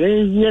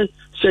player.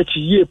 Such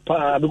year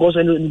because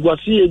I was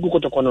here go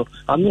to corner.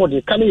 I'm not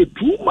the can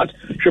too much.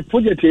 She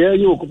put it here,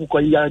 you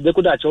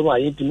could actually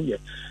write to me.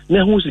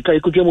 Now who's the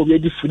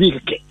Kaikuja be free?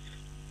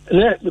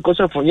 Because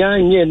of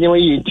young year never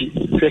eat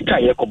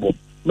Kayakobo.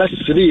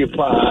 Must three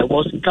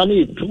was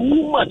canny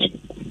too much.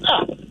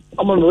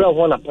 I'm on the real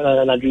one up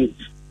and I do.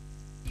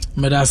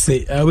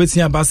 Medase,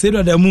 waiting about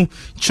Sera Demu,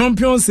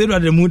 champion Sera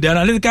Demu, the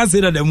analytical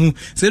Sera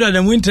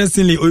Demu,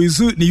 interestingly, or you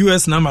suit the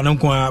US number, no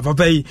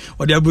Papai,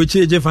 or the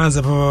Abuche fans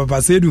of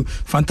Pasedu.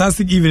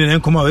 Fantastic evening,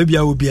 and come out, maybe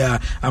I will be.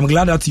 I'm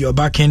glad that you're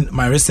backing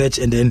my research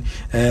and then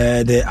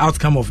the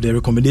outcome of the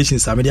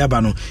recommendations. Amedia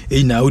Bano,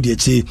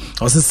 Naudi,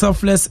 also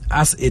selfless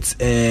as it's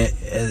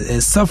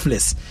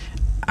selfless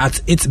at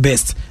its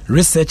best.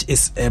 Research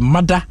is a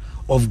mother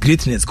of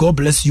greatness. God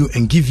bless you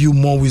and give you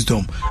more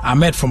wisdom.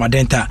 Ahmed from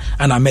Adenta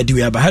and Ahmed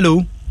Duyaba.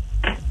 Hello.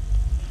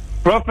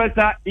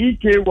 Professor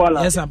E.K.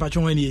 Wallace. Yes, I'm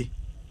Pachon.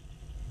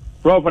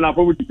 Prof. and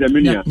Apobu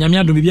Tizeminia.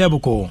 Nyamia do bibia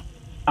boko.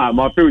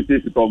 My favorite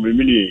is to come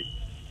Mini.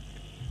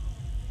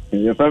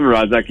 Your family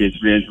Razak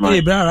experience, man.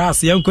 Hey, brother,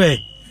 Ras, young kwe.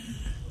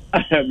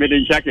 Made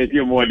in Shaka,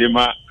 you more than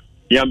my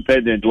young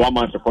president, 1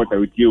 month supporter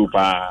with you.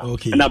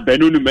 Okay. And a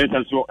Benunu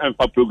mentioned so and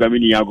for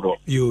programming Yagro.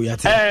 You, yeah.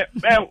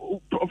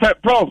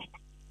 Prof.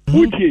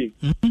 Uche,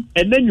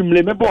 and then you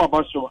remember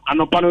about so and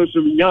opano so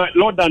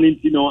Lord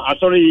Danintino,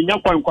 sorry,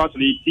 young point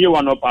quantity, here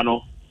one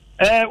opano.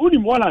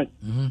 Udimola,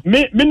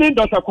 many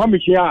Dr.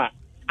 Kwamichia,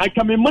 I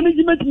can be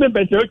management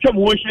member, the Urcham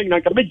washing,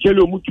 I can make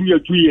Jello Mutu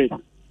 2 years.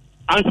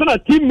 And so a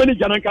team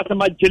manager and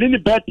customer Jelini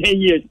bad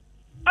 10 years.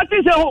 I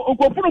think I'll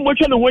go for a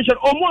motion and washing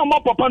or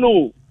more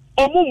papano.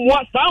 Or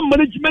more some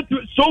management,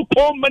 so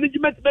called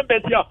management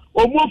members here,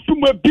 or more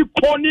from a big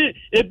pony,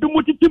 a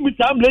bimoti with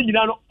some lady,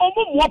 or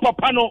more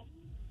papano.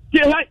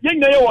 Young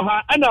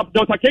Nayoha and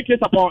Dr. Keke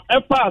upon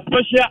FR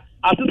special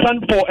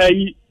assistant for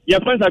a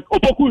your friends like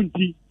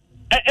Opokunti.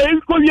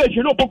 And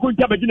Opokunti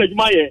Abedina,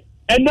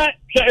 and that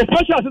a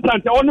special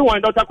assistant only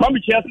one, Dr.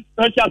 Kwame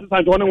special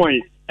assistant only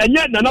one, and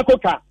yet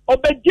Nanakoka,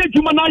 Obed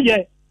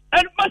Jumanaye,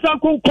 and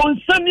Masako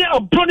concerning a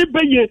Brony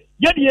Bay,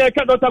 yet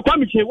Dr.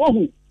 Kwame,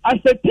 as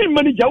a team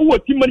manager,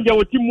 team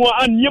more,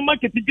 and your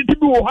market to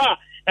do her,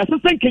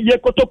 assistant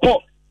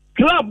Kotoko,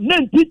 Club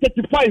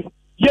 1935.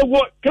 You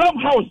work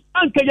clubhouse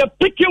and can you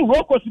pick your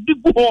rock or the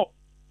book or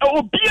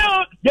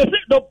beer? Yes,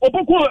 the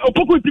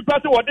Opoku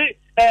person or they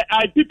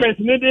IP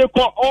person they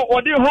call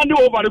or they hand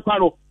over the car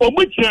or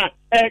which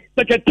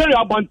secretary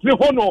about 3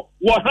 honor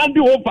will hand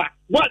you over.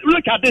 What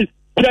look at this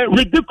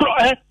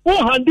ridiculous who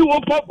hand you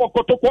over for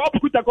Kotoko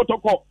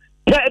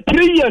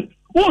 3 years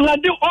who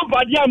hand you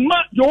over the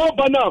amount you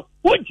over now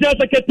which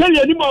secretary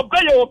anymore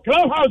by your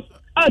clubhouse.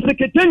 As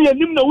secretary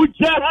and him which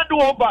hand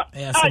over.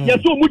 Yes,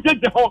 so much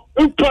the whole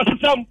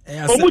some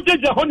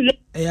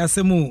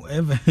Yasemu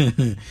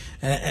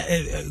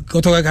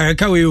Kotoka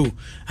Kakawe,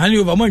 hand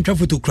over one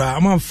traffic to cry.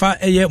 I'm on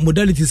fire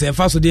modalities and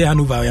fast day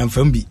hand over. I am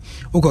from B.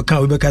 Oko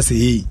can we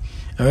say,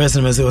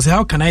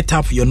 how can I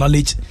tap your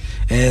knowledge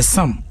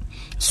some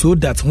so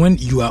that when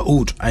you are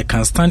old, I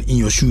can stand in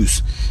your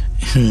shoes?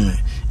 In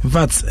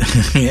fact,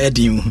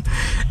 Eddie,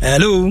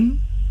 hello.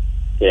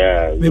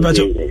 Yeah.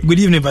 Good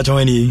evening,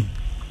 Pachoni.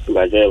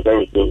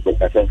 Very good,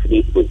 but I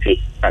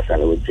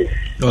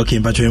okay,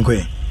 but you're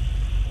okay.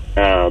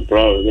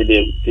 Bro, we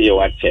didn't see you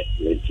watch it.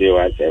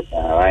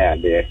 I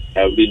am there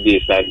every day.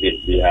 Sunday,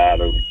 we are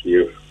with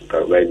you.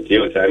 When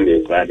you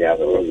Sunday, Friday, I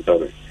don't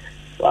know.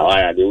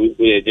 I had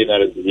the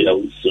general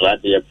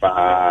Swati,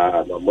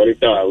 my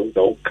monitor, I was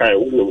okay.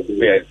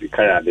 We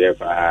kind of there.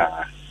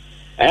 I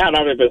had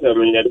a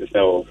person yet to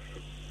sell.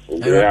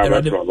 Okay,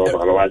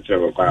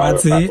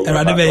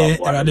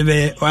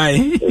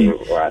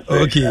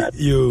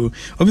 you.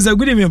 Officer,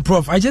 good evening,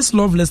 Prof. I just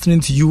love listening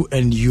to you,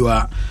 and you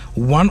are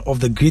one of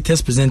the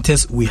greatest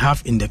presenters we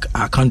have in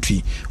our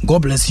country.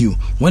 God bless you.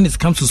 When it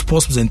comes to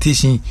sports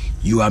presentation,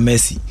 you are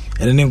Messi.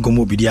 And the name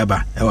Gomo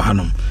Bidiaba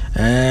Ewahanum.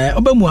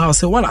 Obemu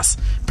House Wallace,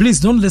 please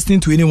don't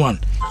listen to anyone.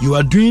 You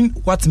are doing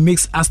what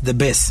makes us the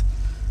best.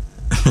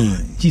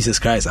 Jesus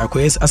Christ, I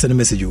send a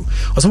message you.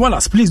 Also,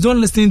 Wallace, please don't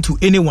listen to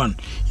anyone.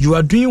 You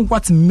are doing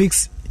what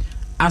makes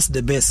us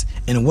the best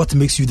and what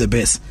makes you the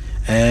best.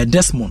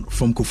 Desmond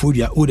from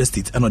Kofodia, Old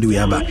State, and we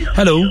have.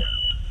 Hello.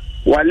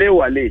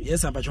 Wale.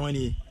 Yes, I'm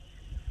Pachwani.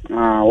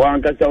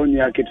 Wankasa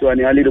unia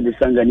kitwani alido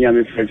busanga ni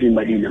amefafi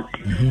Madina.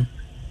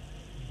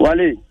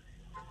 Wale.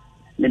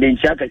 Mede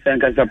nchaka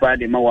sankasa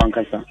pade ma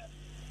wankasa.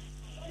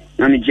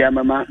 Na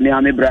mijama ma me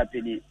ame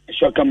brapeni.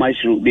 Shoka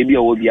maishru baby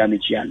obi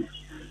amichiano.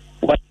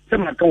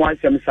 Wasema kan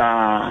wasem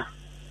sa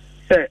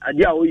say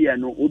adia oye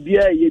no obi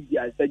aye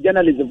bia say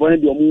journalism for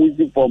the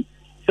music form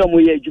some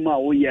ye adwuma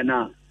oye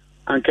na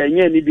anka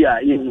nye ni bia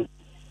ye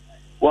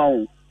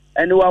wow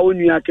ene wa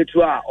onu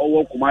aketu a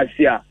owo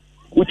kumasi a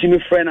utimi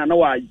friend na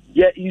wa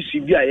ye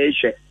issue bia ye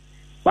hwe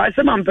ba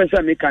say man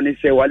pesa me kan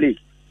say wale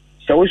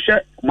say wo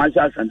hwe kumasi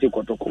asante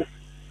kotoko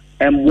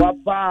emwa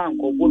pa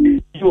ankofo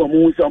bi o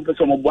mu say on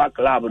pesa mo bo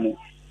club no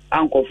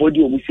ankofo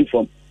di o music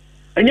form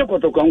enye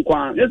kotoko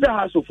nkwa ye say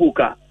ha so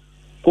fuka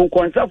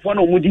konkonsa fo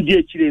na omudidi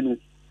akire no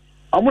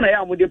amuna ya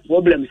amude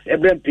problems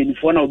ebrem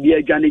penifo na obi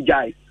adwane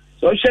jai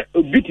so hye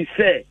obi ti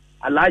say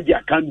alaji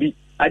akambi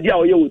ade a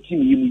oye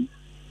wotimi yimu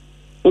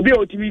obi a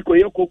wotimi ko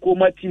ye koko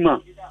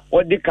matima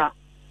odika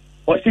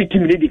o si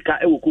timi ne dika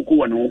e wo koko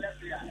wono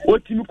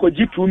wotimi ko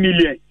gi 2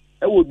 million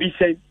e wo bi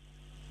sen.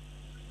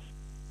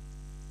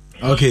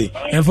 Okay,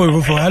 and for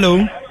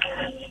hello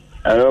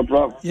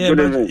prof.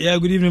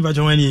 Good evening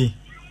Bajwani.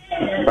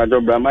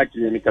 Bajo Bramaki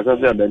ni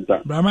kasase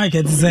adenta Bramaki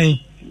etizen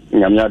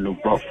nyamya do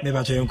prof me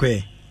ba choyen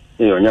kwe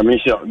yo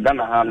nyamisha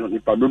Ghana ha no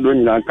nipa dodo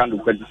nyina kan do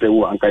kwati se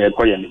wo anka ye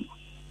koye ni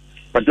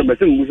pato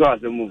bese nguso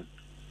asemu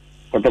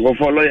kotoko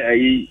follow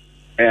ayi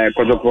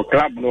kotoko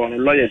club no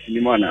lawyers ni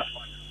mana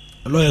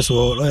lawyers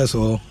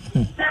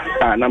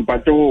na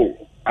pato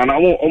ana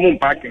omo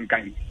parking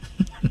kan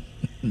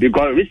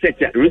because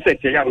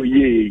research ya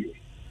oye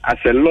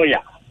as a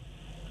lawyer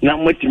na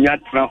motinya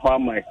transfer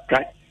my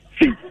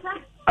fee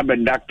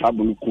abenda club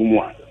no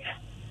kumwa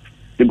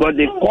because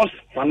they cause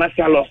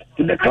financial loss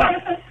to the club.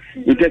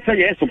 If they say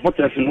yes,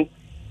 supporters, no,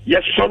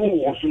 yes, sorrow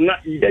was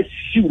not yes,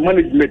 shoe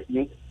management,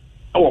 no,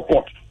 our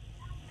court.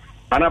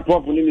 And I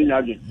probably mean,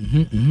 I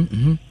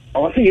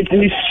was saying it's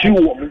an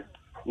issue,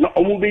 no,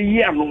 over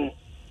year, no,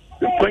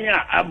 the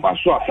Konya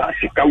Abaso,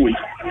 Sashikawi,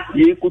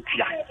 ye could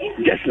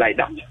just like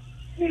that.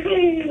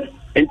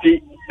 And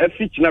a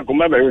feature come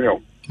very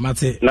well.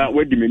 Mate. Now,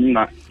 wait a minute.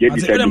 Now,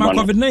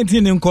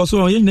 COVID-19 in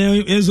Koso,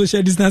 in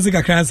social distancing,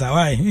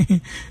 why?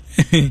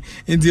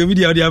 In the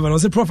video, I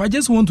say, Prof, I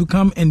just want to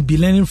come and be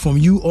learning from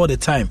you all the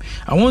time.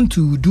 I want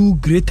to do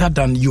greater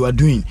than you are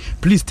doing.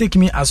 Please take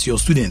me as your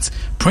student.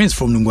 Prince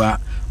from Nungwa.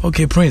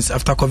 Okay, Prince,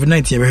 after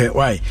COVID-19,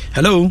 why?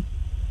 Hello?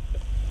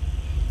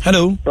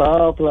 Hello?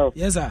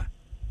 Yes, sir.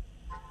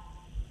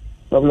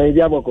 From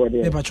Nigeria,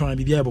 never trying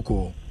to be able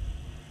to.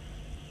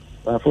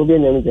 Prof,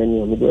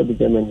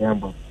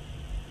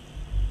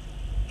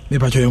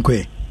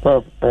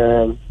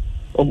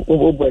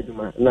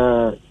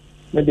 na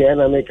maybe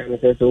I make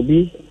an so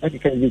be I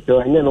can be so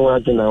I know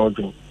what to now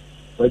do.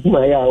 But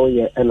my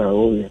and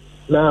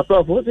now,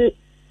 Prof, what's it?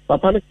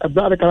 Papa, a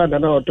brother calendar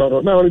now,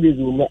 Toro, now this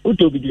room,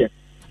 Utopia.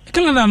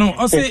 Calendar, no,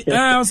 I say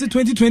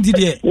 2020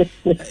 there.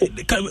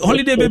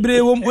 Holiday baby,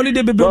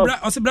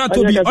 I say, Brad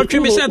Toby, or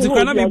Trimisha to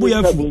Kanami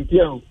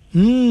Buya.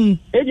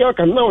 If you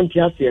can now on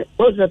Tiasia,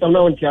 what's that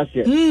now on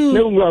Tiasia?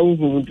 No,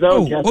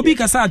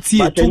 Obika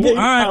Sati,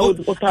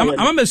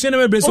 I'm a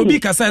Shannon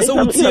Obika says, so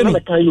what's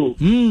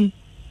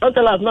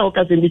until I've now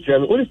cutting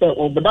between all this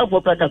but that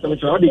for practice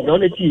which are the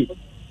only tea.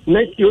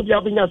 Next year, you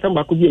have some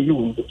back be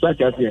you, like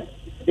I said.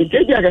 It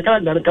takes a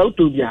calendar to go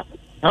to be a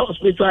house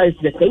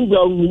specialized the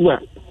Kango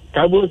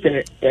Cabo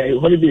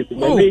holidays.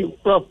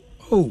 Prof,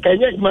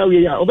 can you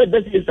marry over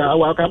this is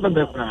our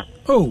calendar?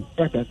 Oh,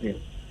 that's it.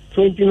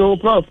 20 no,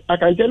 Prof, I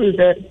can tell you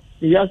that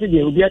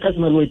yesterday will be a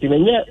customer waiting,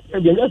 and yet,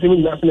 you're not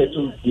even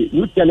national.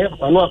 You can have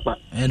an offer.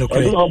 And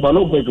okay.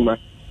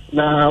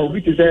 Now,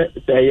 which is a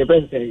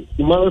best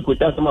tomorrow could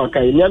tell some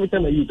kind. Every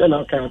time you turn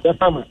out, kind of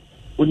farmer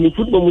would need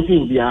football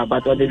machine be a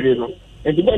but other reason. And